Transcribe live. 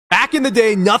Back in the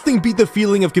day, nothing beat the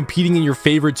feeling of competing in your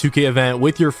favorite 2K event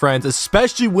with your friends,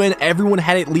 especially when everyone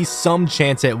had at least some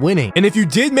chance at winning. And if you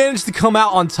did manage to come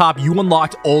out on top, you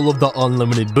unlocked all of the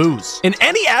unlimited boosts. And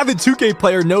any avid 2K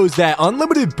player knows that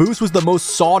unlimited boost was the most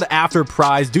sought after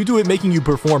prize due to it making you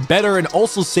perform better and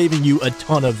also saving you a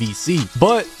ton of VC.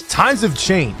 But times have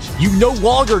changed. You no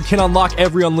longer can unlock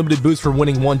every unlimited boost for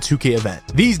winning one 2K event.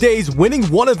 These days, winning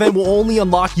one event will only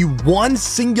unlock you one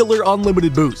singular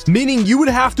unlimited boost, meaning you would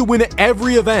have to win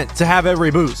every event to have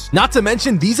every boost. Not to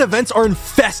mention, these events are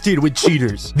infested with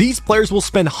cheaters. These players will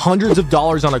spend hundreds of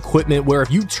dollars on equipment where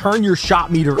if you turn your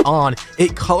shot meter on,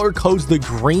 it color codes the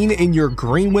green in your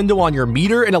green window on your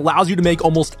meter and allows you to make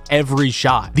almost every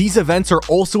shot. These events are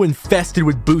also infested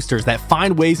with boosters that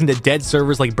find ways into dead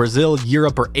servers like Brazil,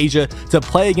 Europe, or Asia to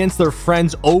play against their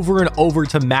friends over and over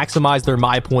to maximize their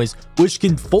my points, which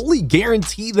can fully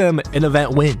guarantee them an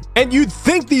event win. And you'd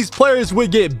think these players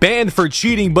would get banned for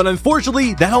cheating, but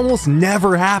unfortunately that almost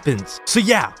never happens. So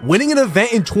yeah, winning an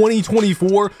event in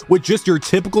 2024 with just your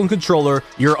typical controller,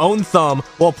 your own thumb,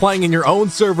 while playing in your own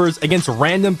servers against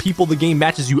random people the game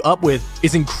matches you up with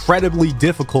is incredibly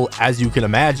difficult, as you can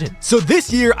imagine. So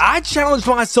this year I challenged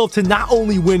myself to not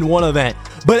only win one event,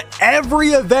 but every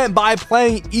event by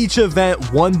playing each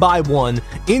event one by one,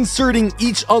 inserting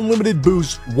each unlimited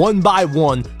boost one by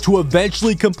one to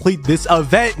eventually complete this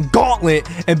event gauntlet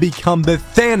and become the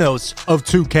Thanos of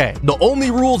 2K. The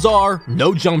only rules are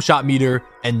no jump shot meter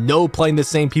and no playing the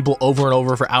same people over and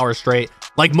over for hours straight,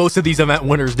 like most of these event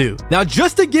winners do. Now,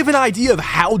 just to give an idea of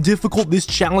how difficult this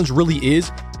challenge really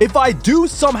is, if I do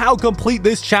somehow complete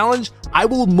this challenge, I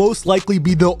will most likely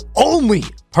be the only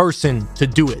person to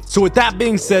do it. So with that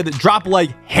being said, drop a like,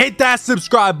 hit that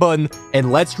subscribe button,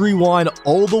 and let's rewind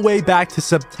all the way back to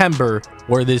September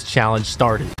where this challenge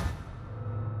started.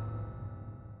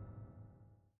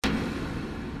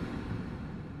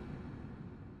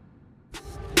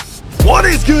 What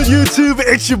is good, YouTube?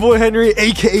 It's your boy Henry,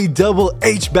 aka Double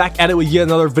H, back at it with yet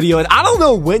another video. And I don't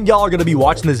know when y'all are gonna be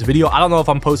watching this video. I don't know if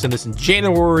I'm posting this in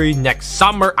January, next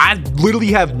summer. I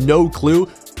literally have no clue.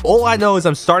 All I know is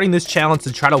I'm starting this challenge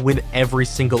to try to win every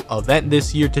single event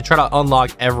this year, to try to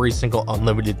unlock every single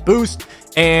unlimited boost.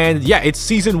 And yeah, it's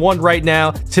season 1 right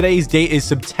now. Today's date is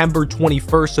September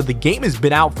 21st, so the game has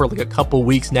been out for like a couple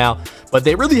weeks now, but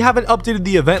they really haven't updated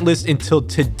the event list until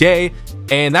today.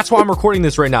 And that's why I'm recording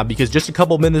this right now, because just a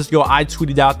couple minutes ago I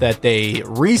tweeted out that they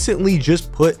recently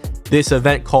just put this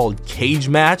event called Cage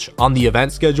Match on the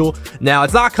event schedule. Now,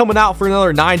 it's not coming out for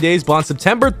another 9 days, but on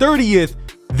September 30th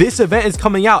this event is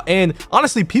coming out. And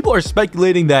honestly, people are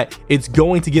speculating that it's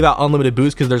going to give out unlimited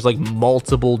boosts because there's like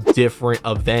multiple different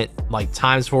event like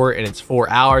times for it, and it's 4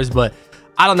 hours. But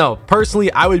I don't know,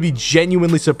 personally I would be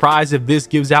genuinely surprised if this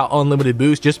gives out unlimited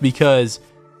boosts, just because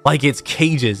like it's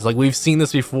cages. Like, we've seen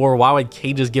this before. Why would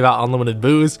cages give out unlimited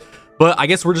boosts? But I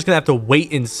guess we're just gonna have to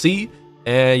wait and see.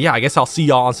 And yeah, I guess I'll see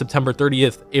y'all on September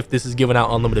 30th if this is giving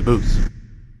out unlimited boosts.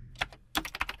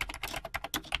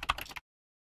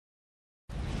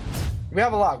 We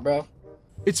have a lock, bro.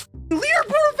 It's leaderboard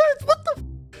events. What the?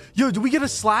 Yo, do we get a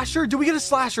slasher? Do we get a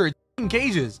slasher? It's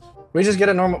cages. We just get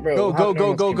a normal, bro. Go.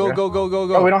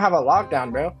 Oh, we don't have a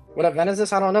lockdown, bro. What event is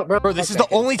this? I don't know, bro. Bro, this is the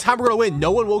only time we're gonna win.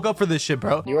 No one woke up for this shit,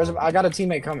 bro. I got a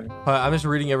teammate coming. I'm just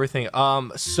reading everything.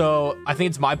 So I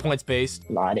think it's my points based.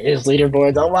 Nah, it is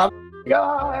leaderboards. Oh my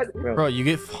god, bro, you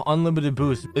get unlimited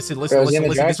boost. Listen. This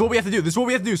is what we have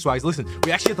to do. Swags. Listen,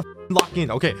 we actually have to lock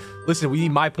in. Okay, listen, we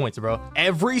need my points, bro.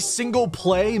 Every single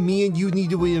play, me and you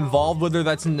need to be involved, whether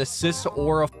that's an assist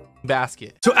or a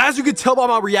basket. So as you could tell by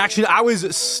my reaction, I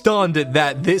was stunned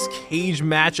that this cage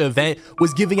match event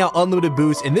was giving out unlimited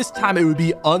boosts, and this time it would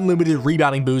be unlimited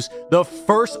rebounding boost, the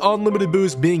first unlimited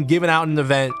boost being given out in an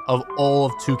event of all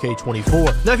of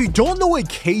 2K24. Now, if you don't know what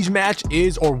cage match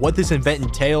is or what this event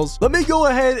entails, let me go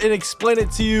ahead and explain it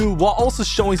to you while also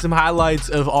showing some highlights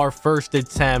of our first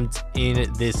attempt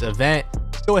in this event.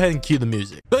 Go ahead and cue the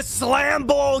music. The Slam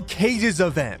Ball Cages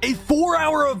event, a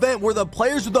 4-hour event where the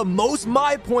players with the most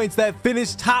my points that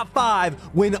finish top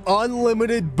 5 win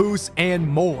unlimited boosts and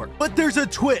more. But there's a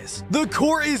twist. The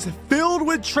court is filled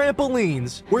with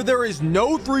trampolines where there is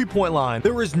no 3-point line,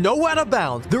 there is no out of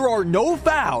bounds, there are no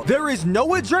fouls, there is no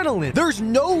adrenaline, there's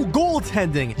no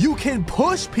goaltending. You can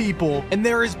push people, and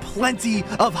there is plenty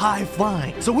of high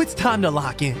flying. So it's time to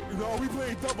lock in. We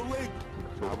played DoubleH.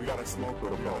 Nah, we gotta smoke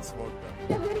with him.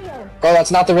 Bro,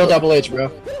 that's not the real DoubleH,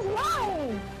 bro.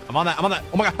 I'm on that.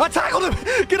 Oh my god, I tackled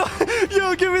him. Get on.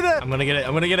 Yo, give me that. I'm gonna get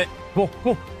it.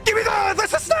 Whoa. Give me that.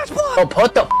 That's a snatch block. Bro,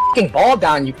 put the fucking ball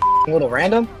down, you little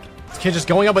random. This kid just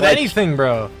going up with anything,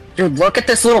 bro. Dude, look at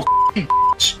this little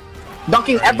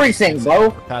Dunking everything,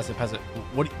 bro. Pass it.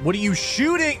 What are you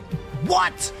shooting?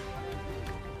 What?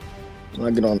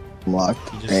 I get on lock.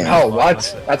 Oh,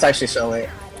 what? That's actually so late.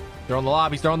 They're on the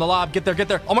lob. He's throwing the lob. Get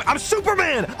there. Oh my, I'm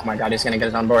Superman. Oh my god, he's gonna get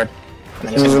us on board.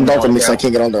 This is dunking me, so I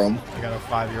can't get under him. I got a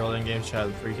 5-year-old in game chat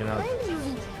freaking out.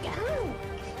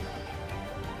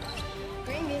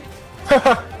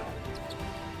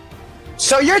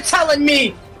 So you're telling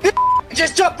me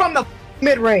just jumped from the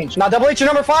mid-range? Now double H your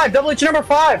number 5. Double H your number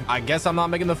 5. I guess I'm not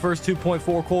making the first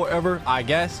 2.4 core ever. I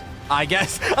guess.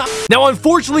 Now,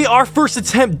 unfortunately, our first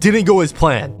attempt didn't go as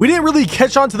planned. We didn't really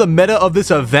catch on to the meta of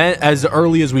this event as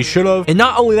early as we should have. And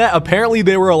not only that, apparently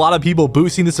there were a lot of people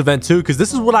boosting this event too, because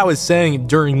this is what I was saying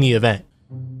during the event.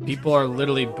 People are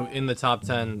literally in the top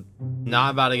 10,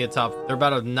 not about to get top. They're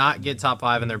about to not get top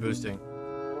 5 and they're boosting.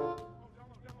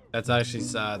 That's actually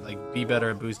sad. Like, be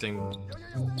better at boosting.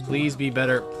 Please be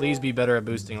better. Please be better at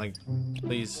boosting. Like,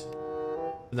 please.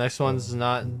 The next one's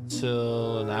not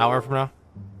until an hour from now.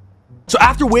 So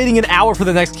after waiting an hour for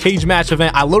the next cage match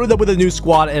event, I loaded up with a new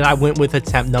squad and I went with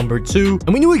attempt number 2.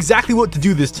 And we knew exactly what to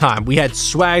do this time. We had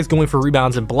Swags going for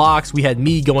rebounds and blocks. We had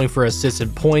me going for assists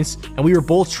and points. And we were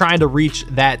both trying to reach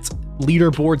that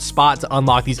leaderboard spot to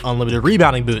unlock these unlimited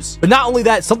rebounding boosts. But not only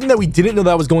that, something that we didn't know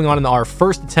that was going on in our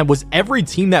first attempt was every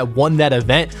team that won that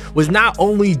event was not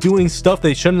only doing stuff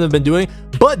they shouldn't have been doing,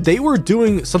 but they were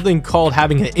doing something called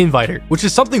having an inviter, which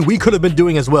is something we could have been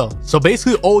doing as well. So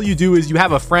basically all you do is you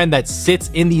have a friend that sits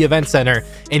in the event center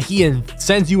and he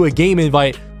sends you a game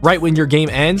invite right when your game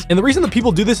ends. And the reason that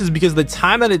people do this is because the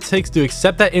time that it takes to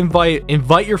accept that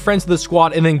invite your friends to the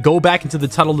squad, and then go back into the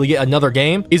tunnel to get another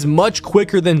game is much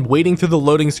quicker than waiting through the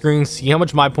loading screen, see how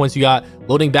much my points you got,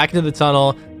 loading back into the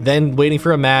tunnel, then waiting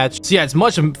for a match. So yeah, it's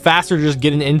much faster to just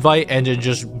get an invite and to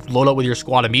just load up with your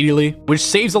squad immediately, which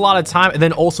saves a lot of time and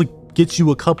then also gets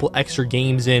you a couple extra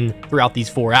games in throughout these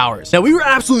 4 hours. Now, we were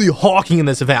absolutely hawking in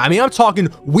this event. I mean, I'm talking,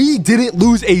 we didn't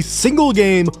lose a single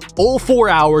game all 4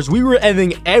 hours. We were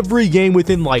ending every game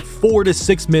within like 4 to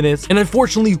 6 minutes. And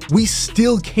unfortunately, we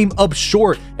still came up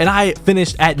short and I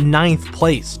finished at 9th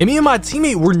place. And me and my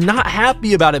teammate were not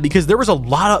happy about it because there was a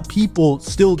lot of people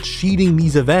still cheating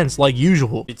these events like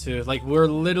usual. Me too. Like, we're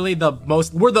literally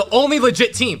we're the only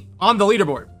legit team on the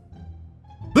leaderboard.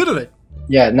 Literally.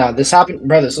 Yeah, no, this happened,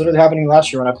 bro. This literally happened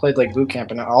last year when I played like boot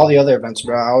camp and all the other events,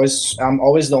 bro. I'm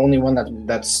always the only one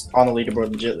that's on the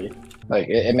leaderboard legitly. Like,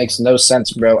 it makes no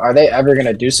sense, bro. Are they ever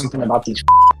gonna do something about these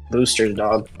boosters,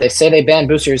 dog? They say they ban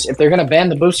boosters. If they're gonna ban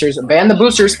the boosters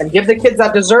and give the kids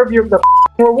that deserve the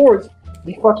rewards.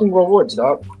 The fucking rewards,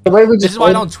 dog. This is why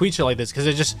I don't tweet shit like this, because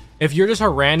it just, if you're just a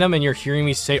random and you're hearing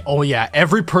me say, oh yeah,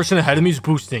 every person ahead of me is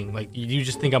boosting, like, you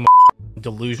just think I'm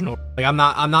delusional. Like, I'm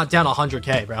not down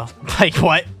 100k, bro. Like,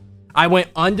 what? I went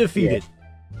undefeated,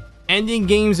 ending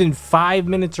games in 5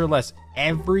 minutes or less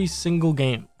every single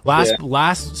game.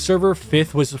 Last server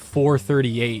 5th was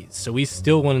 438, so we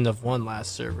still wouldn't have won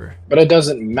last server. But it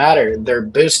doesn't matter. They're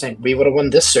boosting. We would have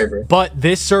won this server. But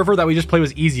this server that we just played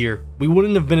was easier. We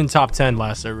wouldn't have been in top 10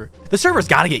 last server. The server's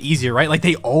got to get easier, right? Like,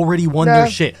 they already won their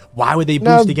shit. Why would they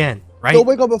boost again? Right? They'll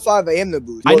wake up at 5 a.m. to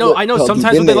boost. I know.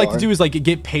 Sometimes what they like to do is like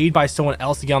get paid by someone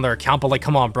else to get on their account. But like,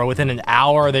 come on, bro. Within an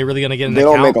hour, are they really gonna get an account?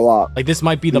 They don't make a lot. Like, this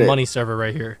might be the money server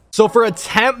right here. So for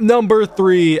attempt number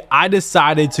 3, I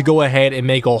decided to go ahead and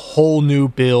make a whole new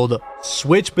build,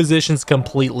 switch positions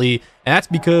completely, and that's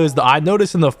because I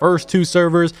noticed in the first 2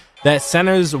 servers that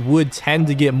centers would tend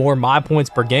to get more my points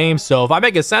per game. So if I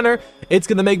make a center, it's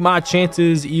going to make my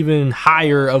chances even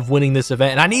higher of winning this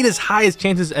event. And I need as high as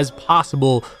chances as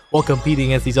possible while competing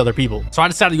against these other people. So I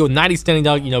decided to go 90 standing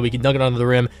dunk. You know, we can dunk it under the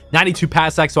rim. 92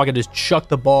 pass sack, so I can just chuck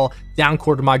the ball down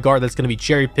court to my guard that's going to be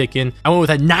cherry picking. I went with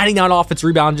a 99 offensive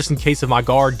rebound just in case if my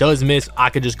guard does miss, I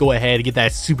could just go ahead and get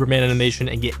that Superman animation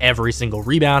and get every single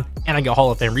rebound. And I get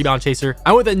Hall of Fame rebound chaser.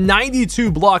 I went with a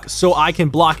 92 block so I can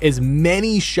block as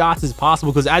many shots as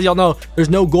possible, because as y'all know, there's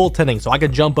no goaltending, so I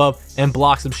can jump up and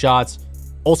block some shots.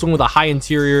 Also with a high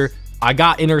interior, I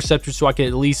got interceptors so I can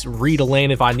at least read a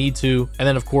lane if I need to. And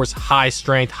then, of course, high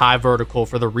strength, high vertical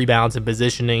for the rebounds and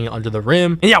positioning under the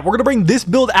rim. And yeah, we're going to bring this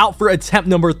build out for attempt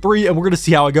number 3, and we're going to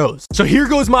see how it goes. So here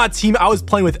goes my team. I was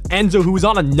playing with Enzo, who was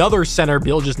on another center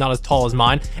build, just not as tall as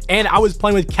mine. And I was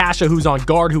playing with Kasha, who's on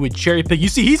guard, who would cherry pick. You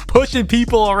see, he's pushing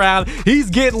people around.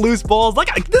 He's getting loose balls.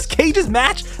 Like, this Cages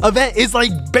match event is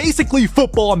like basically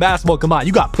football and basketball combined.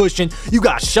 You got pushing, you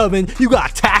got shoving, you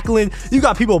got tackling, you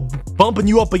got people bumping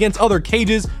you up against other other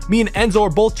cages. Me and Enzo are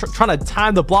both trying to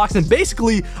time the blocks, and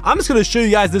basically I'm just going to show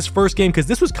you guys this first game because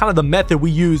this was kind of the method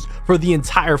we used for the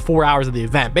entire 4 hours of the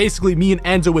event. Basically, me and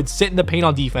Enzo would sit in the paint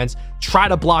on defense, try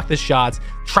to block the shots,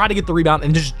 try to get the rebound,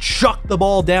 and just chuck the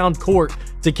ball down court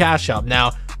to Cash Out.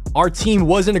 Now, our team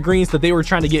was in agreement that they were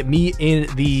trying to get me in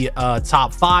the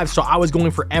top 5, so I was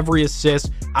going for every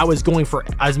assist. I was going for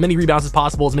as many rebounds as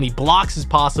possible, as many blocks as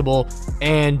possible,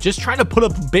 and just trying to put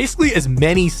up basically as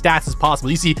many stats as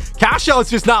possible. You see, Cash Out's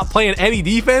just not playing any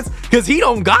defense because he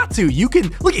don't got to. You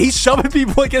can look, he's shoving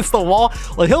people against the wall.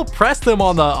 Like, he'll press them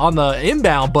on the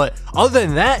inbound, but other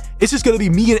than that, it's just going to be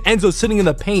me and Enzo sitting in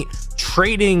the paint,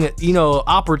 trading, you know,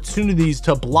 opportunities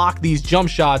to block these jump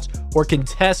shots or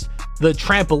contest the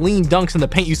trampoline dunks in the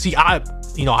paint. You see, I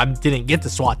didn't get to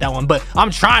swat that one, but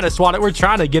I'm trying to swat it. We're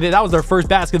trying to get it. That was their first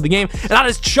basket of the game, and I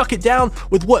just chuck it down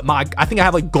with what I think I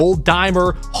have like gold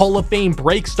dimer, Hall of Fame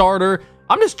break starter.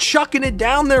 I'm just chucking it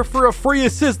down there for a free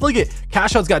assist. Look at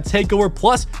Cash Out's got takeover.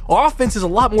 Plus, our offense is a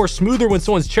lot more smoother when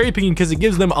someone's cherry picking because it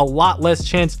gives them a lot less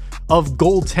chance of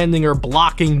goaltending or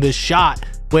blocking the shot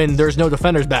when there's no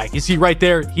defenders back. You see right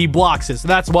there, he blocks it. So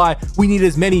that's why we need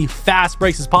as many fast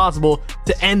breaks as possible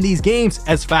to end these games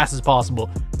as fast as possible.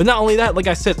 But not only that, like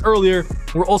I said earlier,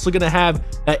 we're also going to have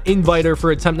an inviter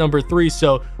for attempt number 3.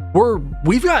 So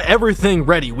we've got everything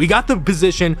ready. We got the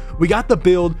position, we got the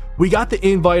build, we got the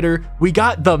inviter, we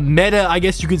got the meta, I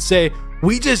guess you could say.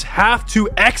 We just have to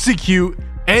execute,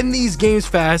 end these games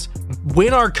fast,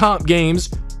 win our comp games,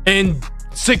 and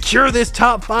secure this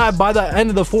top 5 by the end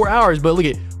of the 4 hours. But look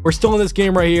at, we're still in this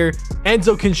game right here.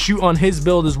 Enzo can shoot on his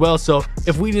build as well, so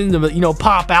if we didn't, you know,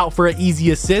 pop out for an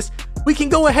easy assist, we can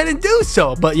go ahead and do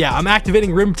so. But yeah, I'm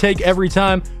activating rim take every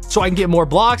time so I can get more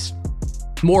blocks,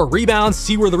 more rebounds,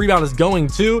 see where the rebound is going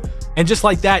to. And just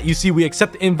like that, you see, we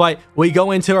accept the invite, we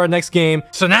go into our next game.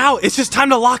 So now it's just time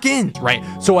to lock in, right?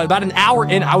 So at about an hour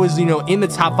in, I was, you know, in the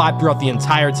top 5 throughout the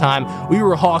entire time. We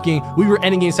were hawking, we were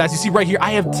ending game stats. You see right here,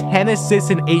 I have 10 assists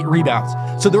and 8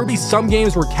 rebounds. So there would be some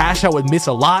games where Cash Out would miss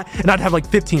a lot and I'd have like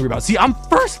 15 rebounds. See, I'm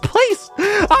first place.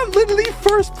 I'm literally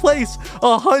first place.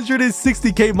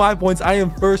 160K my points. I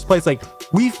am first place. Like,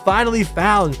 we finally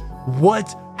found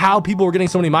how people were getting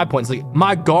so many my points. Like,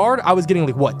 my guard, I was getting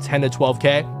like what, 10 to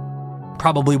 12K?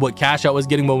 Probably what Cash Out was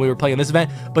getting when we were playing this event.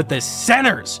 But the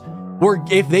centers were,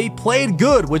 if they played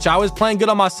good, which I was playing good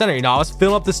on my center, you know, I was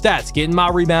filling up the stats, getting my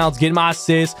rebounds, getting my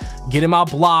assists, getting my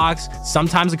blocks,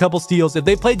 sometimes a couple steals. If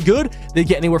they played good, they'd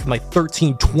get anywhere from like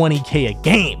 13, 20K a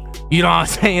game. You know what I'm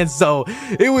saying? So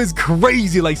it was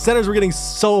crazy. Like, centers were getting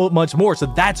so much more. So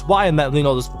that's why in that, you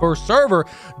know, this first server,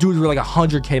 dudes were like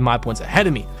 100K my points ahead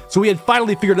of me. So we had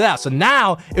finally figured it out. So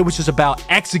now it was just about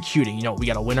executing. You know, we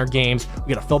got to win our games.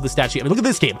 We got to fill the stat sheet. I mean, look at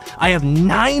this game. I have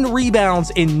 9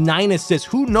 rebounds and 9 assists.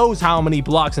 Who knows how many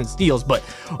blocks and steals? But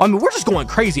I mean, we're just going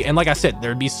crazy. And like I said,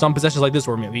 there'd be some possessions like this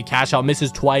where maybe Cash Out misses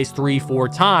twice, 3, 4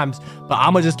 times. But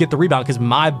I'm going to just get the rebound because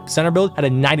my center build had a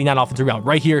 99 offensive rebound.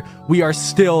 Right here, we are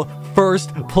still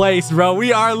first place, bro.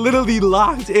 We are literally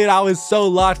locked in. I was so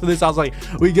locked for this. I was like,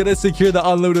 we gotta secure the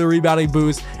unlimited rebounding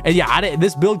boost. And yeah,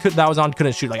 this build that I was on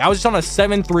couldn't shoot. Like, I was just on a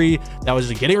 7-3 that was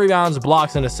just getting rebounds,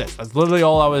 blocks, and assists. That's literally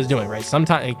all I was doing, right?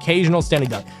 Sometimes occasional standing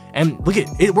dunk. And look at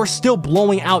it, we're still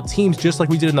blowing out teams just like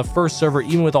we did in the first server,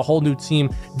 even with a whole new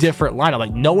team, different lineup.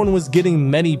 Like, no one was getting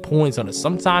many points on us.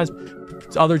 Sometimes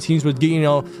other teams would get, you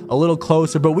know, a little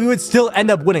closer, but we would still end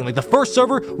up winning. Like, the first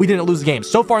server, we didn't lose the game.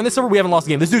 So far in this server, we haven't lost a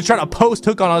game. This dude's trying to post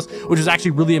hook on us, which is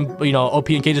actually really, you know, OP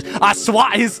in cages. I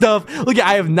swat his stuff. Look at,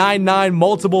 I have 9-9,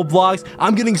 multiple blocks.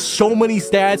 I'm getting so many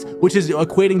stats, which is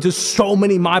equating to so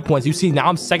many my points. You see, now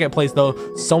I'm second place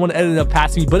though. Someone ended up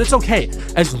passing me, but it's okay.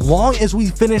 As long as we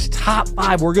finish top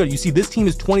 5, we're good. You see, this team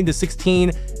is 20 to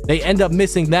 16. They end up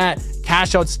missing that.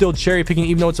 Cash Out still cherry picking,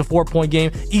 even though it's a 4-point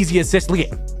game. Easy assist. Look at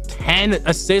 10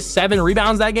 assists, 7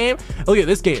 rebounds that game. Look at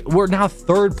this game. We're now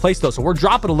 3rd place though, so we're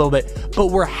dropping a little bit, but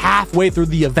we're halfway through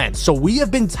the event. So we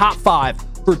have been top 5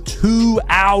 for 2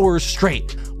 hours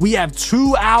straight. We have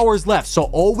 2 hours left, so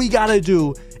all we gotta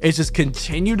do is just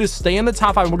continue to stay in the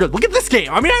top 5 and we're good. Look at this game.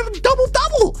 I mean, I have a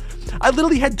double-double. I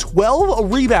literally had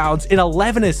 12 rebounds and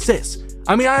 11 assists.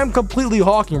 I mean, I am completely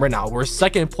hawking right now. We're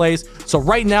 2nd place. So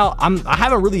right now, I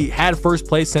haven't really had 1st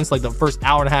place since like the first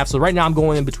hour and a half. So right now I'm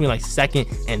going in between like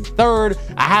 2nd and 3rd.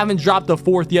 I haven't dropped the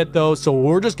 4th yet though. So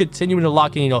we're just continuing to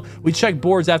lock in. You know, we check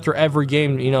boards after every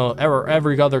game, you know,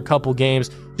 every other couple games,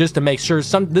 just to make sure.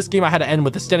 This game I had to end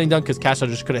with a standing dunk because Cash Out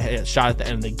just could have hit a shot at the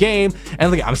end of the game.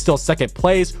 And look, I'm still 2nd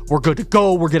place. We're good to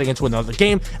go. We're getting into another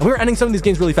game. And we're ending some of these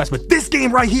games really fast. But this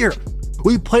game right here,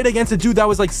 we played against a dude that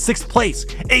was like 6th place,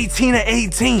 18 to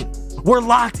 18. we're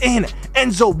locked in.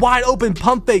 Enzo wide open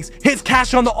pump fakes, hits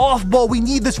Cash on the off ball. We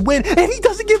need this win, and he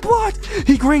doesn't get blocked.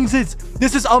 He grings it.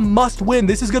 This is a must win.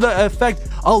 This is gonna affect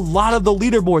a lot of the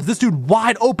leaderboards. This dude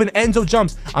wide open, Enzo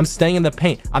jumps. I'm staying in the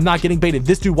paint. I'm not getting baited.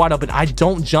 This dude wide open. I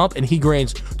don't jump, and he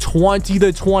grings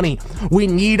 20-20. We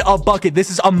need a bucket. This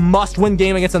is a must win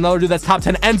game against another dude that's top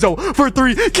 10. Enzo for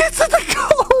 3, gets it to go.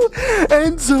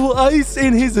 Enzo ice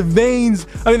in his veins.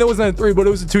 I mean, that wasn't a 3, but it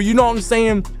was a 2. You know what I'm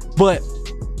saying? But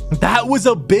that was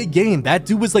a big game. That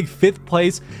dude was like 5th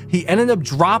place. He ended up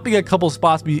dropping a couple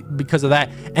spots because of that,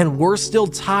 and we're still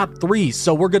top 3.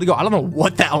 So we're good to go. I don't know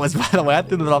what that was, by the way. I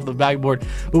threw it off the backboard,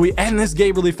 but we end this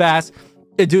game really fast.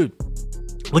 Hey, dude,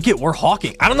 look at, we're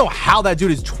hawking. I don't know how that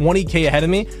dude is 20k ahead of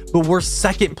me, but we're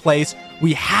 2nd place.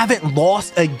 We haven't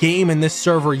lost a game in this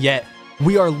server yet.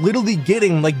 We are literally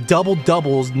getting like double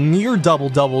doubles, near double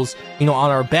doubles, you know, on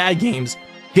our bad games,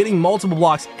 getting multiple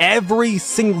blocks every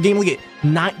single game. Look at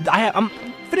 9. I'm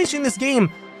finishing this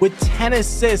game with 10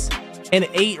 assists and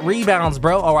 8 rebounds,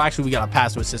 bro. Oh, actually, we got a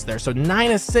pass to assist there. So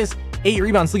 9 assists, 8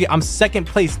 rebounds. Look at, I'm 2nd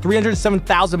place,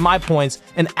 307,000 my points,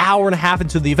 an hour and a half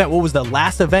into the event. What was the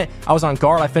last event? I was on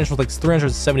guard. I finished with like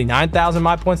 379,000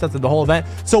 my points. That's the whole event.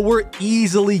 So we're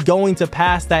easily going to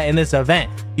pass that in this event.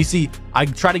 You see, I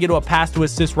tried to get to a pass to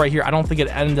assist right here. I don't think it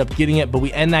ended up getting it, but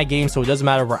we end that game, so it doesn't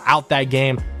matter. We're out that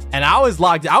game. And I was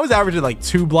locked. I was averaging like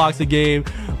 2 blocks a game,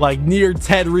 like near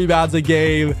 10 rebounds a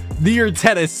game, near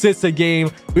 10 assists a game.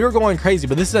 We were going crazy,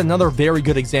 but this is another very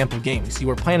good example game. You see,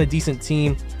 we're playing a decent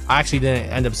team. I actually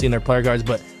didn't end up seeing their player guards,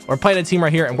 but we're playing a team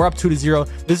right here, and we're up 2-0.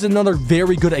 This is another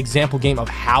very good example game of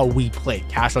how we play.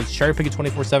 Cash Out's cherry pick it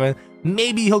 24/7.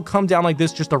 Maybe he'll come down like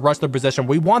this just to rush the possession.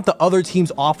 We want the other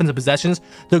team's offensive possessions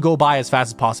to go by as fast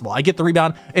as possible. I get the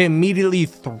rebound, immediately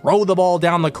throw the ball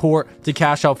down the court to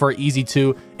Cash Out for an easy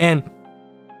 2. And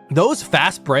those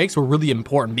fast breaks were really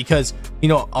important because, you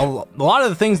know, a lot of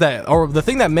the things that, or the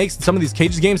thing that makes some of these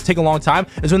cages games take a long time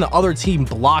is when the other team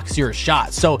blocks your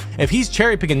shot. So if he's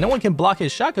cherry picking, no one can block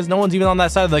his shot because no one's even on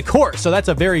that side of the court. So that's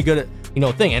a very good, you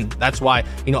know, thing. And that's why,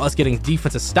 you know, us getting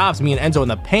defensive stops, me and Enzo in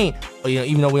the paint, you know,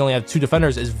 even though we only have 2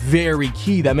 defenders, is very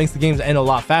key. That makes the games end a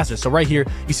lot faster. So right here,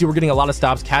 you see we're getting a lot of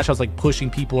stops. Cash Out's like pushing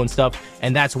people and stuff,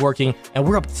 and that's working. And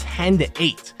we're up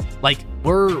 10-8. Like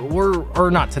we're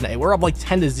not today. We're up like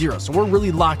 10-0. So we're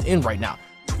really locked in right now.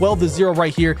 12-0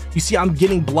 right here. You see, I'm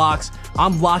getting blocks.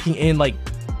 I'm locking in. Like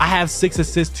I have 6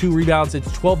 assists, 2 rebounds. It's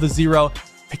 12-0.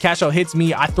 Cash Out hits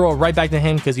me. I throw it right back to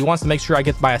him because he wants to make sure I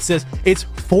get my assist. It's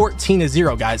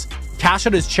 14-0, guys. Cash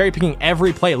Out is cherry picking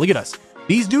every play. Look at us.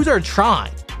 These dudes are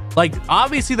trying. Like,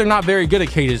 obviously, they're not very good at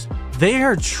cages. They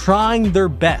are trying their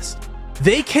best.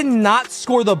 They cannot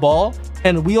score the ball,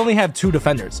 and we only have 2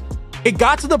 defenders. It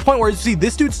got to the point where, you see,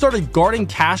 this dude started guarding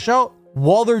Cash Out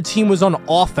while their team was on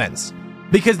offense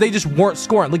because they just weren't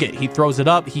scoring. Look at, he throws it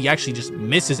up. He actually just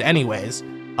misses anyways.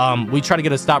 We try to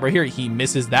get a stop right here. He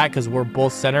misses that because we're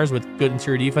both centers with good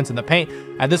interior defense in the paint.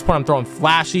 At this point, I'm throwing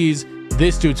flashies.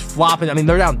 This dude's flopping. I mean,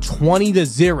 they're down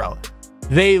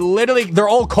 20-0. They're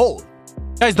all cold.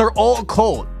 Guys, they're all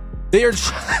cold. They are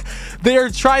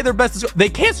trying their best to score. They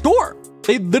can't score.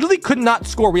 They literally could not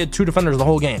score. We had 2 defenders the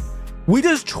whole game. We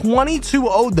just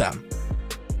 22-0'd them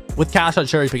with Cash Out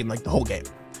cherry picking like the whole game.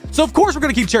 So of course we're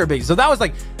gonna keep cherry picking. So that was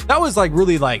like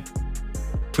really like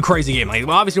a crazy game. Like,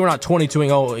 well, obviously we're not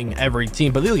 22-0ing every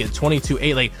team, but look at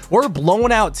 22-8. Like, we're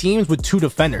blowing out teams with 2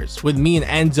 defenders, with me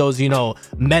and Enzo's, you know,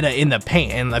 meta in the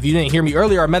paint. And if you didn't hear me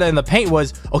earlier, our meta in the paint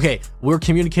was, okay, we're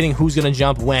communicating who's gonna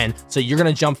jump when. So you're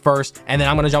gonna jump first, and then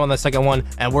I'm gonna jump on the second one,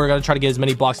 and we're gonna try to get as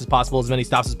many blocks as possible, as many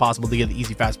stops as possible to get the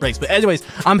easy fast breaks. But anyways,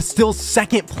 I'm still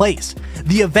 2nd place.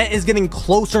 The event is getting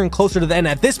closer and closer to the end.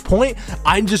 At this point,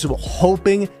 I'm just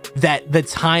hoping that the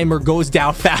timer goes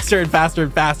down faster and faster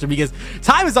and faster, because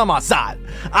time is on my side.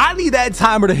 I need that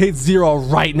timer to hit 0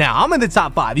 right now. I'm in the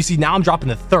top 5. You see, now I'm dropping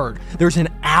to 3rd. There's an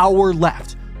hour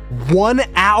left. 1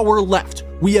 hour left.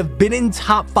 We have been in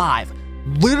top 5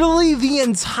 literally the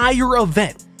entire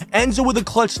event. Enzo with a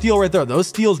clutch steal right there. Those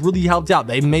steals really helped out.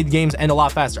 They made games end a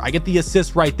lot faster. I get the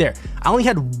assist right there. I only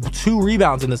had 2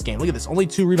 rebounds in this game. Look at this, only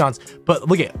 2 rebounds. But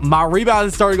look at my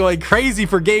rebounds started going crazy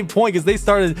for game point because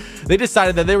they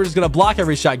decided that they were just gonna block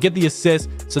every shot, get the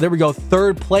assist. So there we go,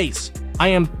 3rd place. I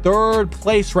am 3rd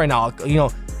place right now. You know,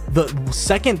 the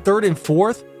 2nd, 3rd, and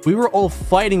 4th, we were all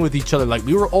fighting with each other. Like,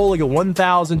 we were all like a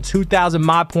 1,000, 2,000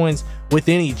 mod points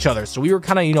within each other. So we were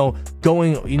kind of, you know,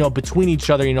 going, you know, between each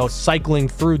other, you know, cycling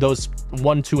through those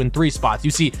 1, 2, and 3 spots.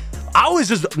 You see, I was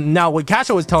just, now what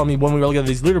Casho was telling me when we were looking at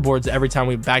these leaderboards every time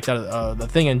we backed out of the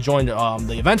thing and joined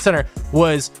the event center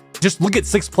was just look at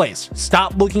 6th place.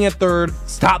 Stop looking at 3rd.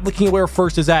 Stop looking at where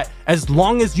 1st is at. As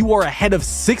long as you are ahead of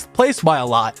 6th place by a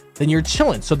lot, then you're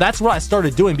chilling. So that's what I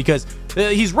started doing, because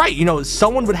he's right. You know,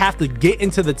 someone would have to get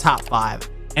into the top 5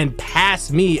 and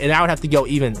pass me, and I would have to go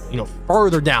even, you know,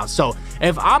 further down. So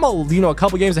if I'm a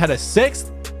couple games ahead of 6th,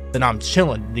 then I'm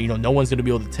chilling. You know, no one's gonna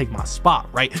be able to take my spot,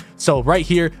 right? So right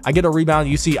here, I get a rebound.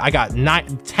 You see, I got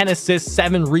 10 assists,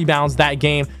 7 rebounds that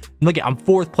game. Look at, I'm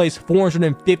 4th place,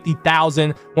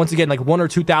 450,000. Once again, like 1 or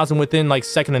 2,000 within like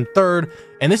 2nd and 3rd.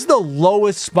 And this is the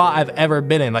lowest spot I've ever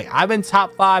been in. Like, I've been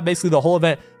top 5 basically the whole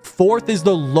event. 4th is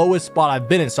the lowest spot I've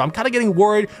been in. So I'm kind of getting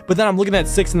worried, but then I'm looking at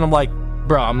 6th and I'm like,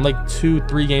 bro, I'm like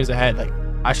 2-3 games ahead. Like,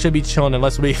 I should be chilling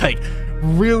unless we like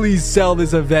really sell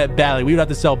this event badly. We would have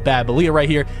to sell bad. But Leah right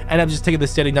here, and I'm just taking the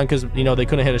steady done because, you know, they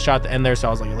couldn't hit a shot at the end there. So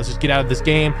I was like, let's just get out of this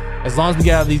game. As long as we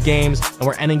get out of these games and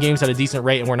we're ending games at a decent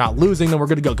rate and we're not losing, then we're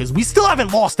good to go, because we still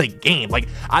haven't lost a game. Like,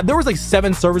 there was like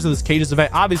 7 servers of this Cages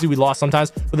event. Obviously we lost sometimes,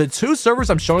 but the 2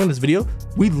 servers I'm showing in this video,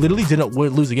 we literally didn't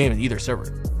lose a game in either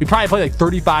server. We probably played like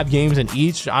 35 games in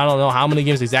each. I don't know how many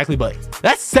games exactly, but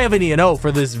that's 70-0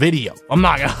 for this video. I'm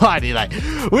not gonna lie to you. Like,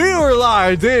 we were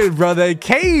locked in, brother.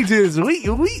 Cages, we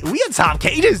a top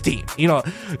Cages team. You know,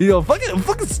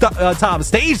 fucking top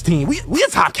stage team. We a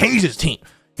top Cages team.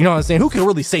 You know what I'm saying? Who can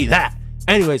really say that?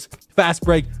 Anyways, fast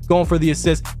break, going for the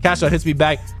assist. Cash out hits me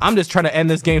back. I'm just trying to end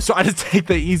this game, so I just take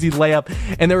the easy layup,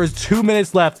 and there is 2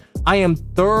 minutes left. I am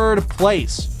 3rd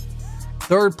place.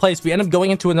 3rd place. We end up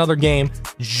going into another game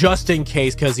just in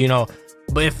case, because, you know,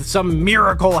 but if some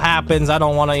miracle happens, I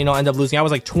don't want to, you know, end up losing. I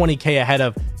was like 20k ahead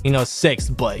of, you know,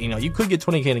 6th, but, you know, you could get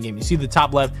 20k in a game. You see the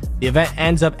top left, the event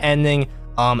ends up ending.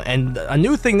 And a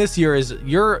new thing this year is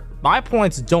my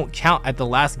points don't count at the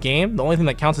last game. The only thing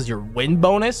that counts is your win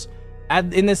bonus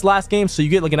in this last game. So you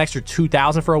get like an extra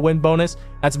 2,000 for a win bonus.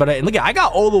 That's about it. And look at, I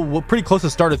got all the pretty close to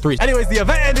start at 3. Anyways, the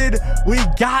event ended. We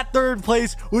got 3rd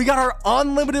place. We got our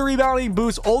unlimited rebounding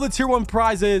boost, all the tier 1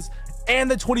 prizes, and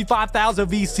the 25,000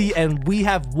 VC, and we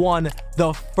have won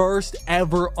the first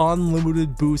ever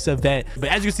unlimited boost event. But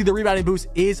as you can see, the rebounding boost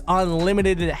is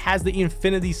unlimited, and it has the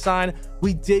infinity sign.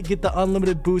 We did get the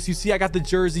unlimited boost. You see I got the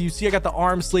jersey, you see I got the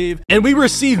arm sleeve, and we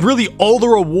received really all the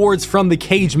rewards from the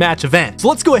cage match event. So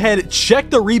let's go ahead,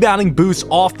 check the rebounding boost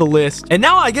off the list, and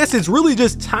now I guess it's really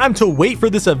just time to wait for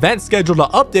this event schedule to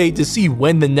update to see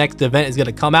when the next event is going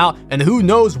to come out, and who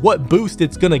knows what boost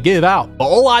it's going to give out. But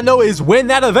all I know is when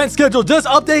that event schedule does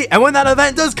update and when that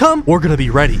event does come, we're going to be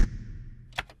ready.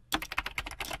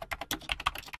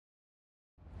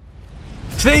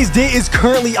 Today's date is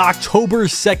currently October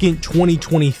 2nd,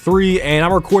 2023, and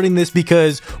I'm recording this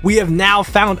because we have now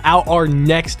found out our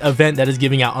next event that is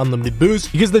giving out unlimited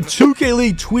boost, because the 2K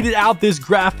League tweeted out this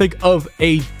graphic of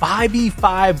a 5v5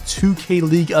 2K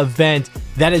League event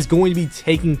that is going to be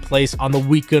taking place on the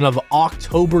weekend of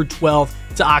October 12th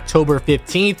to October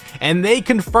 15th, and they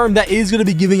confirmed that it is going to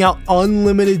be giving out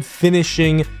unlimited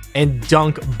finishing and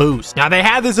dunk boost. Now, they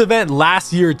had this event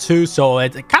last year too, so I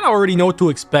kind of already know what to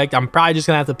expect. I'm probably just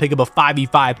gonna have to pick up a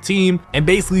 5v5 team and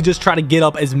basically just try to get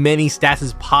up as many stats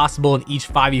as possible in each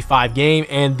 5v5 game.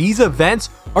 And these events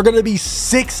are going to be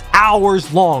 6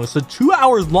 hours long, so 2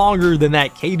 hours longer than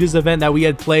that Cages event that we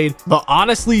had played. But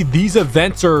honestly, these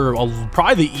events are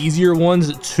probably the easier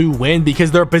ones to win because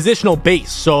they're positional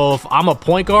based. So if I'm a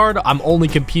point guard, I'm only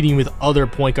competing with other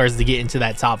point guards to get into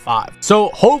that top 5. So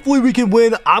hopefully we can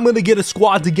win. I'm going to get a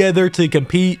squad together to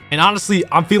compete, and honestly,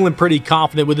 I'm feeling pretty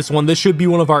confident with this one. This should be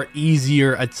one of our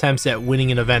easier attempts at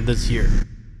winning an event this year.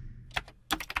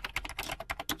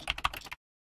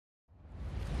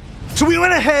 So we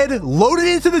went ahead, loaded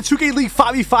into the 2K League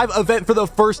 5v5 event for the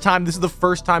first time. This is the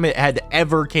first time it had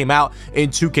ever came out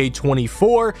in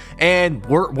 2K24, and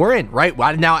we're in, right?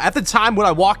 Now, at the time when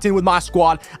I walked in with my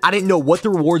squad, I didn't know what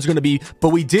the rewards are going to be, but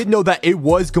we did know that it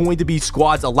was going to be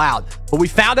squads allowed. But we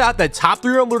found out that top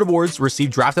 3 on leaderboards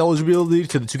received draft eligibility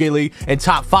to the 2K League, and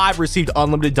top 5 received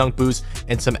unlimited dunk boost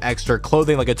and some extra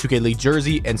clothing like a 2K League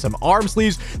jersey and some arm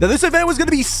sleeves. Now, this event was going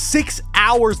to be 6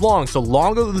 hours long, so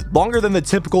longer than the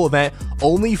typical event.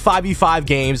 Only 5v5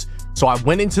 games. So I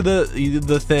went into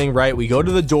the thing, right? We go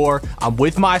to the door. I'm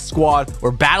with my squad.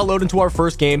 We're battle loading into our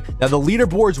first game. Now, the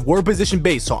leaderboards were position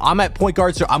based. So I'm at point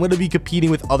guard, so I'm going to be competing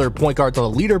with other point guards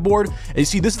on the leaderboard. And you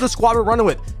see, this is the squad we're running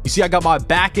with. You see, I got my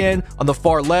back end on the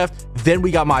far left. Then we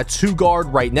got my 2 guard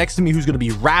right next to me who's going to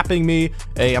be wrapping me.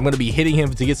 Hey, I'm going to be hitting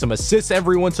him to get some assists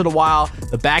every once in a while.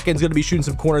 The back end's going to be shooting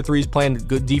some corner threes, playing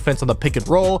good defense on the pick and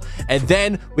roll. And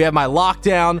then we have my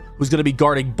lockdown who's going to be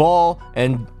guarding ball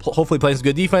and hopefully playing some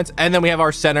good defense. And And then we have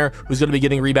our center who's going to be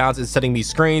getting rebounds and setting these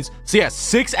screens. So yeah,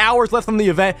 6 hours left on the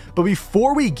event. But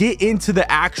before we get into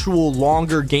the actual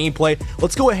longer gameplay,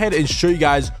 let's go ahead and show you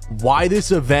guys why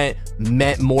this event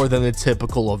meant more than a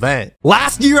typical event.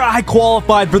 Last year, I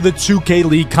qualified for the 2K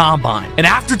League Combine. And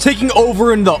after taking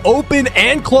over in the open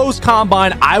and closed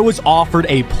combine, I was offered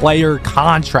a player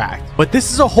contract. But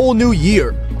this is a whole new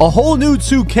year, a whole new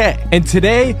 2K. And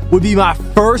today would be my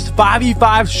first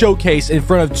 5v5 showcase in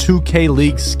front of 2K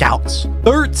League scouts.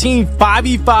 13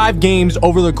 5v5 games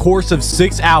over the course of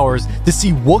 6 hours to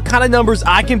see what kind of numbers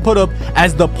I can put up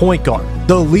as the point guard,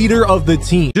 the leader of the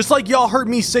team. Just like y'all heard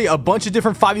me say a bunch of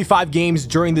different 5v5 games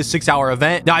during this 6-hour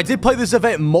event. Now, I did play this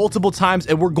event multiple times,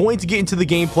 and we're going to get into the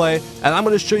gameplay, and I'm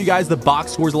going to show you guys the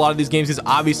box scores a lot of these games, because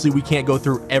obviously we can't go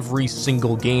through every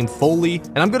single game fully.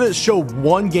 And I'm going to show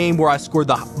one game where I scored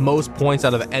the most points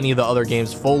out of any of the other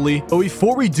games fully. But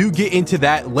before we do get into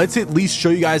that, let's at least show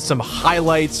you guys some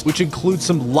highlights, which include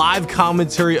some live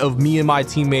commentary of me and my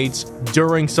teammates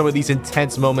during some of these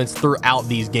intense moments throughout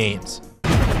these games.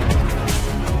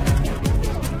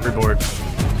 Reboard.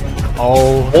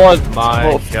 Oh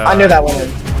my god. I knew that one.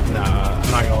 Nah,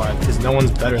 I'm not gonna lie, because no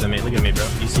one's better than me. Look at me, bro.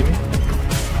 You see me?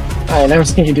 I never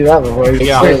seen you do that before.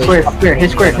 Yeah. Square,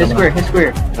 hit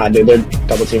square. Nah, dude, they're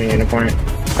double teaming in the corner.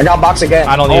 I got box again.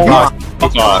 I don't need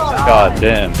box. God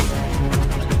damn.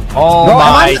 Oh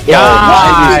my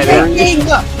god.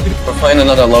 We're playing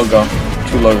another logo.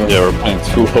 2 logos. Yeah, we're playing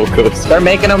 2 logos. They're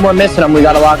making them, we're missing them. We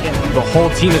gotta lock in. The whole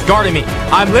team is guarding me.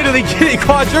 I'm literally getting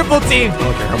quadruple teamed. I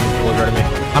don't care how many people are guarding me.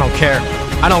 I don't care.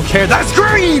 I don't care. That's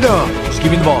green. Just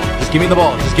give me the ball. Just give me the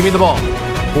ball. Just give me the ball.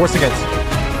 4 seconds.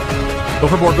 Go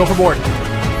for board. Go for board.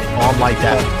 Oh, I'm like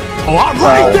that. Oh, I'm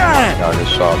like that. God, this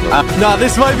shot, bro. Nah,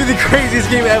 this might be the craziest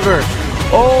game ever.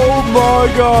 Oh my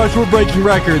gosh, we're breaking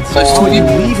records. Oh, you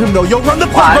leave him though. Yo, run the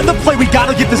play. Run the play. We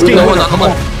gotta get this game winner. Come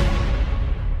on.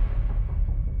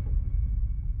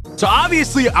 So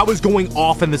obviously I was going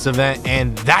off in this event,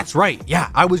 and that's right.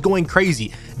 Yeah, I was going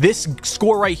crazy. This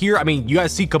score right here, I mean, you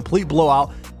guys see complete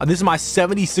blowout. This is my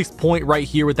 76th point right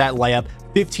here with that layup,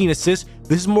 15 assists.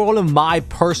 This is one of my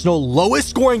personal lowest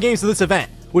scoring games of this event,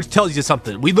 which tells you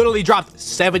something. We literally dropped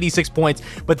 76 points,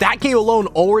 but that game alone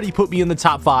already put me in the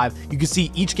top 5. You can see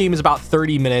each game is about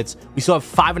 30 minutes. We still have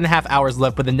 5.5 hours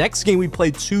left, but the next game we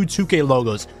played 2 2K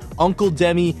logos, Uncle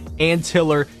Demi and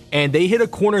Tiller, and they hit a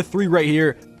corner 3 right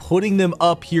here, putting them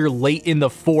up here late in the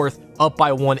 4th, up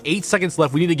by 1. 8 seconds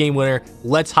left. We need a game winner.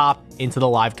 Let's hop into the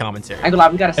live commentary.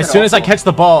 As soon as I catch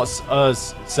the ball,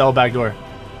 sell back door.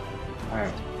 All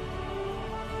right.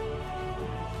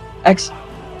 X.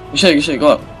 You should go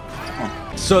up.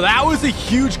 So that was a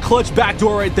huge clutch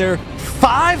backdoor right there.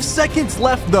 5 seconds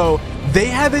left though. They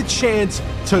have a chance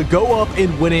to go up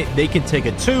and win it. They can take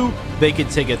a 2. They can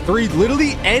take a 3.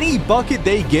 Literally any bucket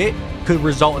they get could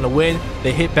result in a win.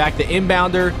 They hit back the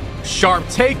inbounder. Sharp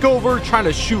takeover, trying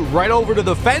to shoot right over to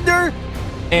the fender.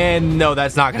 And no,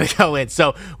 that's not going to go in.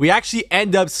 So we actually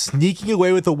end up sneaking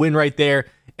away with a win right there.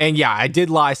 And yeah, I did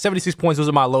lie. 76 points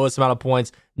was my lowest amount of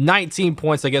points. 19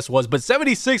 points, I guess, was. But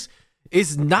 76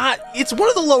 is not, it's one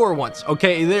of the lower ones.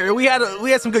 Okay, there we had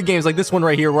some good games like this one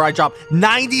right here where I dropped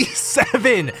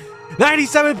 97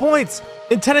 points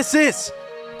and 10 assists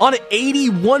on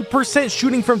 81%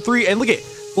 shooting from 3. And look at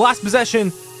last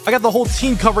possession, I got the whole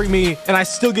team covering me, and I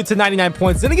still get to 99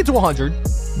 points. Didn't get to 100,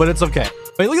 but it's okay.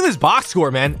 I mean, look at this box score,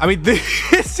 man. I mean,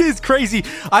 this is crazy.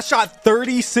 I shot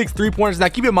 36 3-pointers. Now,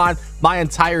 keep in mind, my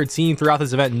entire team throughout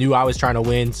this event knew I was trying to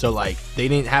win, so, like, they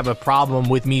didn't have a problem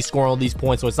with me scoring all these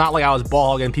points. So it's not like I was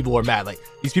ball hogging and people were mad. Like,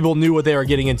 these people knew what they were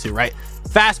getting into, right?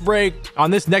 Fast break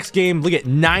on this next game. Look at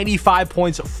 95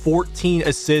 points, 14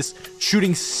 assists,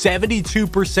 shooting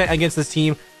 72% against this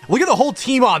team. Look at the whole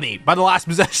team on me by the last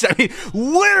possession. I mean,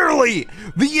 literally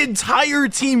the entire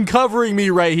team covering me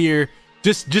right here.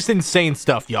 Just insane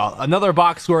stuff, y'all. Another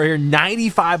box score here,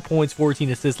 95 points, 14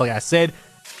 assists, like I said.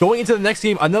 Going into the next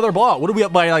game, another blowout. What are we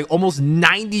up by? Like almost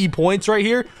 90 points right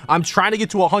here. I'm trying to get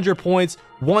to 100 points.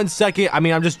 1 second. I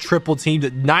mean, I'm just triple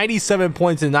teamed. 97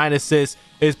 points and 9 assists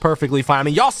is perfectly fine. I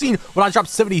mean, y'all seen when I dropped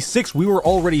 76, we were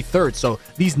already 3rd. So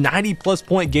these 90+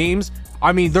 point games,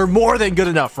 I mean, they're more than good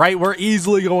enough, right? We're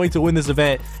easily going to win this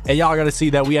event, and y'all are going to see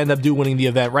that we end up winning the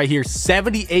event right here.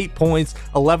 78 points,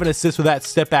 11 assists with that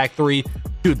step back 3.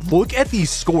 Dude, look at these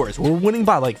scores. We're winning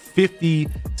by like 50,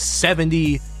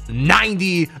 70,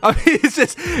 90. I mean,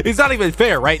 it's not even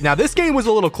fair, right? Now, this game was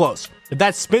a little close. If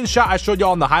that spin shot I showed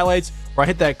y'all in the highlights where I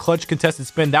hit that clutch contested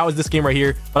spin, that was this game right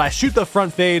here. But I shoot the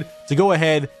front fade to go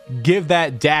ahead, give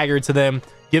that dagger to them,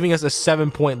 giving us a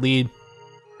 7-point lead.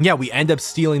 yeah, we end up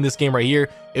stealing this game right here.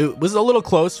 It was a little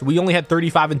close. We only had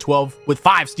 35 and 12 with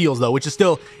 5 steals though, which is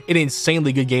still an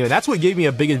insanely good game. And that's what gave me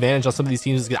a big advantage on some of these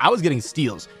teams. I was getting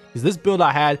steals because this build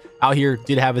I had out here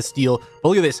did have a steal. But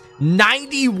look at this,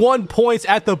 91 points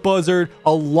at the buzzer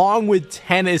along with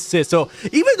 10 assists. So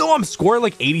even though I'm scoring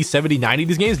like 80, 70, 90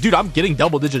 these games, dude, I'm getting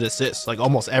double-digit assists like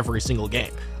almost every single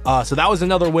game. So that was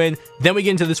another win. Then we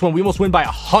get into this one. We almost win by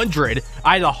 100.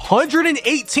 I had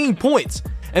 118 points.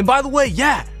 And by the way,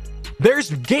 yeah,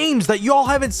 there's games that y'all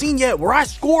haven't seen yet where I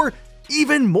score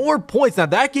even more points. Now,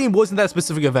 that game wasn't that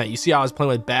specific event. You see, I was playing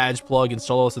with Badge, Plug, and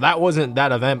Solo, so that wasn't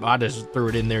that event. I just threw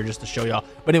it in there just to show y'all.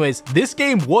 But anyways, this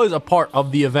game was a part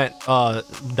of the event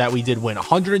that we did win.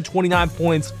 129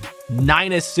 points,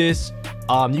 9 assists.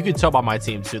 You can tell by my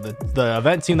team too. The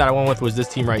event team that I went with was this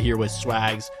team right here with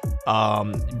Swags,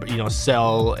 you know,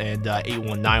 Cell, and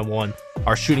 8191.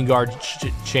 Our shooting guard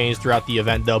changed throughout the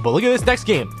event though. But look at this next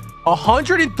game.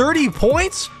 130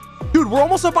 points, dude. We're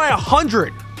almost up by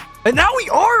 100, and now we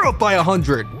are up by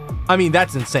 100. I mean,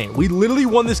 that's insane. We literally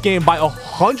won this game by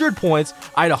 100 points.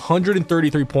 I had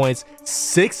 133 points,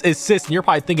 6 assists, and you're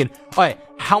probably thinking, all right,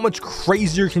 how much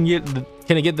crazier can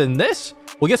it get than this?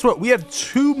 Well, guess what? We have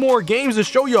 2 more games to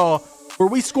show y'all where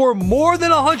we score more than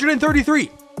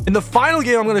 133. And the final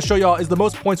game I'm going to show y'all is the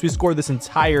most points we scored this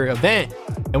entire event,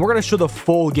 and we're going to show the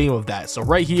full game of that. So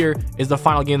right here is the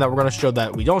final game that we're going to show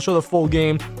that we don't show the full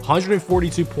game.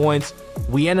 142 points.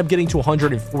 We end up getting to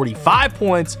 145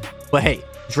 points. But hey,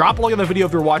 drop a like on the video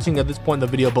if you're watching at this point in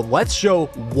the video. But let's show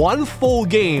one full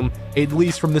game, at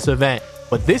least from this event.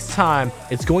 But this time,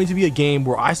 it's going to be a game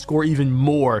where I score even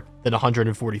more than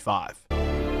 145.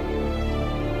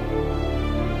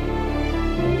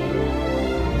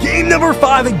 Game number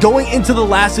 5, and going into the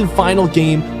last and final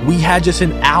game, we had just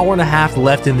an hour and a half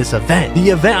left in this event. The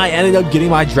event I ended up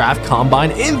getting my draft combine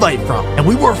invite from, and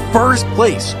we were first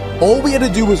place. All we had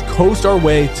to do was coast our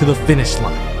way to the finish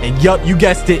line. And yup, you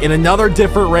guessed it, in another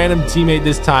different random teammate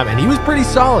this time, and he was pretty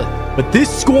solid. But this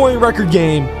scoring record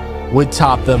game would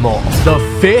top them all. The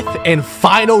 5th and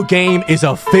final game is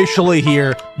officially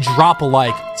here. Drop a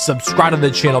like, subscribe to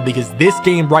the channel, because this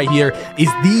game right here is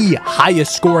the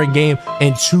highest scoring game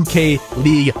in 2K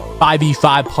League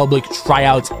 5v5 public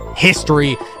tryouts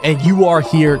history, and you are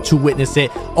here to witness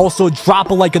it. Also,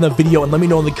 drop a like on the video and let me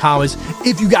know in the comments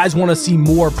if you guys want to see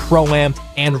more Pro-Am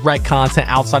and Rec content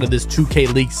outside of this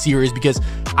 2K League series, because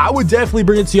I would definitely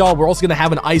bring it to y'all. We're also going to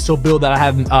have an ISO build that I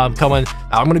have coming.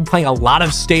 I'm going to be playing a lot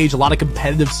of stage, a lot of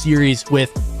competitive series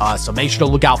with, so make sure to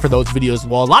look out for those videos as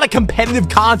well. A lot of competitive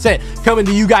content coming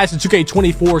to you guys in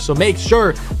 2K24, so make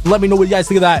sure to let me know what you guys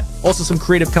think of that. Also, some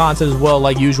creative content as well,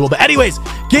 like usual. But anyways,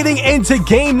 getting into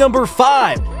game number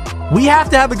 5. We have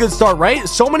to have a good start, right?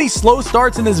 So many slow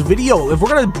starts in this video. If we're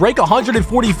going to break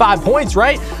 145 points,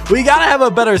 right, we got to have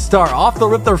a better start. Off the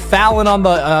rip, they're fouling on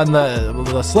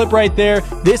the slip right there.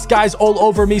 This guy's all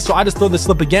over me, so I just throw the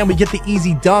slip again. We get the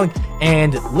easy dunk,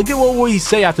 and look at what we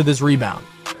say after this rebound.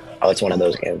 Oh, it's one of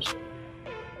those games.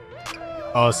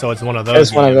 Oh, so it's one of those.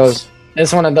 It's one of those.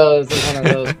 It's one of those. It's one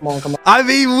of those. Come on, come on. I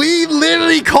mean, we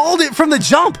literally called it from the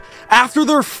jump after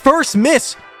their first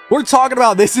miss. We're talking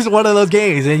about this is one of those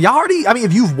games, and y'all already, I mean,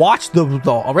 if you've watched the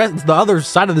other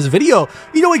side of this video,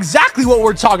 you know exactly what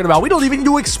we're talking about. We don't even need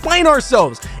to explain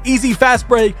ourselves. Easy fast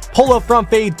break, pull up front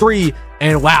fade 3,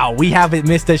 and wow, we haven't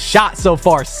missed a shot so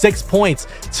far. 6 points,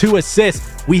 2 assists.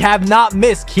 We have not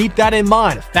missed. Keep that in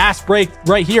mind. Fast break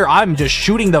right here. I'm just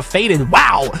shooting the fade, and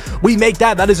wow, we make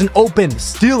that. That is an open.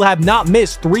 Still have not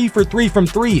missed. 3 for 3 from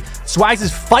 3. Swags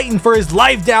is fighting for his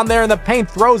life down there in the paint.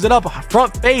 Throws it up.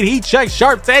 Front fade. He checks.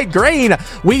 Sharp fade. Green.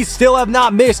 We still have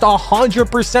not missed.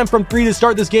 100% from 3 to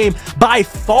start this game. By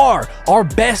far, our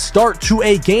best start to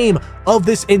a game of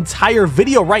this entire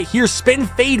video right here. Spin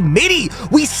fade midi.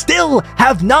 We still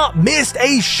have not missed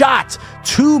a shot.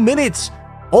 2 minutes.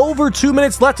 Over 2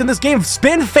 minutes left in this game.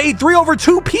 Spin fade 3 over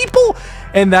 2 people,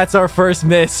 and that's our first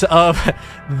miss of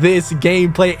this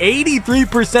gameplay.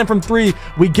 83% from 3.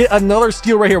 We get another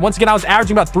steal right here. Once again, I was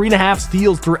averaging about 3.5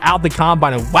 steals throughout the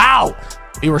combine, and wow,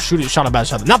 we were shooting shot about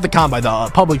each other. Not the combine, the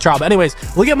public trial. But anyways,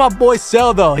 look at my boy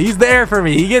Cell though. He's there for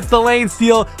me. He gets the lane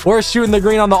steal. We're shooting the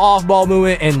green on the off ball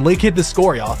movement, and look at the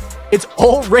score, y'all. It's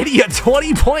already a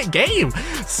 20-point game.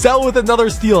 Cell with another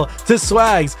steal to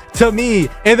Swags, to me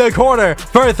in the corner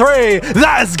for 3.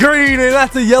 That's green, and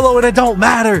that's a yellow, and it don't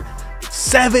matter.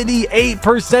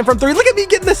 78% from 3. Look at me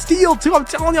getting the steal too. I'm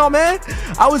telling y'all, man,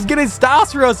 I was getting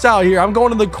styles for us out here. I'm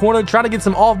going to the corner trying to get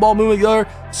some off-ball movement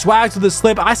there. Swags with the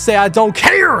slip. I say I don't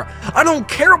care. I don't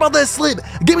care about that slip.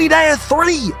 Give me that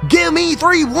 3. Give me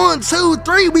 3. 1, 2,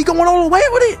 3. We going all the way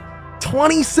with it.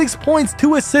 26 points,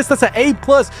 2 assists. That's an A+.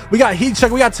 We got heat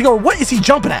check. We got Tigger. What is he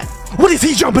jumping at? What is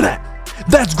he jumping at?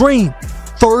 That's green.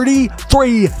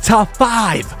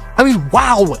 33-5. I mean,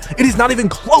 wow. It is not even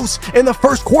close. In the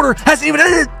first quarter hasn't even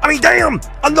ended. I mean, damn.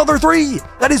 Another 3.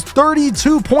 That is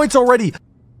 32 points already.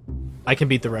 I can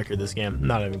beat the record this game.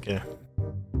 Not even kidding.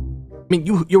 I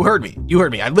mean, you heard me. You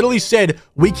heard me. I literally said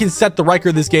we can set the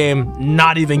record this game.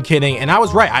 Not even kidding. And I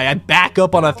was right. I had back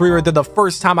up on a 3 right there, the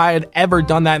first time I had ever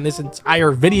done that in this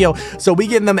entire video. So we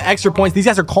getting them extra points. These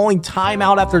guys are calling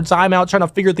timeout after timeout, trying to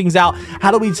figure things out.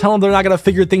 How do we tell them they're not going to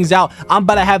figure things out? I'm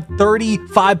about to have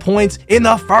 35 points in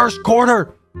the first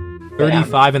quarter.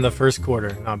 35 in the first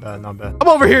quarter. Not bad, not bad. I'm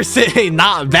over here saying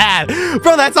not bad.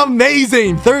 Bro, that's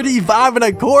amazing. 35 in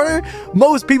a quarter.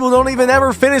 Most people don't even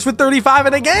ever finish with 35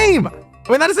 in a game. I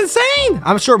mean, that is insane.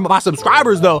 I'm sure my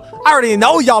subscribers, though, I already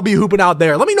know y'all be hooping out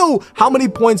there. Let me know how many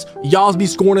points y'all be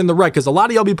scoring in the rec, because a lot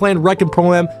of y'all be playing rec and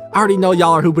pro-am. I already know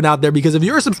y'all are hooping out there, because if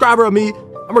you're a subscriber of me,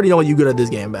 I'm already knowing you good at this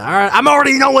game, man. All right, I'm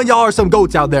already knowing y'all are some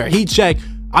goats out there. Heat check.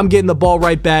 I'm getting the ball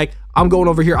right back. I'm going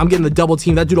over here. I'm getting the double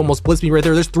team. That dude almost blitzed me right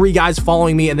there. There's 3 guys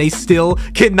following me, and they still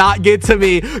cannot get to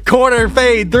me. Corner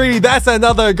fade 3. That's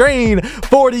another green.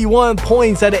 41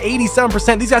 points at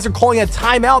 87%. These guys are calling a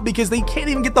timeout because they can't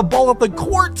even get the ball off the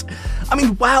court. I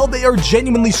mean, wow, they are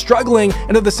genuinely struggling,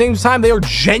 and at the same time, they are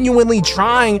genuinely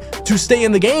trying to stay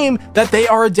in the game that they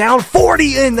are down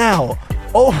 40 in now.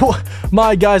 Oh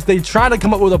my gosh, they try to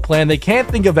come up with a plan. They can't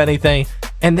think of anything,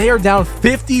 and they are down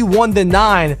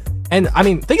 51-9. And I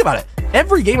mean, think about it.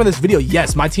 Every game in this video,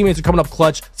 yes, my teammates are coming up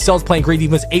clutch. Cell's playing great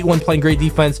defense. 8-1 playing great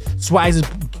defense. Swags is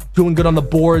doing good on the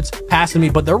boards, passing me,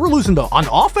 but they're losing though. On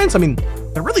offense, I mean,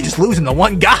 they're really just losing to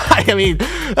one guy. I mean,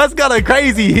 that's kind of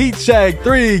crazy. Heat check,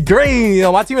 3, green. You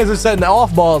know, my teammates are setting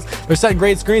off balls. They're setting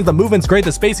great screens. The movement's great.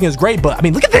 The spacing is great. But I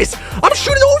mean, look at this. I'm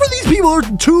shooting over these people.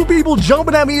 There's 2 people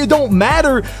jumping at me. It don't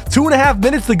matter. 2.5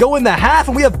 minutes to go in the half,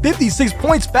 and we have 56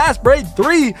 points. Fast break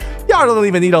 3. Y'all don't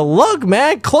even need to look,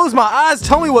 man. Close my eyes.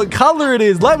 Tell me what color it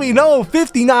is. Let me know.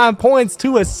 59 points,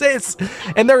 2 assists,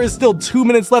 and there is still 2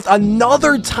 minutes left.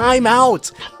 Another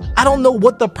timeout. I don't know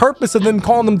what the purpose of them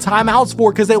calling them timeouts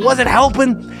for, because it wasn't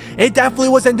helping. It definitely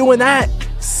wasn't doing that.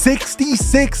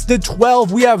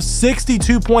 66-12. We have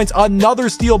 62 points. Another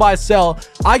steal by Cell.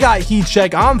 I got heat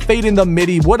check. I'm fading the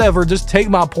midi. Whatever. Just take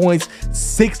my points.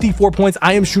 64 points.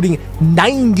 I am shooting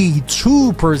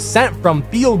 92% from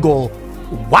field goal.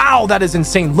 Wow, that is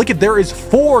insane. Look at, there is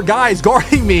 4 guys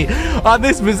guarding me on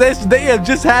this possession. They have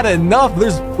just had enough.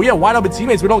 We have wide open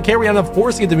teammates. We don't care. We end up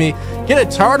forcing it to me. Get a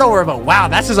turnover, but wow,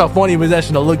 that's just a funny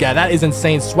possession to look at. That is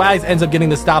insane. Swags ends up getting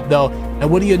the stop though.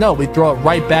 And what do you know? We throw it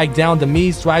right back down to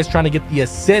me. Swags trying to get the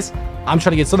assist. I'm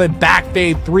trying to get something back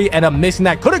fade 3, and I'm missing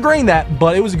that. Could have greened that,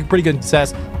 but it was a pretty good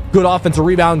success. Good offensive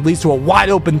rebound leads to a wide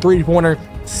open 3-pointer.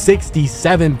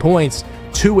 67 points,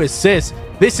 2 assists.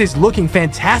 This is looking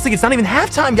fantastic. It's not even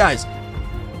halftime, guys.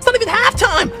 It's not even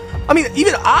halftime. I mean,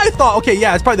 even I thought, okay,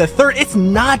 yeah, it's probably the 3rd. It's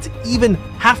not even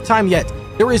halftime yet.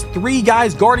 There is 3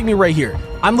 guys guarding me right here.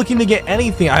 I'm looking to get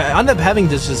anything. I end up having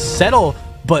to just settle,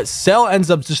 but Cell ends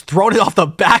up just throwing it off the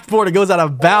backboard. It goes out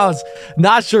of bounds.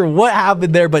 Not sure what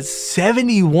happened there, but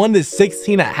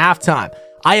 71-16 at halftime.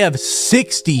 I have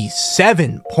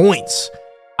 67 points.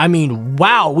 I mean,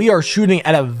 wow, we are shooting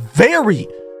at a very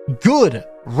good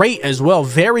rate as well.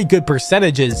 Very good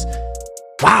percentages.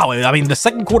 Wow, I mean, the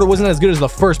second quarter wasn't as good as the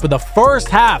first, but the first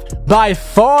half, by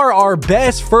far our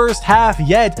best first half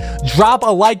yet. Drop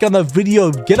a like on the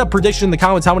video. Get a prediction in the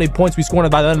comments how many points we scored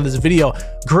by the end of this video.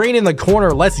 Green in the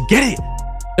corner. Let's get it.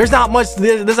 There's not much.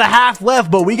 There's a half left,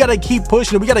 but we got to keep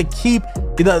pushing. We got to keep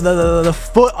the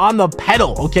foot on the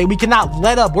pedal, okay? We cannot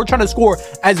let up. We're trying to score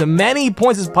as many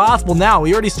points as possible now.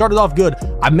 We already started off good.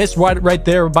 I missed right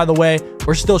there, by the way.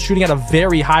 We're still shooting at a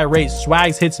very high rate.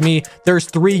 Swags hits me. There's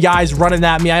 3 guys running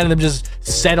at me. I ended up just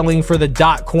settling for the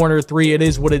dot corner 3. It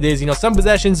is what it is. You know, some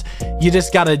possessions, you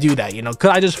just got to do that. You know,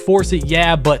 could I just force it?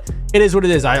 Yeah, but it is what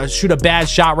it is. I shoot a bad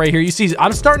shot right here. You see,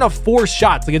 I'm starting to force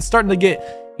shots. Like, it's starting to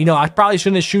get, you know, I probably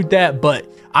shouldn't shoot that, but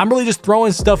I'm really just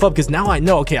throwing stuff up because now I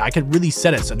know, okay, I could really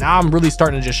set it. So now I'm really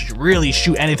starting to just really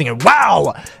shoot anything. And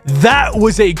wow, that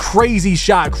was a crazy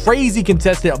shot, crazy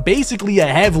contested, basically a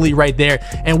heavily right there.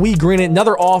 And we green it.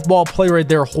 Another off-ball play right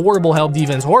there. Horrible help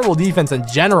defense, horrible defense in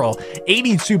general.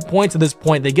 82 points at this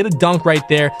point. They get a dunk right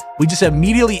there. We just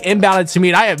immediately inbounded to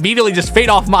me, and I immediately just fade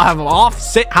off my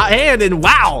offset hand. And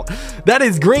wow, that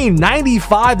is green.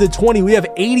 95-20. We have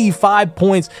 85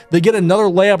 points. They get another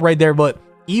layup right there, but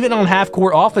even on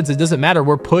half-court offense, it doesn't matter.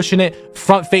 We're pushing it.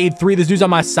 Front fade 3. This dude's on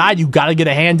my side. You got to get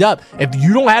a hand up. If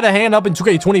you don't have a hand up in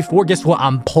 2K24, guess what?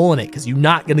 I'm pulling it because you're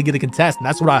not going to get a contest. And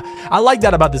that's what I like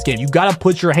that about this game. You got to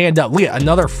put your hand up. Look at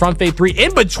another front fade 3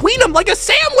 in between them like a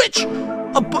sandwich.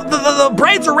 The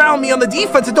bread's around me on the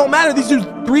defense. It don't matter. These dudes,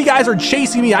 3 guys are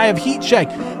chasing me. I have heat check.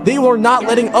 They were not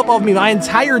letting up of me. My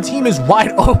entire team is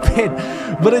wide open,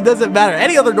 but it doesn't matter.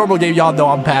 Any other normal game, y'all know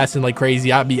I'm passing like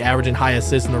crazy. I'd be averaging high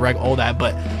assists in the rec, all that.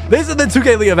 But this is the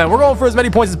 2K League event. We're going for as many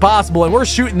points as possible, and we're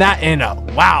shooting that in.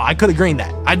 Wow, I could have greened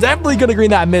that. I definitely could have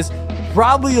greened that miss.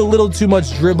 Probably a little too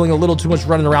much dribbling, a little too much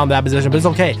running around that position, but it's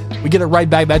okay. We get it right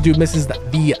back. That dude misses the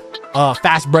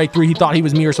fast break 3. He thought he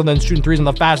was me or something, shooting 3s on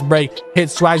the fast break. Hit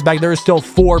Swags back. There are still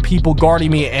 4 people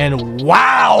guarding me, and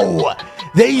wow,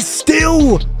 they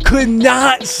still could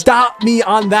not stop me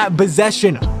on that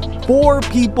possession. 4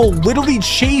 people literally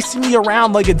chasing me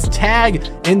around like it's tag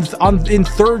in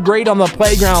 3rd grade on the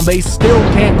playground. They still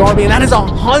can't guard me, and that is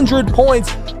 100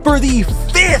 points for the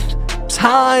 5th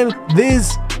time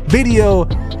this video.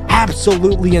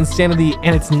 Absolutely insanity,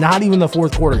 and it's not even the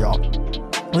 4th quarter, y'all.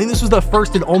 I think this was the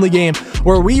first and only game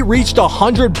where we reached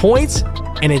 100 points,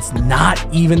 and it's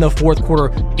not even the 4th quarter.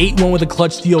 8-1 with a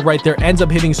clutch steal right there. Ends up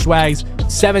hitting Swags.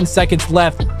 7 seconds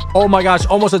left. Oh my gosh,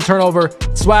 almost a turnover.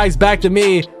 Swags back to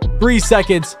me. 3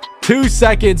 seconds. 2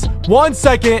 seconds. 1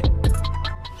 second.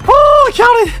 Oh,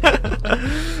 I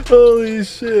counted. Holy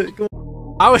shit.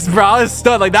 I was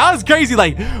stunned. Like, that was crazy.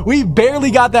 Like, we barely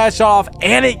got that shot off,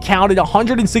 and it counted.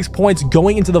 106 points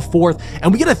going into the 4th,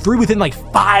 and we get a 3 within like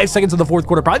 5 seconds of the 4th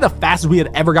quarter. Probably the fastest we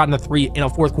had ever gotten a 3 in a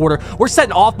 4th quarter. We're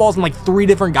setting off balls in like 3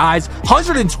 different guys.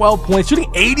 112 points,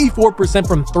 shooting 84%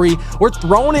 from 3. We're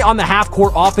throwing it on the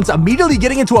half-court offense, immediately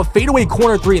getting into a fadeaway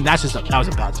corner 3, and that was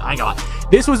a bad time. I ain't gonna lie.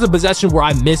 This was a possession where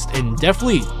I missed and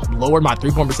definitely lowered my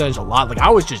 3-point percentage a lot. Like,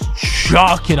 I was just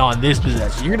chucking on this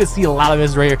possession. You're gonna see a lot of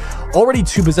this right here. Already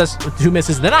 2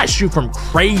 misses. Then I shoot from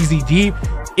crazy deep.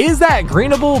 Is that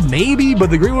greenable? Maybe, but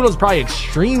the green one was probably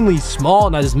extremely small,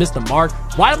 and I just missed the mark.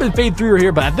 Wide open fade 3 right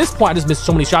here, but at this point, I just missed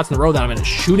so many shots in a row that I'm in a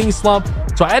shooting slump.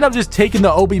 So I end up just taking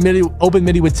the open midi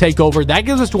with takeover. That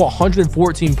gives us to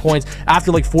 114 points after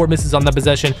like 4 misses on the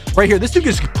possession. Right here, this dude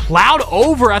gets plowed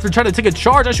over after trying to take a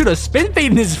charge. I shoot a spin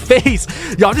fade in his face.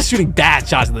 Yo, I'm just shooting bad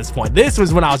shots at this point. This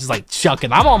was when I was just like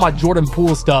chucking. I'm on my Jordan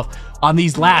Poole stuff on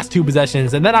these last 2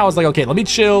 possessions, and then I was like, okay, let me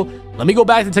chill. Let me go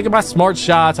back to taking my smart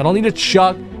shots. I don't need to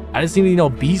chuck. I just need to, you know,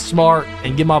 be smart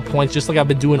and get my points just like I've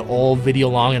been doing all video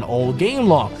long and all game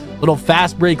long. Little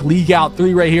fast break league out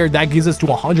 3 right here. That gives us to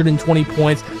 120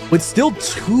 points with still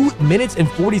 2 minutes and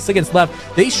 40 seconds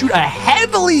left. They shoot a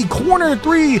heavily corner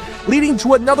 3, leading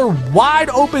to another wide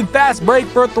open fast break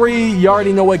for 3. You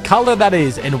already know what color that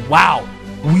is. And wow,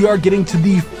 we are getting to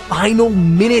the final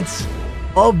minutes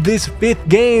of this 5th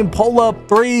game. Pull up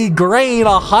 3, grain,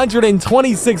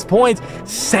 126 points,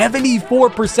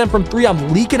 74% from 3.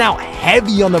 I'm leaking out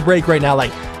heavy on the break right now.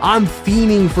 Like, I'm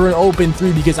fiending for an open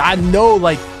 3 because I know,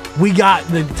 like,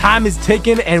 the time is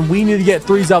ticking and we need to get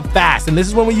 3s up fast. And this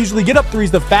is when we usually get up 3s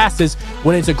the fastest,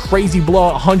 when it's a crazy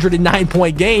blowout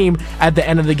 109-point game at the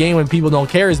end of the game when people don't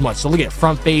care as much. So look at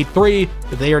front fade 3.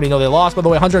 They already know they lost, by the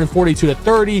way.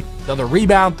 142-30. Another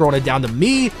rebound, throwing it down to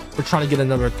me. We're trying to get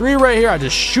another 3 right here. I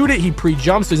just shoot it. He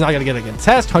pre-jumps, so he's not going to get a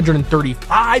contest.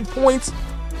 135 points.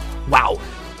 Wow.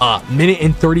 Minute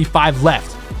and 35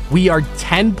 left. We are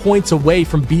 10 points away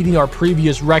from beating our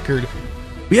previous record.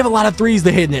 We have a lot of 3s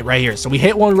to hit in it right here. So we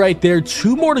hit 1 right there.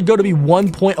 2 more to go to be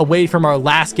 1 point away from our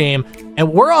last game.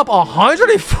 And we're up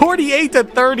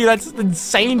 148-30. That's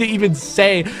insane to even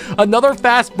say. Another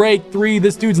fast break 3.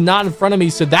 This dude's not in front of me,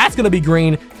 so that's going to be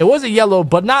green. It was a yellow,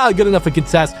 but not good enough to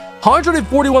contest.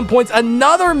 141 points.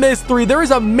 Another missed 3. There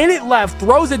is a minute left.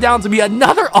 Throws it down to be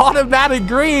another automatic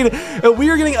green. And we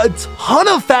are getting a ton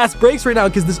of fast breaks right now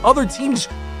because this other team just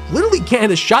literally can't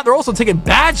hit a shot. They're also taking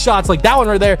bad shots like that one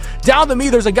right there. Down to me,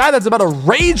 there's a guy that's about to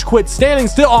rage quit standing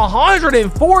still.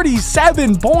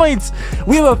 147 points.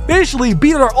 We have officially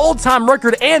beaten our all-time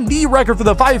record and the record for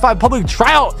the 5v5 public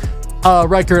tryout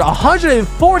record.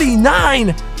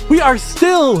 149. We are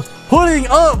still putting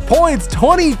up points.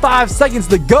 25 seconds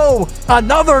to go.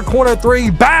 Another corner 3.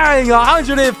 Bang.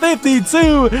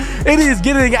 152. It is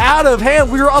getting out of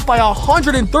hand. We are up by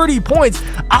 130 points.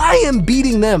 I am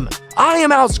beating them. I am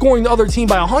outscoring the other team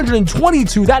by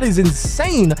 122. That is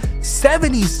insane.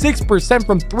 76%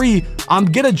 from 3. I'm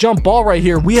gonna jump ball right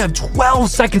here. We have 12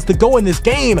 seconds to go in this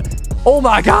game. Oh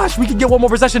my gosh, we can get 1 more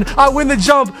possession. I win the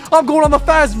jump. I'm going on the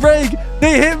fast break.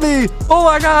 They hit me. Oh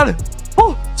my god.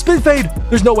 Oh, spin fade.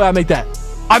 There's no way I make that.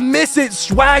 I miss it.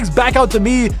 Swags back out to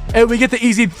me, and we get the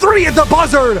easy 3 at the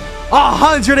buzzer.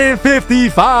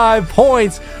 155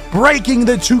 points, breaking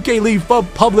the 2K League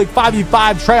Public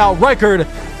 5v5 tryout record.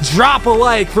 Drop a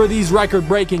like for these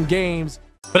record-breaking games.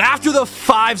 But after the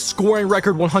 5 scoring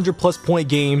record 100+ point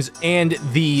games and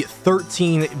the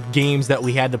 13 games that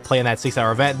we had to play in that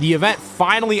 6-hour event, the event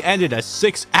finally ended. A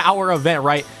 6-hour event,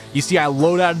 right? You see, I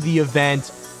load out of the event.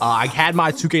 I had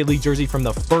my 2K League jersey from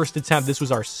the first attempt. This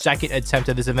was our second attempt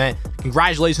at this event.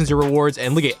 Congratulations, your rewards.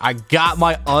 And look at, I got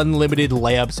my unlimited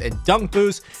layups and dunk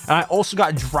boost. And I also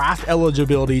got draft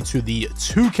eligibility to the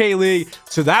 2K League.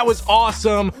 So that was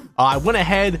awesome. I went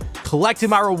ahead, collected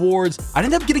my rewards. I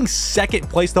ended up getting second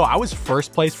place, though. I was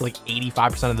first place for like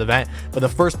 85% of the event, but the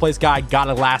first place guy got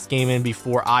a last game in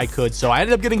before I could. So I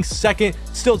ended up getting second,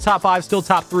 still top 5, still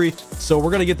top 3. So we're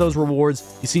going to get those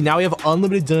rewards. You see, now we have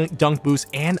unlimited dunk boost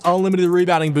and unlimited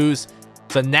rebounding boost.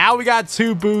 So now we got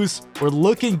 2 boosts. We're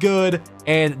looking good.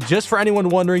 And just for anyone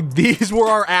wondering, these were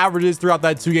our averages throughout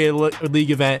that 2K League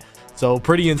event. So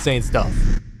pretty insane stuff.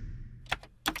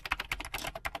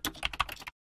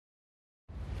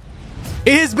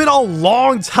 It has been a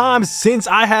long time since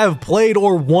I have played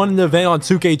or won an event on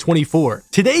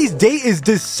 2K24. Today's date is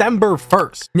December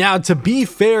 1st. Now, to be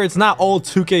fair, it's not all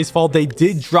 2K's fault. They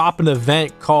did drop an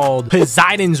event called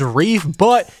Poseidon's Reef,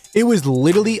 but it was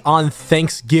literally on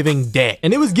Thanksgiving Day,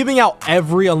 and it was giving out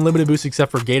every unlimited boost except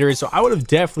for Gatorade, so I would have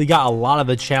definitely got a lot of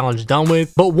the challenge done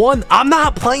with. But one, I'm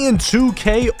not playing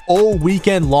 2K all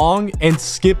weekend long and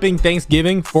skipping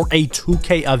Thanksgiving for a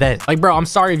 2K event. Like, bro, I'm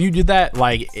sorry if you did that.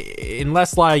 Like,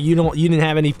 unless like you didn't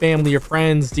have any family or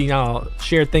friends to, you know,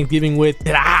 share Thanksgiving with,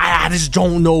 that I just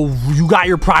don't know. You got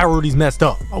your priorities messed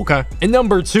up. Okay. And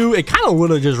number 2, it kind of would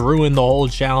have just ruined the whole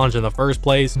challenge in the first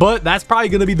place. But that's probably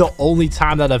going to be the only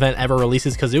time that event ever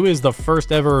releases, because it was the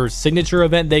first ever signature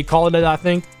event, they called it. I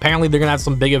think apparently they're gonna have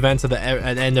some big events at the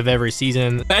end of every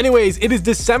season. But anyways, it is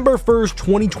December 1st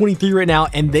 2023 right now,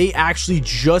 and they actually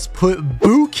just put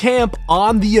boot camp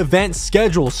on the event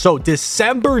schedule. So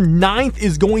December 9th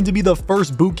is going to be the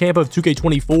first boot camp of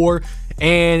 2K24,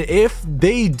 and if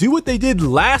they do what they did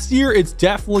last year, it's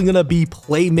definitely gonna be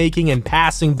playmaking and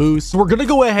passing boosts. So we're gonna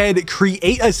go ahead,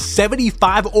 create a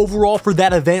 75 overall for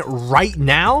that event right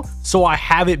now, so I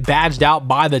have it badged out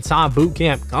by the time boot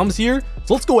camp comes here.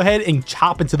 So let's go ahead and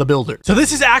chop into the builder. So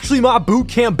this is actually my boot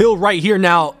camp build right here.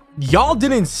 Now, y'all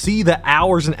didn't see the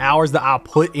hours and hours that I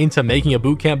put into making a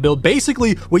boot camp build.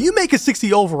 Basically, when you make a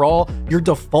 60 overall, your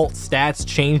default stats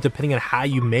change depending on how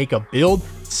you make a build.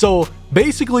 So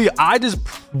basically, I just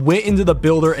went into the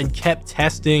builder and kept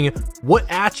testing what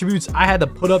attributes I had to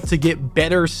put up to get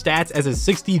better stats as a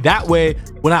 60. That way,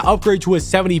 when I upgrade to a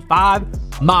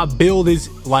 75, my build is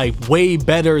like way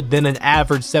better than an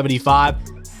average 75.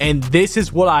 And this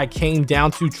is what I came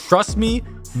down to. Trust me,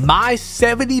 my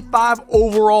 75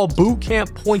 overall boot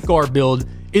camp point guard build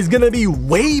is going to be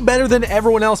way better than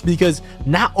everyone else, because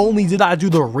not only did I do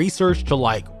the research to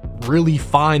like really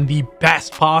find the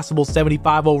best possible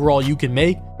 75 overall you can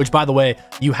make, which by the way,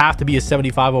 you have to be a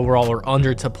 75 overall or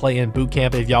under to play in boot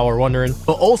camp if y'all are wondering.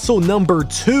 But also number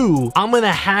 2, I'm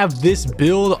gonna have this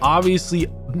build obviously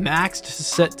maxed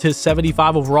set to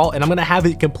 75 overall, and I'm gonna have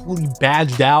it completely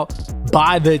badged out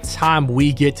by the time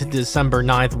we get to December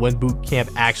 9th when boot camp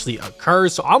actually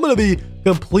occurs. So I'm gonna be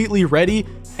completely ready,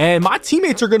 and my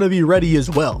teammates are going to be ready as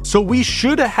well. So we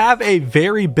should have a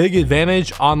very big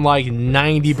advantage on like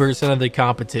 90% of the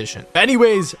competition.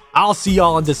 Anyways, I'll see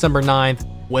y'all on December 9th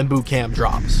when boot camp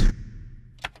drops.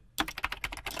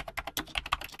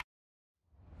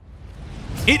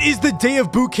 It is the day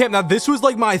of boot camp. Now, this was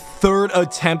like my 3rd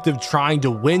attempt of trying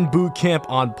to win boot camp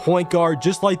on point guard,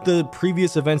 just like the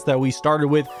previous events that we started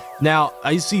with. Now,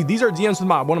 I see these are DMs with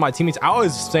one of my teammates. I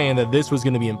was saying that this was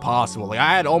going to be impossible. Like,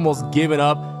 I had almost given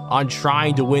up on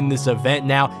trying to win this event.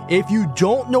 Now, if you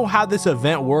don't know how this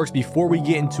event works, before we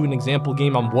get into an example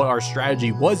game on what our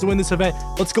strategy was to win this event,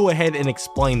 let's go ahead and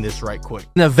explain this right quick.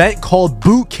 An event called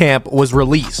Boot Camp was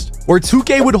released, where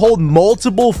 2K would hold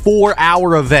multiple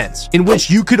 4-hour events in which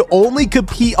you could only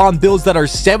compete on builds that are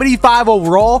 75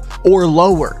 overall or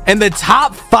lower. And the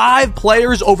top 5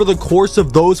 players over the course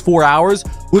of those 4 hours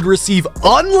would receive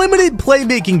unlimited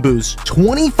playmaking boosts,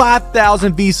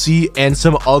 25,000 VC, and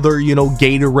some other, you know,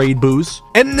 Gatorade raid boost,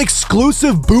 and an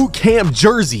exclusive boot camp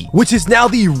jersey, which is now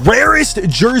the rarest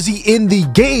jersey in the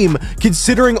game,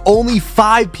 considering only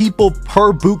 5 people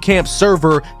per boot camp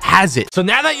server has it. So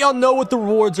now that y'all know what the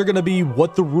rewards are going to be,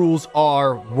 what the rules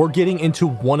are, we're getting into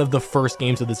one of the first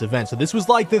games of this event. So this was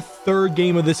like the 3rd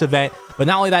game of this event, but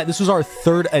not only that, this was our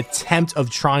 3rd attempt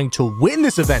of trying to win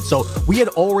this event. So we had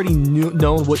already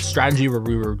known what strategy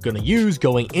we were going to use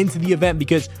going into the event,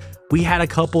 because we had a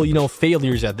couple,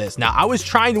 failures at this. Now, I was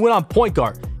trying to win on point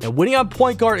guard, and winning on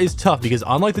point guard is tough because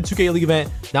unlike the 2K League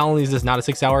event, not only is this not a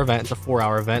 6-hour event, it's a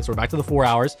 4-hour event. So we're back to the 4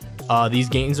 hours. These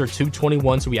games are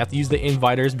 221, so we have to use the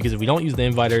inviters, because if we don't use the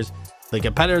inviters, the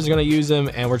competitors are going to use them,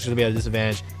 and we're just going to be at a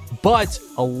disadvantage. But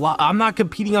I'm not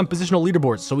competing on positional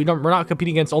leaderboards, so we're not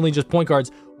competing against only just point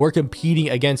guards. We're competing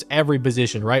against every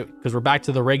position, right? Because we're back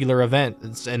to the regular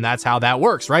event, and that's how that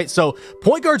works, right? So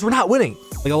point guards, we're not winning.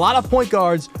 Like a lot of point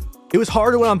guards, it was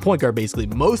hard to win on point guard, basically.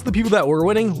 Most of the people that were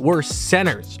winning were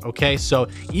centers, okay? So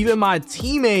even my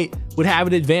teammate would have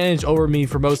an advantage over me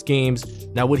for most games.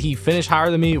 Now, would he finish higher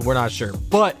than me? We're not sure.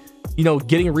 But,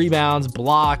 getting rebounds,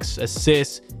 blocks,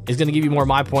 assists is going to give you more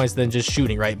my points than just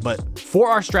shooting, right? But for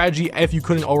our strategy, if you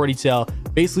couldn't already tell,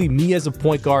 basically me as a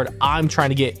point guard, I'm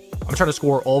trying to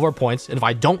score all of our points. And if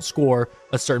I don't score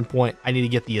a certain point, I need to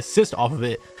get the assist off of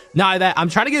it. Now that I'm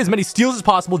trying to get as many steals as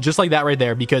possible, just like that right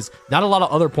there, because not a lot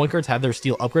of other point guards have their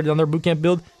steal upgraded on their bootcamp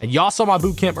build. And y'all saw my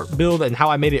bootcamp build and how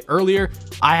I made it earlier.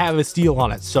 I have a steal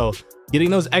on it. So getting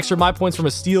those extra my points from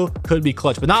a steal could be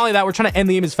clutch. But not only that, we're trying to end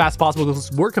the game as fast as possible because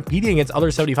we're competing against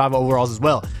other 75 overalls as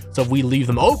well. So if we leave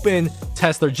them open,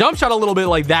 test their jump shot a little bit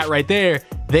like that right there,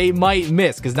 they might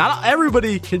miss, because not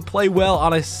everybody can play well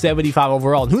on a 75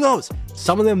 overall. And who knows?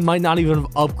 Some of them might not even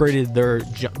have upgraded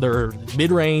their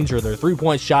mid-range or their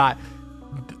 3-point shot,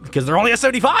 because they're only at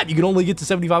 75. You can only get to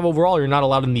 75 overall, or you're not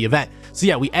allowed in the event. So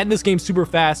yeah, we end this game super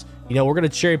fast. We're going to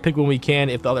cherry pick when we can,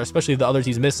 especially if the other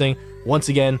team's missing. Once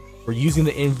again, we're using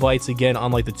the invites again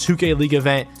on like the 2K League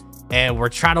event, and we're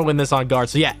trying to win this on guard.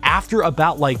 So yeah, after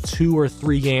about like 2 or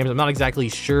 3 games, I'm not exactly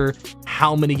sure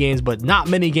how many games, but not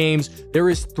many games, there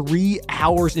is 3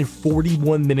 hours and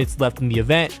 41 minutes left in the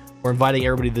event. We're inviting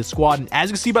everybody to the squad, and as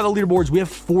you can see by the leaderboards, we have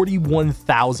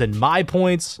 41,000 my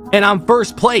points, and I'm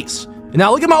first place. And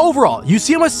now look at my overall. You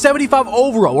see I'm a 75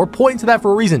 overall. We're pointing to that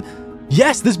for a reason.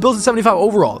 Yes, this build's a 75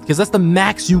 overall because that's the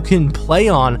max you can play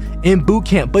on in boot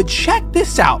camp. But check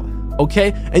this out,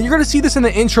 okay? And you're going to see this in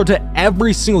the intro to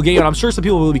every single game, and I'm sure some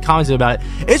people will be commenting about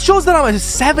it. It shows that I'm a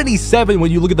 77 when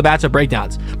you look at the matchup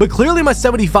breakdowns, but clearly I'm a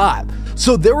 75.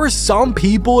 So there were some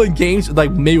people in games,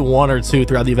 like maybe 1 or 2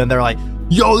 throughout the event, that were like,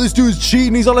 yo, this dude's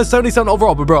cheating, he's on a 77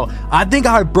 overall. But bro, I think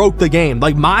I broke the game.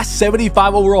 Like, my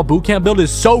 75 overall bootcamp build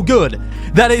is so good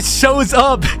that it shows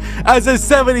up as a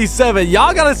 77.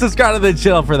 Y'all gotta subscribe to the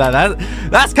channel for that.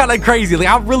 That's kind of crazy. Like,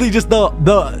 I'm really just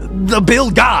the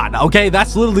build god, okay?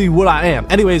 That's literally what I am.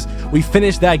 Anyways, we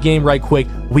finished that game right quick.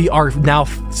 We are now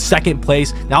 2nd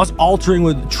place. Now it's altering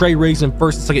with Trey Riggs in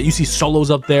 1st and 2nd. You see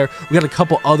Solos up there. We got a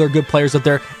couple other good players up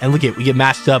there, and look at, we get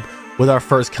matched up with our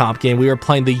first comp game. We were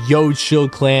playing the Yo Chill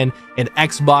clan and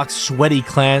Xbox Sweaty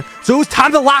clan, so it was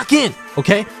time to lock in.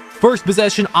 Okay, first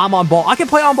possession, I'm on ball. I can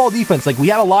play on ball defense. Like, we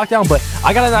had a lockdown, but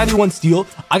I got a 91 steal.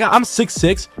 I'm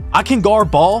 6'6". I can guard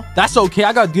ball. That's okay.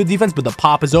 I got good defense, but the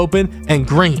pop is open and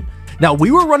green. Now we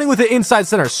were running with the inside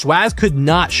center. Swaz could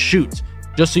not shoot,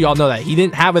 just so y'all know that he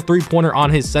didn't have a 3-pointer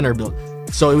on his center build.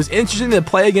 So it was interesting to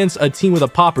play against a team with a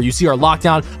popper. You see our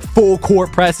lockdown, full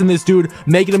court pressing this dude,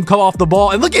 making him come off the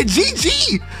ball. And look at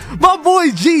GG, my boy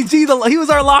GG. He was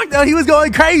our lockdown. He was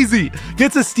going crazy.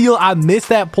 Gets a steal. I missed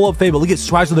that pull-up fade, but look at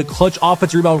Swaz with a clutch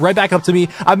offensive rebound right back up to me.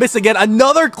 I miss again,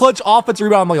 another clutch offensive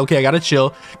rebound. I'm like, okay, I got to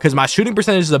chill because my shooting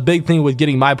percentage is a big thing with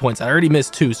getting my points. I already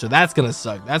missed 2, so that's going to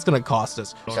suck. That's going to cost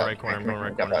us. Going right corner. I'm going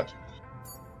right corner.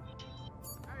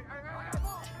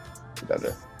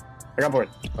 I got board.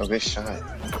 Oh, they shot.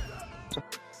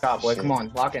 Stop, boy. Come on,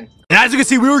 lock in. And as you can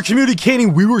see, we were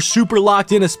communicating. We were super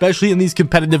locked in, especially in these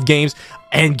competitive games.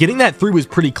 And getting that 3 was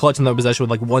pretty clutch in the possession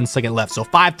with like 1 second left. So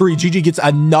 5-3, GG gets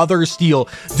another steal.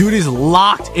 Dude is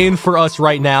locked in for us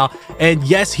right now. And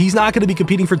yes, he's not going to be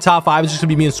competing for top 5. It's just going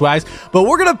to be me and Swags. But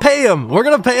we're going to pay him. We're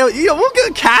going to pay him. We're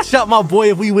going to cash out my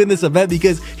boy if we win this event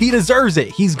because he deserves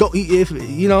it. If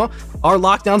our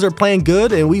lockdowns are playing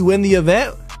good and we win the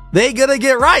event, they gonna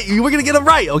get right. We're gonna get them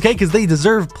right, okay? Because they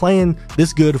deserve playing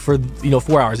this good for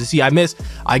 4 hours. You see, I miss.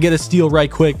 I get a steal right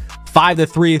quick.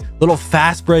 5-3, little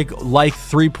fast break like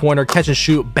 3-pointer, catch and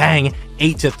shoot, bang,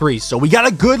 8-3. So we got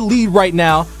a good lead right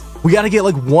now. We got to get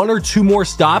like 1 or 2 more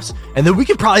stops, and then we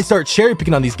can probably start cherry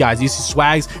picking on these guys. You see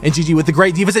Swags and GG with the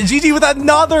great defense, and GG with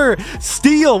another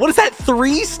steal. What is that,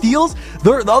 3 steals?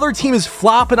 The other team is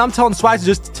flopping. I'm telling Swags to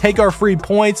just take our free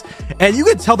points, and you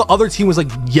could tell the other team was like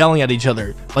yelling at each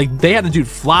other. Like they had the dude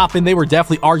flopping. They were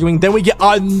definitely arguing. Then we get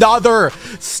another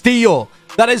steal.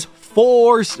 That is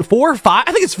 4 or 5.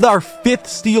 I think it's our 5th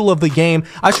steal of the game.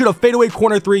 I shoot a fadeaway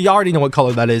corner 3. You already know what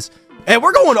color that is. And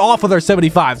we're going off with our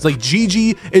 75s. Like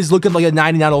GG is looking like a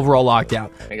 99 overall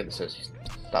lockdown. I get the assist.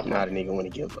 Stop not a nigga want to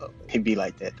give up. He'd be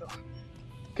like that though.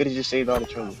 Could have just saved all the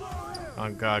trouble.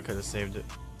 Oh God, could have saved it.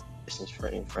 This is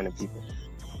in front of people.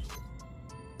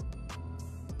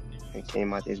 And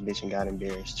came out this bitch and got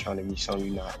embarrassed, trying to be something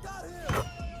you not.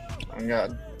 Oh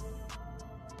God.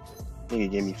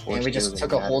 Nigga gave me 4. And we just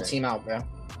took a whole team out, bro. Man,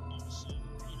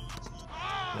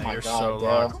 My you're God, so bro.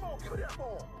 locked.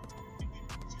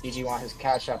 GG want his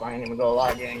cash up. I ain't even gonna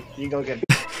lie, gang. You gonna get.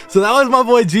 So that was my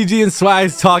boy GG and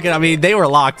Swags talking. I mean, they were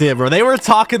locked in, bro. They were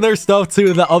talking their stuff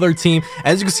to the other team.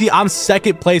 As you can see, I'm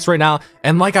 2nd place right now.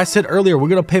 And like I said earlier, we're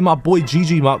going to pay my boy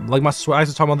GG, like my Swags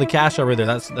was talking about the cash over there.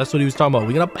 That's what he was talking about.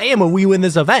 We're going to pay him when we win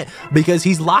this event because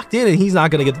he's locked in and he's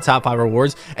not going to get the top 5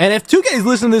 rewards. And if 2K is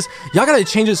listening to this, y'all got to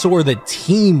change it so where the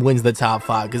team wins the top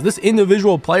 5 because this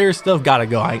individual player stuff got to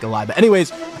go. I ain't gonna lie. But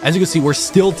anyways, as you can see, we're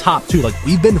still top 2. Like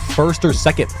we've been 1st or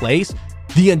 2nd place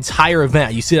the entire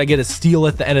event. You see I get a steal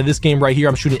at the end of this game right here.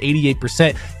 I'm shooting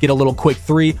 88%, get a little quick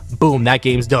 3, boom, that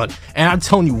game's done. And I'm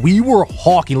telling you, we were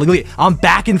hawking. Look at it, I'm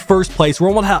back in 1st place. We're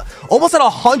almost at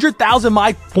 100,000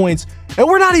 mic points, and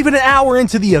we're not even an hour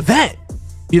into the event,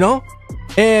 you know?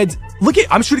 And look at,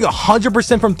 I'm shooting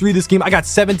 100% from 3 this game. I got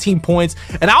 17 points,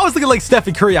 and I was looking like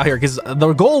Stephen Curry out here because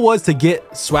the goal was to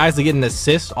get Swags to get an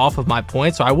assist off of my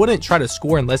points, so I wouldn't try to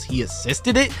score unless he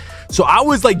assisted it. So I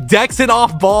was like Dexing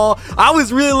off ball. I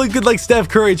was really looking like Steph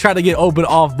Curry trying to get open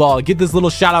off ball. Get this little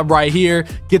shout out right here.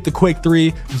 Get the quick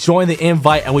 3. Join the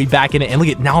invite, and we back in it. And look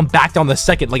at, now I'm back down the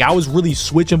 2nd. Like I was really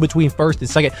switching between 1st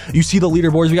and 2nd. You see the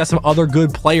leaderboards. We got some other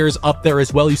good players up there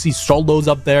as well. You see Solo's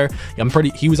up there.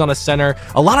 He was on a center.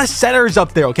 A lot of centers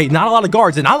up there. Okay, not a lot of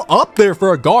guards. And I'm up there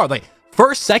for a guard. Like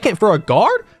 1st, 2nd for a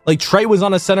guard. Like Trey was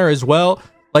on a center as well.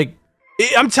 Like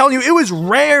I'm telling you, it was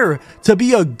rare to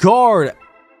be a guard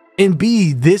and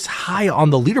be this high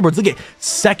on the leaderboards. Look at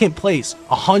 2nd place,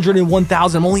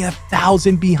 101,000. I'm only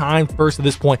 1,000 behind 1st at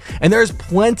this point, and there's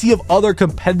plenty of other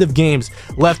competitive games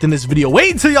left in this video.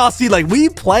 Wait until y'all see, like, we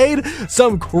played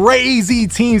some crazy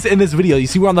teams in this video. You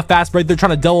see we're on the fast break. They're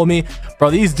trying to double me, bro.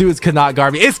 These dudes could not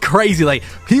guard me. It's crazy. Like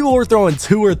people were throwing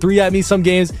 2 or 3 at me some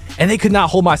games, and they could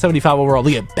not hold my 75 overall.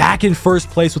 Look at, back in 1st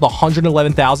place with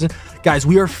 111,000. Guys,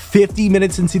 we are 50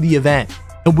 minutes into the event,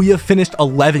 and we have finished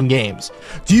 11 games.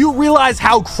 Do you realize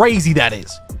how crazy that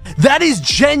is? That is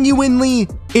genuinely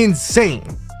insane.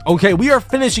 Okay, we are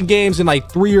finishing games in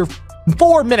like 3 or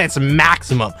 4 minutes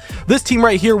maximum. This team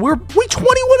right here, we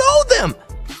 21-0 them.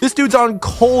 This dude's on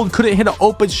cold, couldn't hit an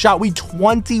open shot. We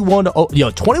 21-0.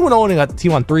 Yo, 21-0 a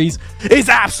team on 3s is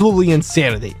absolutely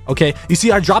insanity. Okay, you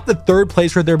see I dropped the 3rd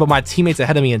place right there, but my teammates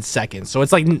ahead of me in 2nd. So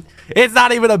it's like, it's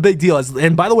not even a big deal.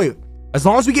 And by the way, as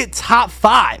long as we get top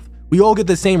 5, we all get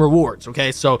the same rewards.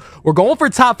 Okay, so we're going for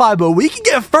top 5, but we can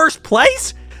get 1st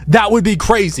place. That would be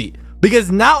crazy,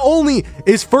 because not only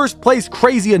is 1st place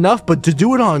crazy enough, but to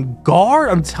do it on guard,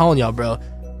 I'm telling y'all, bro,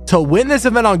 to win this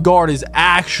event on guard is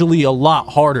actually a lot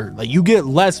harder. Like you get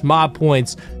less mob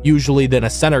points usually than a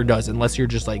center does, unless you're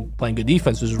just like playing good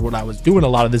defense, which is what I was doing a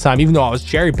lot of the time. Even though I was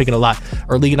cherry picking a lot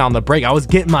or leaking out on the break, I was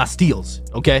getting my steals.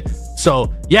 Okay,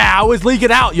 so yeah, I was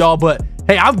leaking out, y'all, but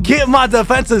hey, I'm getting my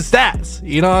defensive stats.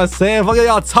 You know what I'm saying? What are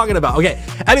y'all talking about? Okay,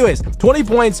 anyways, 20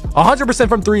 points, 100%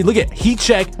 from 3. Look at heat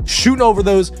check, shooting over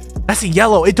those. That's a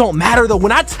yellow. It don't matter though.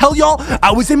 When I tell y'all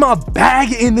I was in my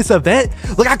bag in this event,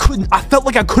 like I felt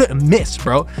like I couldn't miss,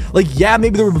 bro. Like, yeah,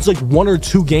 maybe there was like 1 or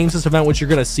 2 games this event, which you're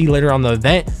gonna see later on the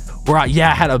event, where I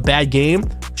had a bad game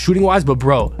shooting wise, but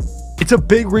bro, it's a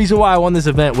big reason why I won this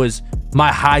event was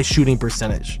my high shooting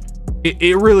percentage.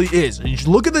 It really is.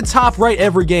 Look at the top right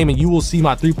every game and you will see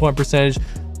my 3-point percentage.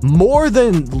 More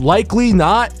than likely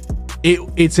not,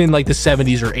 it's in like the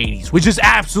 70s or 80s, which is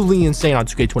absolutely insane on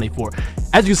 2K24.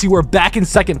 As you can see, we're back in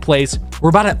 2nd place. We're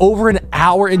about over an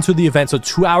hour into the event, so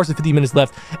 2 hours and 50 minutes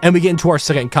left, and we get into our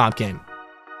 2nd comp game.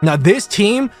 Now this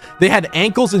team, they had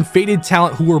Ankles and Faded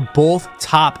Talent, who were both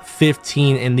top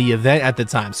 15 in the event at the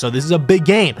time. So this is a big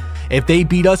game. If they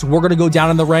beat us, we're gonna go down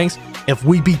in the ranks. If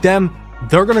we beat them,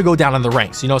 they're gonna go down in the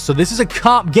ranks, you know. So this is a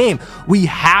comp game. We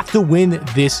have to win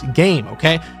this game.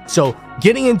 Okay, so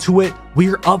getting into it,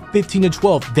 we're up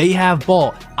 15-12. They have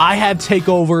ball, I have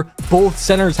takeover, both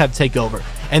centers have takeover,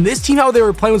 And this team, how they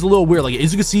were playing was a little weird. Like,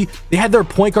 as you can see, they had their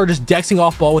point guard just dexing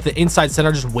off ball with the inside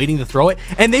center, just waiting to throw it,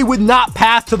 and they would not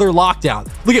pass to their lockdown.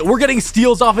 Look at, we're getting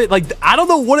steals off it. Like, I don't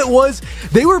know what it was.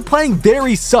 They were playing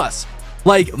very sus.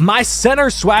 Like, my center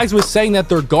Swags was saying that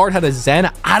their guard had a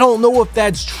Zen. I don't know if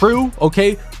that's true.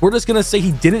 Okay, we're just gonna say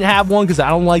he didn't have one because I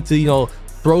don't like to, you know,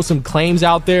 throw some claims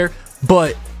out there.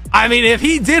 But I mean, if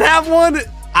he did have one,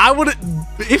 I would.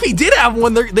 If he did have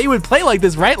one, they would play like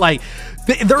this, right? Like,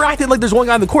 they're acting like there's one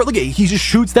guy on the court. Look at, he just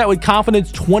shoots that with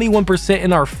confidence, 21%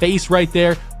 in our face right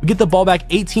there. We get the ball back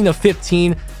 18 of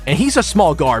 15, and he's a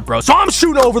small guard, bro. So I'm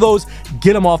shooting over those,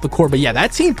 get him off the court. But yeah,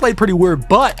 that team played pretty weird,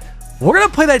 but we're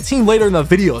gonna play that team later in the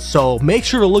video, so make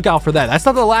sure to look out for that. That's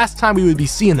not the last time we would be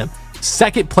seeing them.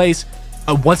 Second place.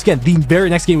 Once again, the very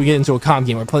next game we get into a comp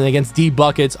game, we're playing against D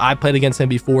Buckets. I played against him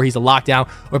before. He's a lockdown.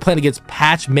 We're playing against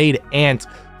Patch Made Ant,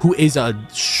 who is a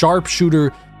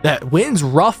sharpshooter that wins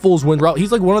ruffles when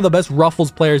he's like one of the best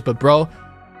ruffles players. But bro,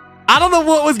 I don't know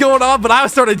what was going on, but I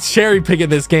started cherry picking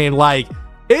this game. Like,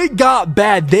 it got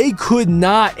bad. They could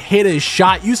not hit a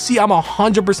shot. You see, I'm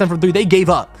 100% from 3. They gave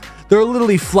up. They're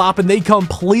literally flopping. They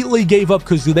completely gave up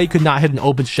because they could not hit an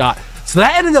open shot. So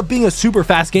that ended up being a super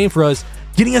fast game for us,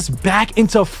 getting us back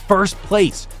into first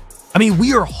place. I mean,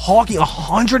 we are hawking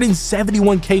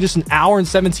 171K just an hour and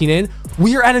 17 in.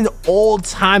 We are at an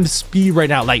all-time speed right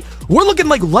now. Like, we're looking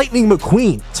like Lightning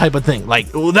McQueen type of thing. Like,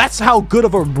 that's how good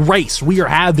of a race we are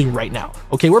having right now.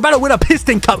 Okay, we're about to win a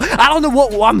Piston Cup. I don't know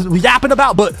what I'm yapping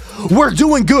about, but we're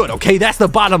doing good. Okay, that's the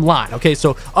bottom line. Okay,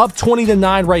 so up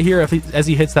 20-9 right here as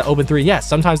he hits that open 3. Yes,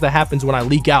 sometimes that happens when I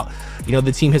leak out. You know,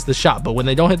 the team hits the shot, but when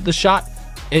they don't hit the shot,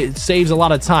 it saves a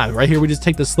lot of time. Right here, we just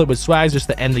take the slip with Swags just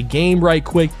to end the game right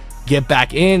quick, get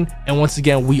back in, and once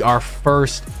again, we are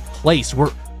first place.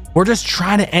 We're just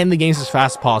trying to end the games as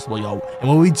fast as possible, yo. And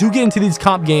when we do get into these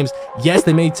comp games, yes,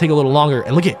 they may take a little longer.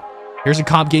 And look at, here's a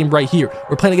comp game right here.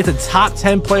 We're playing against a top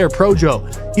 10 player,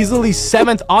 Projo. He's literally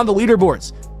 7th on the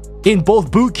leaderboards in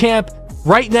both boot camp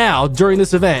right now during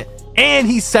this event, and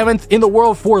he's 7th in the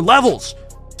world for levels.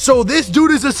 So this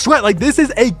dude is a sweat. Like, this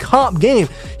is a comp game.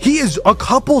 He is a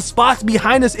couple spots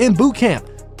behind us in boot camp.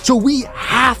 So we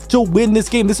have to win this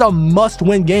game. This is a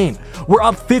must-win game. We're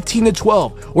up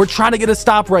 15-12. We're trying to get a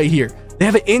stop right here. They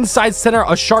have an inside center,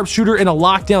 a sharpshooter, and a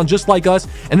lockdown just like us.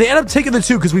 And they end up taking the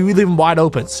 2 because we leave them wide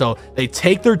open. So they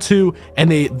take their 2, and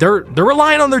they're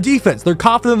relying on their defense. They're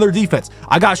confident in their defense.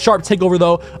 I got sharp takeover,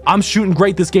 though. I'm shooting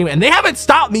great this game, and they haven't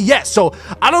stopped me yet. So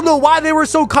I don't know why they were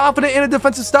so confident in a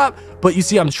defensive stop. But you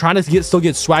see, I'm trying to still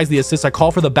get Swags the assist. I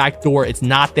call for the back door. It's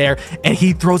not there, and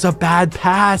he throws a bad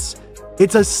pass.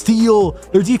 It's a steal.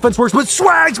 Their defense works, but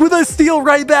Swags with a steal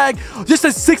right back. Just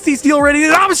a 60 steal rating,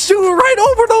 and I'm shooting right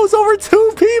over those, over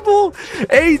 2 people.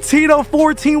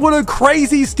 18-14. What a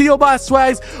crazy steal by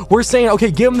Swags. We're saying, okay,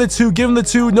 give him the 2, give him the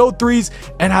 2, no 3s,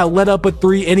 and I let up a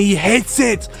 3, and he hits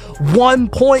it.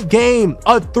 1-point game.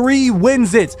 A 3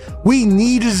 wins it. We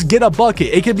need to just get a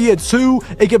bucket. It could be a 2,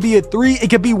 it could be a 3, it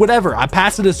could be whatever. I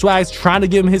pass it to Swags, trying to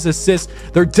give him his assist.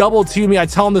 They're double teaming me. I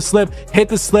tell him to slip, hit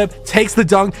the slip, takes the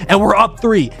dunk, and we're up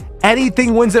 3.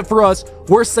 Anything wins it for us.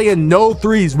 We're saying no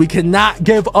 3s. We cannot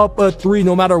give up a 3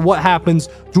 no matter what happens.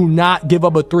 Do not give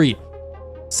up a 3.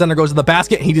 Center goes to the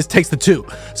basket, and he just takes the 2.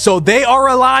 So they are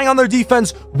relying on their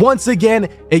defense once again.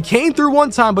 It came through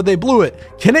one time, but they blew it.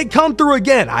 Can it come through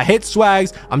again? I hit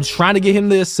Swags. I'm trying to get him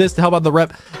the assist to help out the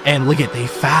rep, and look at, they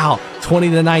foul.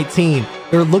 20-19.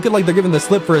 They're looking like they're giving the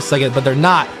slip for a second, but they're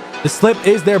not. The slip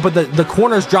is there, but the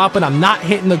corner's dropping. I'm not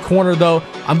hitting the corner, though.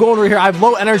 I'm going over here. I have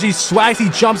low energy. Swags, he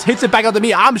jumps, hits it back out to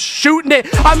me. I'm shooting it.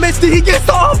 I missed it. He gets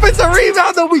the offensive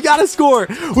rebound, though. We got to score.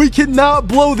 We cannot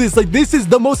blow this. Like, this is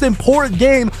the most important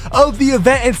game of the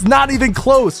event. It's not even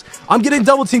close. I'm getting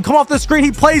double team. Come off the screen.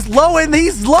 He plays low, and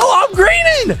he's low. I'm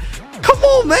greening. Come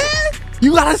on, man.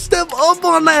 You got to step up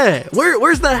on that.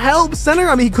 Where's the help, center?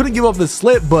 I mean, he couldn't give up the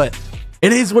slip, but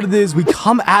it is what it is. We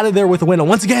come out of there with a win. And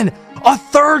once again, a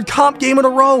 3rd comp game in a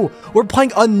row. We're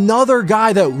playing another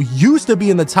guy that used to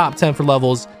be in the top 10 for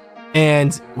levels,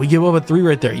 and we give up a 3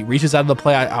 right there. He reaches out of the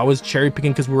play. I was cherry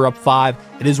picking because we were up 5.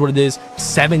 It is what it is.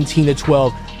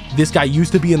 17-12. This guy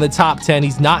used to be in the top 10.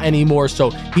 He's not anymore, so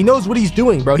he knows what he's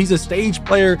doing, bro. He's a stage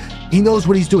player. He knows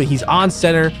what he's doing. He's on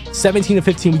center.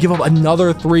 17-15. We give up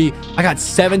another 3. I got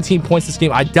 17 points this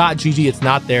game. I dot GG. It's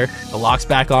not there. The lock's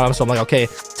back on him, so I'm like, okay,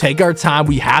 take our time.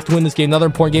 We have to win this game. Another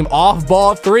point game. Off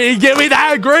ball 3. Give me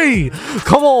that green.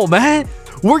 Come on, man.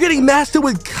 We're getting mastered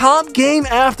with comp game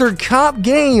after comp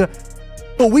game,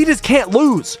 but we just can't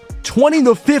lose.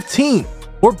 20-15.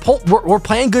 We're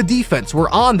playing good defense. We're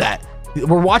on that.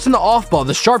 We're watching the off ball.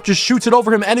 The sharp just shoots it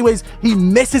over him anyways. He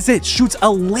misses it. Shoots a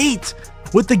late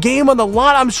with the game on the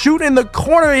line. I'm shooting in the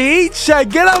corner. Heat check.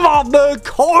 Get him off the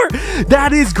court.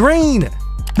 That is green.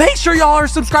 Make sure y'all are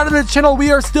subscribed to the channel.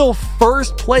 We are still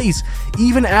first place,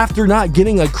 even after not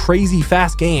getting a crazy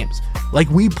fast games. Like,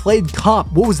 we played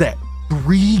Cup, what was that,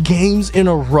 3 games in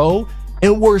a row,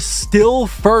 and we're still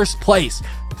first place.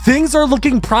 Things are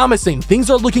looking promising. Things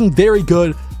are looking very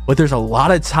good, but there's a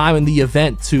lot of time in the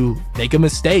event to make a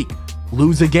mistake,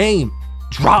 lose a game,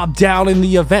 drop down in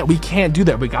the event. We can't do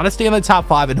that. We got to stay in the top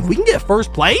 5, and if we can get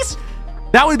first place,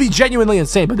 that would be genuinely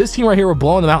insane. But this team right here, we're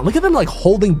blowing them out. Look at them like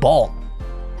holding ball.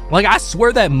 Like, I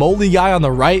swear that Moldy guy on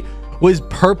the right was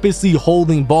purposely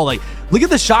holding ball. Like, look at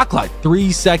the shot clock,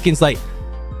 3 seconds. Like,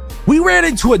 we ran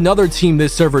into another team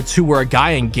this server too, where a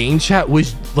guy in game chat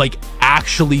was like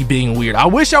actually being weird. I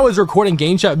wish I was recording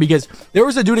game chat, because there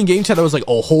was a dude in game chat that was like,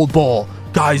 oh, hold ball,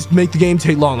 guys, make the game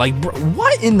take long. Like, bro,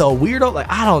 what in the weirdo? Like,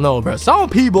 I don't know, bro. Some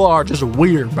people are just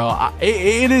weird, bro.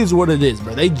 It is what it is,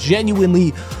 bro. They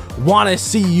genuinely want to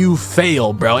see you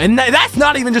fail, bro. And that's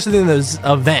not even just in this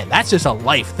event. That's just a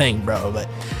life thing, bro. But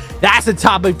that's a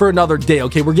topic for another day.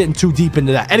 Okay, we're getting too deep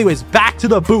into that. Anyways, back to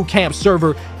the boot camp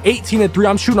server. 18-3.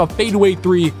 I'm shooting a fadeaway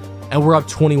 3, and we're up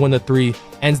 21-3.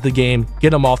 Ends the game.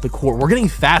 Get them off the court. We're getting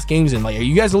fast games in. Like, are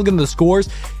you guys looking at the scores?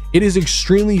 It is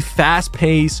extremely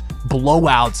fast-paced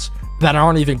blowouts that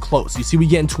aren't even close. You see, we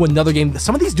get into another game.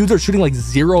 Some of these dudes are shooting like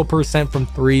 0% from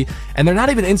 3, and they're not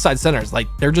even inside centers. Like,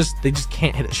 they just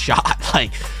can't hit a shot.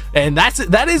 Like, and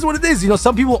that is what it is. You know,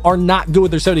 some people are not good with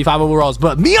their 75 overalls,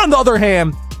 but me, on the other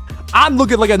hand, I'm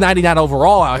looking like a 99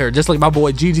 overall out here, just like my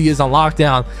boy GG is on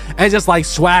lockdown, and just like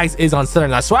Swags is on center.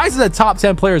 Now, Swags is a top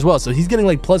 10 player as well, so he's getting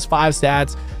like +5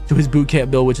 stats to his boot camp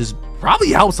build, which is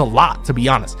probably helps a lot, to be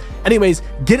honest. Anyways,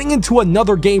 getting into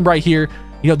another game right here.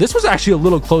 You know, this was actually a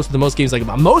little closer than most games. Like,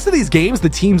 most of these games, the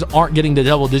teams aren't getting the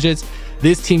double digits.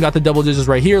 This team got the double digits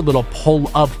right here. Little pull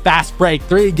up fast break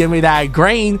 3. Give me that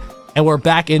green. And we're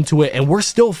back into it. And we're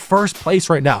still first place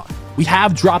right now. We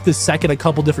have dropped this second a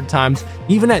couple different times,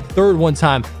 even at third one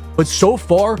time. But so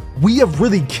far, we have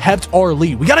really kept our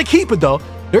lead. We got to keep it, though.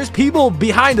 There's people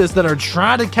behind us that are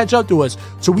trying to catch up to us.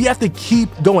 So we have to keep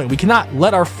going. We cannot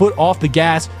let our foot off the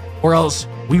gas, or else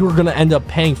we were going to end up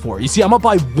paying for it. You see, I'm up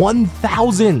by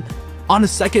 1,000 on a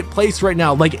second place right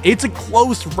now. Like, it's a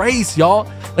close race, y'all.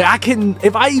 Like, I can,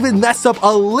 if I even mess up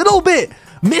a little bit,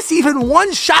 miss even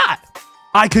one shot,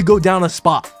 I could go down a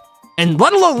spot, and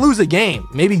let alone lose a game,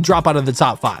 maybe drop out of the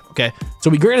top 5. Okay, so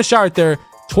we grant a shot right there,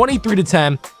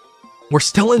 23-10. We're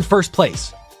still in first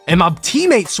place, and my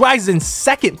teammate Swags is in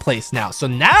second place now. So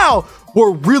now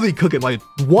we're really cooking. Like,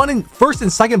 first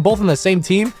and second both on the same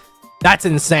team. That's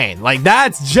insane. Like,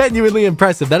 that's genuinely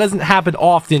impressive. That doesn't happen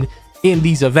often in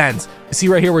these events. You see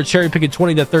right here, we're cherry picking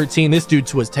 20-13. This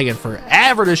dude was taking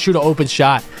forever to shoot an open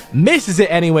shot, misses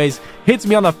it anyways, hits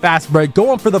me on the fast break,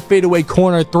 going for the fadeaway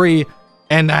corner 3,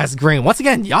 and that's green. Once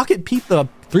again, y'all can peep the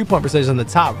 3-point percentage on the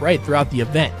top right throughout the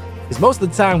event, because most of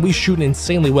the time we shoot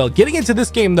insanely well. Getting into this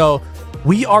game though,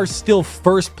 we are still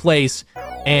first place,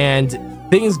 and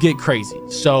things get crazy.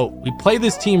 So we play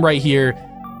this team right here,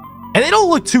 and they don't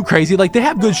look too crazy. Like, they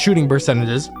have good shooting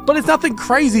percentages, but it's nothing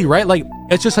crazy, right? Like,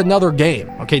 it's just another game.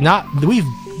 Okay, we've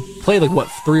played like what,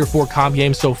 3 or 4 comp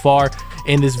games so far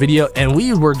in this video, and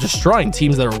we were destroying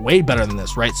teams that are way better than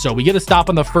this, right? So we get a stop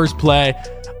on the first play.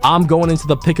 I'm going into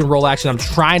the pick and roll action. I'm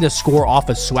trying to score off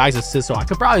a Swag's assist, so I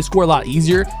could probably score a lot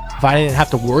easier if I didn't have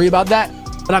to worry about that.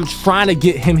 But I'm trying to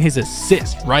get him his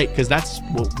assist, right? Because that's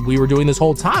what we were doing this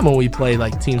whole time when we play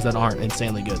like teams that aren't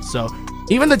insanely good. So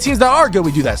even the teams that are good,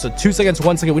 we do that. So 2 seconds,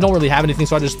 1 second, we don't really have anything,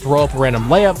 so I just throw up a random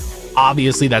layup.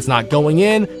 Obviously, that's not going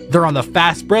in. They're on the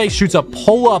fast break, shoots a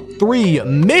pull-up 3,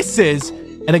 misses,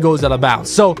 and it goes out of bounds.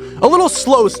 So a little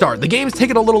slow start. The game's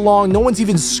taking a little long. No one's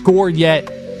even scored yet.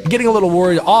 Getting a little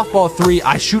worried. Off ball 3,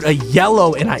 I shoot a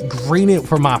yellow, and I green it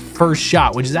for my first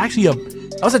shot, which is actually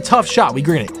that was a tough shot. We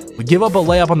green it. We give up a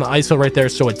layup on the ISO right there,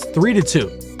 so it's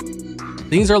 3-2.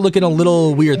 Things are looking a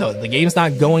little weird, though. The game's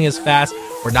not going as fast.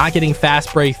 We're not getting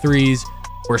fast break 3s.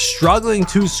 We're struggling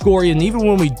to score, and even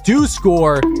when we do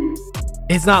score,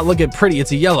 it's not looking pretty.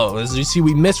 It's a yellow. As you see,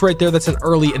 we miss right there. That's an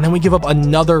early, and then we give up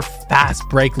another fast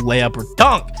break layup or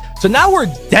dunk. So now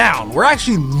we're down. We're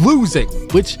actually losing,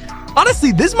 which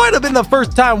honestly, this might have been the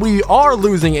first time we are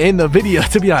losing in the video,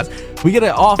 to be honest. We get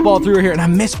an off ball through here, and I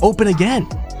miss open again.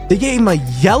 They gave him a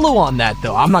yellow on that,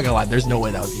 though. I'm not gonna lie, there's no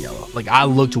way that was a yellow. Like, I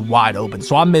looked wide open,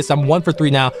 so I missed. I'm 1 for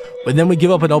 3 now, but then we give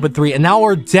up an open 3, and now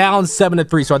we're down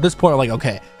 7-3. So at this point, I'm like,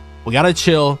 okay, we gotta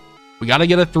chill. We gotta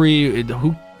get a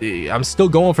 3. I'm still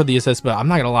going for the assist, but I'm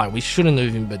not gonna lie, we shouldn't have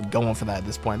even been going for that at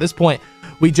this point. At this point,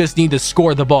 we just need to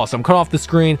score the ball. So I'm cut off the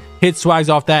screen, hit Swags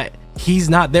off that, he's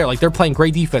not there. Like, they're playing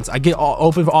great defense. I get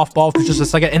open off ball for just a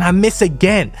second and I miss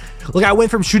again. Like, I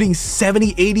went from shooting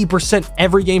 70-80%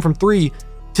 every game from 3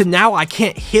 to now I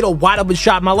can't hit a wide open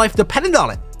shot. My life depended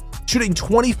on it. Shooting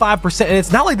 25%, and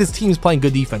it's not like this team is playing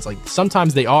good defense. Like,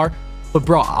 sometimes they are, but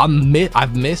bro,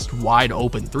 I've missed wide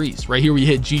open threes. Right here we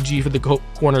hit GG for the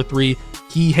corner 3.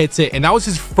 He hits it, and that was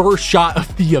his first shot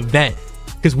of the event,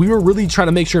 because we were really trying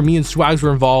to make sure me and Swags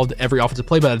were involved every offensive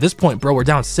play. But at this point, bro, we're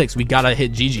down 6. We gotta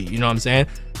hit GG, you know what I'm saying?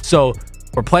 So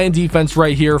we're playing defense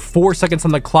right here, 4 seconds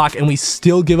on the clock, and we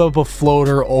still give up a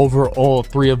floater over all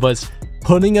 3 of us,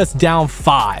 putting us down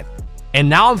 5. And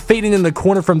now I'm fading in the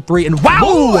corner from 3, and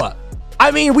wow, I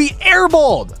mean, we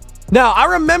airballed. Now, I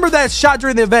remember that shot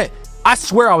during the event. I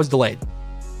swear I was delayed.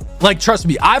 Like, trust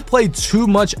me, I've played too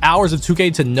much hours of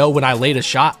 2K to know when I laid a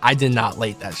shot. I did not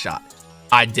late that shot.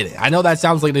 I did it. I know that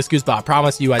sounds like an excuse, but I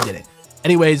promise you I did it.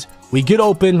 Anyways, we get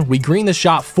open, we green the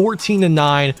shot,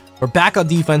 14-9. We're back on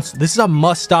defense. This is a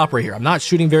must stop right here. I'm not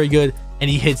shooting very good, and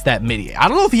he hits that midi. I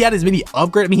don't know if he had his midi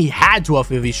upgrade. I mean, he had to if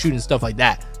he's shooting stuff like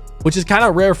that, which is kind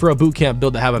of rare for a boot camp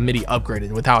build to have a midi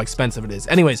upgraded with how expensive it is.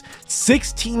 Anyways,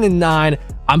 16-9.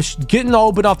 I'm getting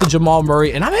open off the Jamal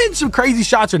Murray, and I'm hitting some crazy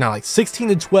shots right now, like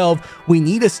 16-12. We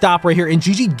need a stop right here, and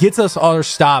GG gets us our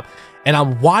stop, and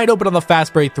I'm wide open on the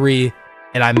fast break 3,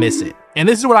 and I miss it. And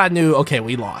this is what I knew. Okay,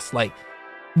 we lost. Like,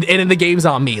 and then the game's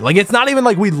on me. Like, it's not even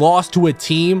like we lost to a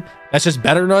team that's just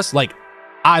better than us. Like,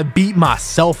 I beat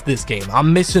myself this game.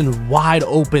 I'm missing wide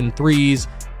open 3s,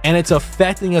 and it's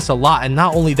affecting us a lot. And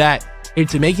not only that,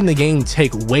 it's making the game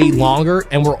take way longer,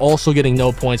 and we're also getting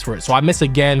no points for it. So I miss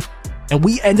again, and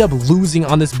we end up losing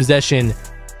on this possession.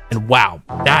 And wow,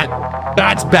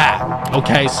 that's bad.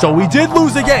 Okay, so we did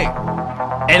lose a game,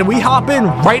 and we hop in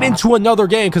right into another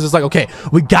game because it's like, okay,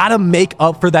 we gotta make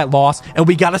up for that loss, and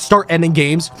we gotta start ending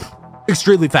games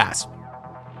extremely fast,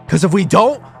 because if we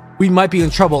don't, we might be in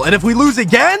trouble. And if we lose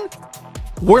again,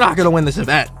 we're not gonna win this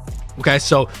event. Okay,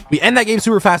 so we end that game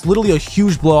super fast, literally a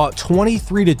huge blowout,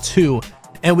 23-2,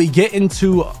 and we get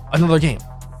into another game,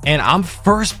 and I'm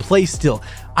first place still.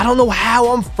 I don't know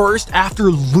how I'm first after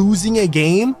losing a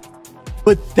game,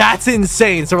 but that's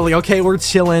insane. So we're like, okay, we're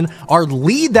chilling. Our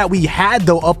lead that we had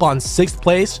though up on 6th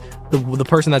place, the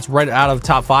person that's right out of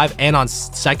top 5, and on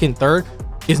 2nd, 3rd,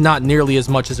 is not nearly as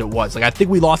much as it was. Like, I think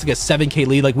we lost like a 7K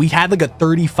lead. Like, we had like a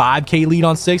 35K lead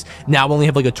on 6. Now we only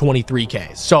have like a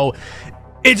 23K. So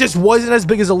it just wasn't as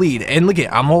big as a lead. And look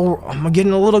at, I'm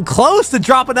getting a little close to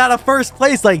dropping out of 1st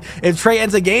place. Like, if Trey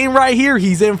ends a game right here,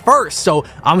 he's in 1st. So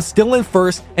I'm still in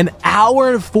 1st. An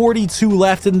hour and 42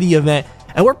 left in the event,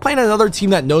 and we're playing another team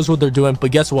that knows what they're doing.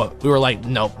 But guess what? We were like,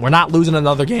 no, we're not losing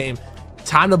another game.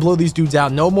 Time to blow these dudes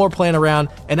out. No more playing around.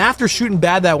 And after shooting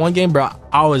bad that one game, bro,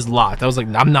 I was locked. I was like,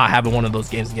 I'm not having one of those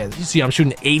games again. You see, I'm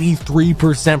shooting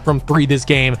 83% from 3 this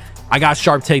game. I got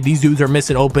sharp take. These dudes are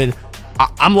missing open.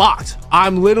 I'm locked.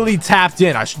 I'm literally tapped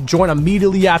in. I should join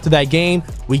immediately after that game.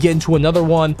 We get into another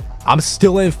one. I'm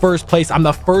still in 1st place. I'm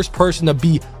the first person to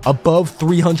be above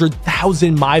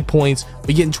 300,000 my points.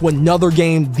 We get into another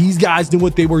game. These guys knew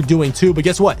what they were doing too, but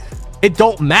guess what? It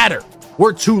don't matter.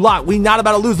 We're too locked. We not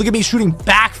about to lose. Look at me shooting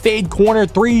back fade corner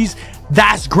 3s.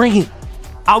 That's green.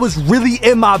 I was really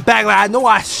in my bag. Like, I know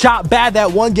I shot bad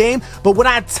that one game, but when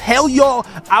I tell y'all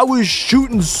I was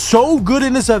shooting so good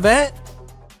in this event,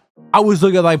 I was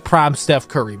looking like prime Steph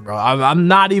Curry, bro. I'm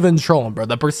not even trolling, bro.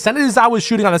 The percentages I was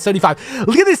shooting on a 75.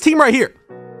 Look at this team right here.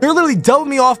 They're literally doubling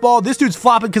me off ball. This dude's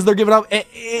flopping because they're giving up.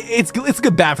 It's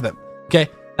good bad for them. Okay.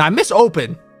 Now I miss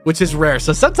open, which is rare.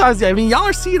 So sometimes, I mean, y'all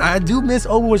are seeing I do miss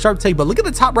open with sharp take, but look at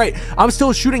the top right. I'm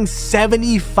still shooting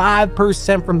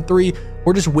 75% from 3.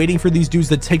 We're just waiting for these dudes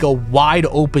to take a wide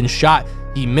open shot.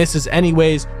 He misses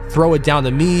anyways. Throw it down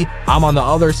to me. I'm on the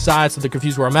other side, so they're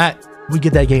confused where I'm at. We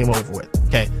get that game over with.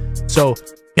 Okay. So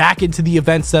back into the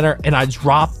event center, and I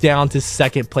drop down to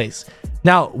 2nd place.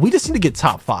 Now we just need to get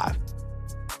top 5.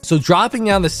 So dropping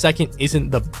down to 2nd isn't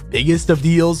the biggest of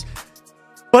deals,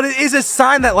 but it is a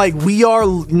sign that like we are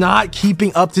not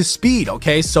keeping up to speed.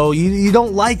 Okay, so you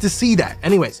don't like to see that.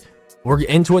 Anyways, we're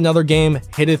into another game.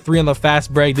 Hit a 3 on the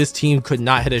fast break. This team could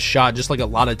not hit a shot, just like a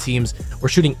lot of teams. We're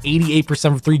shooting 88%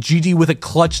 from 3. GG with a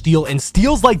clutch steal, and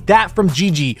steals like that from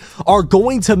GG are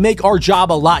going to make our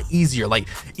job a lot easier. Like,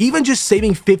 even just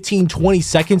saving 15-20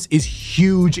 seconds is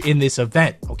huge in this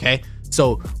event. Okay,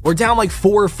 so we're down like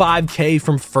 4 or 5K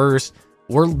from 1st.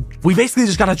 We basically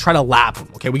just gotta try to lap them.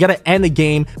 Okay, we gotta end the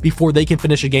game before they can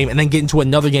finish a game, and then get into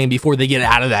another game before they get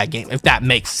out of that game, if that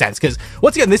makes sense. Because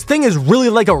once again, this thing is really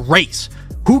like a race.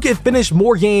 Who can finish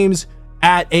more games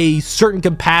at a certain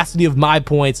capacity of my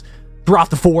points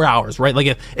throughout the 4 hours, right?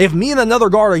 Like, if me and another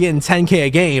guard are getting 10K a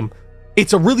game,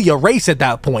 it's really a race at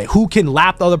that point. Who can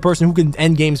lap the other person, who can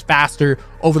end games faster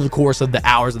over the course of the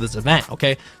hours of this event,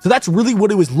 okay? So that's really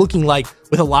what it was looking like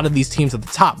with a lot of these teams at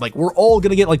the top. Like, we're all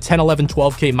gonna get like 10, 11,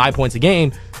 12K my points a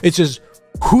game. It's just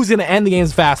who's gonna end the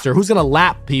games faster, who's gonna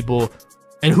lap people,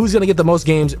 and who's gonna get the most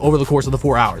games over the course of the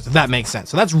 4 hours, if that makes sense.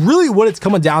 So that's really what it's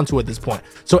coming down to at this point.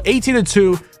 So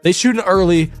 18-2, they shooting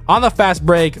early on the fast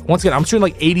break. Once again, I'm shooting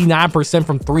like 89%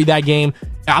 from 3 that game.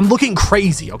 I'm looking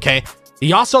crazy, okay?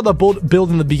 Y'all saw the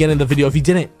build in the beginning of the video. If you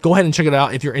didn't, go ahead and check it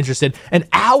out if you're interested. An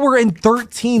hour and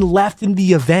 13 left in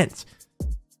the event.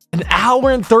 An hour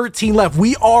and 13 left.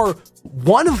 We are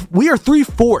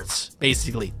 3/4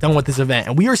 basically done with this event,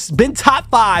 and we are been top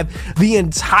 5 the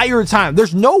entire time.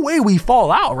 There's no way we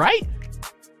fall out, right?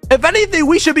 If anything,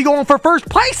 we should be going for first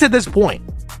place at this point.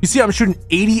 You see, I'm shooting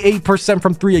 88%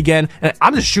 from 3 again, and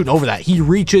I'm just shooting over that. He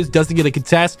reaches, doesn't get a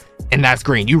contest, and that's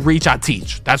green. You reach, I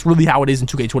teach. That's really how it is in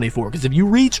 2K24, because if you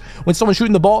reach when someone's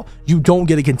shooting the ball, you don't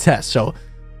get a contest. So,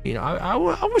 you know, I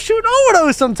was shooting over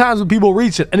those sometimes when people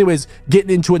reach it. Anyways, getting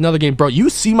into another game, bro.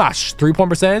 You see my 3-point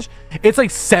percentage? It's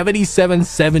like 77,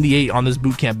 78 on this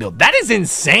bootcamp build. That is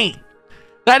insane.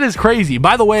 That is crazy.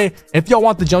 By the way, if y'all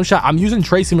want the jump shot, I'm using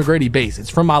Tracy McGrady base.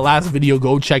 It's from my last video.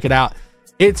 Go check it out.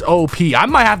 It's OP. I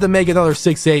might have to make another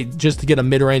 6'8 just to get a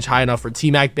mid-range high enough for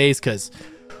T-Mac base, because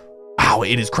wow,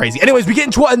 it is crazy. Anyways, we get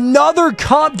into another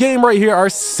comp game right here, our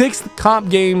 6th comp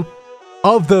game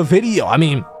of the video. I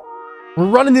mean, we're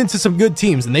running into some good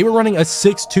teams, and they were running a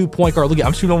 6'2 point guard. Look at,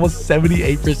 I'm shooting almost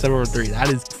 78% over 3. That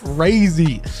is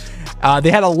crazy.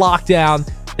 They had a lockdown.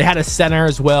 They had a center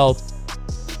as well.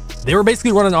 They were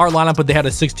basically running our lineup, but they had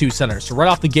a 6'2 center. So right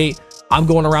off the gate, I'm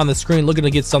going around the screen looking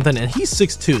to get something, and he's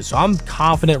 6'2, so I'm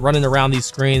confident running around these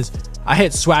screens. I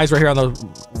hit swags right here on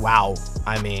the, wow,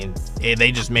 I mean,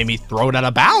 they just made me throw it out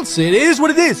of bounds. It is what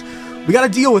it is. We got to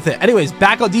deal with it. Anyways,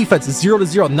 back on defense is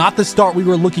 0-0, not the start we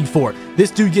were looking for.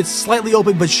 This dude gets slightly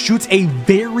open, but shoots a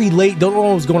very late, don't know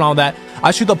what was going on with that.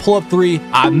 I shoot the pull-up 3,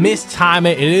 I mistime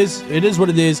it. It is what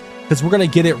it is, because we're going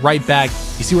to get it right back.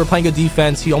 You see, we're playing good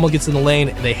defense. He almost gets in the lane,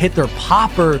 and they hit their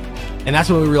popper, and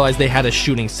that's when we realized they had a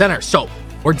shooting center. So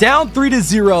we're down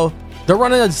 3-0. They're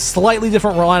running a slightly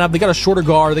different lineup. They got a shorter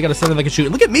guard. They got a center that can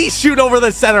shoot. Look at me shoot over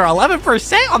the center.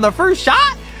 11% on the first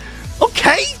shot.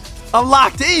 Okay, I'm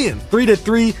locked in.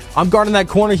 3-3. I'm guarding that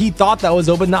corner. He thought that was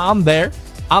open. Nah, I'm there.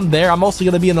 I'm also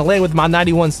going to be in the lane with my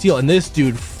 91 steal, and this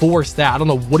dude forced that. I don't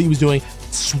know what he was doing.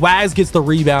 Swags gets the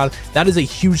rebound. That is a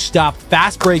huge stop.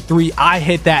 Fast break 3. I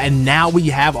hit that, and now we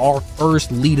have our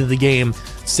first lead of the game,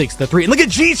 6-3. And look at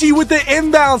Gigi with the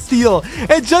inbound steal,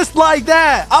 and just like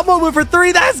that, I'm open for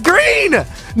 3. That's green.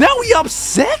 Now we up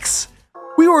 6.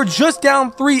 We were just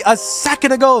down 3 a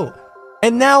second ago,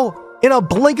 and now in a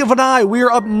blink of an eye, we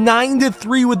are up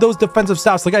 9-3 with those defensive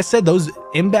stops. Like I said, those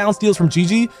inbound steals from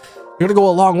Gigi, you're gonna go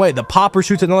a long way. The popper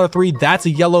shoots another 3. That's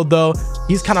a yellow though.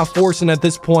 He's kind of forcing at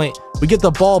this point. We get the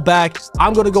ball back.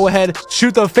 I'm gonna go ahead,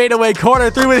 shoot the fadeaway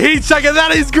corner 3 with heat check, and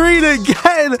that is green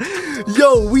again.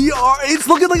 Yo, it's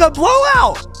looking like a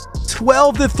blowout.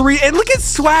 12-3, and look at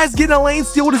Swaz getting a lane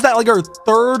steal. What is that, like our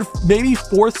 3rd, maybe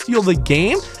 4th steal of the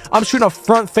game? I'm shooting a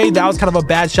front fade. That was kind of a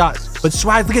bad shot, but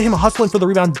Swag, look at him hustling for the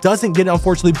rebound. Doesn't get it,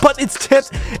 unfortunately, but it's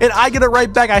tipped, and I get it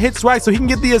right back. I hit Swag so he can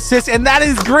get the assist, and that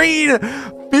is green.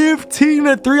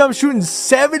 15-3. I'm shooting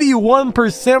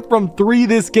 71% from 3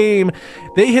 this game.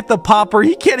 They hit the popper.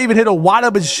 He can't even hit a wide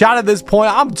open shot at this point.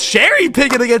 I'm cherry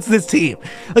picking against this team.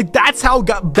 Like, that's how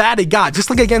bad it got. Just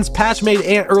like against Patchmade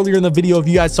and earlier in the video, if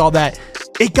you guys saw that,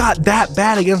 it got that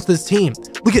bad against this team.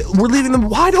 Look at, we're leaving them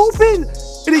wide open,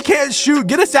 and he can't shoot.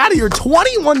 Get us out of here.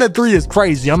 21-3 is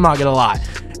crazy. I'm not gonna lie.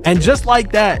 And just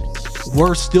like that,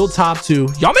 we're still top 2.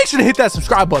 Y'all make sure to hit that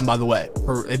subscribe button, by the way,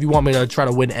 or if you want me to try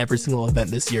to win every single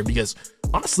event this year, because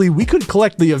honestly, we could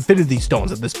collect the Infinity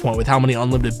Stones at this point with how many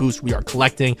unlimited boosts we are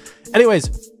collecting.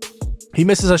 Anyways, he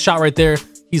misses a shot right there.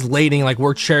 He's lading, like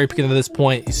we're cherry picking at this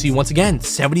point. You see, once again,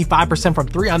 75% from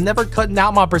 3. I'm never cutting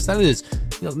out my percentages.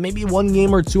 You know, maybe 1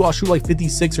 game or 2 I'll shoot like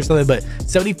 56 or something, but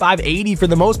 75, 80 for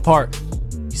the most part.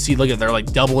 You see, look at, they're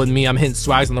like doubling me. I'm hitting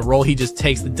Swags on the roll. He just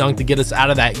takes the dunk to get us out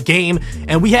of that game,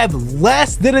 and we have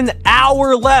less than an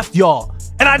hour left, y'all.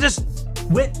 And I just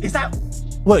went, is that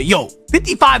what? Yo,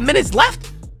 55 minutes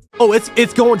left. Oh,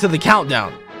 it's going to the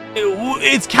countdown.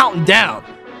 It's counting down.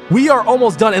 We are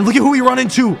almost done, and look at who we run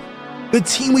into. The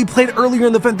team we played earlier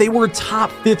in the event, they were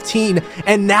top 15,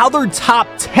 and now they're top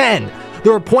 10.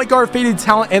 Their point guard, faded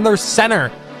talent, and their center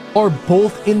are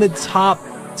both in the top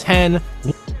 10.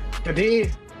 Good D.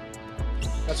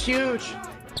 That's huge.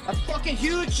 That's fucking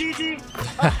huge, Gigi.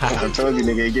 I told you,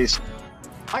 nigga, it gets.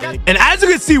 And as you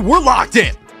can see, we're locked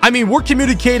in. I mean, we're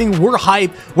communicating, we're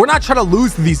hype, we're not trying to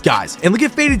lose to these guys. And look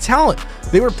at Faded Talent.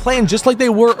 They were playing just like they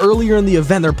were earlier in the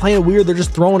event. They're playing weird. They're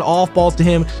just throwing off balls to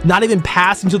him, not even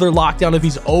passing to their lockdown if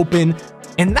he's open.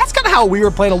 And that's kind of how we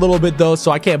were playing a little bit though,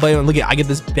 so I can't blame him. Look at, I get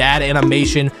this bad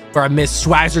animation where I miss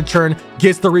Swag's return,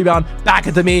 gets the rebound, back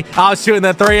into me. I was shooting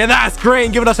that three, and that's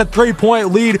great, giving us a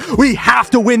 3-point lead. We have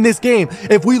to win this game.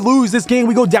 If we lose this game,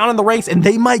 we go down in the ranks, and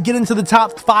they might get into the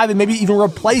top 5 and maybe even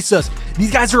replace us.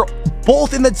 These guys are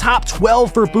both in the top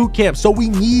 12 for boot camp, so we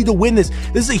need to win this.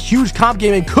 This is a huge comp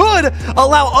game and could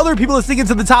allow other people to sneak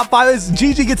into the top 5 as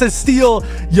GG gets a steal.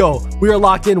 Yo, we are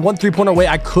locked in, 1 3-pointer away.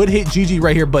 I could hit GG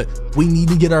right here, but we need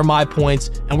to get our my points,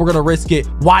 and we're gonna risk it.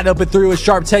 Wide open through a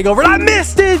sharp takeover, and I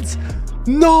missed it.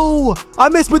 No, I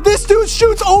missed, but this dude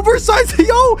shoots oversized.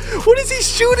 Yo, what is he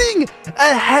shooting?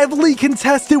 A heavily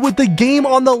contested with the game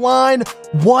on the line.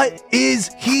 What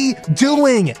is he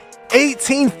doing?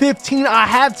 18-15. I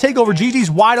have takeover.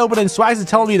 GG's wide open, and Swags is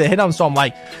telling me to hit him, so I'm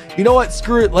like, you know what,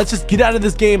 screw it, let's just get out of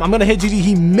this game. I'm gonna hit GG.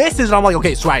 He misses, and I'm like,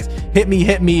 okay, Swags, hit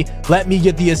me, let me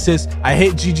get the assist. I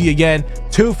hit GG again,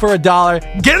 2 for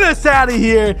 $1. Get us out of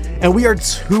here. And we are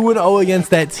 2-0 against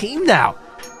that team now.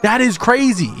 That is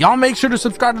crazy. Y'all make sure to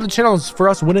subscribe to the channels for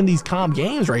us winning these comp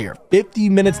games right here. 50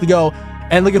 minutes to go,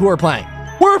 and look at who we're playing.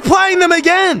 We're playing them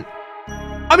again.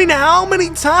 I mean, how many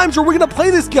times are we gonna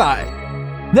play this guy?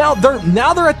 Now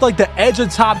they're at like the edge of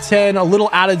top 10, a little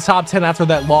out of top 10 after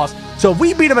that loss. So if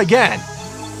we beat them again,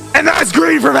 and that's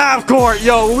green from half court.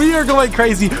 Yo, we are going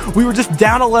crazy. We were just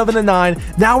down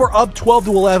 11-9. Now we're up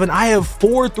 12-11. I have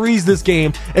 4 threes this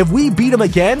game. If we beat them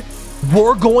again,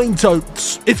 we're going to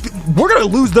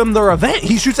lose them their event.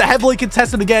 He shoots a heavily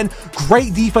contested again.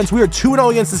 Great defense. We are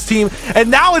 2-0 against this team, and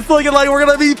now it's looking like we're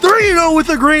gonna be 3-0 with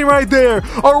the green right there.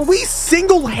 Are we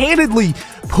single-handedly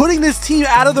putting this team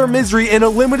out of their misery and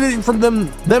eliminating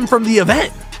them from the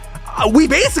event? We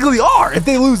basically are if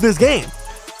they lose this game.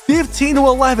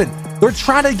 15-11. They're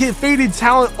trying to get Faded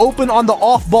Talent open on the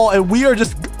off ball, and we are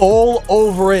just all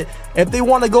over it. If they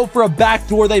want to go for a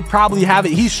backdoor, they probably have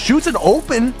it. He shoots it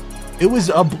open. It was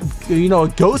a a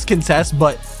ghost contest,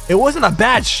 but it wasn't a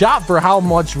bad shot for how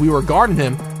much we were guarding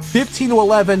him.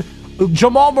 15-11.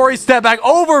 Jamal Murray step back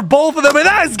over both of them, and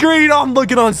that's green. I'm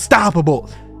looking unstoppable.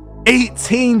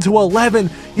 18-11.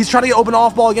 He's trying to get open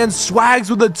off ball again. Swags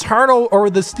with the turnover,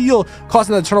 or the steal,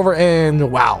 causing the turnover,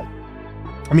 and wow.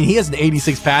 I mean, he has an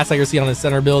 86 pass accuracy on his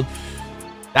center build.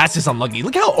 That's just unlucky.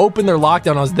 Look how open their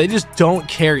lockdown is. They just don't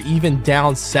care. Even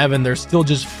down 7, they're still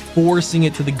just forcing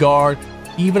it to the guard,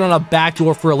 even on a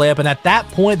backdoor for a layup. And at that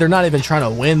point, they're not even trying to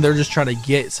win. They're just trying to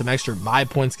get some extra my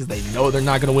points because they know they're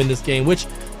not going to win this game, which,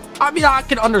 I mean, I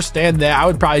can understand that. I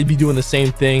would probably be doing the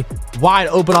same thing. Wide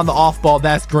open on the off ball.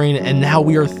 That's green. And now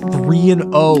we are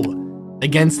 3-0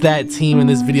 against that team in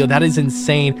this video. That is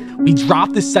insane. We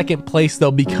dropped the second place,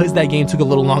 though, because that game took a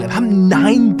little long. And I'm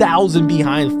 9,000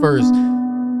 behind first.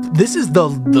 This is the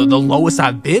lowest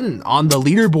I've been on the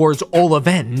leaderboards all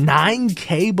event.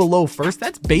 9K below first.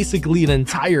 That's basically an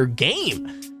entire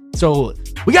game. So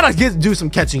we gotta do some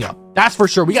catching up. That's for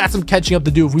sure. We got some catching up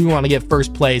to do if we want to get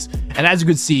first place. And as you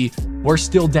can see, we're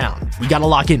still down. We gotta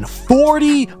lock in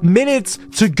 40 minutes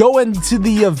to go into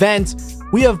the event.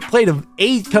 We have played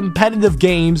 8 competitive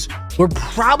games. We're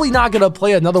probably not gonna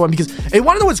play another one because, and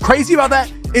want to know what's crazy about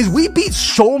that is we beat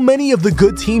so many of the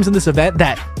good teams in this event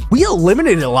that we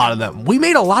eliminated a lot of them. We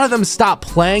made a lot of them stop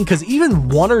playing because even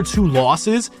 1 or 2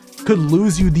 losses could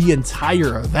lose you the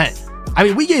entire event. I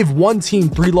mean, we gave one team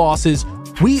 3 losses.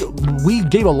 We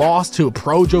gave a loss to a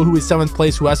Projo who is 7th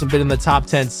place, who hasn't been in the top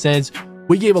 10 since.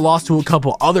 We gave a loss to a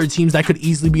couple other teams that could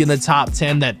easily be in the top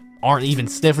 10 that aren't even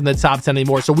sniff in the top 10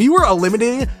 anymore. So we were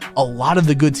eliminating a lot of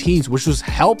the good teams, which was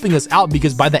helping us out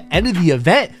because by the end of the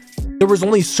event, there was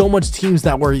only so much teams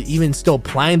that were even still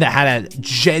playing that had a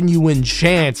genuine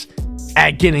chance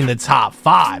at getting the top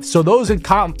 5. So those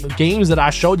games that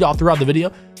I showed y'all throughout the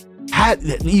video had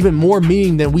even more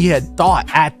meaning than we had thought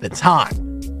at the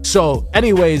time. So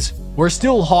anyways, we're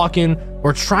still hawking.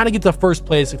 We're trying to get to first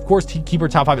place. Of course, keep our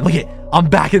top 5. Look at, I'm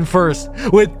back in first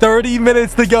with 30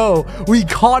 minutes to go. We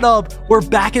caught up. We're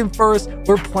back in first.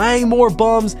 We're playing more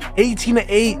bums.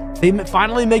 18-8. They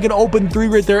finally make an open 3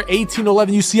 right there.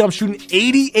 18-11. You see I'm shooting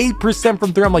 88%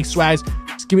 from 3. I'm like, Swags,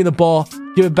 just give me the ball.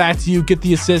 Give it back to you. Get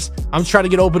the assist. I'm trying to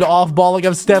get open to off ball like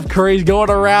I'm Steph Curry,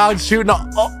 going around shooting.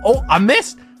 Oh, I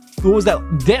missed. What was that?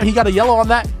 Damn, he got a yellow on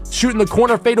that. Shooting the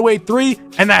corner fadeaway 3,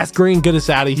 and that's green. Get us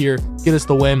out of here. Get us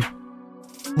the win.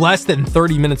 Less than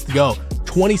 30 minutes to go.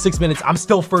 26 minutes. I'm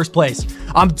still first place.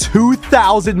 I'm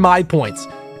 2,000 my points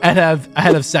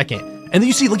ahead of second. And then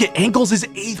you see, look at Ankles is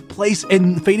 8th place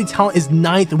and Faded Talent is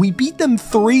 9th. We beat them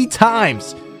 3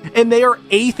 times. and they are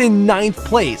 8th and 9th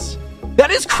place.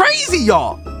 That is crazy,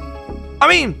 y'all. I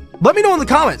mean, let me know in the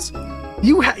comments.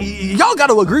 Y'all got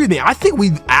to agree with me. I think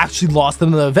we actually lost them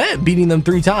in the event, beating them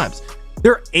 3 times.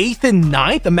 They're 8th and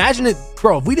 9th. Imagine it,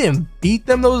 bro. If we didn't beat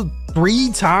them those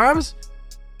 3 times,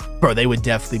 bro, they would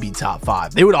definitely be top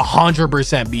 5. They would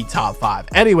 100% be top 5.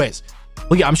 Anyways,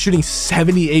 look, I'm shooting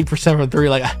 78% from 3.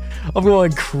 Like, I'm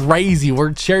going crazy.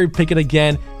 We're cherry picking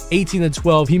again. 18 and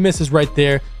 12. He misses right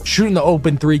there. Shooting the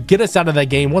open 3. Get us out of that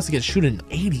game. Once again, shooting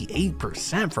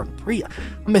 88% from 3.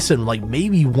 I'm missing like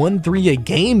maybe 1 3 a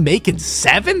game, making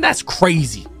 7. That's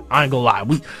crazy. I ain't gonna lie.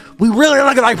 We really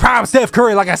looking like prime Steph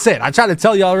Curry. Like I said, I tried to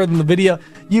tell y'all earlier in the video.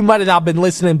 You might have not been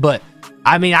listening, but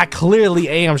I mean, I clearly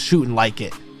am shooting like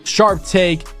it. Sharp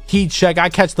take, heat check. I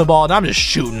catch the ball and I'm just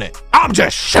shooting it. I'm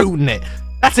just shooting it.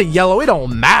 That's a yellow. It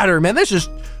don't matter, man. That's just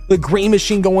the green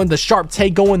machine going, the sharp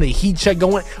take going, the heat check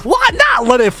going. Why not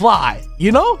let it fly?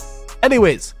 You know?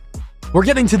 Anyways, we're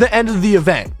getting to the end of the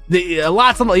event.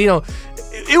 Lots of, you know,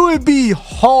 it would be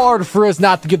hard for us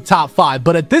not to get top 5,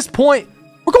 but at this point,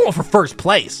 we're going for first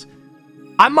place.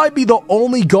 I might be the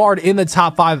only guard in the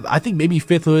top 5. I think maybe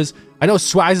 5th was. I know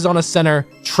Swags is on a center.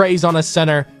 Trey's on a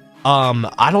center.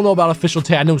 I don't know about official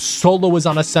Tay. I know Solo is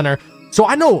on a center. So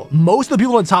I know most of the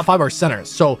people in the top 5 are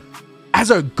centers. So as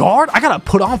a guard, I gotta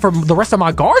put on for the rest of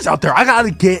my guards out there. I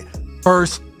gotta get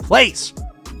first place.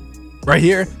 Right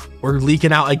here, we're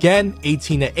leaking out again.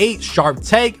 18 to 8, sharp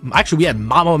take. Actually, we had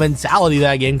mama mentality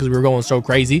that game because we were going so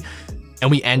crazy. And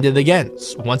we ended again.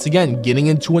 So once again, getting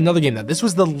into another game. Now, this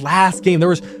was the last game. There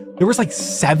was like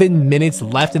 7 minutes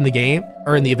left in the game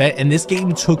or in the event, and this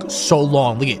game took so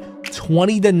long. Look at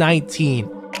 20 to 19.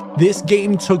 This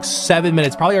game took 7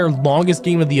 minutes, probably our longest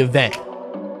game of the event.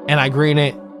 And I green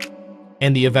it,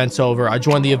 and the event's over. I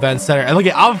joined the event center, and look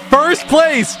at, I'm first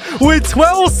place with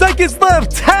 12 seconds left.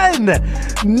 10,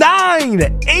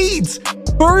 9, 8.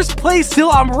 First place still.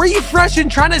 I'm refreshing,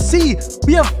 trying to see.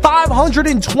 We have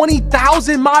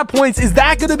 520,000 my points. Is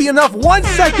that going to be enough? 1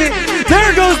 second.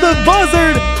 There goes the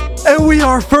buzzard, and we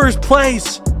are first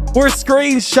place. We're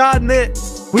screenshotting it.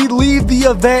 We leave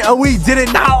the event, and we did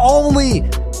it. Not only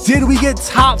did we get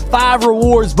top 5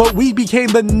 rewards, but we became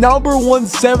the number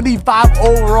 175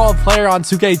 overall player on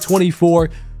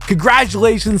 2K24.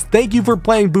 Congratulations. Thank you for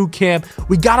playing boot camp.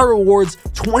 We got our rewards,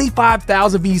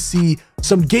 25,000 VC,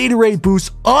 some Gatorade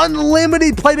boosts,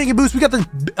 unlimited playmaking boosts. We got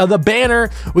the banner,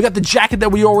 we got the jacket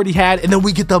that we already had, and then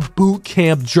we get the boot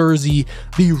camp jersey,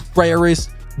 the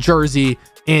rarest jersey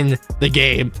in the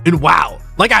game. And wow,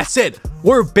 like I said,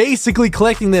 we're basically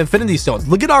collecting the infinity stones.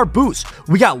 Look at our boosts.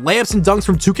 We got lamps and dunks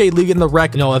from 2K League in the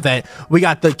Rec event. We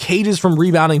got the cages from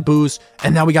rebounding boost,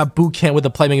 and now we got boot camp with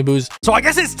the playmaking boost. So I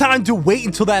guess it's time to wait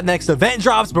until that next event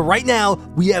drops, but right now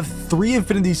we have 3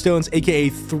 infinity stones, aka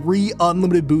 3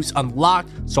 unlimited boosts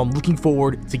unlocked. So I'm looking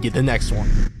forward to get the next one.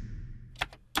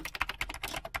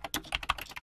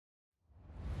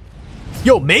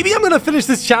 Yo, maybe I'm gonna finish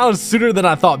this challenge sooner than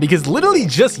I thought, because literally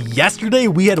just yesterday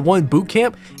we had one boot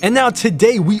camp, and now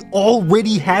today we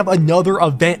already have another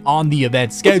event on the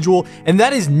event schedule, and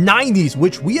that is 90s,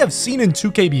 which we have seen in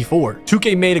 2K before.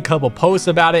 2K made a couple posts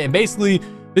about it, and basically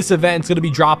this event's going to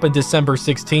be dropping December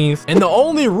 16th. And the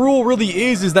only rule really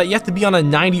is that you have to be on a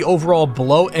 90 overall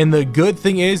below. And the good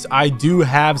thing is I do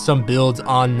have some builds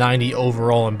on 90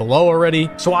 overall and below already.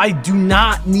 So I do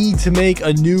not need to make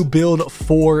a new build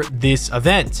for this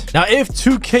event. Now, if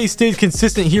 2K stays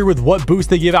consistent here with what boost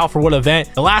they give out for what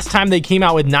event, the last time they came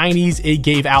out with 90s, it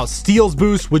gave out steals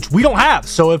boost, which we don't have.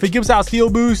 So if it gives out steal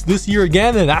boost this year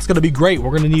again, then that's going to be great.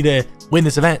 We're going to need to win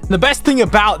this event. And the best thing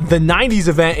about the 90s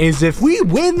event is if we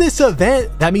win this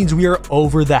event, that means we are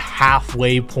over the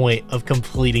halfway point of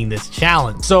completing this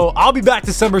challenge. So I'll be back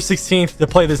December 16th to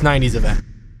play this 90s event.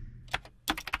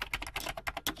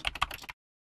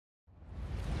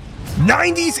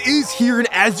 90s is here, and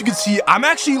as you can see, I'm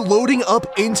actually loading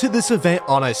up into this event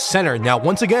on a center. Now,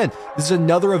 once again, this is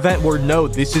another event where no,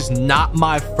 this is not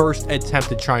my first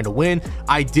attempt at trying to win.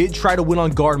 I did try to win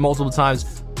on guard multiple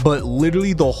times, but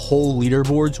literally the whole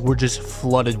leaderboards were just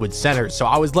flooded with centers. So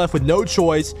I was left with no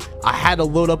choice. I had to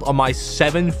load up on my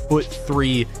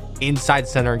 7'3" inside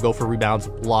center and go for rebounds,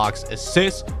 blocks,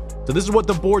 assists. So this is what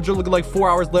the boards are looking like. 4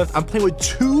 hours left. I'm playing with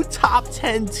 2 top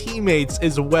 10 teammates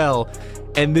as well.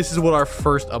 And this is what our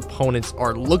first opponents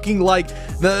are looking like.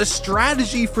 The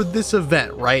strategy for this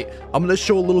event, right? I'm going to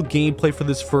show a little gameplay for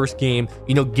this first game.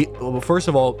 You know, first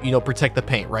of all, you know, protect the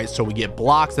paint, right? So we get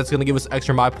blocks. That's going to give us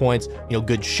extra my points. You know,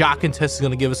 good shot contest is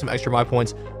going to give us some extra my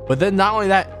points. But then not only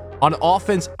that, On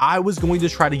offense, I was going to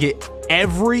try to get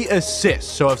every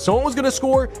assist. So if someone was going to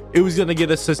score, it was going to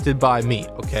get assisted by me,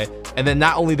 okay? And then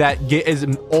not only that, get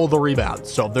all the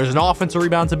rebounds. So if there's an offensive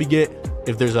rebound to be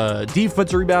if there's a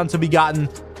defensive rebound to be gotten,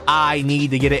 I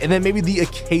need to get it. And then maybe the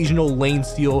occasional lane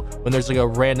steal when there's like a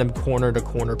random corner to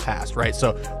corner pass, right?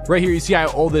 So right here, you see I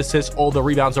have all the assists, all the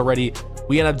rebounds already.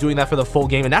 We end up doing that for the full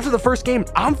game. And after the first game,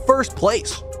 I'm first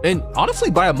place. And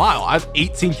honestly, by a mile. I have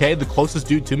 18K. The closest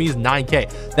dude to me is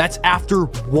 9K. That's after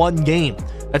one game.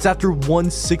 That's after one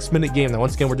 6-minute game. Now,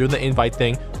 once again, we're doing the invite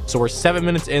thing. So we're 7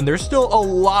 minutes in. There's still a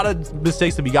lot of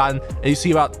mistakes to be gotten. And you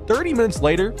see about 30 minutes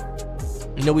later,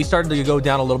 you know, we started to go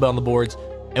down a little bit on the boards.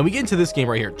 And we get into this game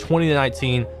right here,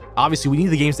 20-19. Obviously, we need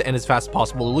the games to end as fast as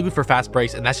possible. We're looking for fast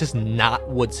breaks, and that's just not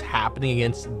what's happening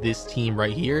against this team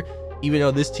right here. Even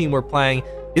though this team we're playing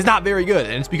is not very good,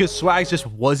 and it's because Swags just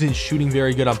wasn't shooting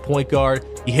very good on point guard.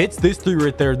 He hits this three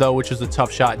right there though, which was a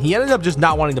tough shot, and he ended up just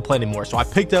not wanting to play anymore. So I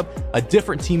picked up a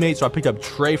different teammate. So I picked up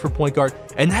Trey for point guard,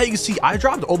 and now you can see I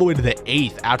dropped all the way to the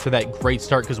 8th after that great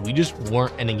start because we just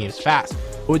weren't ending games fast.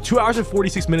 But with 2 hours and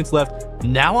 46 minutes left,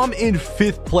 now I'm in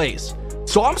 5th place.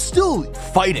 So I'm still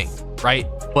fighting, right?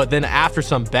 But then after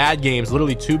some bad games,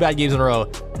 literally 2 bad games in a row,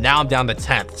 now I'm down to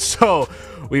 10th. So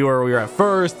we were at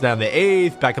 1st, down to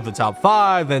 8th, back up the top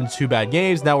 5, then 2 bad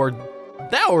games. Now we're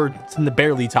in the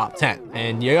barely top 10,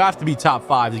 and you have to be top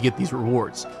 5 to get these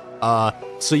rewards.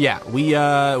 So yeah, we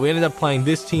ended up playing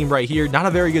this team right here. Not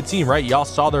a very good team, right? Y'all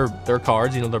saw their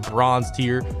cards, you know, their bronze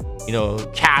tier, you know,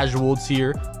 casual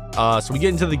tier. So we get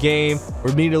into the game,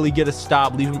 we immediately get a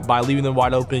stop by leaving them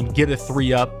wide open, get a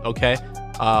 3 up, okay?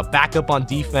 Back up on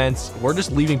defense, we're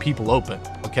just leaving people open,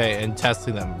 okay, and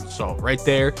testing them. So right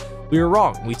there, we were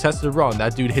wrong. We tested wrong.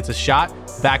 That dude hits a shot.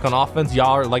 Back on offense,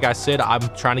 y'all are, like I said, I'm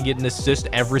trying to get an assist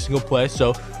every single play.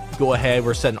 So go ahead,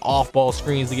 we're setting off-ball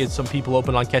screens to get some people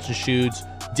open on catch and shoots,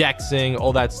 dexing,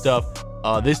 all that stuff.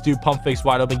 This dude pump fakes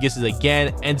wide open, gets it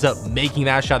again, ends up making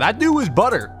that shot. That dude was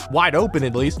butter, wide open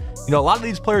at least. You know, a lot of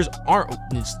these players aren't,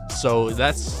 so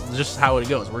that's just how it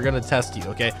goes. We're gonna test you,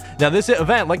 okay? Now this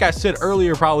event, like I said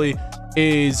earlier, probably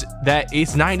is that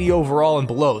it's 90 overall and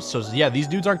below. So yeah, these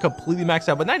dudes aren't completely maxed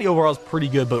out, but 90 overall is pretty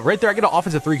good. But right there, I get an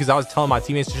offensive 3 because I was telling my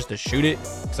teammates just to shoot it,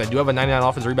 because I do have a 99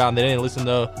 offensive rebound. They didn't listen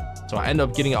though, so I end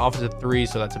up getting an offensive 3.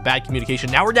 So that's a bad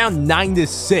communication. Now we're down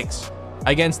 9-6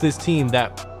 against this team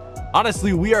that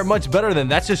honestly we are much better than.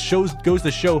 That just goes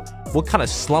to show what kind of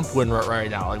slump we're in right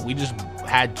now. Like, we just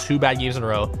had 2 bad games in a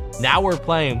row. Now we're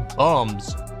playing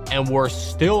bums and we're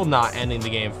still not ending the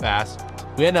game fast.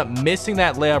 We end up missing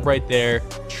that layup right there.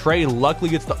 Trey luckily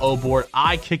gets the O board.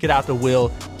 I kick it out to Will.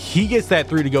 He gets that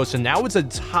 3 to go. So now it's a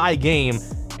tie game.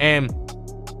 And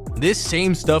this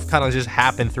same stuff kind of just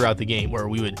happened throughout the game where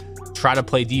we would try to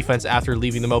play defense after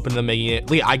leaving them open and making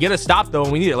it. I get a stop though,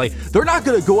 and we need it. Like, they're not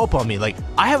going to go up on me. Like,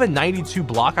 I have a 92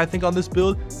 block, I think, on this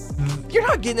build. You're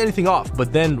not getting anything off.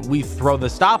 But then we throw the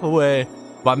stop away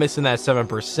by missing that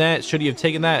 7%. Should he have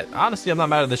taken that? Honestly, I'm not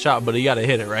mad at the shot, but he got to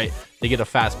hit it, right? They get a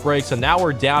fast break. So now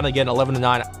we're down again,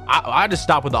 11-9. I just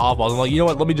stopped with the off balls. I'm like, you know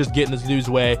what? Let me just get in this dude's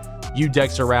way. You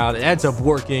dex around. It ends up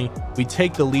working. We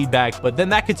take the lead back, but then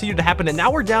that continued to happen. And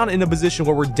now we're down in a position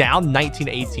where we're down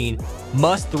 19-18.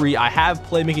 Must 3. I have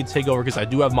playmaking takeover because I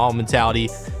do have mom mentality.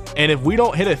 And if we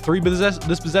don't hit a 3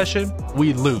 this possession,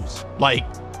 we lose. Like,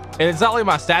 and it's not like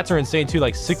my stats are insane too.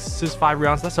 Like 6 assists, 5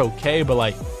 rebounds. That's okay. But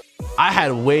like, I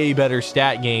had way better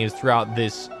stat games throughout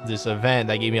this event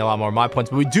that gave me a lot more of my points.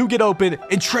 But we do get open,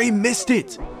 and Trey missed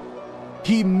it.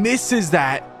 He misses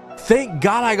that. Thank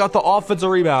God I got the offensive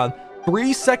rebound.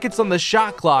 3 seconds on the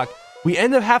shot clock. We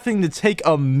end up having to take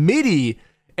a midi.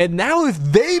 And now if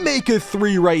they make a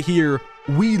 3 right here,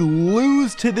 we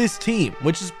lose to this team,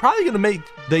 which is probably going to make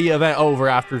the event over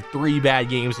after 3 bad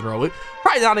games in a row.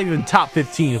 Probably not even top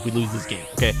 15 if we lose this game.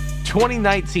 Okay,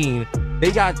 2019.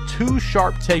 They got 2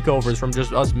 sharp takeovers from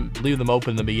just us leaving them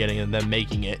open in the beginning and then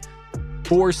making it.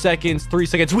 4 seconds, 3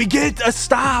 seconds. We get a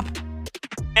stop.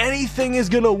 Anything is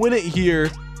going to win it here.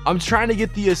 I'm trying to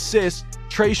get the assist.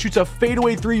 Trey shoots a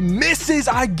fadeaway 3, misses.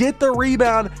 I get the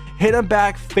rebound, hit him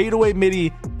back, fadeaway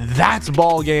midi. That's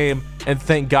ball game. And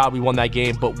thank God we won that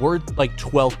game. But we're like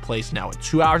 12th place now with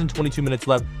 2 hours and 22 minutes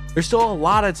left. There's still a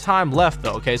lot of time left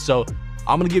though. Okay, so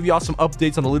I'm going to give y'all some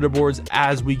updates on the leaderboards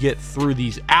as we get through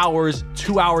these hours.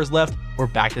 2 hours left. We're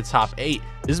back to top 8.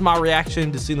 This is my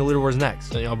reaction to seeing the leaderboards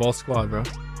next. Y'all ball squad, bro.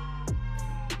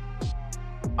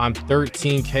 I'm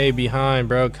 13K behind,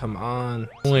 bro. Come on.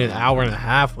 Only an hour and a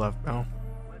half left, bro.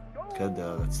 Good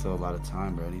though. That's still a lot of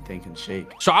time, bro. Anything can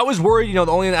shake. So I was worried, you know,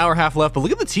 only an hour and a half left, but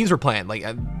look at the teams we're playing. Like,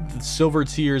 the silver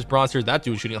tiers, bronze tiers, that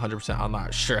dude's shooting 100%. I'm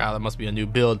not sure how. That must be a new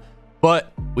build.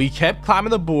 But we kept climbing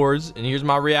the boards, and here's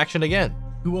my reaction again.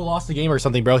 Who lost the game or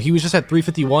something, bro? He was just at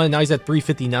 351, now he's at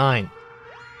 359.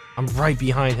 I'm right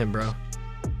behind him, bro.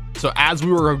 So as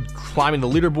we were climbing the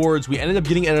leaderboards, we ended up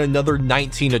getting in another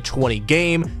 19-20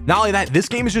 game. Not only that, this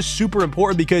game is just super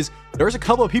important because there's a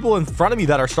couple of people in front of me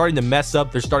that are starting to mess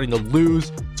up. They're starting to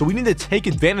lose. So we need to take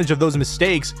advantage of those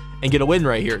mistakes and get a win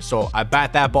right here. So I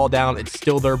bat that ball down. It's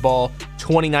still their ball.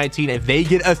 2019. If they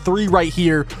get a 3 right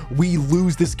here, we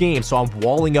lose this game. So I'm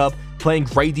walling up, playing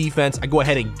great defense. I go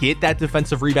ahead and get that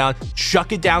defensive rebound,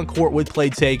 chuck it down court with play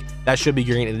take. That should be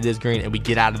green, and it is green, and we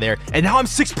get out of there. And now I'm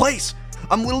 6th place.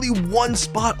 I'm literally 1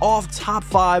 spot off top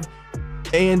 5,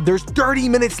 and there's 30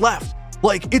 minutes left.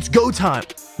 Like, it's go time.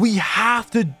 We have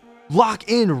to lock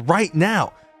in right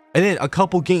now. And then a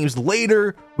couple games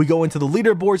later, we go into the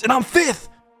leaderboards, and I'm 5th.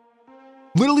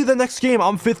 Literally the next game,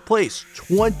 I'm 5th place.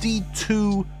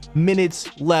 22 minutes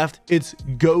left. It's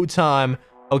go time.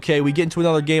 Okay, we get into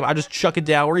another game. I just chuck it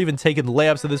down. We're even taking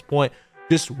layups at this point.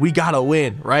 Just, we gotta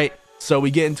win, right? So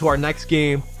we get into our next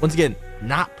game. Once again,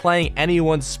 not playing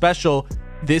anyone special.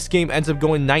 This game ends up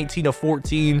going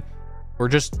 19-14. We're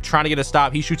just trying to get a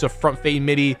stop. He shoots a front fade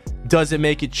midi, doesn't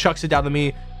make it, chucks it down to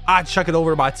me. I chuck it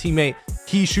over to my teammate.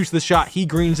 He shoots the shot, he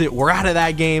greens it. We're out of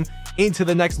that game, into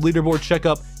the next leaderboard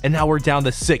checkup, and now we're down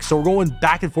to 6. So we're going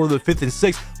back and forth to 5th and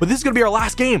 6th, but this is gonna be our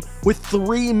last game with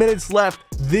 3 minutes left.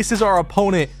 This is our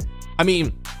opponent. I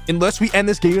mean, unless we end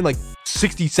this game in like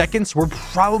 60 seconds, we're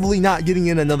probably not getting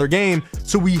in another game.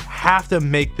 So we have to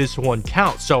make this one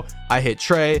count. So I hit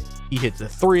Trey, he hits a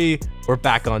 3. We're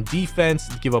back on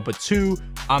defense, give up a 2.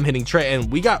 I'm hitting Trey,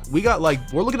 and we got like,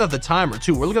 we're looking at the timer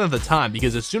too. We're looking at the time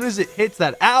because as soon as it hits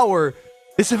that hour,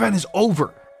 this event is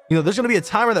over. You know, there's going to be a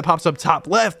timer that pops up top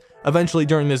left eventually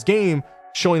during this game,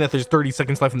 showing that there's 30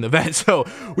 seconds left in the event. So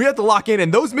we have to lock in,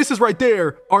 and those misses right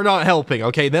there are not helping.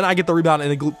 Okay, then I get the rebound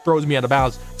and it throws me out of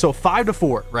bounds. So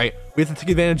 5-4, right? We have to take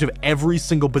advantage of every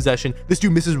single possession. This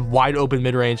dude misses wide open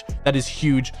mid-range. That is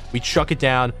huge. We chuck it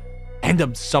down, end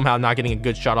up somehow not getting a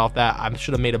good shot off that. I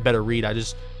should have made a better read. I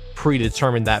just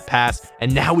predetermined that pass,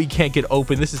 and now we can't get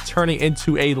open. This is turning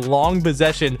into a long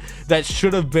possession that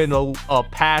should have been a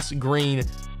pass green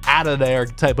out of there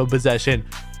type of possession.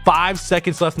 5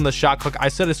 seconds left on the shot clock. I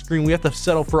set a screen. We have to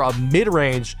settle for a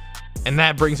mid-range, and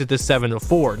that brings it to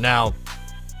 7-4. Now,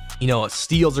 you know,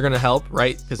 steals are going to help,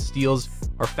 right? Because steals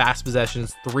are fast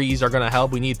possessions. 3s are going to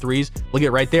help. We need 3s. Look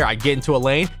at right there. I get into a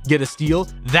lane, get a steal.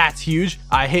 That's huge.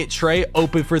 I hit Trey,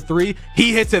 open for 3.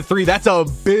 He hits a 3. That's a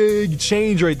big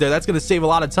change right there. That's going to save a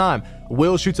lot of time.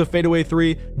 Will shoots a fadeaway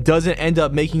 3, doesn't end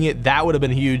up making it. That would have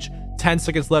been huge. 10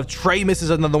 seconds left. Trey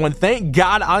misses another one. Thank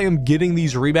God I am getting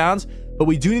these rebounds, but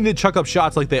we do need to chuck up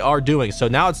shots like they are doing. So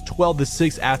now it's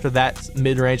 12-6 after that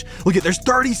mid-range. Look at, there's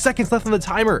 30 seconds left on the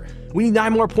timer. We need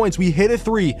 9 more points. We hit a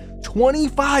 3.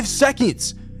 25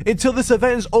 seconds until this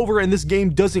event is over and this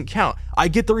game doesn't count. I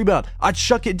get the rebound. I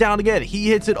chuck it down again. He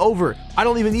hits it over. I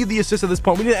don't even need the assist at this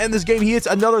point. We need to end this game. He hits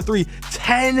another 3.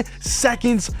 10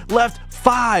 seconds left.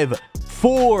 5,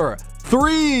 4,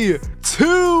 3,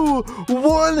 2,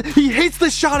 1. He hits the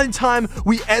shot in time.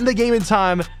 We end the game in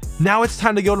time. Now it's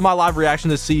time to go to my live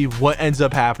reaction to see what ends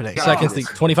up happening.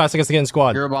 25 seconds to get in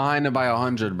squad. You're behind it by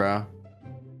 100, bro.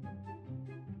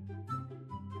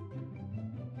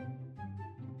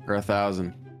 For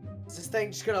 1,000. Is this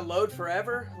thing just gonna load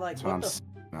forever? Like, what the?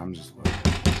 I'm just loading.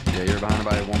 Yeah, you're behind it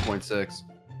by 1.6. Yes,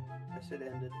 it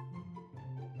ended.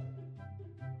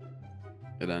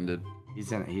 It ended.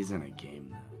 He's in a game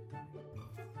now.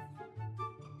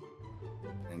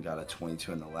 And got a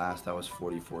 22 in the last. That was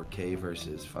 44K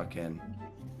versus fucking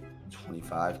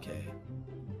 25K.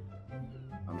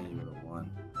 I mean, you would have won.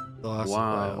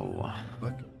 Wow.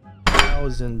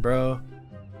 1,000, bro.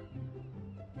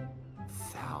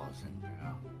 1,000, bro.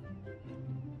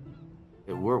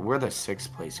 Dude, we're the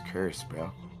 6th place curse,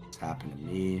 bro. It's happened to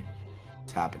me.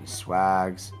 It's happened to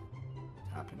Swags.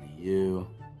 It's happened to you.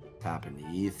 It's happened to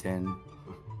Ethan.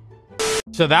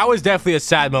 So that was definitely a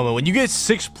sad moment. When you get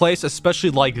 6th place,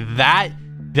 especially like that,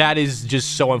 that is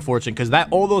just so unfortunate because that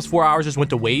all those 4 hours just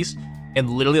went to waste, and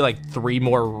literally like 3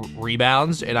 more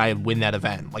rebounds and I win that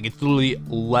event. Like, it's literally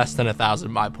less than 1,000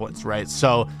 my points, right?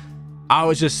 So I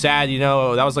was just sad, you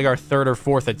know. That was like our 3rd or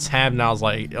 4th attempt, and I was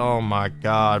like, oh my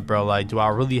god, bro, like, do I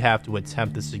really have to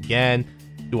attempt this again?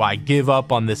 Do I give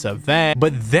up on this event?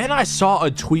 But then I saw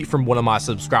a tweet from one of my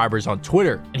subscribers on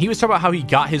Twitter, and he was talking about how he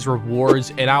got his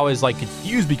rewards, and I was like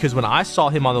confused because when I saw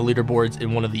him on the leaderboards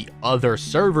in one of the other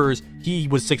servers, he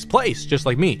was 6th place, just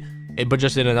like me, but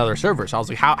just in another server. So I was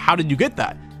like, how did you get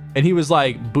that? And he was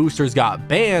like, boosters got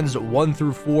bans 1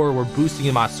 through 4 were boosting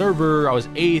in my server. I was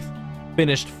 8th,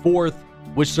 finished 4th.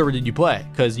 which server did you play?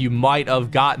 Because you might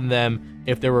have gotten them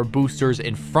if there were boosters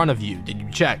in front of you. Did you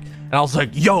check? And I was like,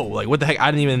 yo, like what the heck?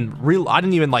 I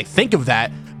didn't even like think of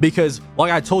that, because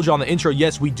like I told you on the intro,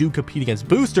 yes, we do compete against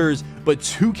boosters, but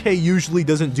 2K usually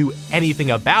doesn't do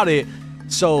anything about it.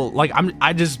 So like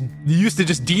I just used to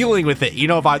just dealing with it. You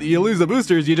know, if you lose the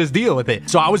boosters, you just deal with it.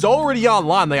 So I was already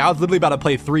online. Like I was literally about to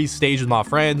play 3 stages with my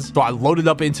friends. So I loaded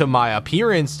up into my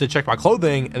appearance to check my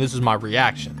clothing, and this was my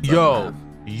reaction. Yo,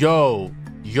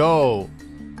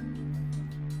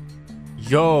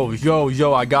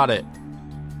 I got it.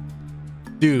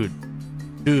 Dude.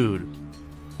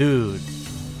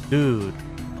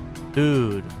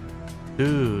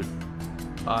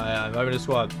 I'm having a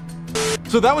squad.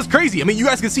 So that was crazy. I mean, you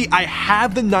guys can see I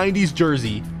have the 90s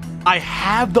jersey. I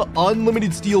have the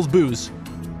unlimited steals boost.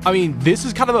 I mean, this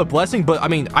is kind of a blessing, but I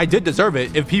mean, I did deserve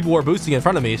it if people were boosting in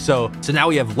front of me. So now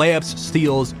we have layups,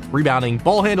 steals, rebounding,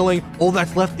 ball handling. All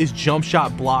that's left is jump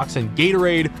shot, blocks, and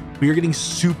Gatorade. We are getting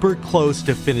super close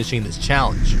to finishing this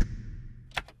challenge.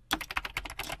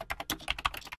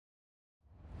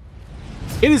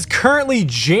 It is currently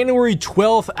January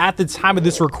 12th at the time of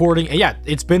this recording. And yeah,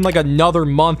 it's been like another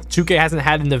month. 2K hasn't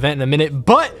had an event in a minute,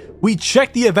 but we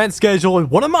checked the event schedule, and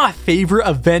one of my favorite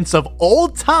events of all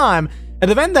time,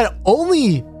 an event that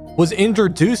only was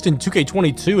introduced in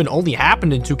 2K22 and only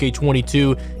happened in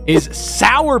 2K22, is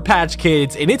Sour Patch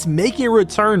Kids, and it's making a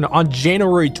return on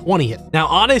January 20th. Now,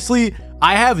 honestly,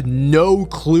 I have no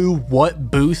clue what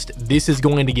boost this is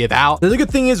going to give out. The good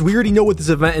thing is we already know what this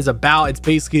event is about. It's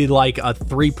basically like a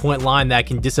 3-point line that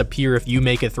can disappear if you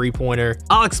make a 3-pointer.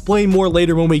 I'll explain more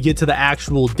later when we get to the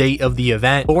actual date of the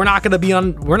event, but we're not going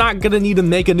to need to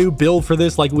make a new build for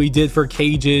this like we did for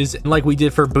cages and like we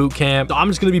did for boot camp. So I'm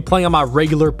just going to be playing on my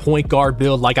regular point guard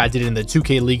build like I did in the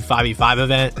 2K League 5v5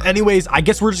 event. Anyways, I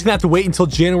guess we're just gonna have to wait until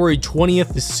January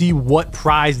 20th to see what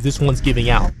prize this one's giving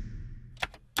out.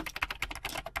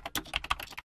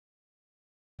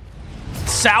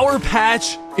 Sour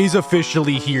Patch is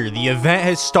officially here. The event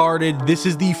has started. This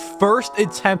is the first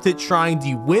attempt at trying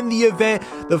to win the event,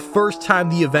 the first time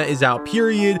the event is out,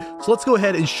 period. So let's go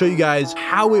ahead and show you guys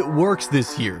how it works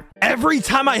this year. Every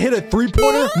time I hit a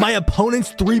 3-pointer, my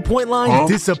opponent's 3-point line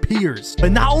disappears.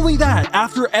 But not only that,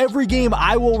 after every game,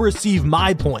 I will receive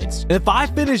my points. And if I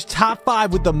finish top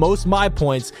 5 with the most my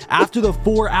points after the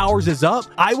 4 hours is up,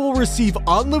 I will receive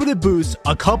unlimited boosts,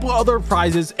 a couple other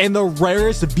prizes, and the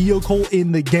rarest vehicle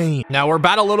in the game. Now we're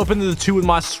about to load up into the 2 with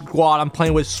my squad. I'm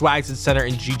playing with Swags at center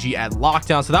and GG at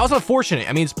lockdown. So that was unfortunate.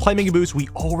 I mean, it's playmaking boost. We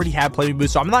already have playmaking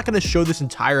boost. So I'm not going to show this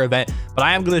entire event, but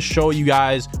I am going to show you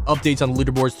guys updates on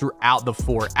leaderboards throughout the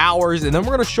 4 hours. And then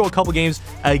we're going to show a couple games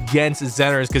against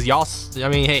Zeners because y'all, I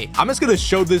mean, hey, I'm just going to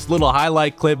show this little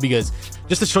highlight clip because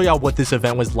just to show y'all what this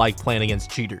event was like playing against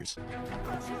cheaters.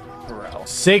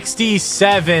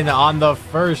 67 on the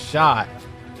first shot.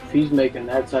 He's making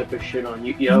that type of shit on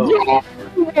you, yo.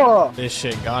 This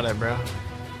shit got it, bro.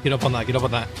 Get up on that. Get up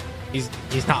on that. He's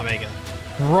not making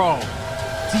it. Bro.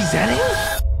 Is he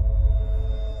zenning?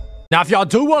 Now, if y'all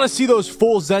do want to see those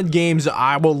full Zen games,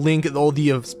 I will link all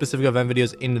the specific event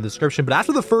videos in the description. But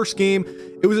after the first game,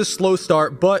 it was a slow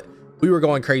start, but we were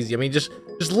going crazy. I mean, just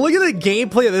look at the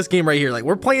gameplay of this game right here. Like,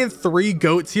 we're playing 3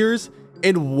 GOAT tiers,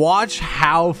 and watch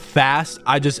how fast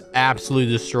I just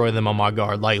absolutely destroy them on my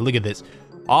guard. Like, look at this.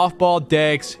 Off ball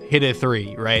Dex, hit a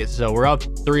 3, right? So we're up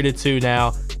 3-2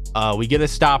 now. We get a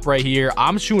stop right here.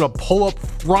 I'm shooting a pull-up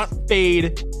front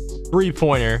fade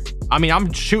 3-pointer. I mean,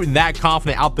 I'm shooting that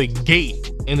confident out the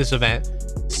gate in this event.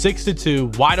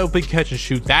 6-2, wide open catch and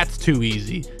shoot. That's too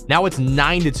easy. Now it's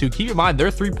 9-2. Keep in mind, their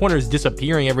 3-pointer is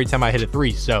disappearing every time I hit a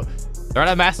 3. So they're at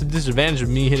a massive disadvantage of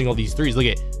me hitting all these 3s. Look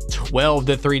at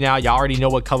 12-3 now. Y'all already know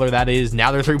what color that is.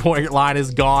 Now their 3-point line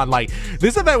is gone. Like,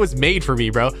 this event was made for me,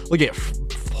 bro. Look at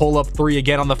pull up 3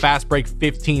 again on the fast break,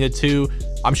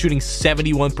 15-2. I'm shooting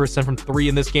 71% from 3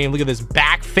 in this game. Look at this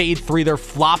back fade 3. They're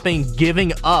flopping,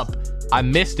 giving up. I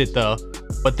missed it though,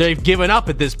 but they've given up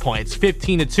at this point. It's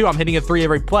 15-2. I'm hitting a 3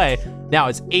 every play. Now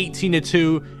it's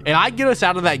 18-2, and I get us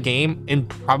out of that game in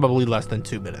probably less than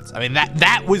 2 minutes. I mean,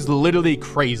 that was literally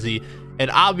crazy.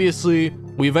 And obviously,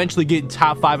 we eventually get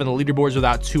top 5 in the leaderboards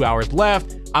without 2 hours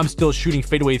left. I'm still shooting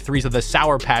fadeaway 3s of the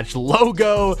Sour Patch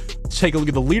logo. Let's take a look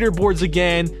at the leaderboards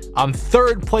again. I'm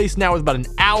 3rd place now with about an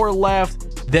hour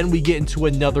left. Then we get into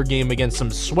another game against some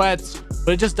sweats,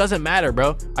 but it just doesn't matter,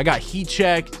 bro. I got heat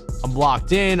check. I'm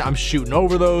locked in. I'm shooting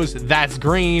over those. That's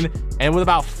green. And with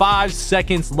about 5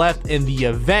 seconds left in the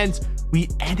event, we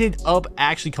ended up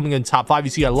actually coming in top 5. You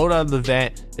see, I load out of the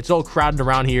event. It's all crowded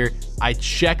around here. I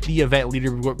check the event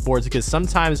leaderboards because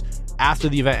sometimes after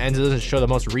the event ends. It doesn't show the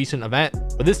most recent event,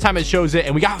 but this time it shows it,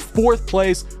 and we got 4th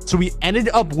place. So we ended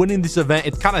up winning this event.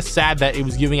 It's kind of sad that it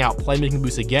was giving out playmaking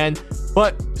boosts again,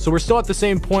 but so we're still at the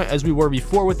same point as we were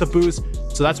before with the boost.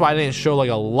 So that's why I didn't show like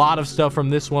a lot of stuff from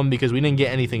this one, because we didn't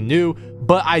get anything new.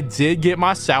 But I did get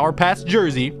my Sour Patch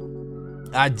jersey.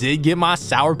 I did get my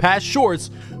Sour Patch shorts.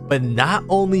 But not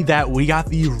only that, we got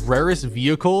the rarest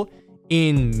vehicle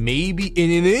in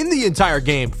the entire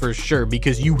game for sure,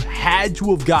 because you had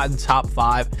to have gotten top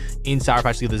 5 in Sour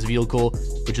Patch to get this vehicle,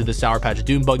 which is the Sour Patch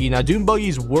Dune Buggy. Now, Dune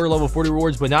Buggies were level 40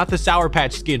 rewards, but not the Sour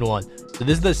Patch skin one. So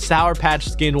this is the Sour Patch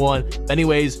skin one. But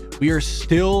anyways, we are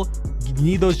still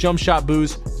need those jump shot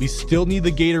boosts. We still need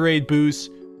the Gatorade boosts.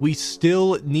 We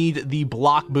still need the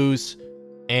block boosts.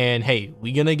 And hey,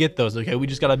 we gonna get those, okay? We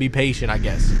just gotta be patient, I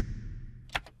guess.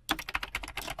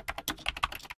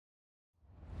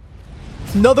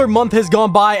 Another month has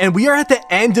gone by, and we are at the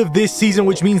end of this season,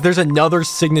 which means there's another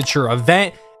signature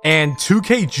event. And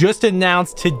 2K just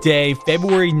announced today,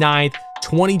 February 9th,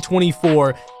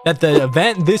 2024, that the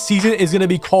event this season is going to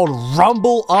be called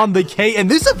Rumble on the K.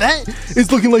 And this event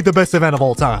is looking like the best event of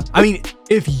all time. I mean,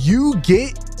 if you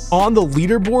get on the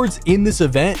leaderboards in this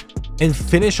event and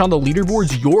finish on the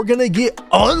leaderboards, you're gonna get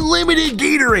unlimited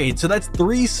Gatorade. So that's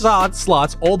 3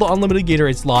 slots, all the unlimited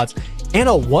Gatorade slots, and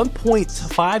a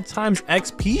 1.5 times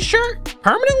XP shirt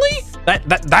permanently.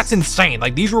 That's insane.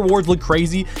 Like, these rewards look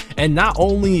crazy. And not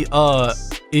only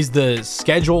is the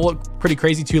schedule pretty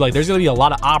crazy too, like there's gonna be a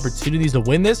lot of opportunities to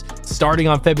win this starting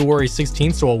on February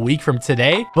 16th, so a week from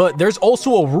today. But there's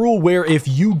also a rule where if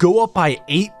you go up by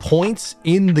 8 points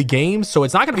in the game, so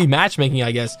it's not gonna be matchmaking,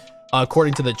 I guess,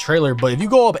 according to the trailer, but if you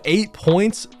go up 8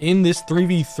 points in this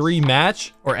 3v3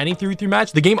 match, or any 3v3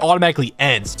 match, the game automatically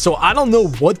ends. So I don't know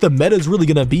what the meta is really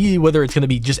gonna be, whether it's gonna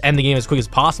be just end the game as quick as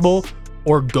possible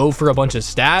or go for a bunch of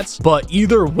stats. But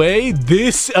either way,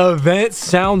 this event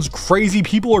sounds crazy.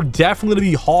 People are definitely gonna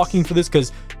be hawking for this,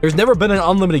 because there's never been an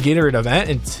unlimited Gatorade event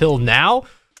until now.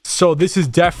 So this is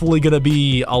definitely gonna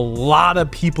be a lot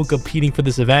of people competing for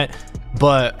this event.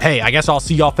 But hey, I guess I'll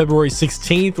see y'all February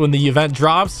 16th when the event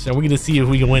drops, and we're gonna see if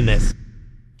we can win this.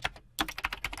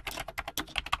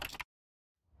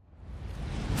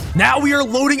 Now we are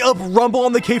loading up Rumble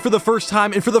on the K for the first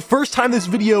time, and for the first time this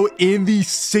video in the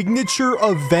signature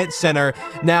event center.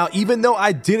 Now, even though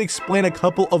I did explain a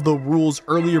couple of the rules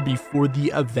earlier before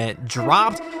the event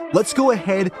dropped, let's go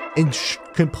ahead and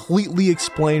completely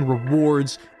explain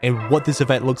rewards and what this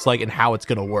event looks like and how it's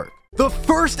gonna work. The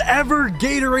first ever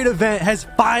Gatorade event has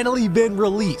finally been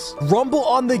released. Rumble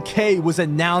on the K was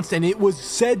announced, and it was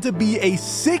said to be a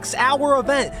 6-hour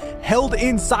event held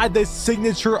inside the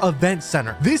signature event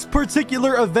center. This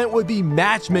particular event would be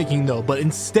matchmaking though, but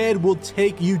instead will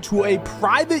take you to a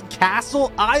private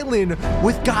castle island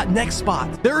with got next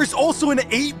spots. There is also an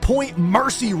 8-point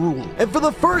mercy rule. And for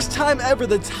the first time ever,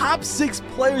 the top 6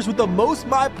 players with the most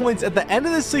my points at the end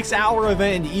of the 6-hour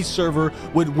event in each server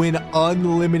would win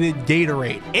unlimited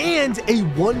Gatorade and a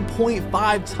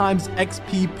 1.5 times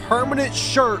XP permanent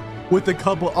shirt with a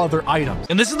couple other items.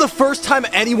 And this is the first time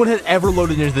anyone had ever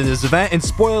loaded into this event, and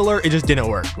spoiler alert, it just didn't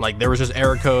work. Like, there was just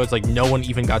error codes, like no one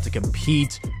even got to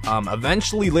compete.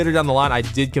 Eventually later down the line, I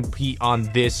did compete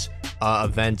on this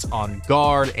event on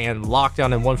guard and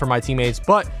lockdown and won for my teammates.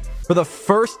 But for the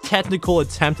first technical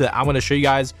attempt that I'm going to show you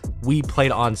guys, we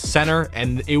played on center,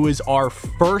 and it was our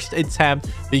first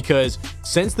attempt because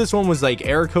since this one was like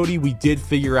error codey, we did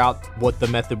figure out what the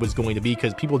method was going to be,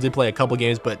 because people did play a couple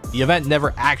games, but the event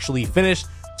never actually finished.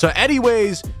 So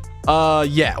anyways,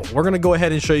 yeah, we're gonna go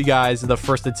ahead and show you guys the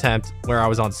first attempt where I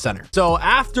was on center. So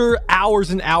after hours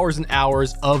and hours and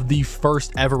hours of the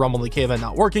first ever Rumble on the K event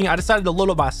not working, I decided to load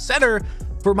up my center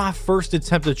for my first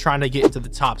attempt of trying to get into the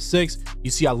top 6. You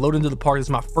see, I load into the park. This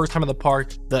is my first time in the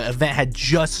park. The event had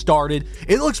just started.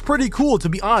 It looks pretty cool, to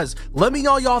be honest. Let me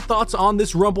know y'all thoughts on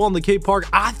this Rumble on the K park.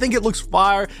 I think it looks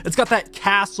fire. It's got that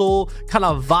castle kind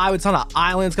of vibe. It's on an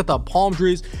island. It's got the palm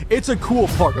trees. It's a cool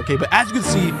park, okay? But as you can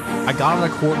see, I got on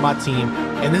the court with my team,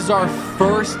 and this is our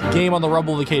first game on the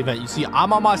Rumble on the K event. You see,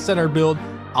 I'm on my center build.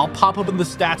 I'll pop up in the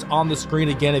stats on the screen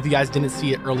again if you guys didn't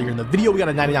see it earlier in the video. We got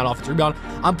a 99 offensive rebound.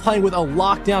 I'm playing with a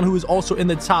lockdown who is also in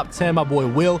the top 10, my boy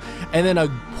Will, and then a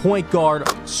point guard,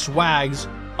 Swags,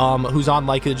 who's on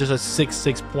like just a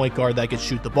 6'6" point guard that can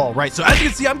shoot the ball, right? So as you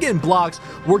can see, I'm getting blocks,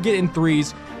 we're getting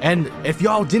threes, and if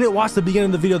y'all didn't watch the beginning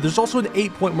of the video, there's also an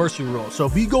 8-point mercy rule. So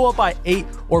if we go up by 8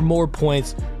 or more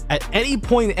points at any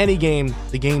point in any game,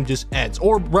 the game just ends,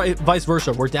 or right, vice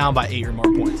versa, we're down by 8 or more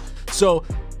points. So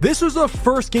this was the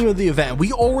first game of the event.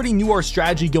 We already knew our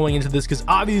strategy going into this because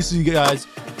obviously you guys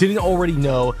didn't already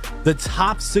know the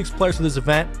top 6 players for this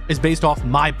event is based off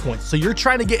my points. So you're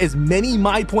trying to get as many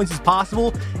my points as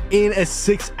possible in a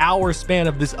 6-hour span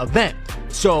of this event.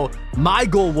 So my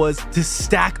goal was to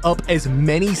stack up as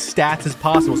many stats as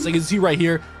possible. So you can see right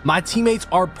here, my teammates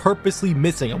are purposely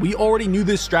missing, and we already knew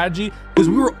this strategy because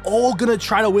we were all gonna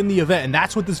try to win the event, and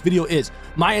that's what this video is.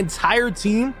 My entire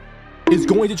team is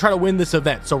going to try to win this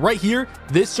event. So right here,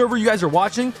 this server you guys are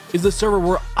watching is the server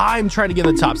where I'm trying to get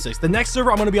in the top 6. The next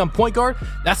server I'm going to be on point guard.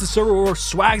 That's the server where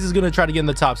Swags is going to try to get in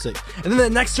the top 6. And then the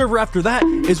next server after that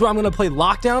is where I'm going to play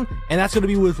lockdown, and that's going to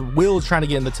be with Will trying to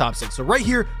get in the top 6. So right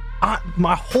here,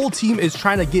 my whole team is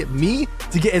trying to get me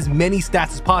to get as many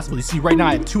stats as possible. You see right now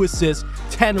I have 2 assists,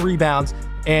 10 rebounds,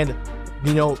 and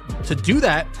you know, to do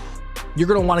that, you're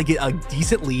going to want to get a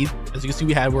decent lead. As you can see,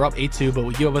 we're up 8-2, but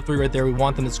we give up a 3 right there. We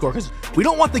want them to score because we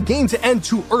don't want the game to end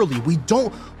too early. We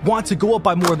don't want to go up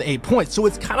by more than 8 points. So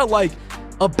it's kind of like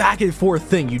a back and forth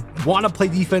thing. You want to play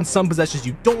defense some possessions.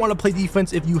 You don't want to play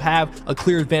defense if you have a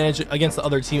clear advantage against the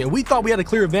other team. And we thought we had a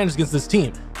clear advantage against this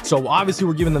team. So obviously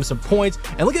we're giving them some points.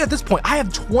 And look at this point, I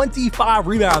have 25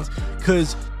 rebounds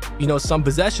because, you know, some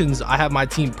possessions I have my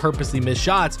team purposely miss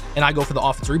shots and I go for the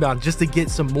offensive rebound just to get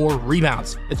some more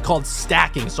rebounds. It's called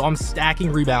stacking. So I'm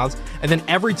stacking rebounds, and then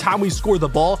every time we score the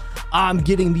ball, I'm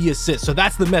getting the assist. So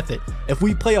that's the method. If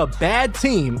we play a bad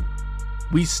team,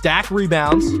 we stack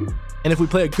rebounds, and if we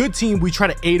play a good team, we try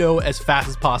to 8-0 as fast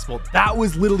as possible. That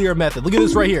was literally our method. Look at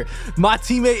this right here. My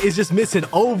teammate is just missing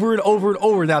over and over and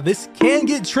over. Now this can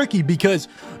get tricky because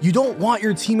you don't want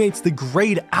your teammates to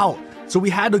grade out. So we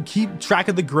had to keep track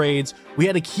of the grades. We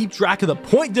had to keep track of the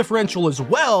point differential as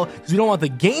well because we don't want the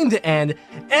game to end.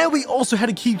 And we also had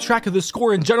to keep track of the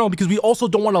score in general because we also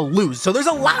don't want to lose. So there's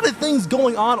a lot of things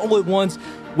going on all at once,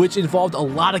 which involved a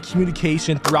lot of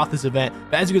communication throughout this event.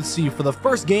 But as you can see, for the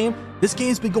first game, this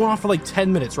game's been going on for like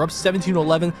 10 minutes. We're up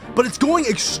 17-11, but it's going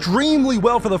extremely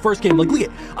well for the first game. Like, look at,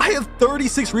 I have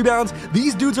 36 rebounds.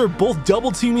 These dudes are both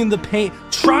double teaming in the paint,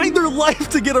 trying their life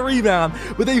to get a rebound,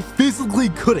 but they physically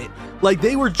couldn't. Like,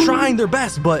 they were trying their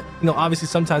best, but, you know, obviously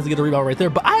sometimes they get a rebound right there.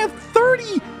 But I have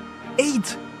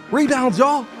 38 rebounds,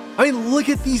 y'all. I mean, look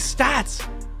at these stats.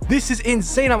 This is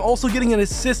insane. I'm also getting an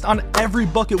assist on every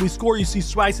bucket we score. You see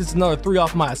Swags hits another 3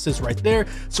 off my assist right there.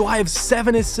 So I have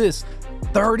 7 assists,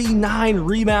 39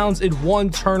 rebounds, and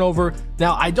 1 turnover.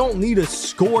 Now, I don't need a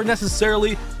score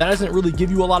necessarily. That doesn't really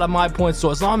give you a lot of my points. So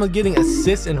as long as I'm getting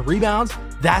assists and rebounds,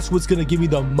 that's what's going to give me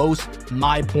the most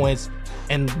my points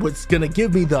and what's going to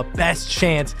give me the best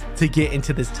chance to get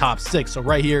into this top 6. So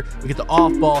right here, we get the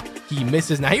off ball. He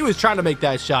misses. Now, he was trying to make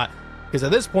that shot, because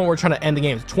at this point we're trying to end the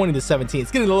game. It's 20-17.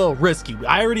 It's getting a little risky.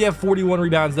 I already have 41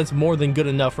 rebounds. That's more than good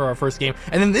enough for our first game.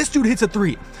 And then this dude hits a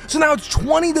 3. So now it's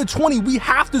 20-20. We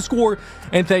have to score.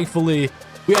 And thankfully,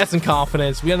 we had some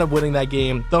confidence. We ended up winning that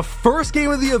game. The first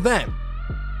game of the event,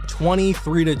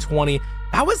 23-20.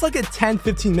 That was like a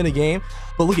 10-15 minute game.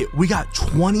 But look at, we got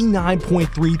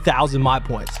 29.3 thousand my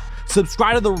points.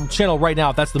 Subscribe to the channel right now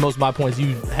if that's the most my points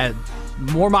you had.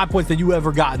 More my points than you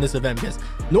ever got in this event, because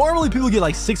normally people get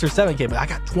like 6 or 7K, but I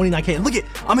got 29K. And look at,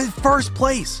 I'm in first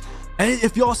place. And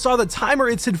if y'all saw the timer,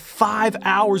 it said 5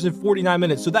 hours and 49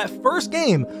 minutes. So that first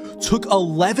game took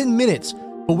 11 minutes,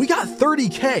 but we got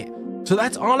 30K. So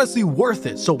that's honestly worth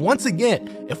it. So once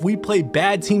again, if we play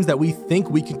bad teams that we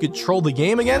think we can control the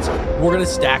game against, we're gonna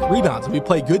stack rebounds. If we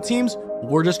play good teams,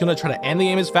 we're just gonna try to end the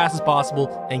game as fast as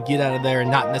possible and get out of there and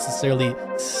not necessarily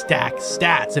stack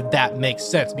stats, if that makes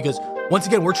sense. Because once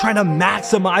again, we're trying to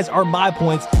maximize our my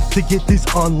points to get this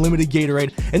unlimited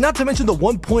Gatorade. And not to mention the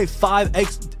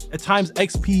 1.5x times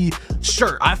XP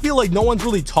shirt. I feel like no one's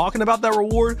really talking about that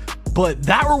reward, but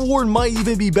that reward might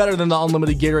even be better than the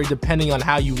unlimited Gatorade depending on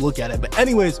how you look at it. But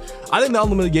anyways, I think the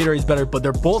unlimited Gatorade is better, but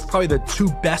they're both probably the 2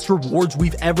 best rewards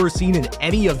we've ever seen in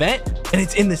any event, and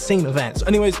it's in the same event. So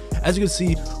anyways, as you can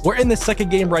see, we're in the second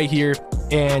game right here,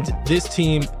 and this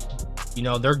team, you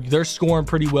know, they're scoring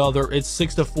pretty well. It's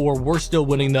 6-4. We're still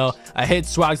winning though. I hit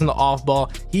Swags on the off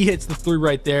ball. He hits the 3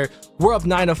 right there. We're up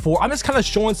 9-4. I'm just kind of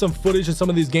showing some footage in some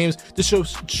of these games to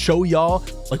show y'all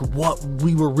like what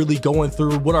we were really going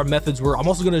through, what our methods were. I'm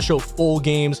also going to show full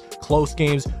games, close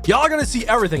games. Y'all are going to see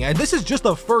everything. And this is just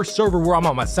the first server where I'm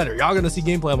on my center. Y'all going to see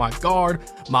gameplay on my guard,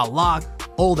 my lock,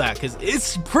 all that, because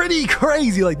it's pretty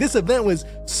crazy. Like, this event was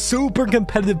super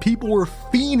competitive. People were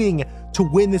fiending to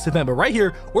win this event. But right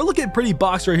here, we're looking pretty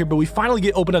boxed right here, but we finally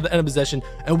get open at the end of possession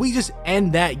and we just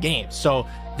end that game. So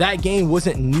that game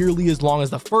wasn't nearly as long as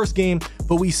the first game,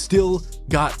 but we still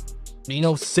got, you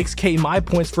know, 6K my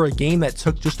points for a game that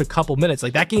took just a couple minutes.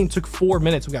 Like, that game took 4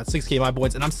 minutes. We got 6K my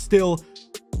points, and I'm still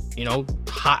you know,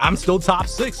 I'm still top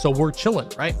 6, so we're chilling,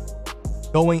 right?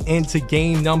 Going into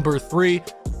game number 3.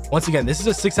 Once again, this is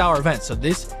a 6-hour event, so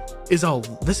this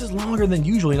is longer than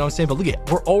usual, you know what I'm saying? But look at,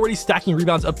 we're already stacking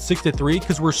rebounds up 6-3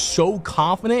 because we're so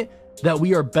confident that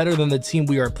we are better than the team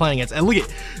we are playing against. And look at,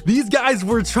 these guys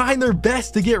were trying their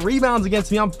best to get rebounds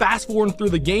against me. I'm fast forwarding through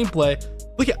the gameplay.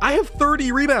 Look at, I have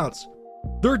 30 rebounds.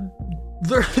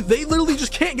 They literally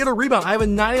just can't get a rebound. I have a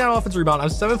 99 offensive rebound. I'm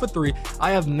 7'3".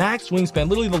 I have max wingspan,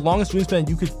 literally the longest wingspan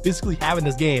you could physically have in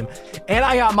this game. And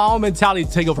I got mama mentality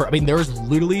to take over. I mean, there's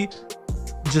literally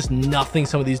just nothing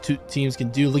some of these two teams can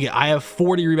do. Look at, I have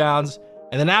 40 rebounds.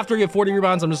 And then after I get 40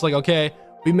 rebounds, I'm just like, okay,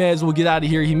 we may as well get out of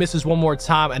here. He misses one more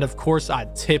time, and of course I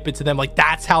tip it to them. Like,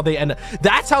 that's how they end up.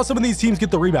 That's how some of these teams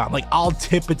get the rebound. Like, I'll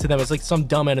tip it to them. It's like some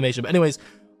dumb animation. But anyways,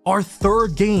 our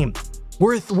third game,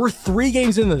 we're 3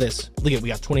 games into this. Look at, we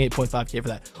got 28.5K for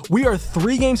that. We are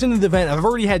 3 games into the event. I've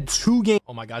already had 2 games.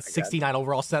 Oh my god, 69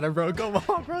 overall center, bro. Come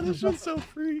on, bro, this one's so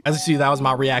free. As you see, that was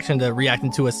my reaction to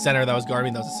reacting to a center that was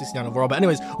guarding me. That was a 69 overall. But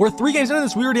anyways, we're 3 games into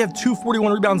this. We already have 2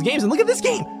 41 rebounds games, and look at this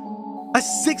game. A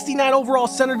 69 overall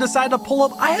center decided to pull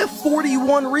up. I have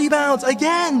 41 rebounds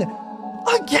again.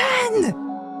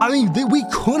 I mean, we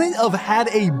couldn't have had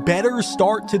a better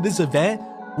start to this event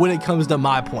when it comes to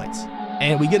my points.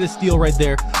 And we get a steal right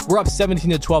there. We're up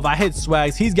 17-12. I hit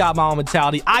Swags. He's got mama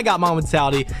mentality. I got mama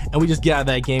mentality. And we just get out of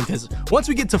that game because once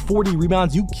we get to 40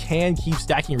 rebounds, you can keep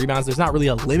stacking rebounds. There's not really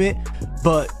a limit,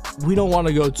 but we don't want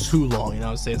to go too long, you know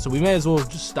what I'm saying? So we may as well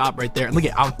just stop right there. And look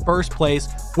at, I'm first place.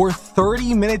 We're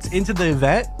 30 minutes into the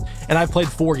event, and I've played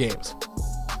 4 games.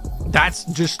 That's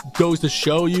just goes to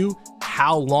show you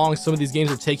how long some of these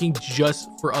games are taking just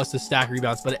for us to stack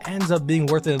rebounds. But it ends up being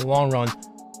worth it in the long run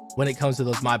when it comes to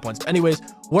those my points. But anyways,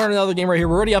 we're in another game right here.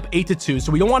 We're already up 8-2,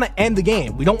 so we don't want to end the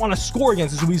game. We don't want to score again.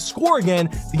 So if we score again,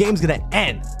 the game's going to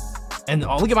end. And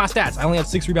oh, look at my stats. I only have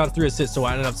 6 rebounds, 3 assists, so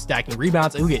I ended up stacking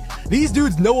rebounds. And look at, these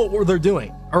dudes know what they're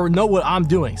doing, or know what I'm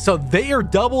doing. So they are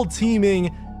double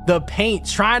teaming the paint,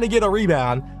 trying to get a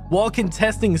rebound while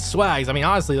contesting Swags. I mean,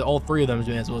 honestly, all 3 of them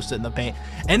may as well sit in the paint,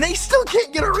 and they still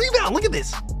can't get a rebound. Look at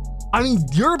this. I mean,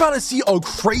 you're about to see a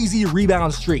crazy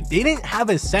rebound streak. They didn't have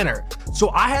a center, so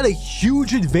I had a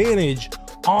huge advantage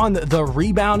on the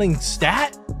rebounding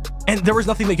stat, and there was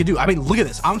nothing they could do. I mean, look at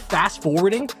this. I'm fast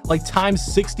forwarding like times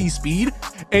 60 speed,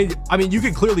 and I mean, you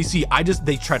can clearly see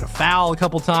they tried to foul a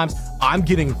couple times. I'm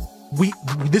getting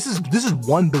this is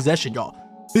one possession, y'all.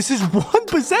 This is one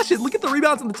possession. Look at the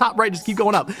rebounds in the top right, just keep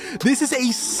going up. This is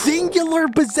a singular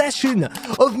possession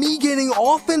of me getting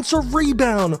offensive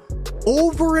rebound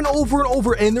over and over and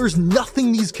over, and there's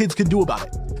nothing these kids can do about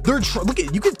it. Look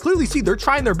at, you can clearly see they're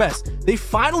trying their best. They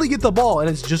finally get the ball, and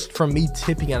it's just from me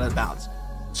tipping out of bounds.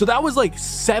 So that was like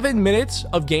 7 minutes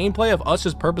of gameplay of us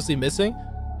just purposely missing,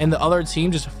 and the other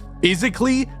team just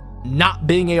physically not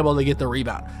being able to get the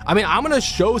rebound. I mean, I'm gonna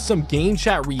show some game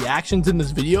chat reactions in this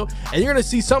video, and you're gonna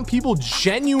see some people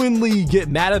genuinely get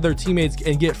mad at their teammates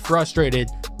and get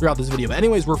frustrated throughout this video. But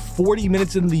anyways, we're 40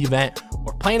 minutes into the event.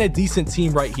 We're playing a decent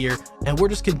team right here, and we're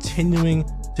just continuing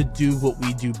to do what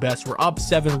we do best. We're up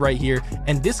 7 right here,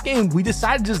 and this game we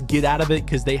decided to just get out of it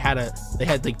because they had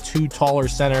like 2 taller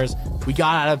centers. We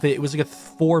got out of it. It was like a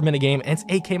 4-minute game, and it's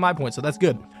 8K my points, so that's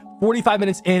good. 45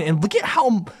 minutes in, and look at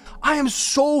how I am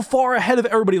so far ahead of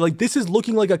everybody. Like, this is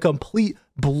looking like a complete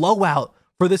blowout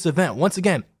for this event. Once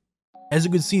again, as you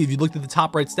can see, if you looked at the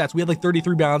top right stats, we had like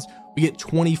 33 rebounds. We get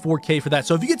 24K for that.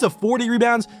 So if you get to 40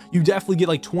 rebounds, you definitely get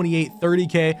like 28,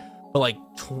 30K. But like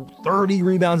 30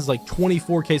 rebounds is like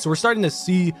 24K. So we're starting to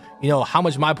see, you know, how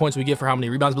much my points we get for how many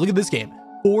rebounds. But look at this game,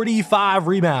 45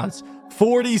 rebounds.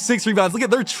 46 rebounds. Look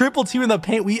at their triple team in the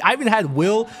paint. I even had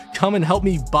Will come and help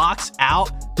me box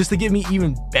out just to give me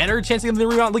even better chance to get the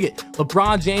rebound. Look at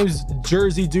LeBron James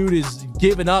jersey dude is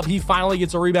giving up. He finally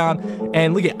gets a rebound,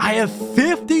 and look at, I have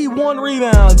 51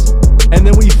 rebounds, and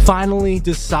then we finally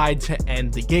decide to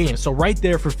end the game. So right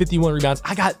there for 51 rebounds,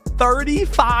 I got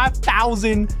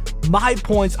 35,000 my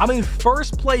points. I'm in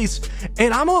first place,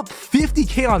 and I'm up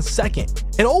 50K on second,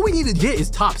 and all we need to get is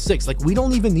top 6. Like, we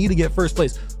don't even need to get first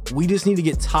place. We just need to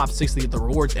get top 6 to get the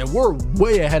rewards, and we're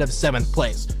way ahead of 7th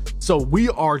place. So we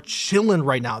are chilling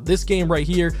right now. This game right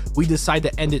here, we decide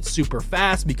to end it super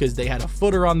fast because they had a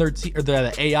footer on their team, or they had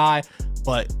an AI,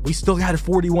 but we still had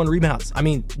 41 rebounds. I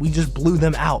mean, we just blew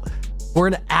them out. We're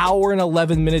an hour and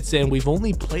 11 minutes in. We've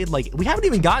only played we haven't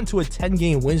even gotten to a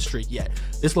 10-game win streak yet.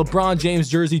 This LeBron James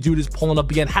jersey dude is pulling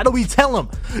up again. How do we tell him,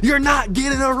 you're not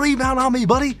getting a rebound on me,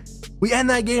 buddy? We end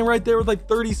that game right there with like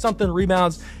 30-something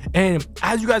rebounds. And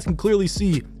as you guys can clearly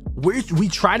see, we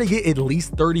try to get at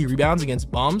least 30 rebounds against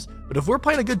bums. But if we're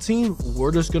playing a good team,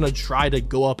 we're just going to try to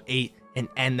go up 8 and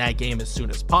end that game as soon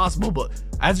as possible. But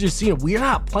as you're seeing, we're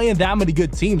not playing that many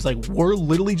good teams. Like, we're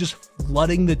literally just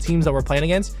flooding the teams that we're playing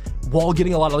against while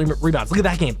getting a lot of rebounds. Look at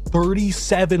that game,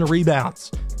 37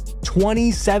 rebounds,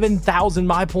 27,000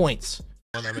 my points.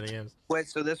 That many games. Wait,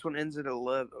 so this one ends at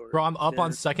 11. Bro, I'm up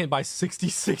on second by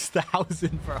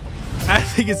 66,000, bro.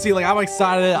 As you can see, like, I'm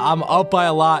excited. I'm up by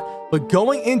a lot. But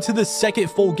going into the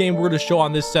second full game we're going to show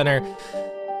on this center,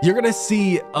 you're going to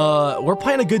see we're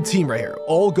playing a good team right here.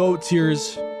 All GOAT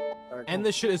tiers. End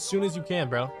this shit as soon as you can,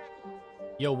 bro.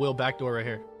 Yo, Will, backdoor right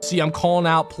here. See, I'm calling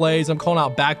out plays. I'm calling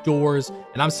out backdoors.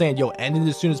 And I'm saying, yo, end it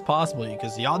as soon as possible.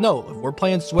 Because y'all know, if we're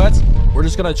playing sweats, we're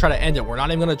just going to try to end it. We're not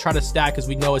even going to try to stack because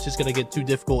we know it's just going to get too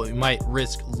difficult. We might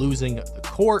risk losing the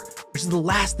court, which is the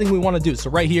last thing we want to do. So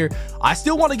right here, I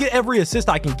still want to get every assist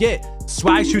I can get.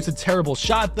 Swag shoots a terrible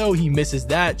shot, though. He misses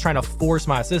that, trying to force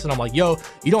my assist. And I'm like, yo,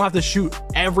 you don't have to shoot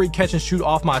every catch and shoot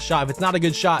off my shot. If it's not a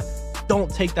good shot,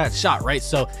 don't take that shot, right?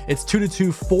 So it's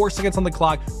 2-2, 4 seconds on the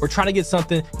clock. We're trying to get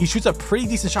something. He shoots a pretty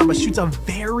decent shot, but shoots a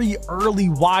very early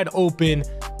wide open,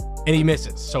 and he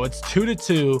misses. So it's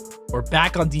 2-2. We're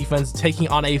back on defense, taking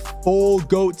on a full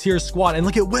GOAT tier squad. And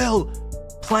look at Will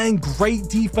playing great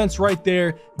defense right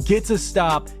there, gets a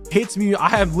stop, hits me. I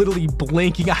have literally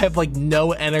blinking. I have like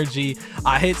no energy.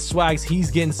 I hit Swags.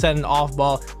 He's getting set an off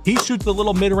ball. He shoots the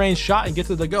little mid-range shot and gets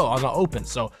it to go on the open.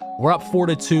 So we're up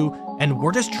 4-2, and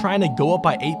we're just trying to go up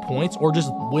by 8 points or just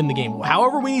win the game.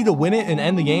 However we need to win it and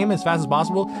end the game as fast as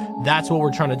possible, that's what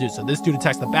we're trying to do. So this dude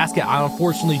attacks the basket. I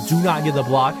unfortunately do not get the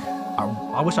block.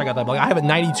 I wish I got that block. I have a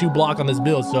 92 block on this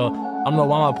build, so I don't know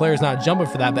why my player's not jumping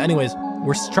for that. But anyways,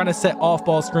 we're trying to set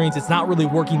off-ball screens. It's not really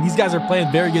working. These guys are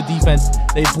playing very good defense.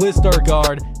 They blitzed our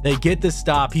guard. They get the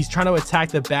stop. He's trying to attack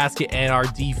the basket, and our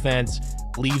defense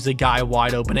leaves a guy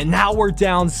wide open. And now we're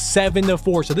down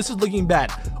 7-4. So this is looking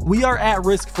bad. We are at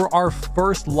risk for our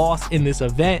first loss in this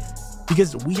event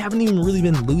because we haven't even really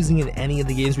been losing in any of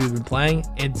the games we've been playing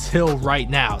until right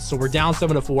now. So we're down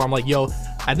 7-4. I'm like, yo,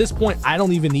 at this point, I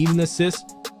don't even need an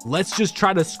assist. Let's just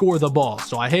try to score the ball.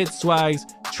 So I hit Swags,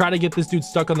 try to get this dude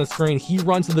stuck on the screen. He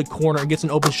runs to the corner and gets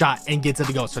an open shot and gets it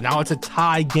to go. So now it's a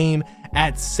tie game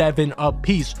at 7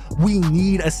 apiece. We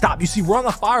need a stop. You see, we're on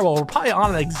the firewall. We're probably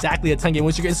on exactly a 10-game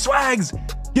win streak, and Swags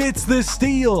gets the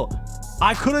steal.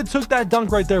 I could have took that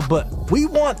dunk right there, but we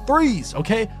want threes,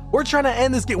 okay? We're trying to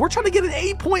end this game. We're trying to get an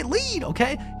 8-point lead,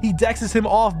 okay? He dexes him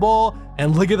off ball,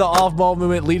 and look at the off ball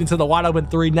movement leading to the wide open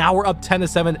 3. Now we're up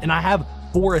 10-7, and I have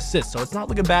 4 assists, so it's not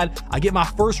looking bad. I get my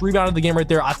first rebound of the game right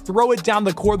there. I throw it down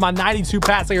the court, my 92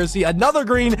 pass. I see another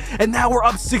green, and now we're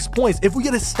up 6 points. If we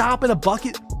get a stop and a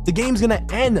bucket, the game's gonna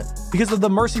end because of the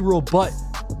mercy rule, but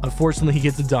unfortunately he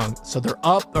gets a dunk. So they're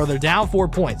up, or they're down 4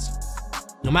 points.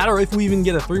 No matter if we even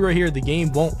get a 3 right here, the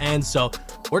game won't end. So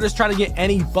we're just trying to get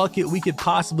any bucket we could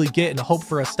possibly get and hope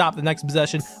for a stop the next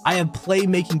possession. I am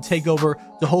playmaking takeover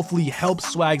to hopefully help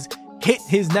Swags hit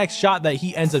his next shot that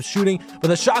he ends up shooting, but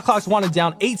the shot clock's wanted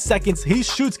down. 8 seconds. He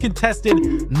shoots contested,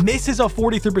 misses a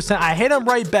 43%. I hit him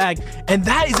right back, and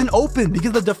that isn't open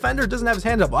because the defender doesn't have his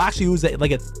hand up. Well, actually, it was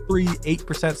like a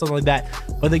 8%, something like that,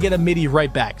 but they get a midi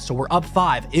right back. So we're up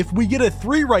 5. If we get a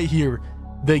 3 right here,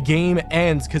 the game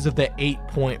ends because of the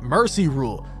 8-point mercy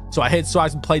rule. So I hit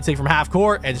Swags and play take from half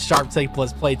court, and sharp take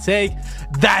plus play take.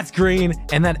 That's green,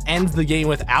 and that ends the game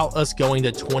without us going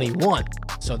to 21.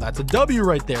 So that's a W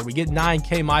right there. We get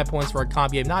 9K my points for our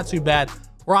comp game. Not too bad.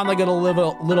 We're on like a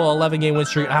little 11-game win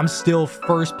streak. I'm still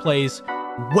first place,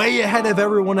 way ahead of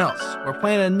everyone else. We're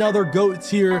playing another GOAT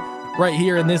tier right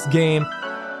here in this game.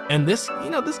 And this,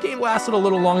 this game lasted a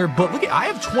little longer, but look at, I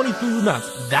have 23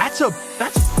 rebounds. That's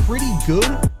pretty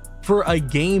good for a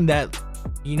game that,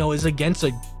 is against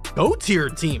a GOAT tier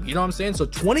team. You know what I'm saying? So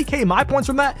 20K my points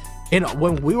from that. And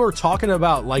when we were talking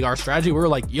about like our strategy, we were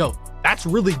like, yo, that's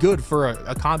really good for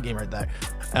a comp game right there.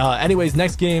 Anyways,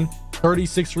 next game,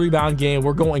 36 rebound game.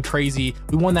 We're going crazy.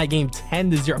 We won that game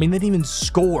 10-0. I mean, they didn't even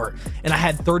score, and I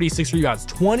had 36 rebounds,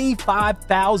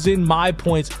 25,000 my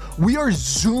points. We are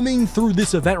zooming through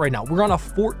this event right now. We're on a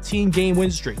 14-game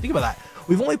win streak. Think about that.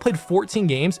 We've only played 14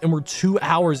 games, and we're 2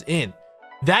 hours in.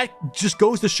 That just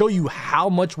goes to show you how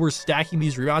much we're stacking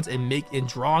these rebounds and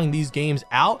drawing these games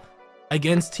out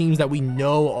against teams that we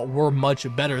know we're much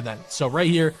better than. So right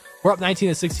here, we're up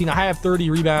 19-16. I have 30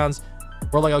 rebounds.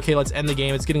 We're like, okay, let's end the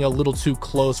game. It's getting a little too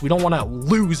close. We don't want to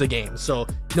lose a game. So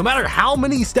no matter how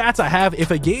many stats I have, if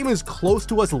a game is close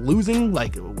to us losing,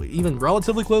 like even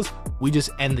relatively close, we just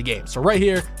end the game. So right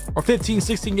here, our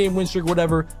 15-16 game win streak,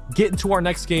 whatever, get into our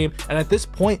next game. And at this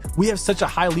point, we have such a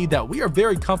high lead that we are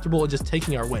very comfortable in just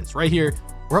taking our wins. Right here,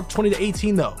 we're up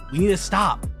 20-18 though. We need to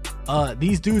stop.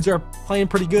 these dudes are playing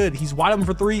pretty good. He's wide open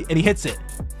for 3 and he hits it.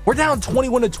 We're down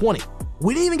 21-20.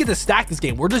 We didn't even get to stack this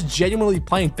game. We're just genuinely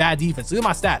playing bad defense. Look at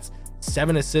my stats.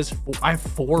 7 assists, I have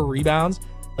 4 rebounds.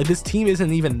 Like, this team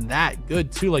isn't even that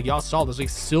good too. Like, y'all saw, there's like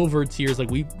silver tiers. Like,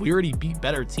 we already beat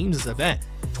better teams this event.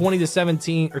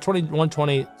 20-17 or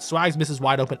 21-20. Swags misses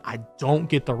wide open. I don't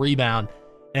get the rebound.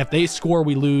 And if they score,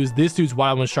 we lose. This dude's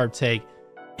wide open, sharp take,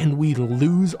 and we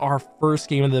lose our first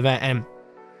game of the event. And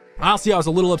honestly, I was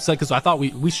a little upset because I thought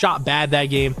we shot bad that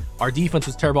game. Our defense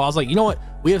was terrible. I was like, you know what?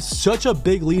 We have such a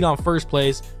big lead on first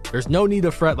place. There's no need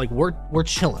to fret. Like, we're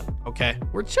chilling, okay?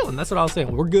 We're chilling. That's what I was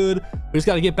saying. We're good. We just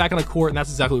got to get back on the court, and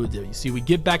that's exactly what we do. You see, we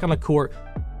get back on the court,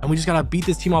 and we just got to beat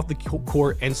this team off the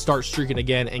court and start streaking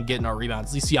again and getting our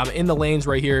rebounds. You see, I'm in the lanes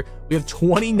right here. We have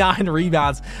 29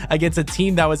 rebounds against a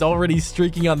team that was already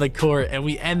streaking on the court, and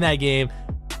we end that game.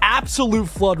 Absolute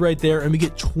flood right there, and we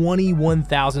get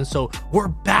 21,000. So we're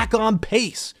back on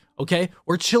pace, okay?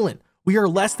 We're chilling. We are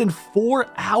less than 4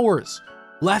 hours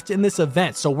left in this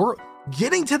event, so we're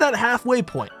getting to that halfway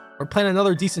point. We're playing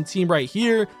another decent team right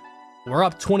here. We're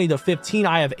up 20-15.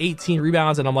 I have 18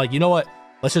 rebounds, and I'm like, you know what?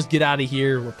 Let's just get out of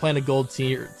here. We're playing a gold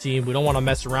team. We don't want to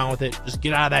mess around with it. Just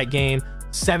get out of that game.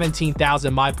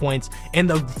 17,000 my points, and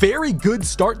the very good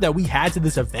start that we had to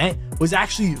this event was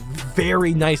actually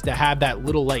very nice to have that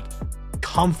little like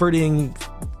comforting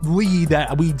lead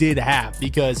that we did have,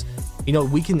 because you know,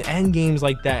 we can end games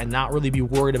like that and not really be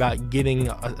worried about getting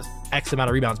a X amount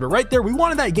of rebounds. But right there, we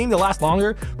wanted that game to last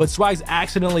longer, but Swags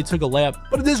accidentally took a layup.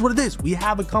 But it is what it is. We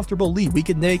have a comfortable lead. We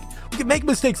can make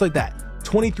mistakes like that.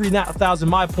 23,000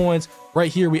 my points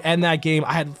right here. We end that game.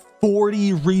 I had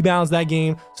 40 rebounds that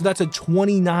game, so that's a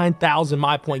 29,000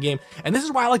 my point game. And this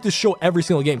is why I like to show every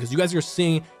single game, because you guys are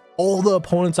seeing all the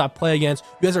opponents I play against.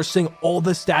 You guys are seeing all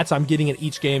the stats I'm getting in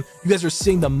each game. You guys are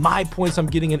seeing the my points I'm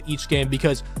getting in each game,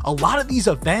 because a lot of these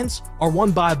events are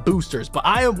won by boosters, but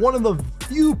I am one of the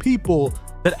few people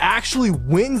that actually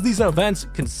wins these events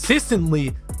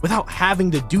consistently without having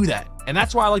to do that. And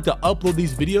that's why I like to upload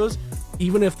these videos,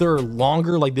 even if they're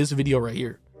longer, like this video right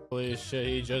here. Holy shit,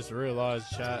 he just realized,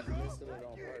 chat.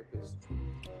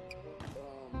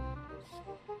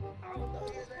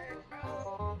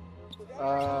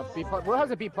 B plus. Will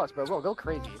has a B plus, bro. Will, go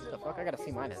crazy. What the fuck? I got a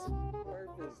C minus.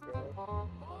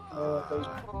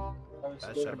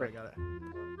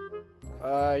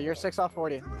 You're 6 off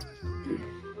 40.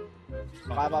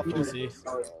 5 off 40.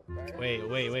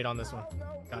 Wait on this one.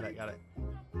 Got it.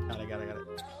 Oh my god.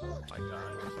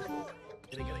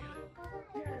 Get it.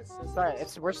 Sorry,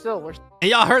 we're. And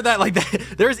y'all heard that? Like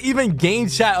that. There's even game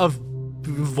chat of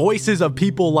voices of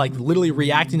people like literally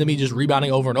reacting to me just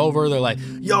rebounding over and over. They're like,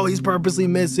 yo, he's purposely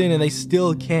missing, and they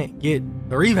still can't get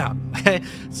the rebound. Okay,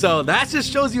 so that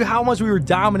just shows you how much we were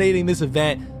dominating this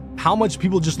event, how much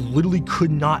people just literally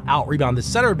could not out rebound the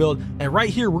center build. And right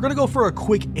here, we're gonna go for a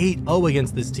quick 8-0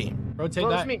 against this team. Rotate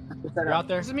that. You're out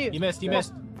there. You missed.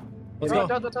 Let's go.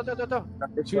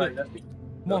 Shoot it.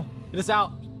 Come on, get us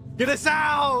out. Get us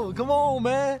out! Come on,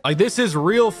 man. Like, this is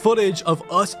real footage of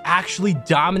us actually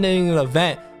dominating an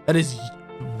event that is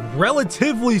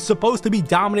relatively supposed to be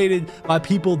dominated by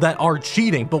people that are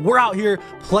cheating. But we're out here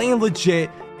playing legit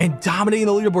and dominating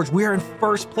the leaderboards. We are in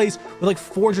first place with like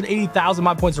 480,000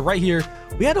 my points right here.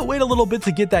 We had to wait a little bit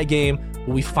to get that game, but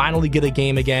we finally get a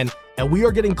game again. And we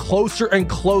are getting closer and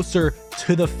closer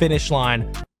to the finish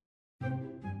line.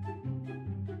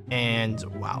 And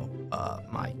wow.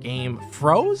 My game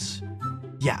froze.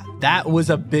 Yeah, that was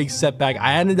a big setback.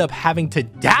 I ended up having to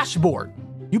dashboard.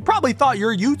 You probably thought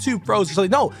your YouTube froze or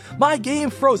something. No, my game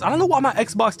froze. I don't know why my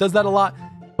Xbox does that a lot,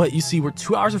 but you see, we're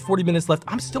 2 hours and 40 minutes left.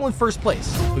 I'm still in first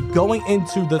place. But going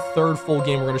into the third full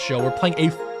game we're going to show, we're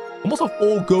playing almost a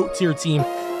full GOAT tier team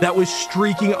that was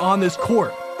streaking on this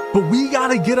court. But we got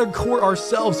to get a court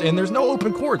ourselves, and there's no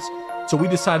open courts. So we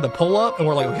decided to pull up, and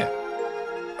we're like, okay,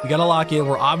 we got to lock in.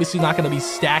 We're obviously not going to be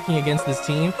stacking against this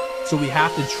team, so we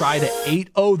have to try to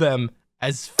 8-0 them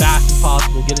as fast as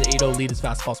possible, get an 8-0 lead as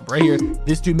fast as possible. Right here,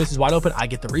 this dude misses wide open. I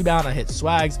get the rebound. I hit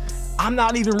Swags. I'm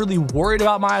not even really worried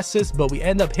about my assist, but we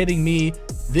end up hitting me.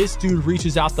 This dude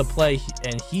reaches out the play,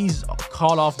 and he's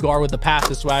caught off guard with the pass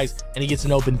to Swags, and he gets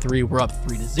an open 3. We're up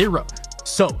 3-0.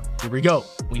 So here we go.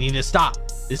 We need to stop.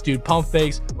 This dude pump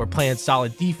fakes. We're playing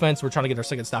solid defense. We're trying to get our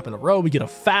second stop in a row. We get a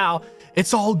foul.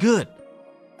 It's all good.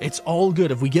 It's all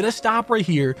good. If we get a stop right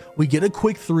here, we get a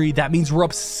quick 3. That means we're up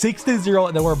 6-0,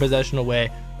 and then we're a possession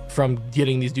away from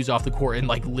getting these dudes off the court in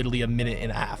like literally a minute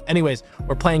and a half. Anyways,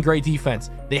 we're playing great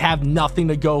defense. They have nothing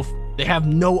to go. They have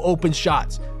no open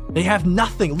shots. They have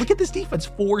nothing. Look at this defense.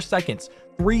 4 seconds,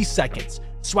 3 seconds.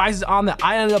 Swags is on that.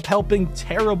 I ended up helping.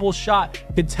 Terrible shot.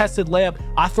 Contested layup.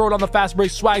 I throw it on the fast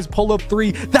break. Swags pull up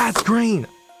 3. That's green.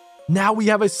 Now we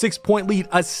have a 6-point lead.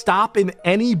 A stop in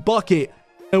any bucket.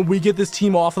 And we get this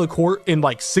team off of the court in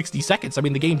like 60 seconds. I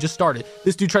mean, the game just started.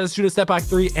 This dude tried to shoot a step back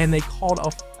 3 and they called a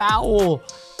foul.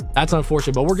 That's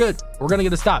unfortunate, but we're good. We're going to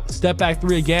get a stop. Step back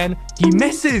 3 again. He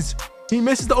misses. He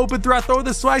misses the open three. I throw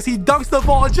the Swags. He dunks the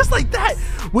ball. And just like that,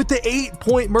 with the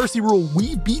 8-point mercy rule,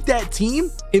 we beat that team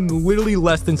in literally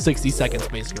less than 60 seconds,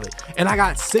 basically. And I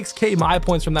got 6K my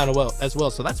points from that as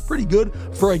well. So that's pretty good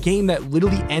for a game that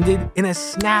literally ended in a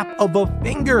snap of a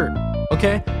finger.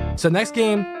 Okay, so next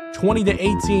game,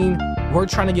 20-18. We're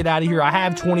trying to get out of here. I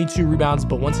have 22 rebounds,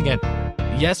 but once again,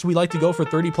 yes, we like to go for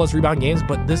 30+ rebound games,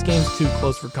 but this game's too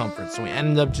close for comfort. So we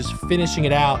ended up just finishing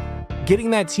it out, getting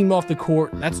that team off the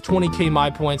court. That's 20K my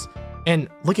points. And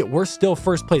look at, we're still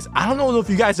first place. I don't know if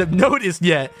you guys have noticed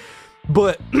yet,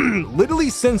 but literally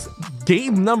since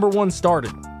game number 1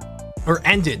 started or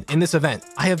ended in this event,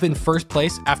 I have been first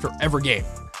place after every game.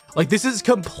 Like, this is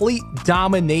complete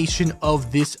domination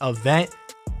of this event.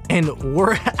 And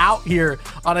we're out here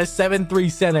on a 7-3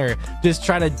 center, just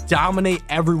trying to dominate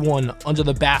everyone under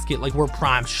the basket like we're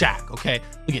prime Shaq, okay?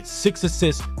 Look at 6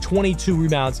 assists, 22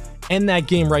 rebounds, and that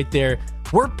game right there.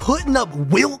 We're putting up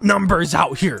Wilt numbers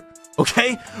out here,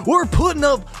 okay? We're putting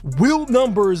up Wilt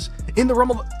numbers in the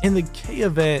Rumble, in the K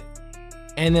event,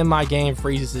 and then my game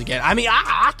freezes again. I mean,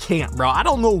 I can't, bro. I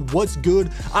don't know what's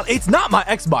good. It's not my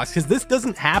Xbox, because this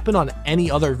doesn't happen on any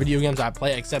other video games I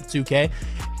play except 2K.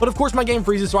 But of course, my game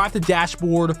freezes, so I have to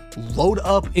dashboard, load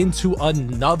up into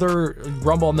another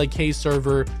Rumble on the K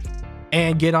server,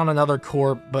 and get on another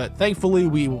court. But thankfully,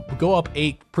 we go up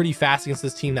 8 pretty fast against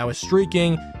this team that was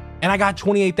streaking, and I got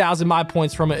 28,000 my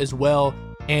points from it as well.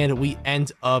 And we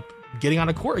end up getting on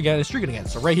a court again and streaking again.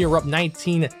 So right here, we're up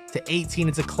 19-18.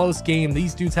 It's a close game.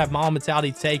 These dudes have mom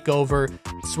mentality takeover.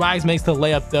 Swags makes the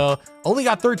layup though. Only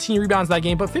got 13 rebounds that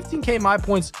game, but 15K my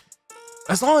points.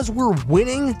 As long as we're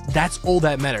winning, that's all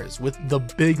that matters with the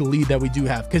big lead that we do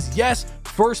have. Because yes,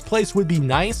 first place would be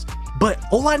nice, but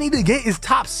all I need to get is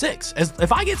top 6. As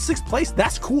if I get 6th place,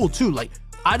 that's cool too. Like,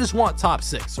 I just want top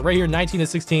 6. So right here,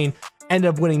 19-16, end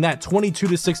up winning that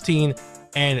 22-16.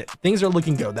 And things are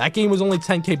looking good. That game was only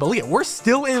 10K, but look at, we're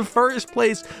still in first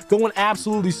place, going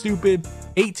absolutely stupid.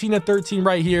 18-13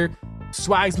 right here.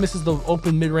 Swags misses the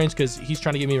open mid-range because he's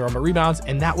trying to get me around my rebounds,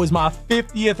 and that was my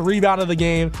 50th rebound of the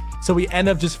game. So we end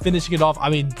up just finishing it off. I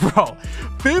mean, bro,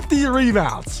 50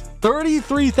 rebounds,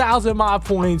 33,000 my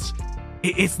points.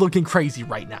 It's looking crazy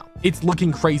right now. It's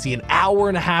looking crazy. An hour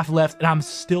and a half left, and I'm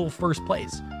still first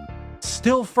place.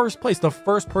 Still first place, the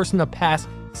first person to pass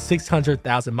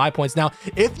 600,000 my points. Now,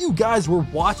 if you guys were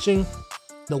watching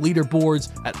the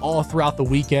leaderboards at all throughout the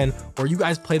weekend, or you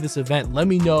guys play this event, let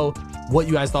me know what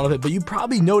you guys thought of it. But you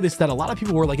probably noticed that a lot of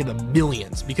people were like in the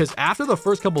millions, because after the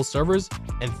first couple servers,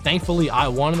 and thankfully I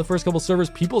won in the first couple servers,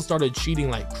 people started cheating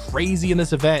like crazy in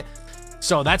this event.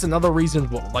 So that's another reason,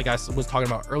 like I was talking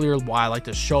about earlier, why I like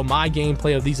to show my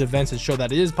gameplay of these events and show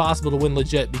that it is possible to win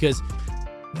legit, because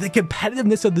the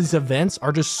competitiveness of these events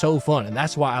are just so fun, and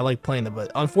that's why I like playing them.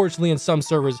 But unfortunately, in some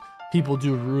servers, people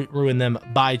do ruin them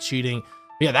by cheating.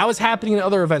 But yeah, that was happening in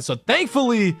other events, so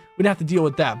thankfully we didn't have to deal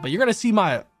with that. But you're gonna see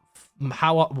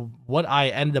what I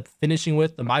ended up finishing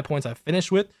with, my points I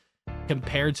finished with,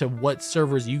 compared to what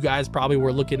servers you guys probably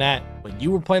were looking at when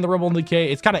you were playing the Rumble in the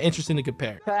K. It's kind of interesting to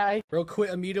compare. Bro quit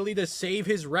immediately to save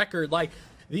his record. Like,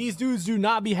 these dudes do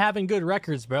not be having good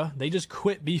records, bro. They just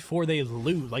quit before they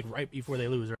lose, like right before they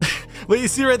lose. But you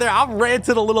see right there, I'm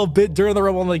ranting a little bit during the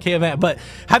Rumble in the K event, but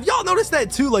have y'all noticed that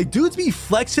too? Like, dudes be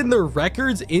flexing their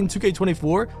records in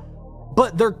 2K24,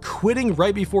 but they're quitting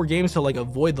right before games to like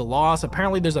avoid the loss.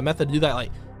 Apparently there's a method to do that.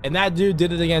 Like, and that dude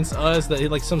did it against us, that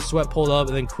like some sweat pulled up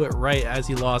and then quit right as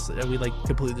he lost, and we like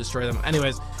completely destroyed them.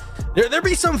 Anyways, there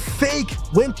be some fake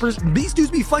win these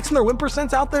dudes be flexing their win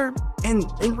percents out there, and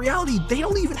in reality they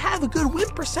don't even have a good win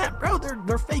percent, bro.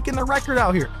 They're faking their record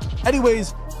out here.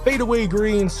 Anyways, fadeaway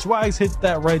green, Swags hits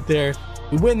that right there.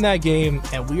 We win that game,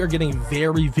 and we are getting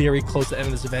very, very close to the end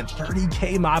of this event.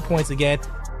 30K my points again.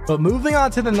 But moving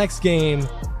on to the next game,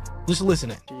 just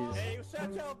listen it.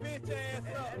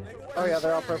 Oh yeah,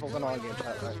 they're all purple and all games.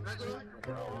 Right.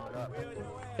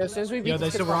 Yeah, since we beat they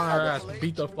still were on our ass.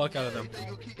 Beat the fuck out of them.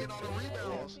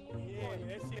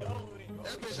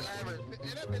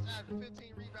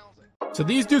 So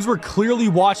these dudes were clearly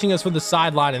watching us from the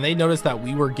sideline, and they noticed that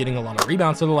we were getting a lot of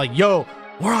rebounds. So they're like, yo,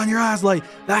 we're on your ass. Like,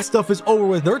 that stuff is over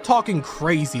with. They're talking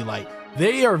crazy. Like,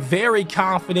 They are very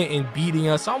confident in beating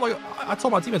us. So I'm like, I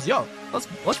told my teammates, yo, let's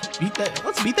beat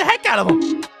the heck out of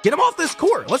them. Get them off this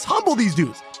court. Let's humble these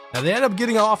dudes. Now they end up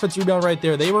getting an offense rebound right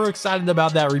there. They were excited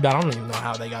about that rebound. I don't even know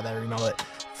how they got that rebound, but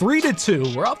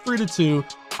 3-2. We're up 3-2.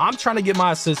 I'm trying to get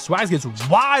my assist. Swags gets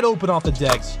wide open off the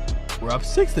decks. We're up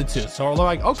 6-2. So we're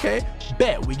like, okay,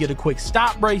 bet we get a quick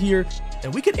stop right here.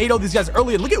 And we can 8-0 these guys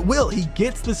earlier. Look at Will. He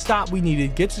gets the stop we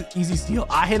needed, gets an easy steal.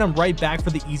 I hit him right back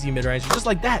for the easy mid-range. Just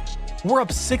like that. We're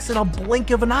up 6 in a blink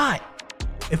of an eye.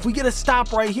 If we get a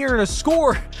stop right here and a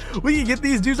score, we can get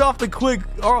these dudes off the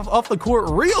court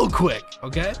real quick.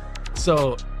 Okay.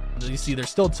 So you see they're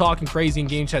still talking crazy in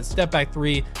game chat. Step back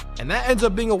 3. And that ends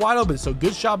up being a wide open. So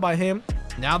good shot by him.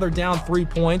 Now they're down 3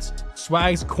 points.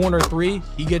 Swags corner 3.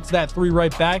 He gets that 3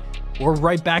 right back. We're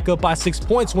right back up by 6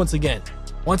 points once again.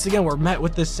 Once again, we're met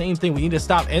with the same thing. We need to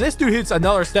stop. And this dude hits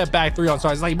another step back 3 on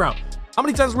Swags. Like, bro, how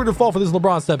many times we're going to fall for this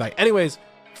LeBron step back? Anyways,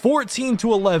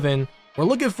 14-11. We're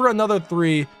looking for another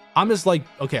 3. I'm just like,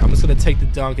 okay, I'm just going to take the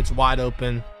dunk. It's wide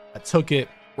open. I took it.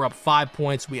 We're up 5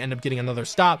 points. We end up getting another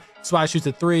stop. Swags shoots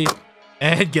a 3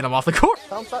 and get him off the court.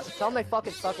 Tell them they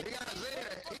fucking suck it.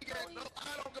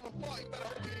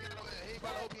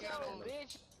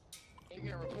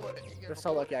 They're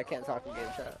so lucky I can't talk in game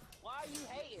chat.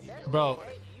 Bro,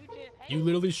 you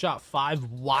literally shot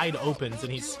 5 wide opens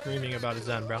and he's screaming about his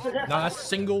end, bro. Not a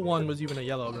single one was even a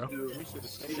yellow, bro.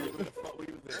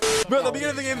 Bro, at the beginning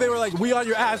of the game, they were like, we on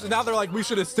your ass, and now they're like, we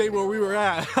should have stayed where we were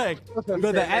at. Like,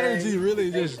 bro, the energy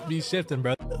really just be shifting,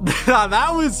 bro.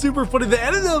 That was super funny. They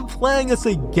ended up playing us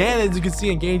again, as you can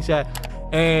see in game chat.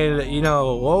 And, you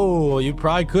know, whoa, you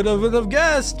probably could have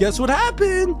guessed. Guess what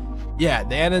happened? Yeah,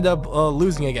 they ended up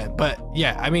losing again. But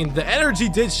yeah, I mean, the energy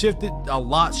did shift it a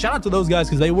lot. Shout out to those guys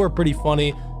because they were pretty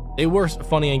funny. They were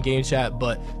funny in game chat.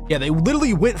 But yeah, they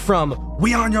literally went from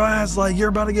we on your ass, like you're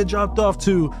about to get dropped off,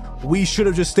 to we should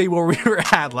have just stayed where we were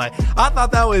at. Like, I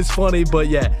thought that was funny. But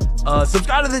yeah,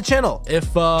 subscribe to the channel if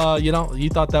you know, you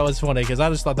thought that was funny, because I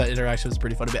just thought that interaction was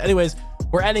pretty funny. But anyways,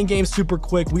 we're ending games super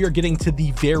quick. We are getting to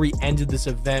the very end of this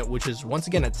event, which is once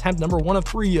again attempt number 1 of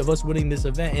 3 of us winning this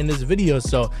event in this video.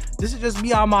 So this is just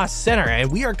me on my center, and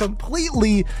we are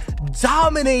completely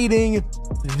dominating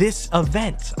this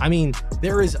event. I mean,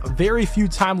 there is very few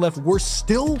time left. We're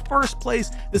still first place.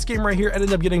 This game right here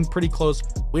ended up getting pretty close.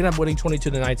 We ended up winning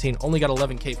 22-19. Only got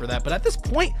 11K for that. But at this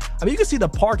point, I mean, you can see the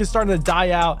park is starting to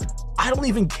die out. I don't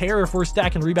even care if we're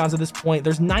stacking rebounds at this point.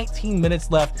 There's 19 minutes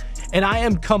left, and I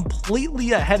am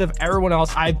completely ahead of everyone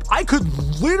else. I could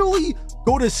literally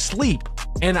go to sleep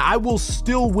and I will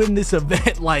still win this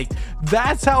event. Like,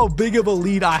 that's how big of a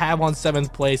lead I have on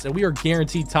 7th place, and we are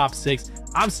guaranteed top 6.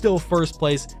 I'm still first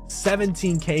place,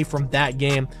 17K from that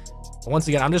game. Once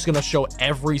again, I'm just going to show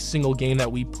every single game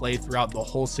that we played throughout the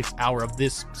whole 6 hour of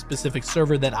this specific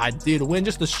server that I did win,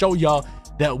 just to show y'all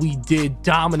that we did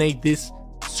dominate this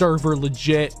server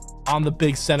legit on the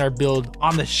big center build,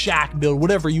 on the Shaq build,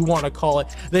 whatever you want to call it,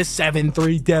 the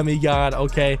 7-3 demigod.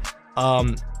 Okay,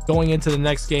 going into the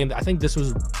next game, I think this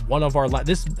was one of our I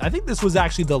think this was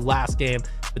actually the last game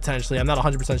potentially. I'm not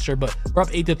 100% sure, but we're up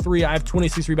 8-3. I have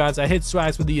 26 rebounds. I hit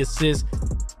Swags with the assist,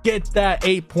 get that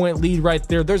 8-point lead right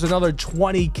there. There's another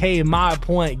 20K my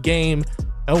point game,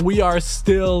 and we are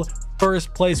still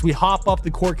first place. We hop off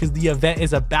the court because the event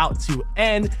is about to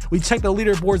end. We check the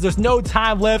leaderboards. There's no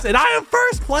time left, and I am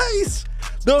first place.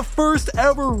 The first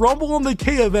ever Rumble on the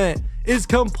K event is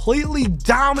completely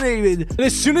dominated. And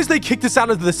as soon as they kicked us out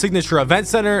of the signature event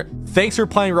center, thanks for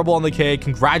playing Rumble on the K,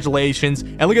 congratulations.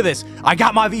 And look at this, I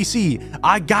got my VC,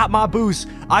 I got my boost,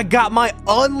 I got my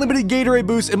unlimited Gatorade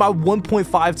boost, and my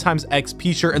 1.5 times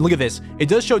XP shirt. And look at this, it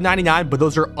does show 99, but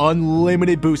those are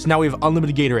unlimited boosts. Now we have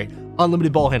unlimited Gatorade,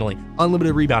 unlimited ball handling,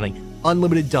 unlimited rebounding,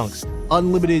 unlimited dunks,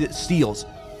 unlimited steals.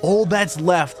 All that's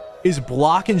left is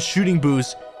block and shooting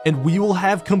boost, and we will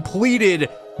have completed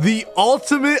the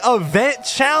ultimate event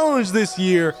challenge this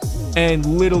year and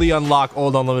literally unlock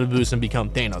all the unlimited boosts and become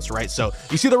Thanos, right? So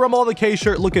you see the Rumble on the K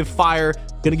shirt looking fire,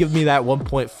 gonna give me that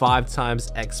 1.5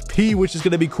 times XP, which is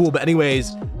gonna be cool. But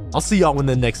anyways, I'll see y'all when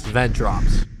the next event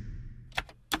drops.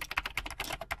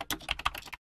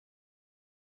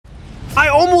 I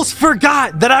almost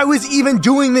forgot that I was even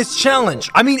doing this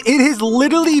challenge. I mean, it has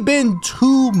literally been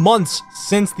 2 months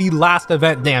since the last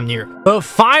event, damn near. But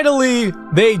finally,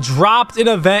 they dropped an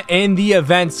event in the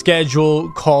event schedule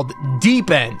called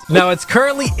Deep End. Now, it's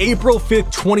currently April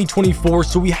 5th, 2024,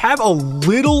 so we have a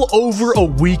little over a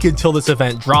week until this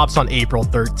event drops on April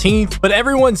 13th. But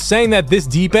everyone's saying that this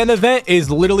Deep End event is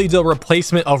literally the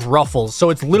replacement of Ruffles. So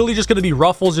it's literally just going to be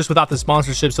Ruffles, just without the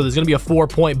sponsorship. So there's going to be a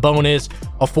 4-point bonus,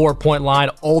 a 4-point 3-point line,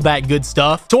 all that good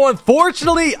stuff. So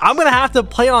unfortunately, I'm gonna have to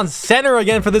play on center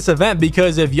again for this event,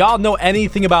 because if y'all know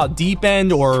anything about deep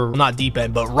end, or not deep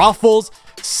end, but ruffles,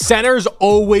 centers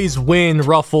always win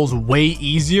ruffles way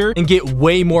easier and get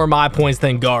way more my points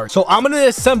than guards. So I'm gonna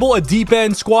assemble a deep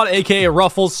end squad, aka a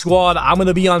ruffles squad. I'm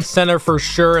gonna be on center for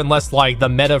sure, unless like the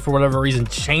meta for whatever reason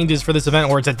changes for this event,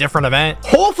 or it's a different event.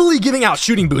 Hopefully giving out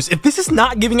shooting boosts. If this is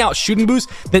not giving out shooting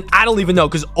boosts, then I don't even know,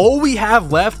 because all we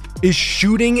have left is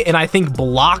shooting and I think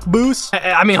block boosts.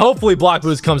 I mean, hopefully block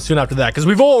boost comes soon after that, because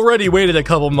we've already waited a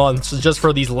couple months just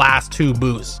for these last 2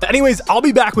 boosts. But anyways, I'll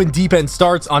be back when deep end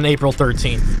starts on April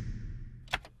 13th.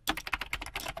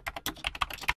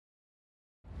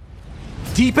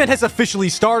 Deep end has officially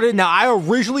started. Now, I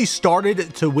originally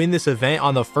started to win this event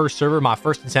on the first server, my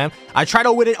first attempt. I tried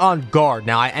to win it on guard.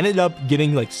 Now, I ended up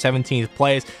getting like 17th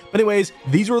place. But anyways,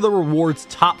 these were the rewards.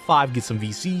 Top 5, get some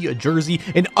VC, a jersey,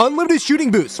 and unlimited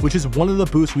shooting boosts, which is one of the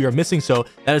boosts we are missing. So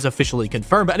that is officially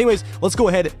confirmed. But anyways, let's go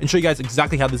ahead and show you guys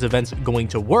exactly how this event's going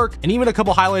to work, and even a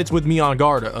couple highlights with me on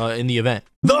guard in the event.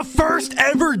 The first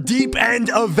ever deep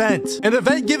end event, an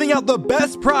event giving out the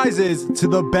best prizes to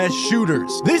the best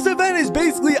shooters. This event is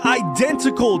basically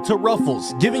identical to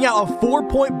Ruffles, giving out a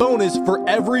 4-point bonus for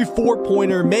every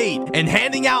 4-pointer made, and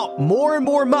handing out more and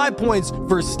more my points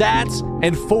for stats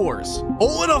and 4s.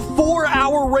 All in a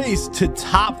 4-hour race to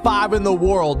top 5 in the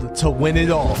world to win it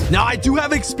all. Now, I do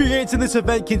have experience in this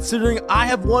event, considering I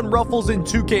have won Ruffles in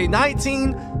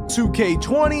 2K19,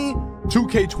 2K20,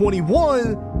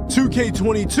 2K21,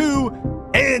 2K22,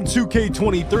 and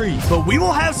 2K23. But we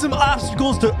will have some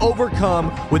obstacles to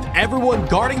overcome, with everyone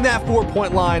guarding that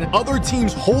 4-point line, other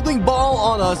teams holding ball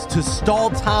on us to stall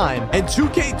time, and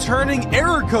 2K turning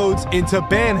error codes into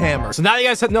ban hammers. So now you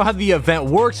guys know how the event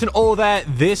works and all of that.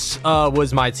 This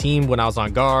was my team when I was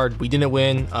on guard. We didn't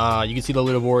win. You can see the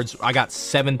leaderboards. I got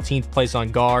 17th place on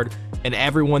guard, and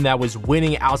everyone that was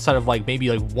winning outside of like maybe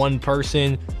like one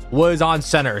person was on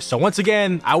center. So once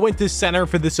again, I went to center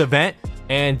for this event,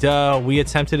 and we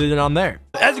attempted it on there.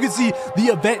 As you can see,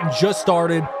 the event just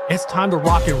started. It's time to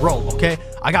rock and roll, okay?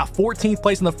 I got 14th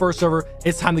place in the first server.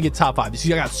 It's time to get top 5. You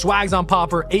see, I got Swags on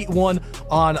Popper, 8-1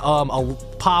 on a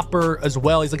Popper as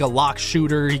well. He's like a lock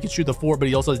shooter. He can shoot the 4, but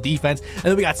he also has defense. And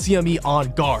then we got CME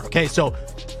on guard, okay? So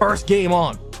first game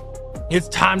on. It's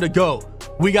time to go.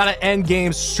 We got to end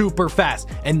games super fast.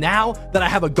 And now that I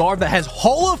have a guard that has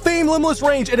Hall of Fame limitless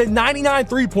range and a 99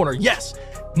 3-pointer, yes,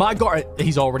 my guard,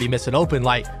 he's already missing open.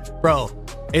 Like, bro,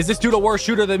 is this dude a worse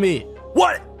shooter than me?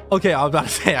 What? Okay, I was about to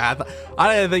say, I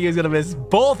didn't think he was gonna miss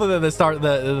both of them to start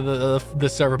the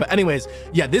server. But anyways,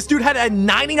 yeah, this dude had a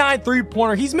 99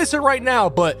 3-pointer. He's missing right now,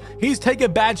 but he's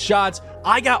taking bad shots.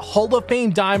 I got Hall of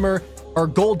Fame dimer, or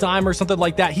gold dime or something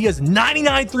like that. He has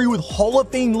 99.3 with Hall of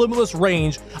Fame limitless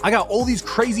range. I got all these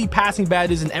crazy passing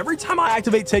badges, and every time I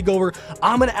activate takeover,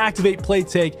 I'm gonna activate play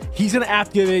take. He's gonna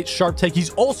activate sharp take. He's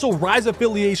also rise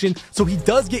affiliation, so he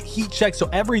does get heat check. So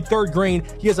every 3rd green,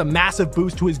 he has a massive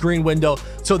boost to his green window.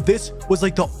 So this was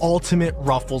like the ultimate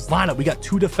Ruffles lineup. We got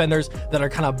 2 defenders that are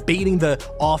kind of baiting the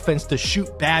offense to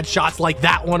shoot bad shots, like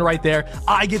that one right there.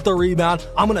 I get the rebound.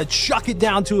 I'm gonna chuck it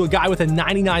down to a guy with a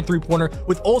 99 3-pointer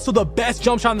with also the best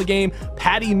jump shot in the game,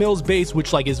 Patty Mills base,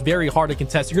 which like is very hard to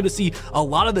contest. You're gonna see a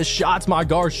lot of the shots my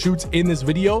guard shoots in this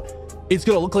video. It's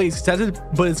gonna look like he's contested,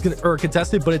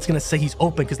 but it's gonna say he's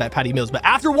open because that Patty Mills. But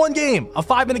after one game, a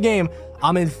 5-minute game,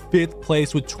 I'm in 5th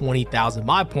place with 20,000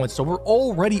 my points. So we're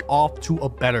already off to a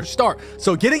better start.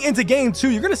 So getting into game 2,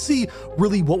 you're gonna see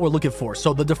really what we're looking for.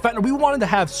 So the defender, we wanted to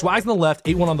have Swags on the left,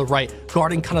 8-1 on the right,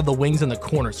 guarding kind of the wings and the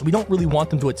corners. So we don't really want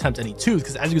them to attempt any 2s,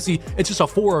 because as you can see, it's just a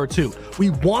 4 or a 2.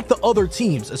 We want the other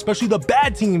teams, especially the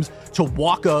bad teams, to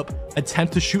walk up,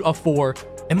 attempt to shoot a 4,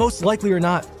 and most likely or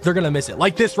not, they're gonna miss it.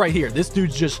 Like this right here. This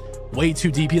dude's just way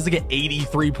too deep. He has like an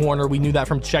 83-pointer. We knew that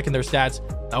from checking their stats.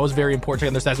 That was very important,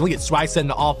 checking their stats. Look at Swag setting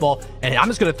the off ball, and I'm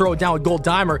just gonna throw it down with gold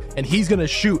dimer, and he's gonna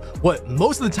shoot what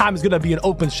most of the time is gonna be an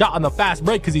open shot on the fast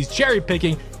break, because he's cherry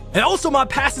picking. And also my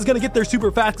pass is gonna get there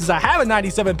super fast because I have a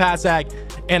 97 pass hack,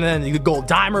 and then the gold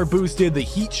dimer boosted, the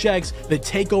heat checks, the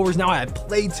takeovers. Now I have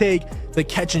play take, the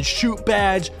catch and shoot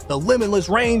badge, the limitless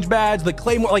range badge, the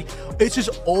claymore. Like, it's just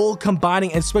all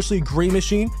combining, especially green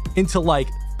machine, into like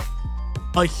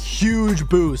a huge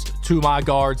boost to my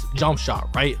guard's jump shot,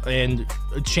 right? And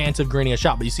a chance of greening a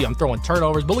shot. But you see I'm throwing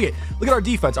turnovers. But look at our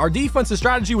defense. Our defensive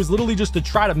strategy was literally just to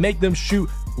try to make them shoot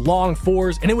long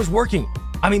 4s, and it was working.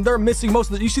 I mean, they're missing most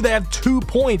of the, you see they have 2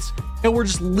 points, and we're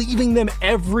just leaving them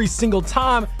every single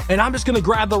time. And I'm just gonna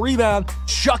grab the rebound,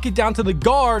 chuck it down to the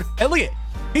guard, and look at,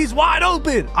 he's wide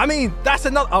open. I mean, that's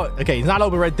another, oh, okay, he's not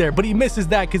open right there, but he misses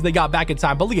that because they got back in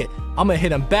time. But look at, I'm gonna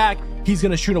hit him back. He's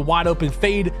gonna shoot a wide open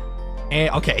fade. And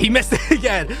okay, he missed it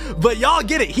again, but y'all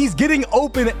get it. He's getting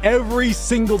open every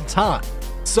single time.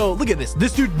 So look at this.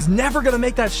 This dude's never going to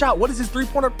make that shot. What is his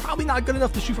three-pointer? Probably not good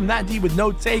enough to shoot from that deep with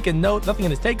no take and nothing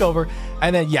in his takeover.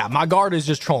 And then, yeah, my guard is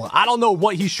just trolling. I don't know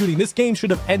what he's shooting. This game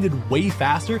should have ended way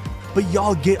faster, but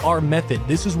y'all get our method.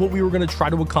 This is what we were going to try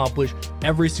to accomplish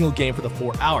every single game for the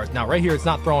 4 hours. Now, right here, it's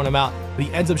not throwing him out, but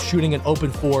he ends up shooting an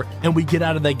open 4, and we get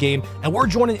out of that game, and we're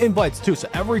joining invites too. So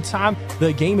every time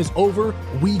the game is over,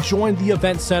 we join the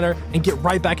event center and get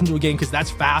right back into a game because that's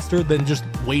faster than just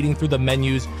waiting through the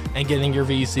menus and getting your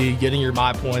VC, getting your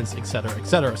my points, etc.,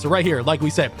 etc. So right here, like we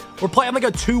said, we're playing like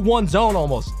a 2-1 zone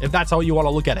almost, if that's how you want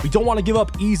to look at it. We don't want to give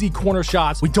up easy corner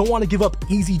shots. We don't want to give up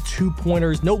easy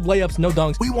 2-pointers, no layups, no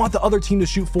dunks. We want the other team to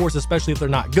shoot fours, especially if they're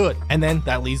not good. And then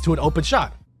that leads to an open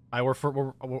shot. I'm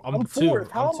two.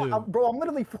 Bro, I'm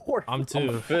literally fourth. I'm two.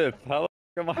 I'm fifth. How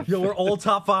come on? Yo, we're all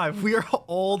top 5. We are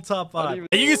all top 5.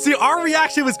 And you can see our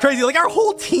reaction was crazy. Like our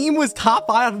whole team was top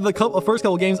 5 after the first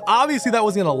couple games. Obviously, that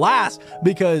wasn't gonna last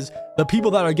because the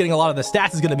people that are getting a lot of the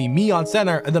stats is going to be me on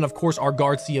center, and then of course our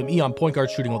guard CME on point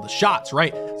guard shooting all the shots,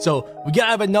 right? So we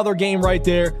gotta have another game right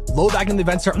there. Load back in the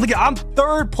event center. Look at, I'm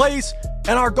 3rd place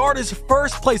and our guard is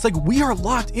 1st place. Like we are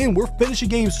locked in. We're finishing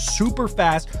games super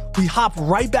fast. We hop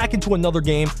right back into another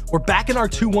game. We're back in our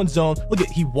 2-1 zone. Look at,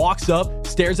 he walks up,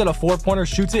 stares at a 4-pointer,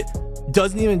 shoots it,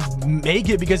 doesn't even make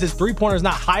it because his 3-pointer is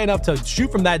not high enough to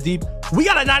shoot from that deep. We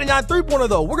got a 99 3-pointer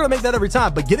though. We're gonna make that every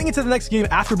time. But getting into the next game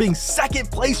after being 2nd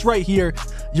place right here,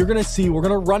 you're gonna see we're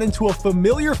gonna run into a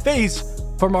familiar face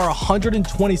from our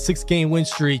 126 game win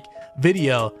streak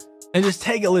video, and just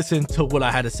take a listen to what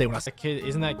I had to say when I said, "Kid,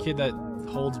 isn't that kid that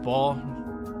holds ball?"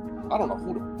 I don't know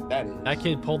who that is. That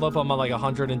kid pulled up on my like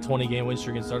 120 game win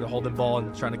streak and started holding ball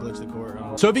and trying to glitch the court.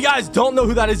 So if you guys don't know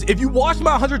who that is, if you watched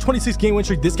my 126 game win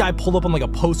streak, this guy pulled up on like a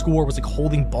post score, was like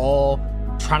holding ball,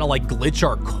 trying to like glitch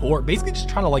our court, basically just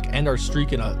trying to like end our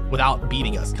streak in without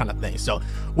beating us kind of thing. So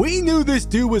we knew this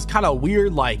dude was kind of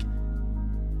weird, like,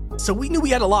 so we knew we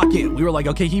had to lock in. We were like,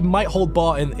 okay, he might hold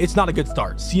ball and it's not a good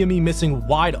start. CME missing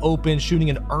wide open, shooting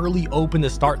an early open to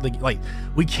start. Like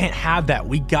we can't have that.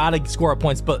 We gotta score our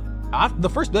points. But after the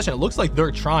first possession, it looks like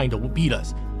they're trying to beat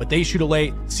us, but they shoot a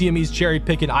late. CME's cherry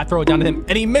picking. I throw it down to him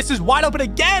and he misses wide open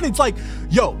again. It's like,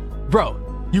 yo,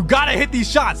 bro, you gotta hit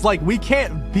these shots. Like we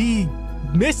can't be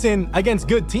missing against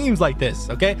good teams like this,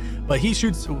 okay? But he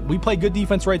shoots. We play good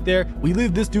defense right there. We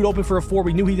leave this dude open for a 4.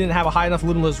 We knew he didn't have a high enough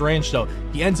limitless range, so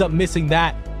he ends up missing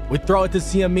that. We throw it to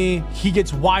CME. He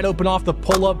gets wide open off the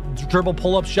dribble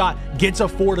pull-up shot, gets a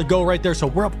 4 to go right there. So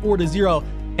we're up 4-0,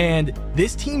 and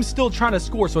this team's still trying to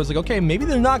score. So it's like, okay, maybe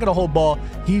they're not gonna hold ball.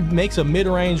 He makes a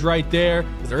mid-range right there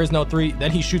because there is no 3.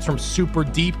 Then he shoots from super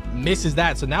deep, misses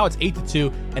that. So now it's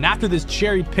 8-2. And after this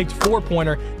cherry picked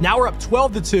 4-pointer, now we're up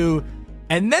 12-2.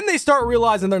 And then they start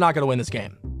realizing they're not going to win this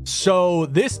game. So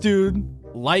this dude,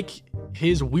 like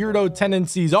his weirdo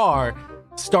tendencies are,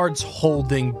 starts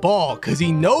holding ball because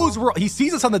he knows he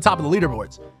sees us on the top of the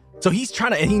leaderboards. So he's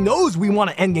trying to, and he knows we want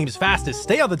to end games fast to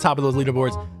stay on the top of those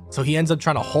leaderboards. So he ends up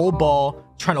trying to hold ball,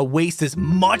 trying to waste as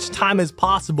much time as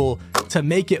possible to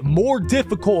make it more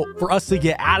difficult for us to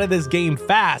get out of this game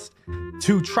fast,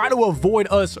 to try to avoid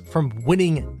us from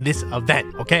winning this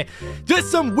event, okay? Just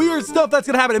some weird stuff that's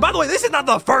gonna happen. And by the way, this is not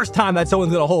the first time that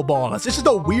someone's gonna hold ball on us. It's just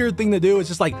a weird thing to do. It's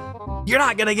just like, you're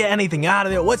not gonna get anything out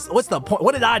of it. What's the point?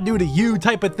 What did I do to you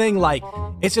type of thing? Like,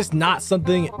 it's just not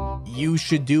something you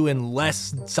should do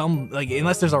unless there's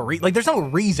there's no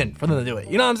reason for them to do it.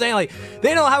 You know what I'm saying? Like,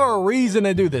 they don't have a reason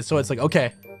to do this. So it's like,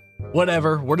 okay,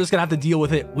 whatever, we're just gonna have to deal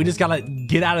with it. We just gotta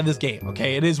get out of this game,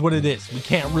 okay? It is what it is.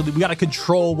 We gotta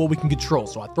control what we can control.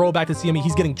 So I throw it back to CME.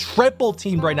 He's getting triple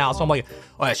teamed right now. So I'm like,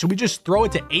 all right, should we just throw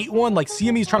it to 8-1? Like,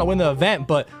 CME's trying to win the event,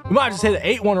 but we might just hit an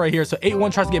 8-1 right here. So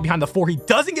 8-1 tries to get behind the 4. He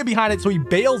doesn't get behind it, so he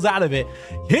bails out of it,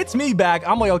 hits me back.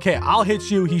 I'm like, okay, I'll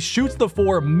hit you. He shoots the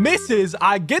 4, misses.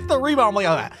 I get the rebound. I'm like,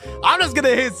 okay, I'm just gonna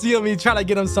hit CME, trying to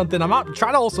get him something. I'm out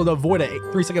trying to also avoid a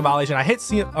 3-second violation. I hit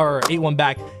 8-1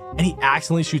 back, and he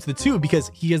accidentally shoots the 2 because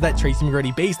he has that Tracy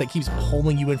McGrady base that keeps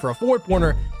pulling you in for a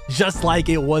 4-pointer, just like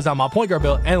it was on my point guard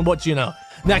build. And what you know,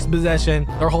 next possession,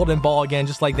 they're holding ball again,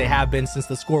 just like they have been since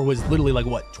the score was literally like,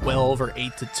 what, 12 or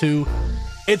 8-2.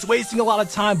 It's wasting a lot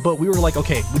of time, but we were like,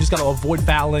 okay, we just got to avoid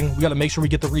fouling. We got to make sure we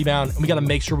get the rebound, and we got to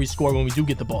make sure we score when we do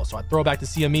get the ball. So I throw it back to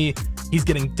CME. He's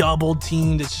getting double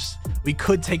teamed. It's just, we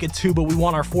could take it 2, but we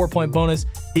want our 4-point bonus.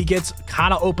 He gets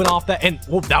kind of open off that, and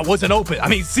well, that wasn't open. I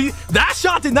mean, see, that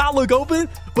shot did not look open,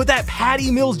 but that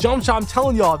Patty Mills jump shot, I'm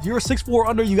telling y'all, if you're a 6'4"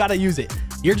 under, you got to use it.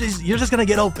 You're just gonna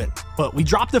get open. But we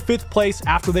dropped to 5th place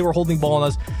after they were holding ball on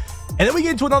us. And then we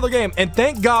get into another game, and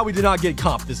thank God we did not get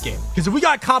comp this game, because if we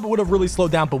got comp, it would have really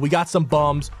slowed down. But we got some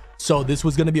bums, So this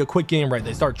was going to be a quick game, right?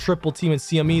 They start triple team and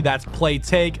CME. That's play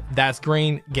take. That's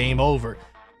green. Game over.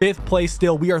 5th place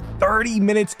still. We are 30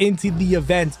 minutes into the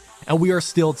event and we are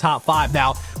still top 5.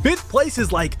 Now, 5th place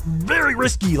is like very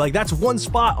risky. Like that's one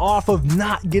spot off of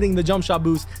not getting the jump shot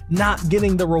boost, not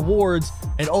getting the rewards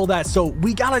and all that. So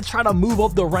we got to try to move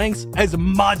up the ranks as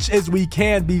much as we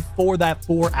can before that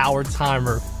 4-hour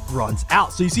timer runs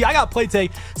out. So you see, I got play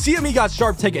take, CME got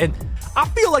sharp take, and I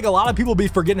feel like a lot of people be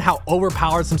forgetting how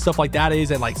overpowered some stuff like that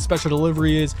is and like special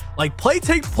delivery is. Like play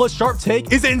take plus sharp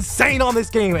take is insane on this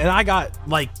game, and I got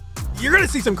like, you're gonna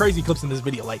see some crazy clips in this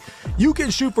video. Like you can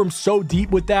shoot from so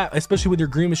deep with that, especially with your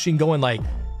green machine going. Like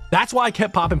that's why I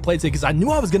kept popping play take, because I knew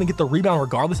I was gonna get the rebound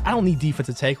regardless. I don't need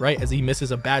defensive take, right? As he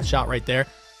misses a bad shot right there.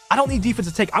 I don't need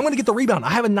defensive take. I'm going to get the rebound. I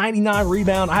have a 99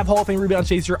 rebound. I have Hall of Fame rebound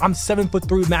chaser. I'm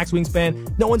 7'3" max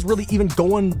wingspan. No one's really even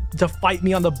going to fight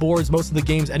me on the boards most of the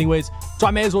games anyways. So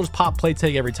I may as well just pop play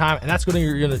take every time. And that's what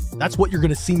you're going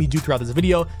to see me do throughout this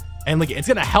video. And look, it's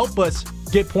going to help us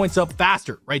get points up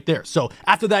faster right there. So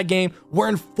after that game, we're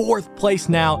in 4th place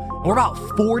now. And we're about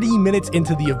 40 minutes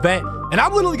into the event. And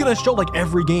I'm literally going to show like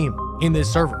every game in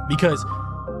this server, because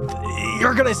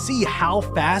you're gonna see how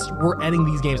fast we're ending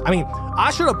these games. I mean, I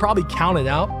should have probably counted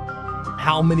out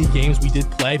how many games we did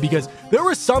play, because there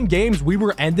were some games we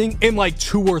were ending in like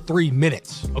 2 or 3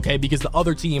 minutes, okay? Because the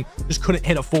other team just couldn't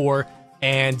hit a 4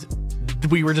 and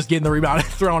we were just getting the rebound and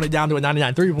throwing it down to a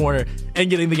 99 3-pointer and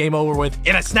getting the game over with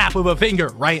in a snap of a finger,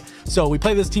 right? So we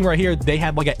play this team right here. They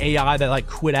had like an AI that like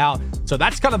quit out. So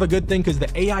that's kind of a good thing, because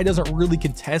the AI doesn't really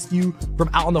contest you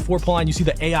from out on the 4-point line. You see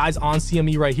the AI's on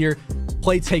CME right here.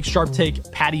 Play take, sharp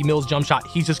take, Patty Mills jump shot.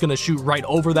 He's just going to shoot right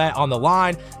over that on the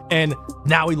line. And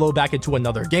now we load back into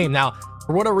another game. Now,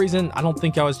 for whatever reason, I don't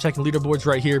think I was checking leaderboards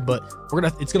right here, but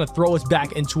it's going to throw us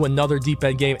back into another deep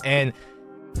end game. And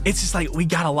it's just like, we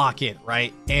got to lock in,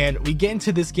 right? And we get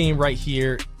into this game right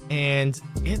here, and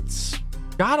it's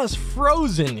got us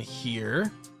frozen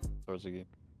here.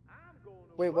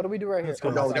 Wait, what do we do right here? Oh,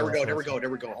 no, there we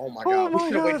go. Oh my god. We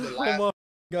should have waited to the last. Oh my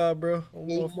god, bro.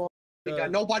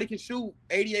 Nobody can shoot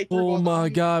 88. Oh my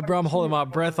god, bro, I'm holding my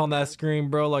breath on that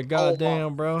screen, bro. Like,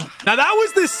 goddamn, bro. Now that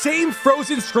was the same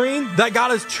frozen screen that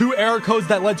got us 2 error codes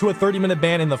that led to a 30-minute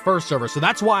ban in the first server. So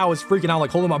that's why I was freaking out,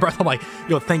 like holding my breath. I'm like,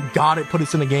 yo, thank god it put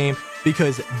us in the game,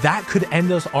 because that could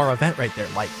end us our event right there.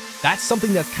 Like, that's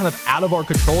something that's kind of out of our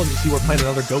control. And you see we're playing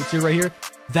another goat tier right here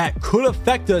that could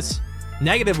affect us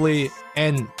negatively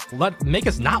and make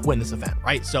us not win this event,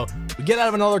 right? So we get out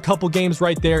of another couple games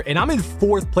right there, and I'm in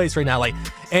 4th place right now. Like,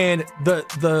 and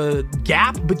the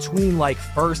gap between like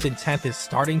 1st and 10th is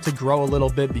starting to grow a little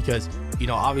bit, because, you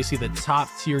know, obviously the top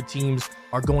tier teams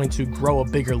are going to grow a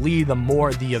bigger lead the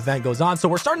more the event goes on. So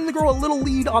we're starting to grow a little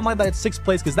lead on like that 6th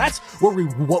place, because that's where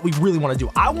what we really want to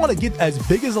do. I want to get as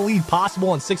big as a lead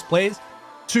possible in 6th place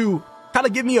to kind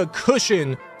of give me a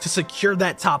cushion to secure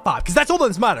that top 5, because that's all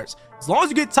that matters. As long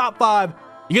as you get top 5,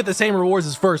 you get the same rewards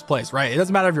as 1st place, right? It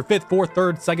doesn't matter if you're 5th, 4th,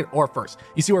 3rd, 2nd, or 1st.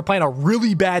 You see, we're playing a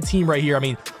really bad team right here. I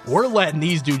mean, we're letting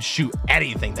these dudes shoot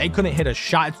anything. They couldn't hit a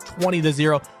shot. It's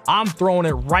 20-0. I'm throwing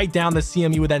it right down the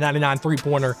CME with that 99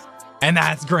 3-pointer, and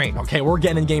that's great. Okay, we're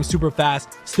getting in game super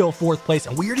fast. Still 4th place,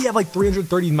 and we already have like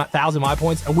 330,000 my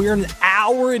points, and we're an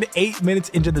hour and 8 minutes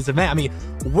into this event. I mean,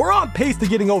 we're on pace to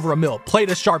getting over a mil. Played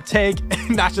a sharp take,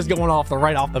 and that's just going off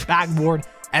the backboard,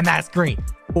 and that's green.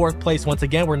 4th place once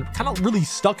again. We're kind of really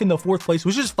stuck in the 4th place,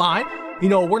 which is fine. You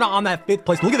know, we're not on that 5th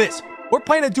place. Look at this. We're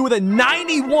playing a dude with a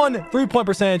 91 3-point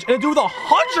percentage and a dude with a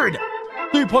 100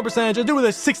 3-point percentage and a dude with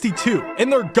a 62 in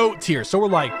their GOAT tier. So we're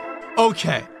like,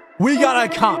 okay, we got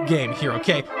a comp game here,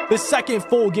 okay? The second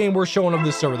full game we're showing of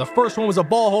this server. The first one was a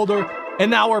ball holder, and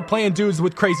now we're playing dudes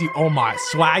with crazy. Oh my,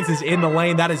 Swags is in the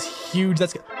lane. That is huge.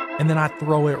 That's good. And then I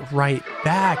throw it right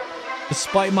back.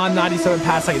 Despite my 97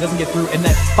 pass, like, it doesn't get through. And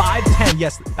that 5'10",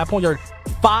 yes, that point guard,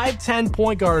 5'10"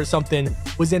 point guard or something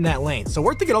was in that lane. So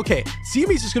we're thinking, okay,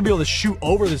 CME's just gonna be able to shoot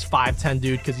over this 5'10"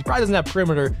 dude, because he probably doesn't have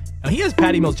perimeter. Now he has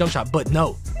Patty Mills jump shot, but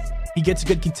no, he gets a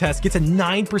good contest, gets a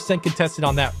 9% contested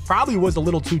on that. Probably was a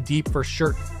little too deep for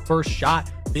sure. First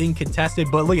shot being contested,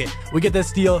 but look at, we get this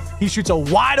steal. He shoots a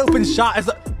wide open shot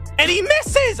and he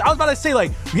misses. I was about to say,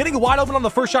 like, getting wide open on the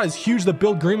first shot is huge, the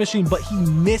build green machine, but he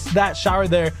missed that shot right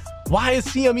there. Why is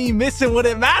CME missing when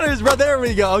it matters, bro? There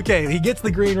we go. Okay, he gets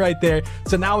the green right there.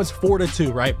 So now it's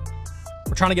 4-2, right?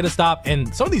 We're trying to get a stop,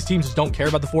 and some of these teams just don't care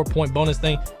about the 4-point bonus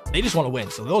thing. They just want to win.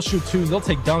 So they'll shoot 2s, they'll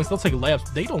take dunks, they'll take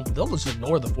layups. They'll just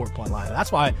ignore the 4-point line.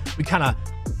 That's why we kind of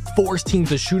force teams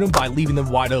to shoot them by leaving them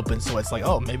wide open. So it's like,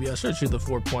 oh, maybe I should shoot the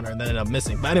 4-pointer, and then end up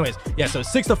missing. But anyways, yeah, so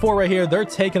 6-4 right here. They're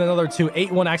taking another 2.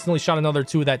 8-1 accidentally shot another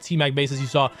 2 with that T-Mag bases you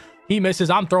saw. He misses.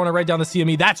 I'm throwing it right down the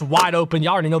CME. That's wide open.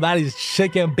 Y'all already know that is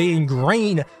chicken being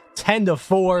green.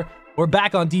 10-4. We're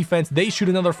back on defense. They shoot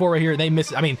another 4 right here. They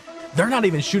miss. I mean, they're not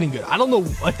even shooting good. I don't know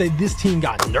if this team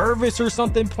got nervous or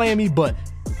something playing me, but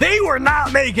they were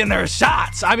not making their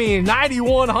shots. I mean,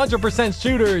 91, 100%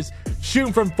 shooters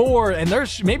shooting from 4, and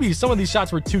there's maybe some of these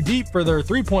shots were too deep for their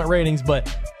 3-point ratings,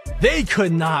 but they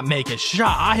could not make a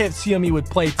shot. I hit CME with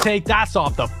play take. That's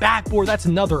off the backboard. That's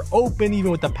another open,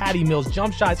 even with the Patty Mills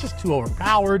jump shot. It's just too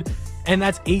overpowered, and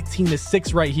that's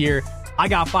 18-6 right here. I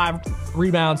got 5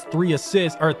 rebounds, 3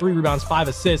 assists, or 3 rebounds, 5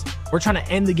 assists. We're trying to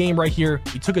end the game right here.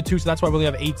 We took a 2, so that's why we only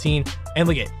have 18. And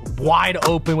look at wide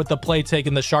open with the play take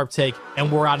and the sharp take,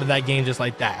 and we're out of that game just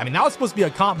like that. I mean, that was supposed to be a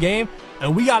comp game,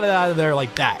 and we got it out of there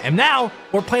like that. And now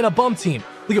we're playing a bum team.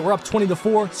 Look at, we're up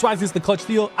 20-4. Swags gets the clutch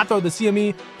steal. I throw the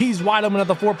CME. He's wide open at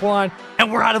the 4-point line,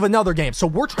 and we're out of another game. So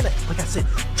we're trying to, like I said,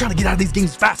 trying to get out of these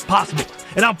games as fast as possible.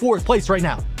 And I'm 4th place right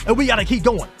now, and we got to keep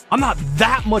going. I'm not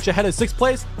that much ahead of 6th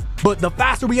place, but the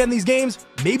faster we end these games,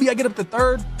 maybe I get up to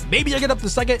 3rd, maybe I get up to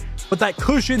 2nd, but that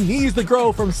cushion needs to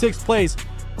grow from 6th place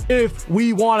if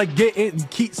we want to get in,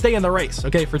 stay in the race,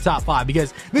 okay, for top 5,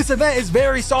 because this event is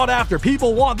very sought after.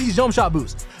 People want these jump shot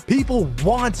boosts. People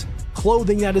want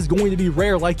clothing that is going to be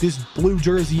rare, like this blue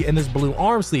jersey and this blue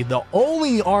arm sleeve. The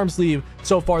only arm sleeve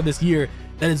so far this year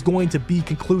that is going to be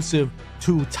conclusive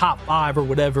to top 5 or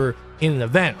whatever in an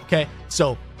event, okay?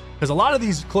 So, because a lot of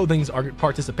these clothings are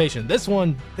participation. This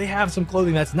one, they have some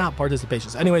clothing that's not participation.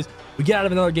 So anyways, we get out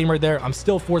of another game right there. I'm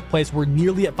still 4th place. We're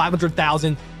nearly at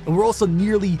 500,000, and we're also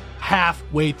nearly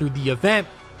halfway through the event,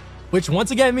 which once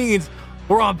again means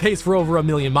we're on pace for over 1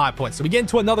 million my points. So we get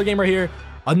into another game right here,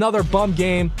 another bum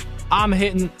game. I'm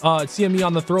hitting CME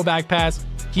on the throwback pass.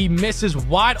 He misses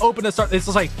wide open to start. It's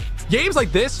just like games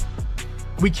like this,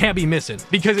 we can't be missing,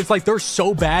 because it's like they're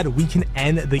so bad we can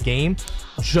end the game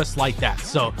just like that.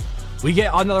 So we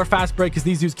get another fast break because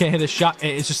these dudes can't hit a shot,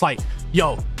 and it's just like,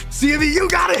 yo, CME, you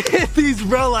gotta hit these,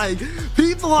 bro. Like,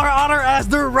 people are on our ass.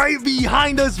 They're right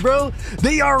behind us, bro.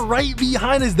 They are right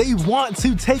behind us. They want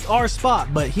to take our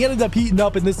spot, but he ended up heating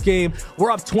up in this game.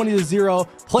 We're up 20-0.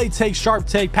 Play take, sharp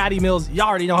take, Patty Mills. Y'all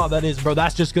already know how that is, bro.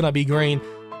 That's just gonna be green.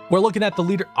 We're looking at the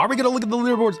leader. Are we gonna look at the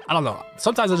leaderboards? I don't know.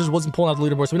 Sometimes I just wasn't pulling out the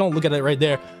leaderboard, so we don't look at it right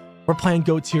there. We're playing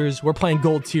GOAT tiers. We're playing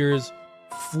gold tiers,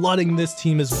 flooding this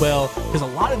team as well, because a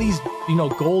lot of these, you know,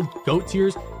 gold GOAT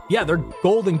tiers, yeah, they're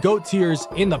gold and GOAT tiers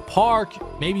in the park,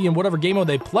 maybe in whatever game mode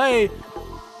they play,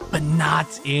 but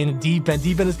not in deep end.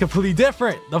 Deep end is completely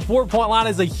different. The 4-point line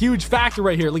is a huge factor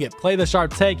right here. Look at play the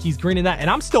sharp take. He's greening that, and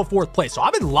I'm still 4th place. So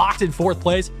I've been locked in 4th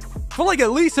place for like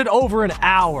at least over an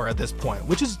hour at this point,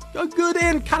 which is a good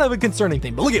and kind of a concerning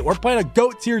thing. But look at, we're playing a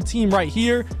GOAT tier team right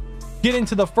here. Get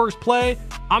into the first play.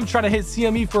 I'm trying to hit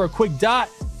CME for a quick dot.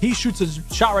 He shoots a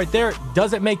shot right there.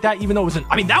 Doesn't make that, even though it was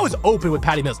I mean, that was open with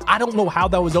Patty Mills. I don't know how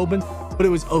that was open, but it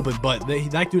was open. But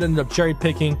that dude ended up cherry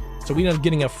picking, so we ended up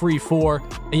getting a free 4.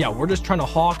 And yeah, we're just trying to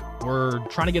hawk. We're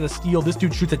trying to get a steal. This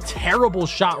dude shoots a terrible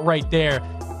shot right there.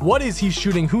 What is he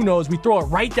shooting? Who knows? We throw it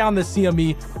right down the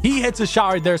CME. He hits a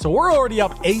shot right there. So we're already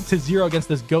up 8-0 against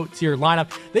this GOAT tier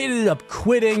lineup. They ended up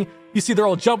quitting. You see, they're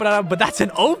all jumping at him, but that's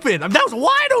an open. I mean, that was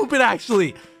wide open,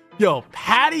 actually. Yo,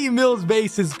 Patty Mills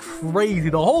base is crazy.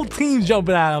 The whole team's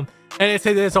jumping at him, and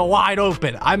it's a wide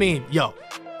open. I mean, yo,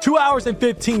 2 hours and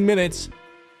 15 minutes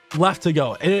left to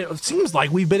go. And it seems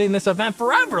like we've been in this event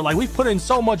forever. Like, we've put in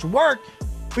so much work.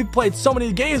 We've played so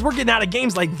many games. We're getting out of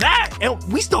games like that, and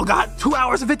we still got 2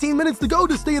 hours and 15 minutes to go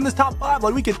to stay in this top 5.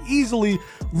 Like, we could easily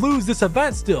lose this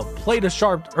event still. Play the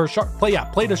sharp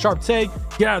take,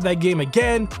 get out of that game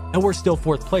again, and we're still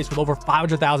 4th place with over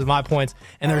 500,000 my points,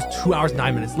 and there's 2 hours and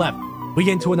 9 minutes left. We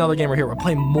get into another game right here. We're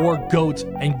playing more GOAT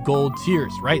and gold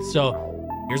tiers, right?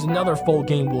 So here's another full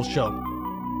game we'll show.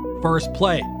 First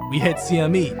play, we hit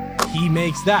CME. He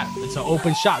makes that. It's an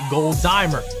open shot, gold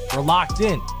dimer. We're locked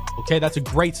in. Okay, that's a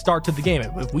great start to the game.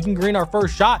 If we can green our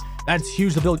first shot, that's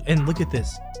huge to build. And look at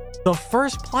this. The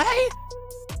first play?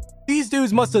 These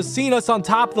dudes must have seen us on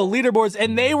top of the leaderboards,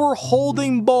 and they were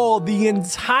holding ball the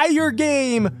entire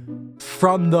game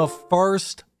from the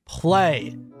first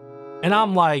play. And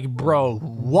I'm like, bro,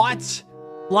 what?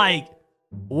 Like,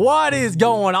 what is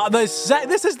going on? This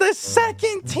is the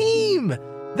second team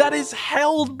that is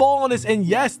held ball on this. And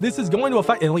yes, this is going to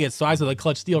affect, and look at the size of the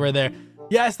clutch steal right there.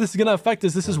 Yes, this is going to affect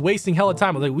us. This is wasting hella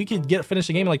time. Like, we could finish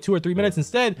the game in like 2 or 3 minutes.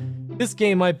 Instead, this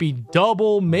game might be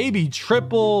double, maybe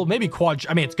triple, maybe quad.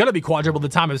 I mean, it's going to be quadruple the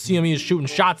time if CME is shooting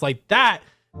shots like that.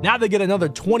 Now they get another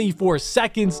 24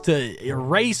 seconds to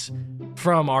erase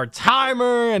from our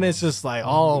timer. And it's just like,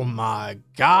 oh my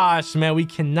gosh, man, we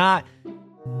can't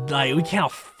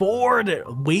afford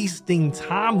wasting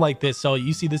time like this. So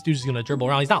you see this dude's just gonna dribble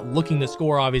around. He's not looking to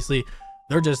score, obviously.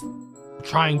 They're just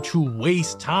trying to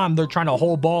waste time. They're trying to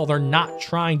hold ball. They're not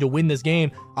trying to win this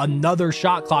game. Another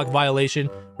shot clock violation.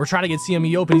 We're trying to get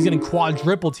CME open. He's getting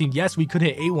quadruple teamed. Yes, we could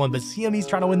hit A1, but CME's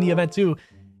trying to win the event too.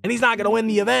 And he's not going to win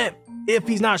the event if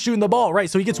he's not shooting the ball, right?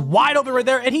 So he gets wide open right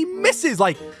there and he misses.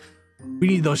 Like, we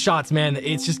need those shots, man.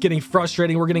 It's just getting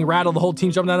frustrating. We're getting rattled. The whole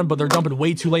team's jumping at him, but they're dumping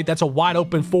way too late. That's a wide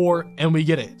open 4, and we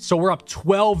get it. So we're up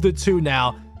 12-2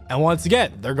 now. And once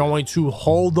again, they're going to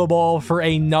hold the ball for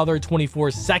another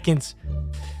 24 seconds.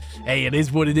 Hey, it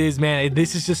is what it is, man.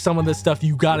 This is just some of the stuff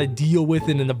you got to deal with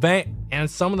in an event, and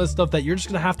some of the stuff that you're just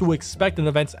going to have to expect in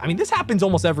events. I mean, this happens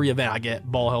almost every event I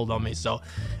get ball held on me, so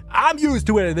I'm used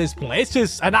to it at this point. It's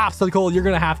just an obstacle you're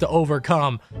going to have to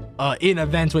overcome in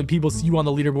events. When people see you on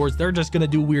the leaderboards, they're just going to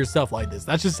do weird stuff like this.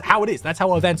 That's just how it is. That's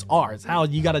how events are. It's how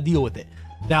you got to deal with it.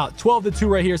 Now, 12-2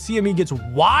 right here. CME gets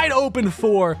wide open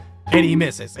 4. And he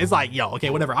misses. It's like, yo,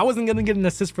 okay, whatever. I wasn't gonna get an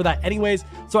assist for that anyways,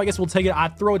 so I guess we'll take it. I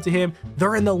throw it to him.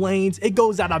 They're in the lanes. It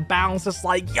goes out of bounds. It's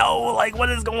like, yo, like, what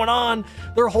is going on?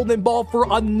 They're holding ball for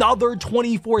another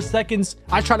 24 seconds.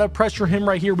 I try to pressure him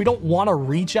right here. We don't want to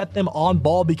reach at them on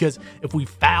ball, because if we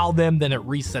foul them, then it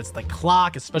resets the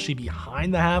clock, especially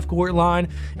behind the half-court line.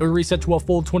 It would reset to a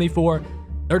full 24.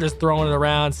 They're just throwing it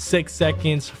around. 6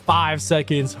 seconds, 5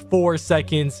 seconds, 4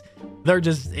 seconds. They're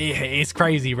just, it's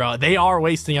crazy, bro. They are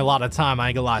wasting a lot of time, I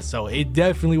ain't gonna lie. So it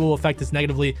definitely will affect us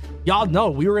negatively. Y'all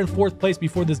know we were in 4th place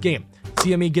before this game.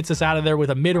 CME gets us out of there with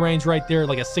a mid-range right there,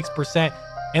 like a 6%.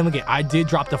 And look, I did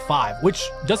drop to 5, which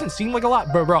doesn't seem like a lot,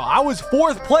 but bro, I was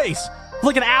 4th place for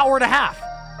like an hour and a half.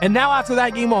 And now after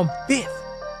that game, I'm 5th.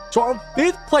 So I'm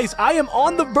 5th place. I am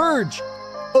on the verge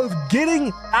of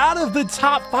getting out of the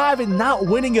top 5 and not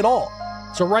winning at all.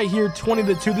 So right here,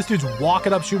 20-2. This dude's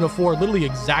walking up, shooting a 4. Literally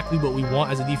exactly what we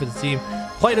want as a defensive team.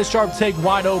 Played a sharp take,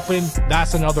 wide open.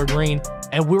 That's another green.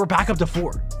 And we were back up to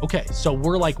 4. Okay, so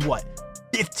we're like, what,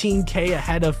 15K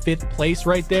ahead of 5th place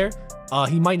right there.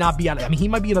 He might not be at, I mean, he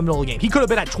might be in the middle of the game. He could have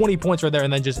been at 20 points right there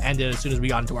and then just ended as soon as we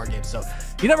got into our game. So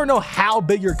you never know how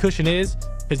big your cushion is,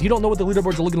 because you don't know what the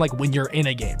leaderboards are looking like when you're in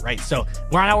a game, right? So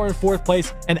right now we're in 4th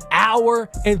place, an hour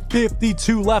and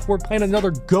 52 left. We're playing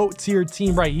another GOAT tier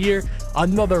team right here,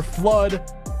 another flood.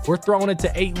 We're throwing it to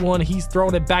 8-1. He's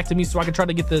throwing it back to me so I can try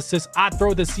to get the assist. I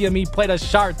throw the CME, played a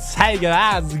sharp tag.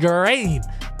 That's great.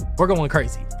 We're going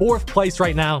crazy. 4th place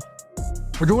right now.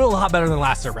 We're doing a lot better than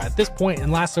last server. At this point in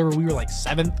last server, we were like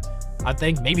 7th, I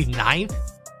think, maybe 9th.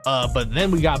 But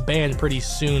then we got banned pretty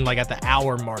soon, like at the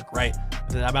hour mark, right?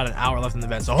 About an hour left in the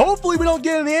event. So hopefully we don't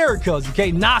get any error codes.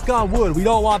 Okay, knock on wood. We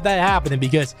don't want that happening,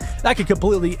 because that could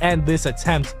completely end this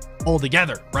attempt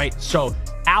altogether, right? So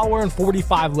hour and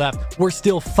 45 left. We're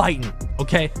still fighting.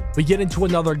 Okay, we get into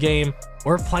another game.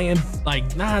 We're playing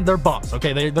like, nah, they're bumps.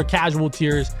 Okay, they're casual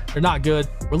tiers. They're not good.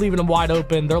 We're leaving them wide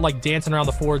open. They're like dancing around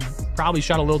the forward. Probably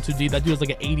shot a little too deep. That dude was like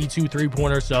an 82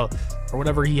 3-pointer. So, or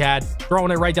whatever he had,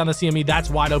 throwing it right down the CME. That's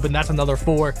wide open. That's another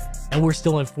 4. And we're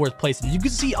still in 4th place. And you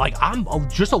can see, like, I'm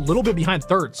just a little bit behind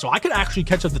 3rd. So I could actually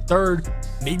catch up to 3rd,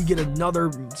 maybe get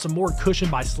some more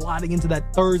cushion by sliding into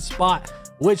that 3rd spot,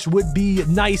 which would be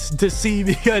nice to see,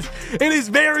 because it is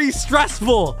very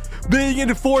stressful being in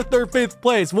 4th or 5th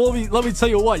place. Well, let me tell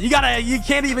you what, you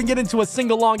can't even get into a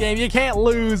single long game. You can't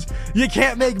lose. You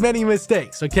can't make many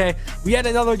mistakes. Okay, we had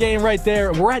another game right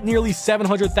there. We're at nearly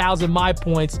 700,000 my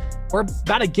points. We're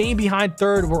about a game behind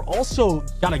 3rd. We're also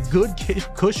got a good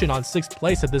cushion on 6th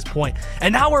place at this point.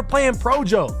 And now we're playing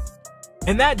Projo.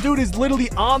 And that dude is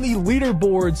literally on the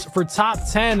leaderboards for top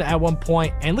 10 at one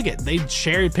point. And look at, they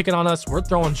cherry picking on us. We're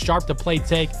throwing sharp to play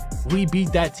take. We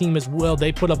beat that team as well.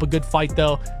 They put up a good fight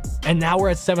though. And now we're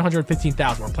at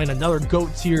 715,000. We're playing another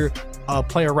GOAT tier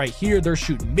player right here. They're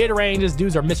shooting mid-ranges.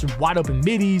 Dudes are missing wide open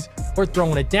middies. We're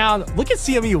throwing it down. Look at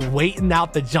CME waiting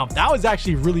out the jump. That was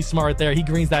actually really smart right there. He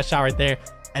greens that shot right there.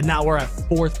 And now we're at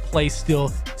 4th place still,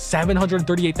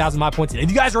 738,000 my points. And if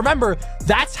you guys remember,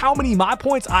 that's how many my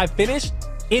points I finished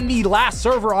in the last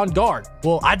server on guard.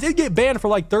 Well, I did get banned for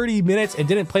like 30 minutes and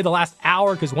didn't play the last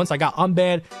hour, because once I got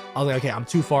unbanned, I was like, okay, I'm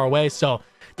too far away. So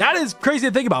that is crazy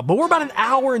to think about. But we're about an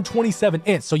hour and 27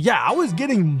 in. So yeah, I was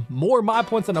getting more my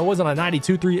points than I was on a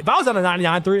 92-3. If I was on a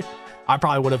 99-3, I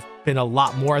probably would have been a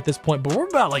lot more at this point. But we're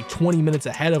about like 20 minutes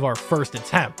ahead of our first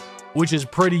attempt, which is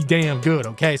pretty damn good.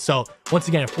 Okay, so Once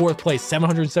again, 4th place,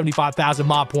 775,000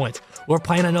 mod points. We're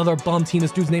playing another bum team.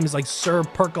 This dude's name is like Sir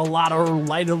Percolata or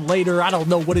later. I don't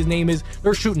know what his name is.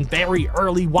 They're shooting very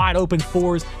early, wide open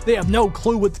 4s. They have no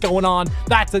clue what's going on.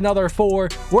 That's another 4.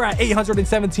 We're at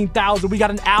 817,000. We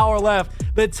got an hour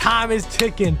left. The time is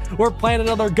ticking. We're playing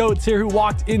another GOATs here who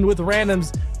walked in with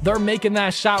randoms. They're making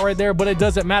that shot right there, but it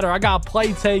doesn't matter. I got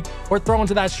play take. We're throwing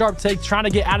to that sharp take, trying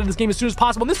to get out of this game as soon as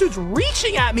possible. And this dude's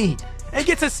reaching at me and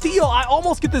gets a steal. I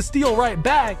almost get the steal right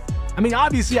back. I mean,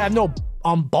 obviously I have no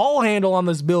ball handle on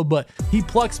this build, but he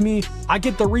plucks me. I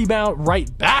get the rebound right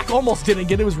back. Almost didn't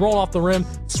get it. It was rolling off the rim.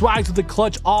 Swags with the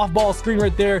clutch off ball screen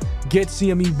right there. Gets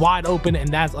CME wide open, and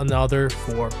that's another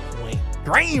 4-point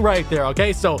drain right there.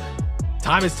 Okay, so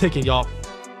time is ticking, y'all.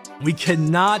 We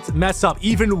cannot mess up.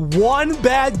 Even one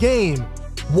bad game,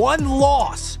 one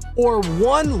loss, or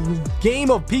one game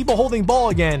of people holding ball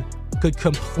again could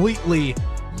completely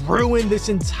ruin this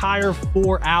entire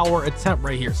 4-hour attempt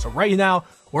right here. So right now,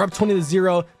 we're up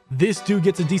 20-0. This dude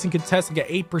gets a decent contest, like at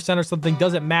 8% or something.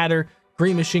 Doesn't matter.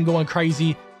 Green machine going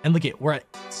crazy. And look at,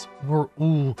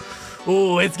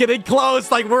 ooh, it's getting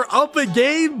close. Like, we're up a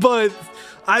game, but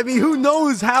I mean, who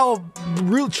knows how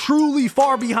truly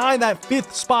far behind that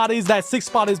 5th spot is, that 6th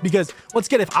spot is, because once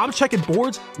again, if I'm checking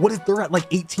boards, what if they're at like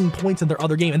 18 points in their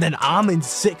other game and then I'm in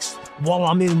 6th while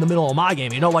I'm in the middle of my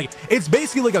game? You know, like, it's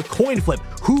basically like a coin flip.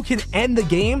 Who can end the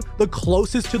game the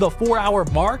closest to the 4-hour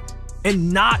mark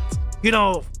and not, you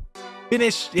know,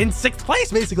 finish in 6th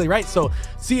place, basically, right? So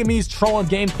CME's trolling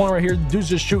game point right here. The dude's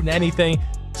just shooting anything.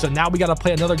 So now we got to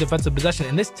play another defensive possession,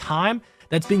 and this time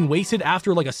that's being wasted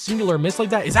after like a singular miss like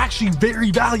that is actually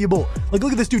very valuable. Like,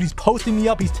 look at this dude. He's posting me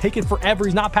up. He's taking forever.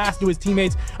 He's not passing to his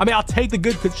teammates. I mean, I'll take the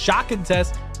good shot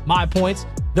contest, my points.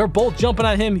 They're both jumping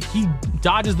at him. He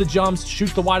dodges the jumps,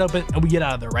 shoots the wide open, and we get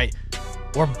out of there, right?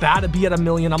 We're about to be at 1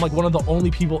 million. I'm like one of the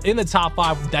only people in the top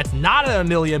 5 that's not at 1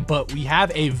 million, but we have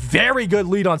a very good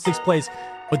lead on 6th place.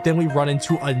 But then we run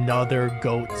into another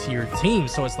GOAT tier team.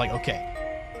 So it's like, okay,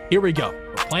 here we go.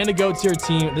 We're playing a GOAT tier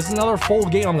team. This is another full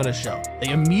game I'm going to show.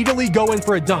 They immediately go in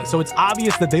for a dunk. So it's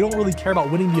obvious that they don't really care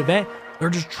about winning the event. They're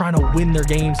just trying to win their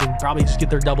games and probably just get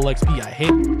their double XP. I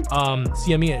hit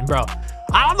CME, and bro,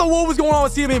 I don't know what was going on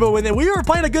with CME, but when we were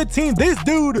playing a good team, this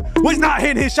dude was not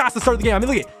hitting his shots to start the game. I mean,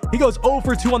 look at, he goes 0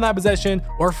 for 2 on that possession.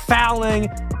 We're fouling.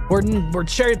 We're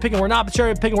cherry picking. We're not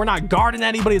cherry picking. We're not guarding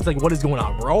anybody. It's like, what is going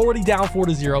on? We're already down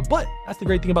 4-0, but that's the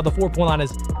great thing about the 4-point line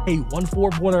is, hey, 1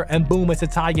 4-pointer and boom, it's a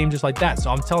tie game just like that.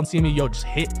 So I'm telling CME, yo, just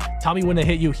hit. Tell me when to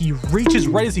hit you. He reaches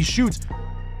right as he shoots,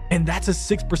 and that's a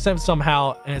 6%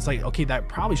 somehow. And it's like, okay, that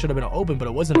probably should have been open, but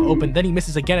it wasn't open. Then he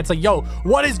misses again. It's like, yo,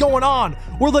 what is going on?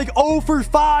 We're like 0 for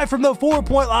 5 from the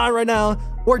 4-point line right now.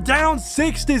 We're down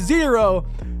 6-0.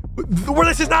 Where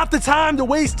this is not the time to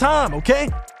waste time, okay?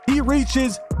 He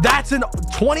reaches, that's an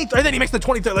 20, and then he makes the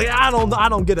 23. Like, I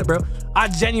don't get it, bro. I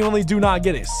genuinely do not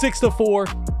get it.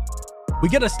 6-4. We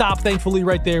get a stop, thankfully,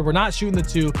 right there. We're not shooting the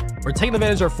 2. We're taking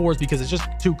advantage of our 4s because it's just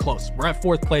too close. We're at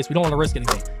 4th place. We don't want to risk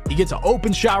anything. He gets an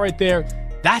open shot right there.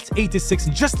 That's 8-6,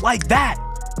 and just like that,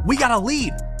 we got a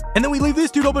lead. And then we leave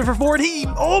this dude open for 4, and he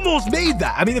almost made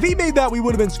that. I mean, if he made that, we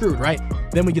would have been screwed, right?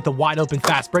 Then we get the wide open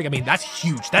fast break. I mean, that's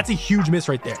huge. That's a huge miss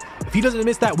right there. If he doesn't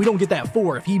miss that, we don't get that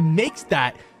 4. If he makes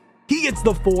that, he gets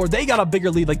the 4. They got a bigger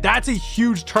lead. Like, that's a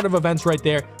huge turn of events right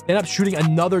there. They end up shooting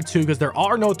another 2 because there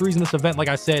are no 3s in this event. Like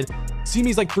I said,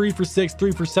 Simi's like 3 for 6,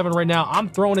 3 for 7 right now. I'm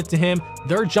throwing it to him.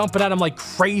 They're jumping at him like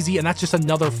crazy, and that's just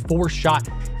another 4 shot.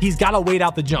 He's got to wait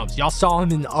out the jumps. Y'all saw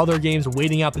him in other games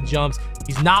waiting out the jumps.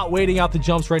 He's not waiting out the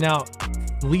jumps right now,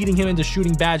 leading him into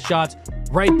shooting bad shots.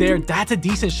 Right there, that's a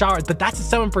decent shot, but that's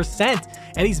a 7%,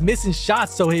 and he's missing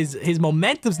shots, so his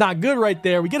momentum's not good right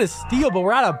there. We get a steal, but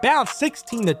we're out of bounds,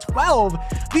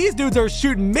 16-12. These dudes are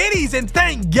shooting minis, and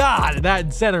thank God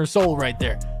that center sold right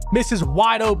there. Misses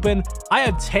wide open. I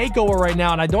have takeover right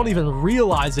now, and I don't even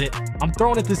realize it. I'm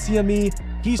throwing it to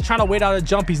CME. He's trying to wait out a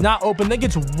jump. He's not open. Then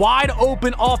gets wide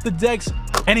open off the decks,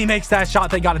 and he makes that shot.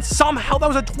 Thank God. And somehow that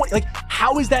was a 20. Like,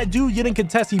 how is that dude getting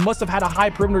contested? He must have had a high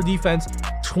perimeter defense.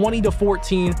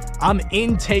 20-14. I'm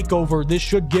in takeover. This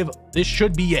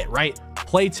should be it, right?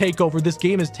 Play takeover. This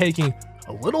game is taking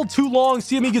a little too long.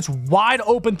 CME gets wide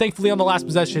open, thankfully, on the last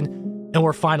possession, and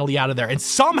we're finally out of there. And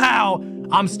somehow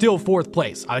I'm still 4th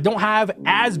place. I don't have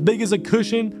as big as a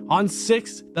cushion on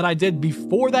 6 that I did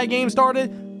before that game started,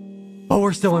 but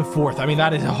we're still in 4th. I mean,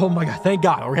 that is, oh my God, thank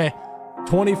God. Okay,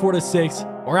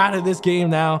 24-6. We're out of this game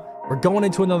now. We're going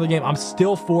into another game. I'm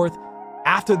still 4th.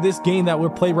 After this game that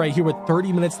we're playing right here with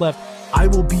 30 minutes left, I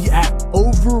will be at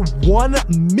over 1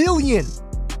 million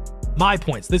my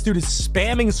points. This dude is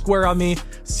spamming square on me.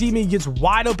 CME gets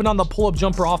wide open on the pull-up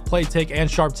jumper off play take and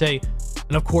sharp take.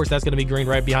 And of course, that's going to be green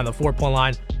right behind the 4-point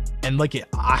line. And look at,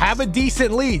 I have a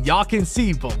decent lead. Y'all can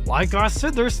see, but like I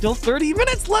said, there's still 30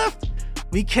 minutes left.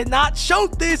 We cannot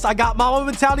choke this. I got Mama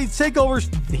Mentality takeover.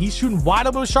 He's shooting wide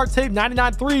open with Shark Tape,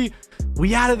 99-3.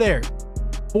 We out of there.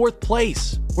 4th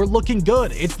place. We're looking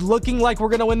good. It's looking like we're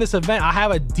gonna win this event. I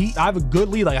have a good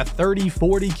lead, like a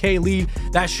 30-40k lead.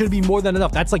 That should be more than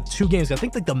enough. That's like 2 games. I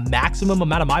think like the maximum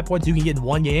amount of my points you can get in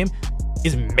 1 game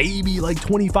is maybe like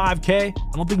 25k. I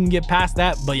don't think we can get past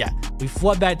that, but yeah, we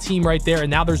flood that team right there.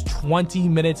 And now there's 20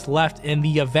 minutes left in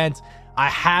the event. I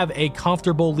have a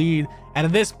comfortable lead, and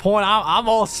at this point I'm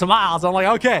all smiles. I'm like,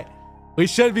 okay, we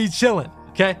should be chilling.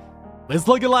 Okay, it's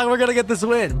looking like we're gonna get this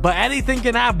win, but anything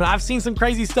can happen. I've seen some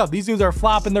crazy stuff. These dudes are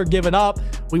flopping, they're giving up.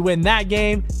 We win that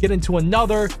game, get into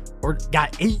another, or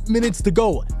got 8 minutes to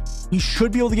go. We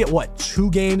should be able to get what, 2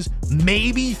 games,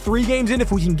 maybe 3 games in if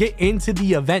we can get into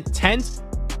the event tent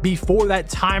before that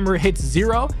timer hits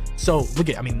 0. So look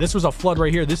at, I mean, this was a flood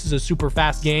right here. This is a super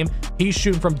fast game. He's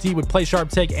shooting from deep with play sharp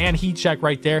take and heat check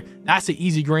right there. That's an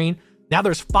easy green. Now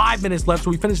there's 5 minutes left,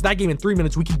 so we finish that game in 3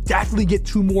 minutes. We can definitely get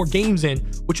 2 more games in,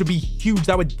 which would be huge.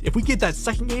 That would, if we get that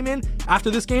second game in after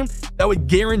this game, that would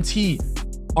guarantee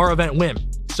our event win.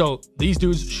 So these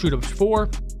dudes shoot up 4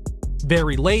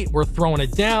 very late. We're throwing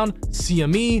it down.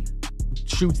 CME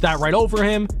shoots that right over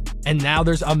him, and now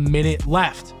there's a minute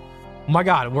left. Oh my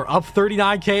god, we're up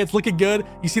 39k. It's looking good.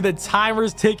 You see the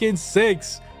timers ticking.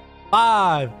 6,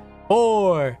 5,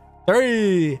 4,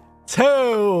 3,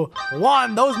 2,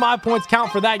 1. Those my points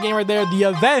count for that game right there. The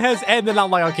event has ended. I'm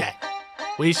like, okay,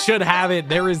 we should have it.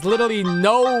 There is literally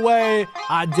no way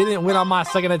I didn't win on my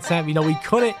second attempt. You know, we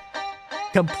couldn't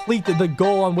complete the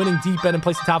goal on winning deep end and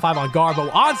placing top 5 on guard, but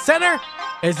on center,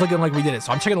 it's looking like we did it.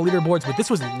 So I'm checking the leaderboards, but this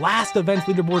was last event's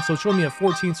leaderboard, so it's showing me at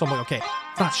 14. So I'm like, okay,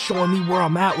 it's not showing me where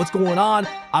I'm at, what's going on.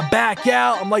 I back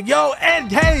out. I'm like, yo, and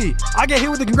hey, I get hit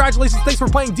with the congratulations. Thanks for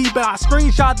playing deep end. I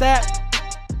screenshot that,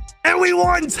 and we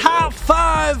won top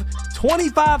 5.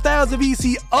 25,000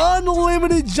 VC,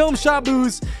 unlimited jump shot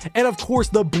boost, and of course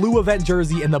the blue event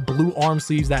jersey and the blue arm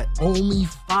sleeves that only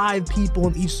 5 people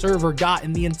in each server got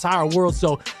in the entire world.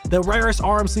 So the rarest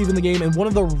arm sleeve in the game and one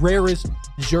of the rarest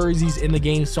jerseys in the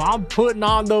game. So I'm putting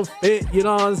on the fit, you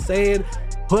know what I'm saying?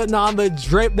 Putting on the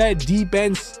drip that deep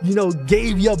end, you know,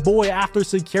 gave your boy after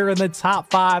securing the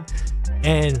top 5.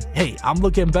 And hey, I'm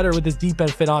looking better with this deep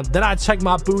end fit on. Then I check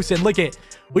my boost and look at,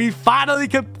 we finally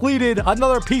completed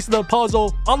another piece of the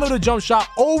puzzle. Unlimited jump shot.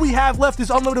 All we have left is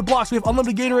unlimited blocks. We have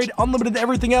unlimited Gatorade, unlimited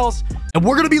everything else. And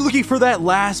we're going to be looking for that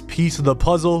last piece of the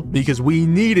puzzle because we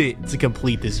need it to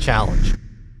complete this challenge.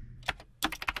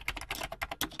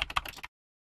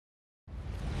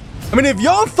 I mean, if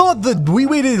y'all thought that we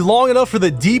waited long enough for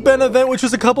the deep end event, which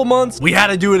was a couple months, we had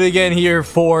to do it again here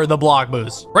for the block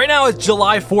boost. Right now it's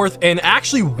July 4th, and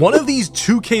actually one of these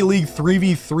 2K League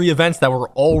 3v3 events that were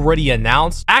already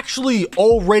announced actually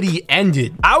already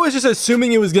ended. I was just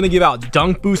assuming it was going to give out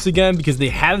dunk boost again because they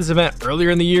had this event earlier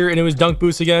in the year and it was dunk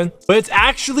boost again, but it's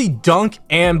actually dunk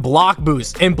and block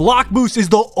boost, and block boost is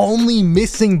the only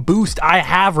missing boost I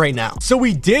have right now. So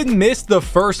we did miss the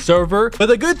first server, but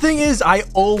the good thing is I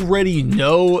already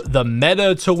know the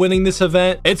meta to winning this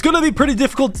event. It's gonna be pretty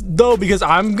difficult though because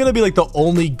I'm gonna be like the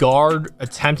only guard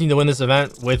attempting to win this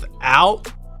event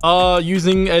without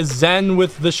using a Zen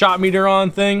with the shot meter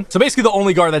on thing. So basically the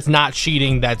only guard that's not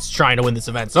cheating that's trying to win this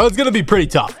event. So it's gonna be pretty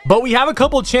tough, but we have a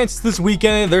couple chances this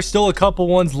weekend. There's still a couple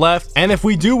ones left, and if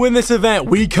we do win this event,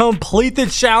 we complete the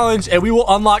challenge and we will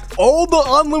unlock all the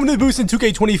unlimited boosts in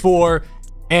 2K24.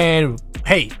 And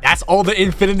hey, that's all the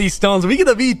infinity stones. We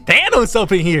gonna beat Thanos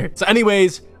up in here. So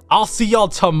anyways, I'll see y'all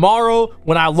tomorrow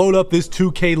when I load up this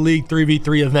 2K League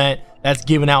 3v3 event that's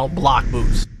giving out block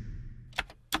boosts.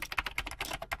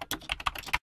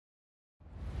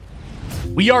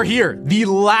 We are here, the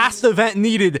last event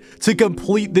needed to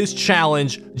complete this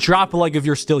challenge. Drop a like if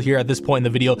you're still here at this point in the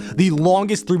video. The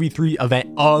longest 3v3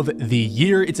 event of the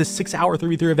year. It's a 6-hour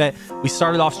 3v3 event. We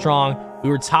started off strong. We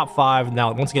were top 5.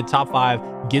 Now, once again, top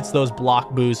 5 gets those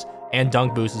block boosts and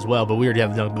dunk boosts as well, but we already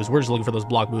have the dunk boosts. We're just looking for those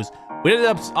block boosts. We ended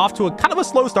up off to a kind of a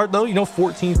slow start though, you know,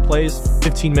 14th place,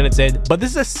 15 minutes in, but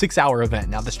this is a 6-hour event.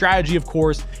 Now, the strategy, of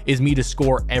course, is me to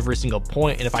score every single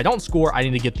point, and if I don't score, I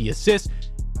need to get the assist.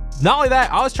 Not only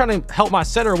that, I was trying to help my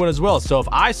center win as well. So if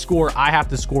I score, I have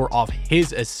to score off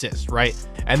his assist, right?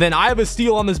 And then I have a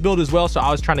steal on this build as well. So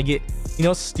I was trying to get, you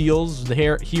know, steals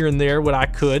here and there when I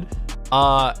could.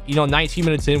 You know, 19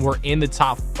 minutes in, we're in the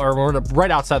top, or we're right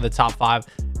outside the top 5.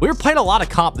 We were playing a lot of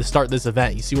comp to start this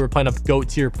event. You see, we were playing a GOAT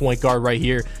tier point guard right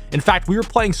here. In fact, we were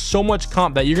playing so much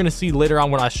comp that you're going to see later on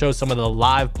when I show some of the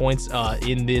live points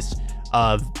in this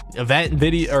event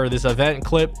video, or this event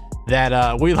clip.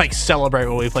 that we like celebrate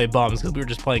when we play bums, because we were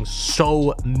just playing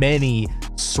so many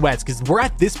sweats, because we're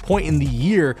at this point in the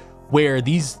year where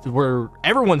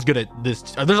everyone's good at this.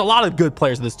 There's a lot of good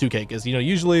players in this 2K, because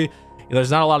usually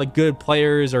there's not a lot of good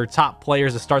players or top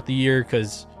players to start the year,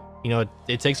 because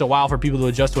it takes a while for people to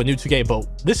adjust to a new 2K.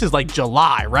 But this is like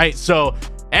July, right? So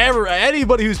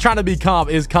anybody who's trying to be comp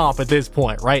is comp at this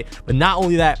point, right? But not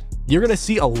only that, you're gonna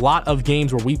see a lot of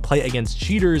games where we play against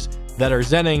cheaters that are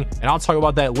zenning, and I'll talk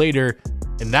about that later.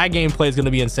 And that gameplay is going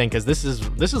to be insane, because this is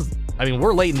I mean,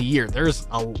 we're late in the year.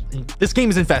 This game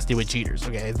is infested with cheaters.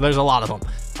 Okay, there's a lot of them,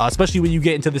 especially when you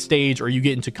get into the stage or you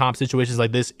get into comp situations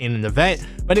like this in an event.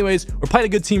 But anyways, we're playing a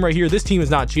good team right here. This team is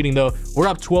not cheating though. We're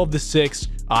up 12-6.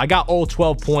 I got all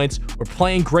 12 points. We're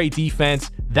playing great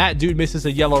defense. That dude misses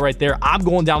a yellow right there. I'm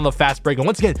going down the fast break, and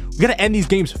once again, we got to end these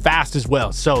games fast as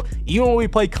well. So even when we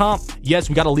play comp, yes,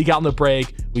 we got to leak out in the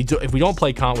break. If we don't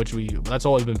play comp, which that's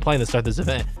all we've been playing to start this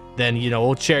event, then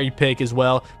we'll cherry pick as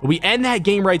well. But we end that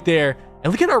game right there,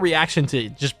 and look at our reaction to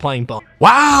just playing bum.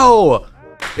 Wow,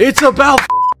 it's about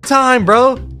time,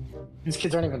 bro. These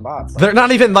kids aren't even bots. They're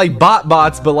not even like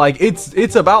bots, but like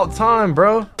it's about time,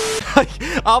 bro.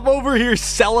 I'm over here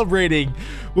celebrating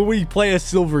when we play a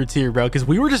silver tier, bro, because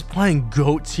we were just playing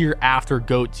goat tier after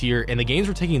goat tier, and the games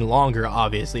were taking longer.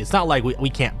 Obviously, it's not like we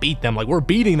can't beat them. Like, we're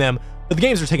beating them, but the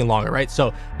games are taking longer, right?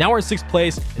 So now we're in 6th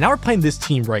place, and now we're playing this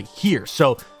team right here.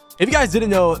 So if you guys didn't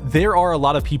know, there are a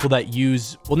lot of people that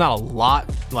use, well, not a lot,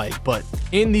 but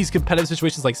in these competitive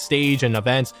situations like stage and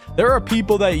events, there are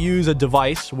people that use a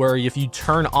device where if you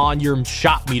turn on your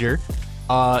shot meter,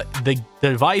 the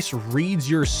device reads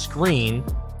your screen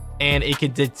and it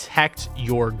can detect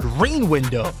your green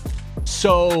window.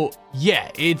 So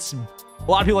yeah, it's a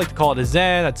lot of people like to call it a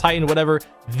Zen, a Titan, whatever.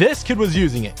 This kid was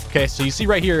using it. Okay, so you see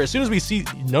right here, as soon as we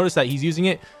notice that he's using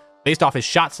it based off his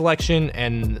shot selection,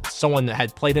 and someone that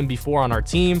had played him before on our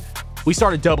team, we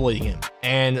started doubling him.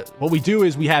 And what we do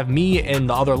is we have me and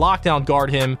the other lockdown guard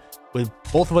him, with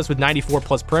both of us with 94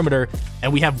 plus perimeter,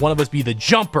 and we have one of us be the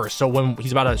jumper. So when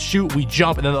he's about to shoot, we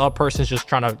jump, and then the other person's just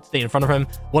trying to stay in front of him.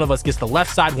 One of us gets the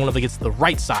left side, one of us gets the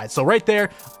right side. So right there,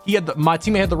 my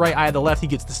teammate had the right, I had the left. He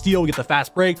gets the steal, we get the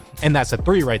fast break, and that's a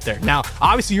 3 right there. Now,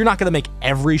 obviously, you're not going to make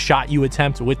every shot you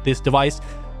attempt with this device,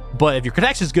 but if your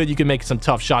connection is good, you can make some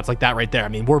tough shots like that right there. I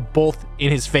mean, we're both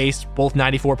in his face, both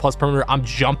 94 plus perimeter. I'm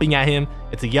jumping at him.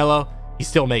 It's a yellow. He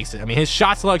still makes it. I mean, his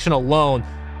shot selection alone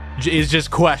is just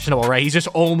questionable, right? He's just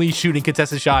only shooting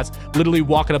contested shots, literally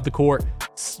walking up the court.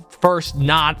 First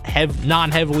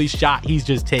non-heavily shot, he's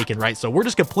just taking, right? So we're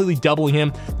just completely doubling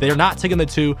him. They're not taking the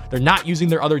 2. They're not using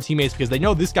their other teammates because they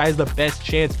know this guy has the best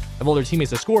chance of all their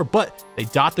teammates to score, but they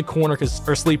dot the corner because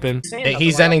they're sleeping.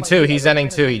 He's ending 2. He's ending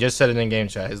 2. He just said it in game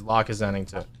chat. His lock is ending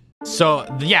 2. So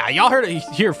yeah, y'all heard it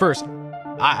here first.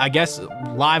 I guess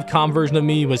live comm version of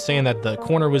me was saying that the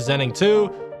corner was ending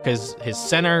 2 because his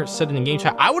center said it in game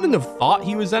chat. I wouldn't have thought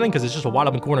he was ending because it's just a wide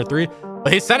open corner 3,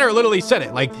 but his center literally said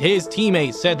it. Like, his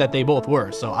teammate said that they both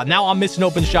were. So now I'm missing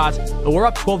open shots, but we're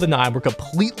up 12-9. We're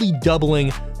completely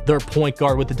doubling their point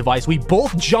guard with the device. We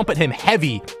both jump at him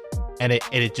heavy, and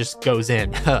it just goes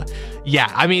in.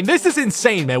 Yeah, I mean, this is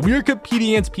insane, man. We're competing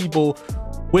against people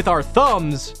with our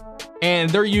thumbs,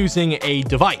 and they're using a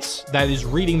device that is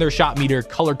reading their shot meter,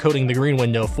 color coding the green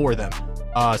window for them.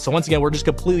 So once again, we're just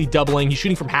completely doubling. He's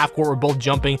shooting from half court. We're both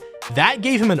jumping. That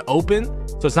gave him an open,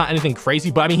 so it's not anything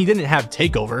crazy, but I mean, he didn't have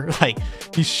takeover. Like,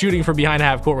 he's shooting from behind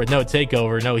half court with no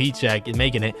takeover, no heat check, and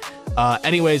making it.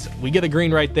 Anyways, we get a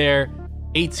green right there,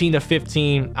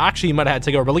 18-15. Actually, he might have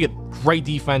had takeover, but look at great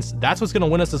defense. That's what's going to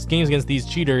win us this games against these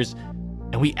cheaters,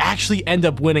 and we actually end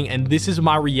up winning. And this is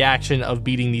my reaction of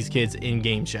beating these kids in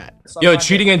game chat. Yo,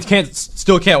 cheating and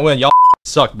still can't win. Y'all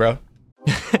suck, bro.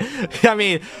 I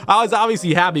mean, I was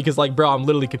obviously happy because, like, bro, I'm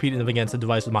literally competing against a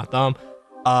device with my thumb.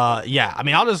 Yeah, I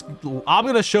mean, I'm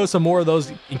gonna show some more of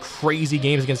those crazy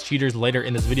games against cheaters later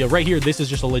in this video. Right here, this is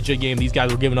just a legit game. These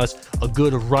guys were giving us a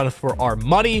good run for our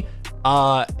money.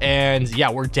 And yeah,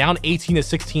 we're down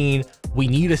 18-16. We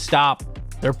need to stop.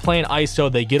 They're playing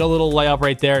ISO. They get a little layup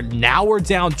right there. Now we're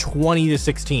down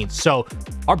 20-16. So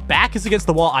our back is against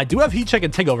the wall. I do have heat check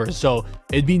and takeover, so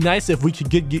it'd be nice if we could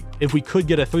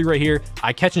get a 3 right here.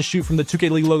 I catch and shoot from the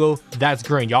 2K League logo. That's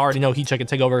green. Y'all already know heat check and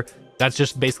takeover. That's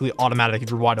just basically automatic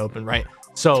if you're wide open, right?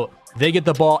 So they get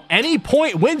the ball. Any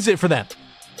point wins it for them.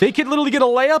 They could literally get a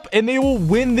layup and they will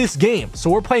win this game. So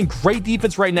we're playing great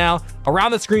defense right now.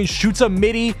 Around the screen, shoots a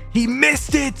midi. He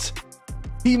missed it.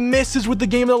 He misses with the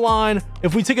game of the line.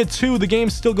 If we take a 2, the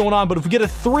game's still going on. But if we get a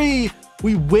 3,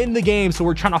 we win the game. So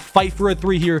we're trying to fight for a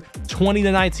 3 here.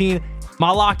 20-19. My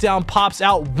lockdown pops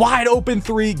out. Wide open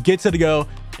 3. Gets it to go.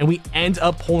 and we end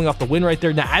up pulling off the win right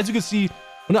there. Now, as you can see,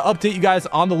 I'm gonna update you guys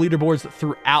on the leaderboards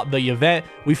throughout the event.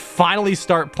 We finally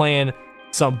start playing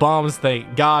some bums,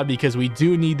 thank God, because we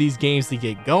do need these games to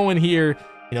get going here.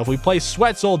 You know, if we play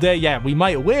sweats all day, yeah, we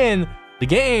might win the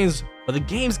games, but the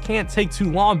games can't take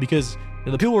too long because, you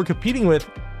know, the people we're competing with,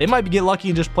 they might get lucky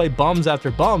and just play bums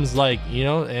after bums, like, you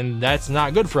know, and that's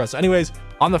not good for us. Anyways,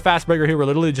 on the fast breaker here, we're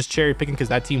literally just cherry picking because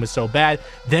that team was so bad.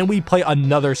 Then we play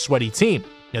another sweaty team.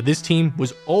 Now, this team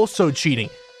was also cheating.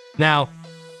 Now,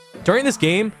 during this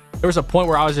game, there was a point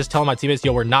where I was just telling my teammates,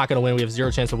 yo, we're not going to win. We have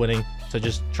 0 chance of winning. So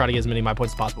just try to get as many of my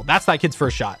points as possible. That's that kid's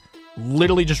first shot.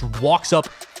 Literally just walks up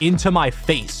into my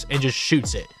face and just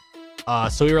shoots it.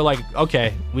 So we were like,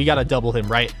 okay, we got to double him,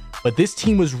 right? But this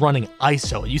team was running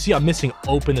ISO. You see I'm missing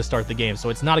open to start the game, so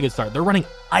it's not a good start. They're running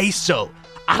ISO.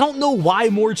 I don't know why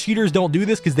more cheaters don't do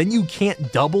this, because then you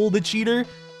can't double the cheater.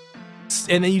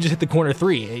 And then you just hit the corner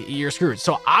 3. You're screwed.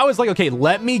 So I was like, okay,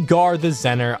 let me guard the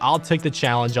Zener. I'll take the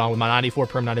challenge on with my 94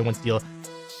 perm 91 steal.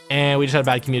 And we just had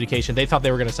bad communication. They thought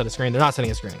they were going to set a screen. They're not setting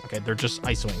a screen. Okay, they're just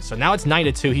isoing. So now it's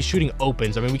 9-2. He's shooting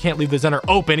opens. I mean, we can't leave the Zener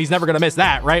open. He's never going to miss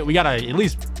that, right? We got to at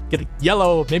least get a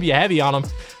yellow, maybe a heavy on him.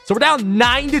 So we're down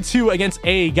 9-2 against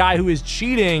a guy who is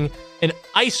cheating and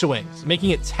isoing, making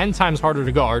it 10 times harder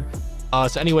to guard.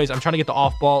 So anyways, I'm trying to get the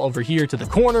off ball over here to the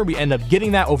corner. We end up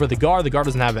getting that over the guard. The guard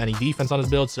doesn't have any defense on his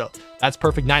build, so that's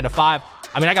perfect. 9-5.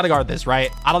 I mean, I got to guard this, right?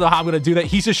 I don't know how I'm going to do that.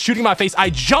 He's just shooting my face. I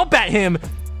jump at him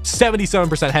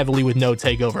 77% heavily with no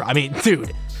takeover. I mean,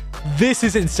 dude, this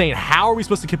is insane. How are we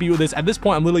supposed to compete with this? At this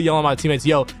point, I'm literally yelling at my teammates,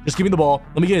 yo, just give me the ball.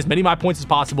 Let me get as many of my points as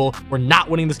possible. We're not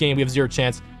winning this game. We have 0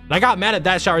 chance. And I got mad at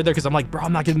that shot right there because I'm like, bro,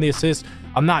 I'm not getting the assist.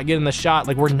 I'm not getting the shot.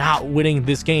 Like, we're not winning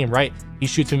this game, right? He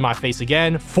shoots me in my face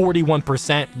again.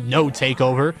 41%, no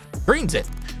takeover. Greens it.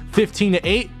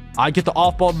 15-8. I get the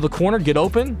off ball to the corner, get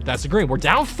open. That's a green. We're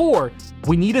down 4.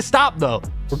 We need to stop, though.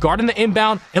 We're guarding the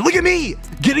inbound. And look at me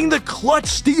getting the clutch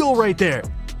steal right there.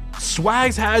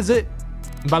 Swags has it.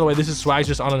 And by the way, this is Swags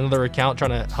just on another account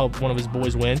trying to help one of his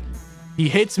boys win. He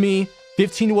hits me.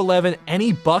 15-11.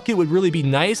 Any bucket would really be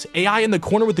nice. AI in the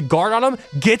corner with the guard on him.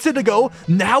 Gets it to go.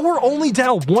 Now we're only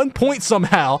down 1 point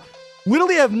somehow.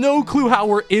 Literally have no clue how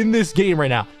we're in this game right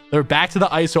now. They're back to the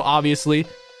ISO, obviously.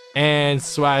 And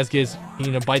Swaz gets,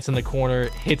 you know, bites in the corner,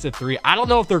 hits a 3. I don't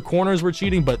know if their corners were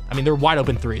cheating, but I mean, they're wide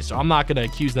open 3s. So I'm not going to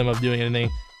accuse them of doing anything.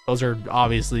 Those are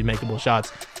obviously makeable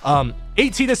shots.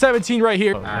 18-17 right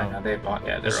here. No, they bought,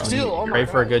 yeah, they're steal. Ready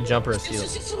for a good jumper or steal.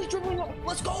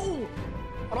 Let's go.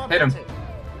 Hit him.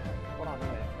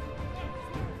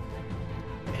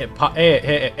 Hit pop.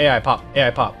 AI pop. AI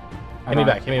pop. Hit me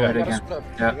back. Hit me back. Hit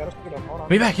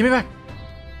me back. Hit me back.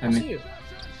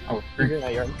 Oh,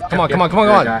 come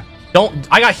on. Don't.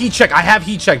 I got heat check. I have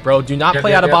heat check, bro. Do not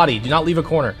play out of body. Do not leave a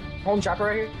corner. Home trapper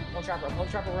right here. Home trapper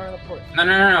running up the court. No.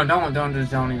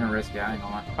 Don't even risk it. I ain't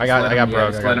gonna lie. I got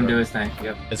bro. Just let him do his thing.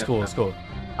 Yep. It's cool. It's cool.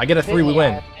 I get a 3. We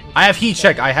win. I have heat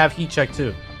check. I have heat check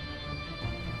too.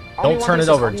 Don't turn it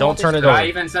over. Don't turn it over. Did I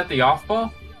even set the off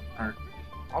ball? Or...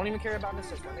 I don't even care about this.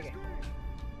 Just run the game.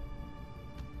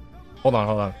 Hold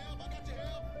on.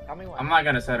 I'm not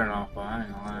gonna set an off ball. I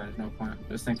ain't gonna lie. There's no point.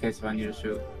 Just in case if I need to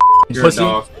shoot. You're a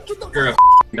dog. You're a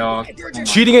dog.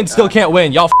 Cheating and still can't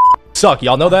win. Y'all suck.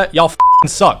 Y'all know that? Y'all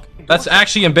suck. That's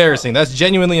actually embarrassing. That's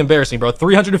genuinely embarrassing, bro.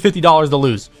 $350 to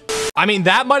lose. I mean,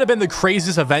 that might have been the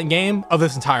craziest event game of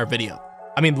this entire video.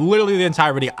 I mean, literally the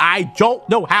entire video. I don't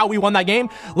know how we won that game,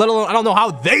 let alone I don't know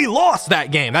how they lost that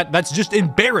game. That's just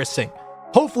embarrassing.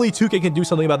 Hopefully 2K can do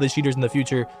something about the cheaters in the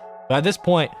future. But at this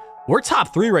point, we're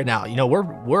top 3 right now. You know,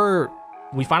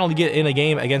 we finally get in a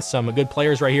game against some good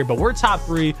players right here, but we're top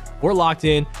 3. We're locked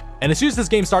in. And as soon as this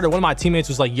game started, one of my teammates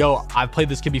was like, yo, I've played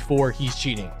this kid before. He's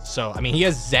cheating. So, I mean, he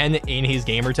has Zen in his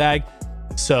gamer tag.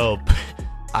 So,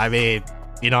 I mean,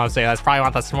 you know what I'm saying? That's probably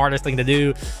not the smartest thing to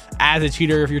do as a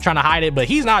cheater if you're trying to hide it, but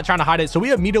he's not trying to hide it. So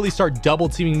we immediately start double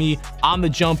teaming me on the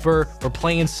jumper. We're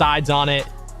playing sides on it.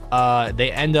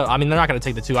 They end up, I mean, they're not going to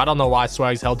take the 2. I don't know why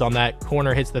Swags held on that.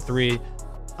 Corner hits the 3.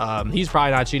 He's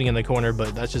probably not cheating in the corner,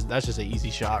 but that's just an easy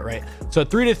shot, right? So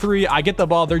 3-3, I get the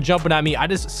ball. They're jumping at me. I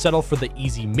just settle for the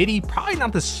easy midi. Probably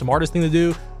not the smartest thing to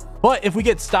do, but if we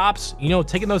get stops, you know,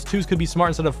 taking those 2s could be smart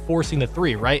instead of forcing the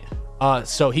 3, right?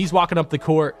 So he's walking up the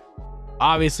court.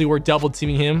 Obviously, we're double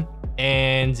teaming him,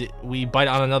 and we bite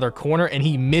on another corner, and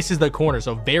he misses the corner,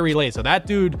 so very late. So that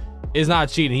dude is not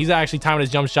cheating. He's actually timing his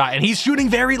jump shot, and he's shooting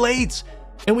very late,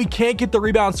 and we can't get the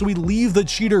rebound, so we leave the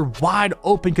cheater wide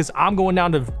open because I'm going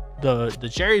down to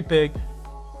the cherry pick,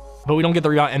 but we don't get the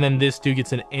rebound, and then this dude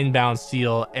gets an inbound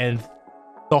steal, and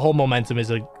the whole momentum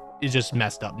is just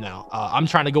messed up now. I'm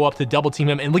trying to go up to double team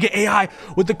him, and look at AI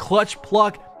with the clutch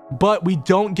pluck, but we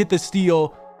don't get the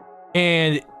steal.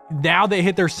 And now they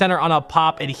hit their center on a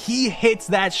pop, and he hits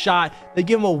that shot. They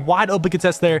give him a wide open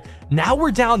contest there. Now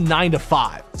we're down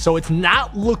 9-5. So it's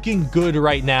not looking good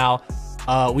right now.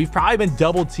 We've probably been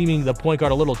double teaming the point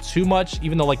guard a little too much,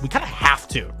 even though like we kind of have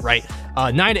to, right?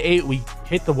 9-8, we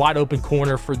hit the wide open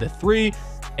corner for the 3,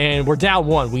 and we're down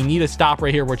 1. We need a stop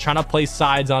right here. We're trying to play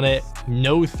sides on it.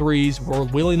 No threes. We're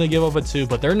willing to give up a 2,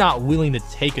 but they're not willing to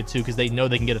take a 2 because they know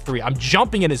they can get a 3. I'm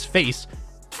jumping in his face.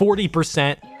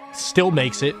 40%. Still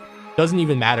makes it. Doesn't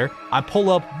even matter. I pull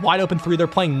up, wide open 3. They're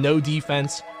playing no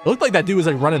defense. It looked like that dude was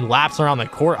like running laps around the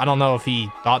court. I don't know if he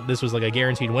thought this was like a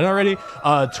guaranteed win already.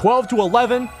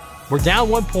 12-11. We're down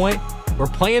 1 point. We're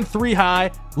playing 3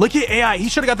 high. Look at AI. He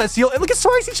should have got that steal. And look at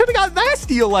Soares. He should have got that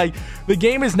steal. Like, the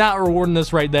game is not rewarding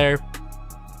us right there.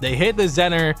 They hit the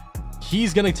center.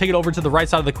 He's going to take it over to the right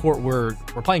side of the court. We're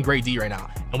playing great D right now.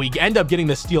 And we end up getting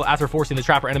the steal after forcing the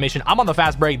trapper animation. I'm on the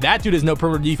fast break. That dude has no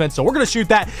perimeter defense, so we're going to shoot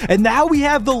that. And now we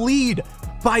have the lead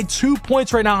by 2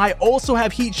 points right now. I also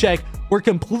have heat check. We're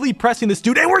completely pressing this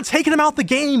dude, and we're taking him out the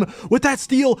game with that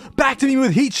steal. Back to me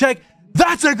with heat check.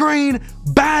 That's a green.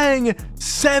 Bang.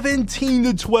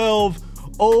 17-12.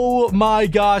 Oh my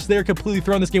gosh, they're completely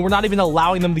throwing this game. We're not even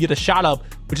allowing them to get a shot up,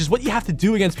 which is what you have to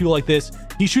do against people like this.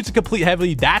 He shoots a complete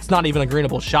heavily. That's not even a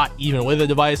greenable shot, even with a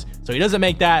device. So he doesn't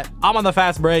make that. I'm on the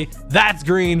fast break. That's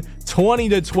green.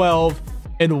 20-12.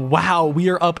 And wow, we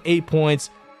are up 8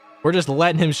 points. We're just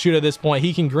letting him shoot at this point.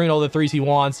 He can green all the 3s he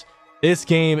wants. This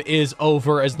game is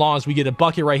over as long as we get a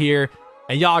bucket right here.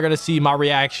 And y'all are going to see my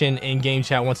reaction in game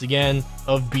chat once again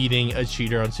of beating a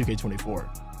cheater on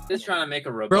 2K24. Just trying to make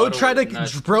a Bro tried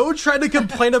to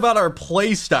complain about our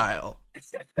play style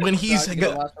when he's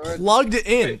plugged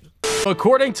in.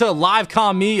 According to live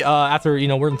com me, after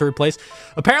we're in 3rd place,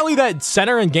 apparently that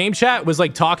center in game chat was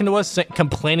like talking to us,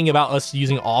 complaining about us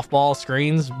using off-ball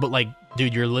screens. But like,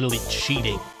 dude, you're literally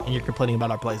cheating and you're complaining about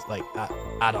our plays. Like,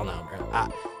 I don't know, bro.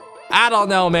 I don't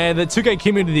know, man. The 2K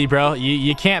community, bro,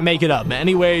 you can't make it up.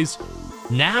 Anyways,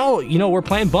 now, we're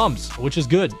playing bumps, which is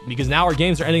good because now our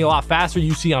games are ending a lot faster.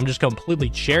 You see, I'm just completely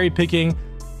cherry picking.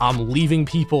 I'm leaving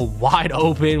people wide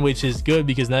open, which is good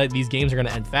because now these games are going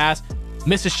to end fast.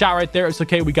 Missed a shot right there. It's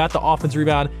okay. We got the offense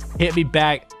rebound. Hit me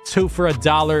back. 2 for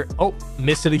 $1. Oh,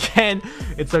 missed it again.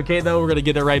 It's okay, though. We're going to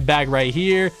get it right back right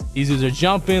here. These dudes are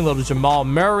jumping. Little Jamal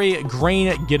Murray.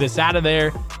 Green, get us out of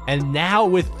there. And now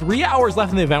with 3 hours left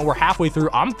in the event, we're halfway through.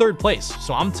 I'm 3rd place,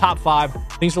 so I'm top 5.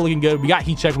 Things are looking good. We got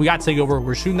heat check. We got takeover.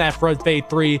 We're shooting that front fade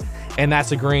 3, and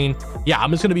that's a green. Yeah, I'm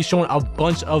just going to be showing a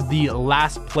bunch of the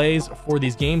last plays for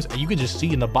these games. And you can just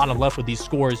see in the bottom left with these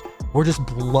scores, we're just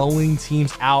blowing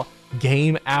teams out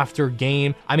game after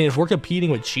game. I mean, if we're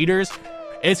competing with cheaters,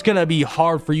 it's gonna be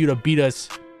hard for you to beat us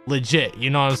legit, you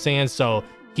know what I'm saying? So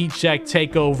heat check,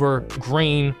 takeover,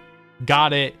 green,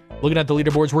 got it. Looking at the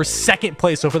leaderboards, we're 2nd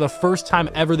place. So for the first time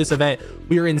ever this event,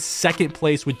 we are in 2nd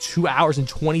place with 2 hours and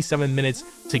 27 minutes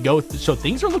to go. So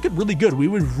things are looking really good. We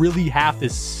would really have to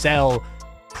sell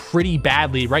pretty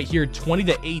badly right here.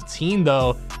 20-18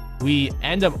 though, we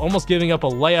end up almost giving up a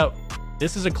layup.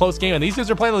 This is a close game and these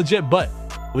guys are playing legit, but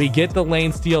we get the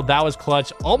lane steal. That was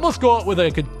clutch. Almost go out with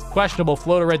a questionable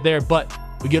floater right there, but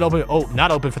we get open. Oh, not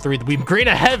open for 3. We green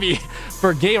a heavy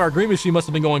for game. Our green machine must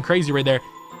have been going crazy right there.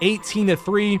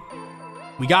 18-3.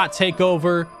 We got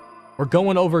takeover. We're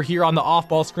going over here on the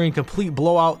off-ball screen. Complete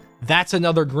blowout. That's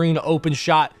another green open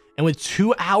shot. And with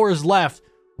 2 hours left,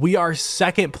 we are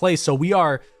 2nd place. So we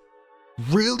are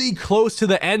really close to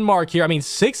the end mark here. I mean,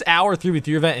 6 hour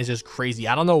 3v3 event is just crazy.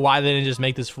 I don't know why they didn't just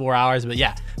make this 4 hours, but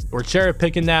yeah, we're cherry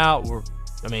picking now.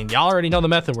 I mean, y'all already know the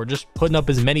method. We're just putting up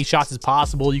as many shots as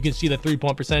possible. You can see the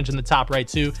 3-point percentage in the top right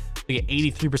too. We get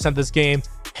 83% this game.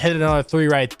 Hit another 3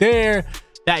 right there.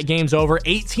 That game's over.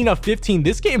 18-15.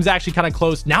 This game's actually kind of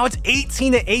close. Now it's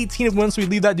 18-18 once we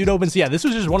leave that dude open. So yeah, this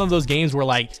was just one of those games where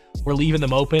like we're leaving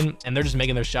them open and they're just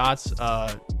making their shots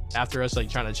after us like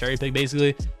trying to cherry pick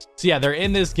basically. So yeah, they're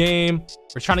in this game.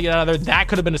 We're trying to get out of there. That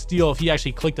could have been a steal if he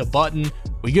actually clicked a button.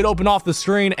 We get open off the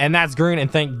screen and that's green, and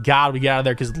thank God we got out of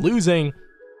there because losing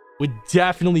would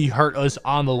definitely hurt us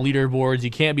on the leaderboards.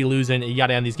 You can't be losing. You got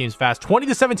to end these games fast.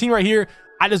 20-17 right here.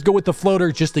 I just go with the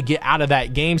floater just to get out of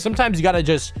that game. Sometimes you got to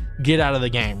just get out of the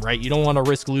game, right? You don't want to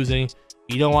risk losing.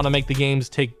 You don't want to make the games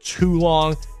take too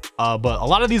long. But a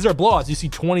lot of these are blowouts. You see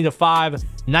 20-5,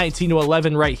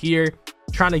 19-11 right here.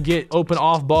 Trying to get open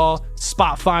off ball,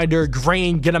 spot finder,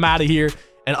 green, get them out of here.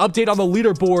 An update on the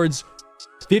leaderboards.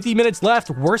 50 minutes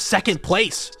left. We're 2nd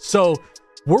place. So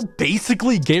we're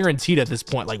basically guaranteed at this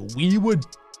point. Like, we would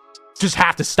just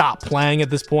have to stop playing at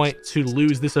this point to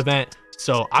lose this event.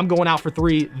 So I'm going out for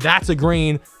 3. That's a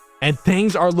green. and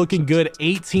things are looking good.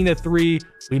 18-3.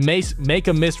 We may make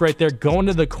a miss right there, going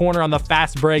to the corner on the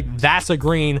fast break. That's a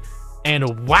green.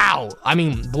 And wow, I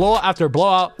mean, blowout after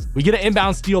blowout, we get an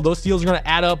inbound steal. Those steals are going to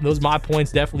add up. Those my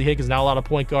points definitely hit because not a lot of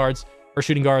point guards or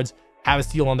shooting guards have a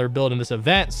steal on their build in this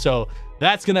event. So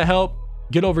that's going to help.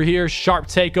 Get over here, sharp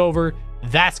takeover.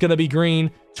 That's going to be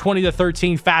green.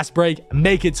 20-13 fast break,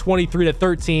 make it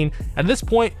 23-13. At this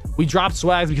point, we dropped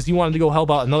Swags because he wanted to go help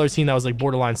out another team that was like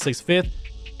borderline 6th, 5th,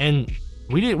 and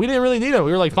we didn't really need him.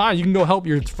 We were like, fine, you can go help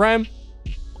your friend.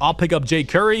 I'll pick up Jay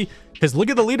Curry because look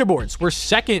at the leaderboards. We're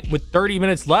second with 30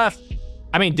 minutes left.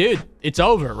 I mean, dude, it's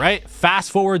over, right?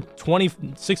 Fast forward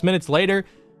 26 minutes later,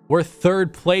 we're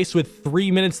 3rd place with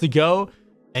 3 minutes to go.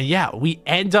 And yeah, we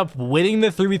end up winning the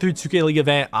 3v3 2K League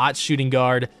event at shooting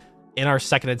guard in our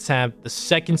 2nd attempt. The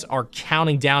seconds are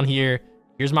counting down here.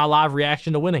 Here's my live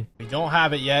reaction to winning. We don't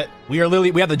have it yet. We have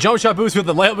the jump shot boost, we have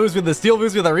the layup boost, we have the steal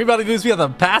boost, we have the rebounding boost, we have the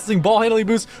passing ball handling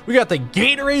boost, we got the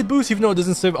Gatorade boost, even though it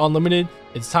doesn't say unlimited.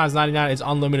 It's times 99, it's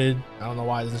unlimited. I don't know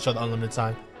why it doesn't show the unlimited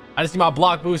sign. I just need my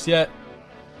block boost yet.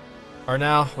 Or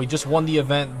now, we just won the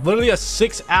event. Literally a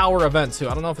 6-hour event too.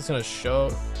 I don't know if it's gonna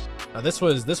show. This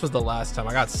was the last time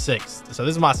I got 6th. So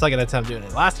this is my 2nd attempt doing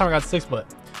it. Last time I got 6th, but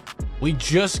we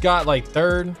just got like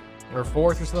 3rd or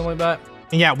 4th or something like that.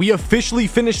 And yeah, we officially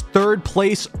finished 3rd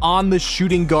place on the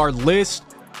shooting guard list.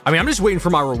 I mean, I'm just waiting for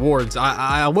my rewards.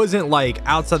 I wasn't like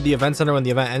outside the event center when the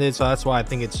event ended, so that's why I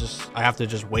think it's just I have to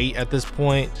just wait at this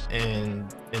point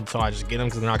and until I just get them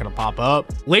because they're not gonna pop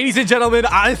up. Ladies and gentlemen,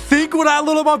 I think when I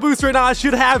load up my boost right now, I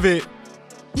should have it.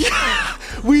 Yeah,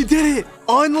 we did it.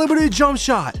 Unlimited jump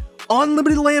shot,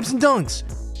 unlimited layups and dunks,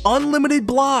 unlimited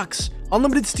blocks,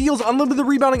 unlimited steals, unlimited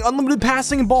rebounding, unlimited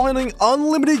passing and ball handling,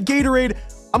 unlimited Gatorade.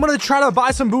 I'm gonna try to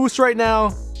buy some boosts right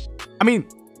now. I mean,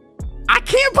 I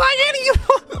can't buy any of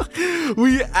them.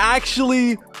 We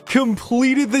actually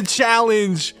completed the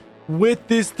challenge with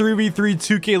this 3v3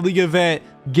 2K League event,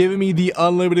 giving me the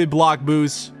unlimited block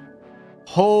boost.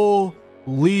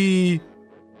 Holy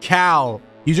cow.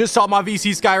 You just saw my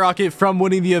VC skyrocket from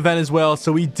winning the event as well.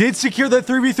 So we did secure the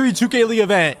 3v3 2K League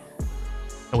event.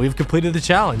 And we've completed the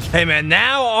challenge. Hey man,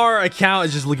 now our account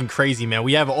is just looking crazy, man.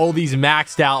 We have all these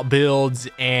maxed out builds,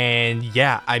 and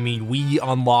yeah, I mean, we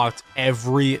unlocked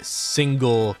every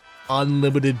single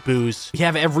unlimited boost. We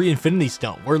have every infinity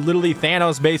stone. We're literally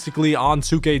Thanos basically on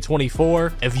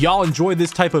 2K24. If y'all enjoyed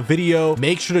this type of video,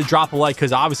 make sure to drop a like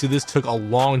because obviously this took a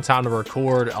long time to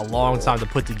record, a long time to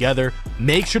put together.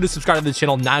 Make sure to subscribe to the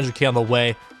channel, 900K on the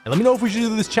way. And let me know if we should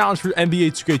do this challenge for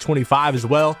NBA 2K25 as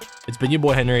well. It's been your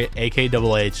boy Henry, aka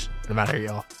DoubleH. I'm out here,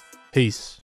 y'all. Peace.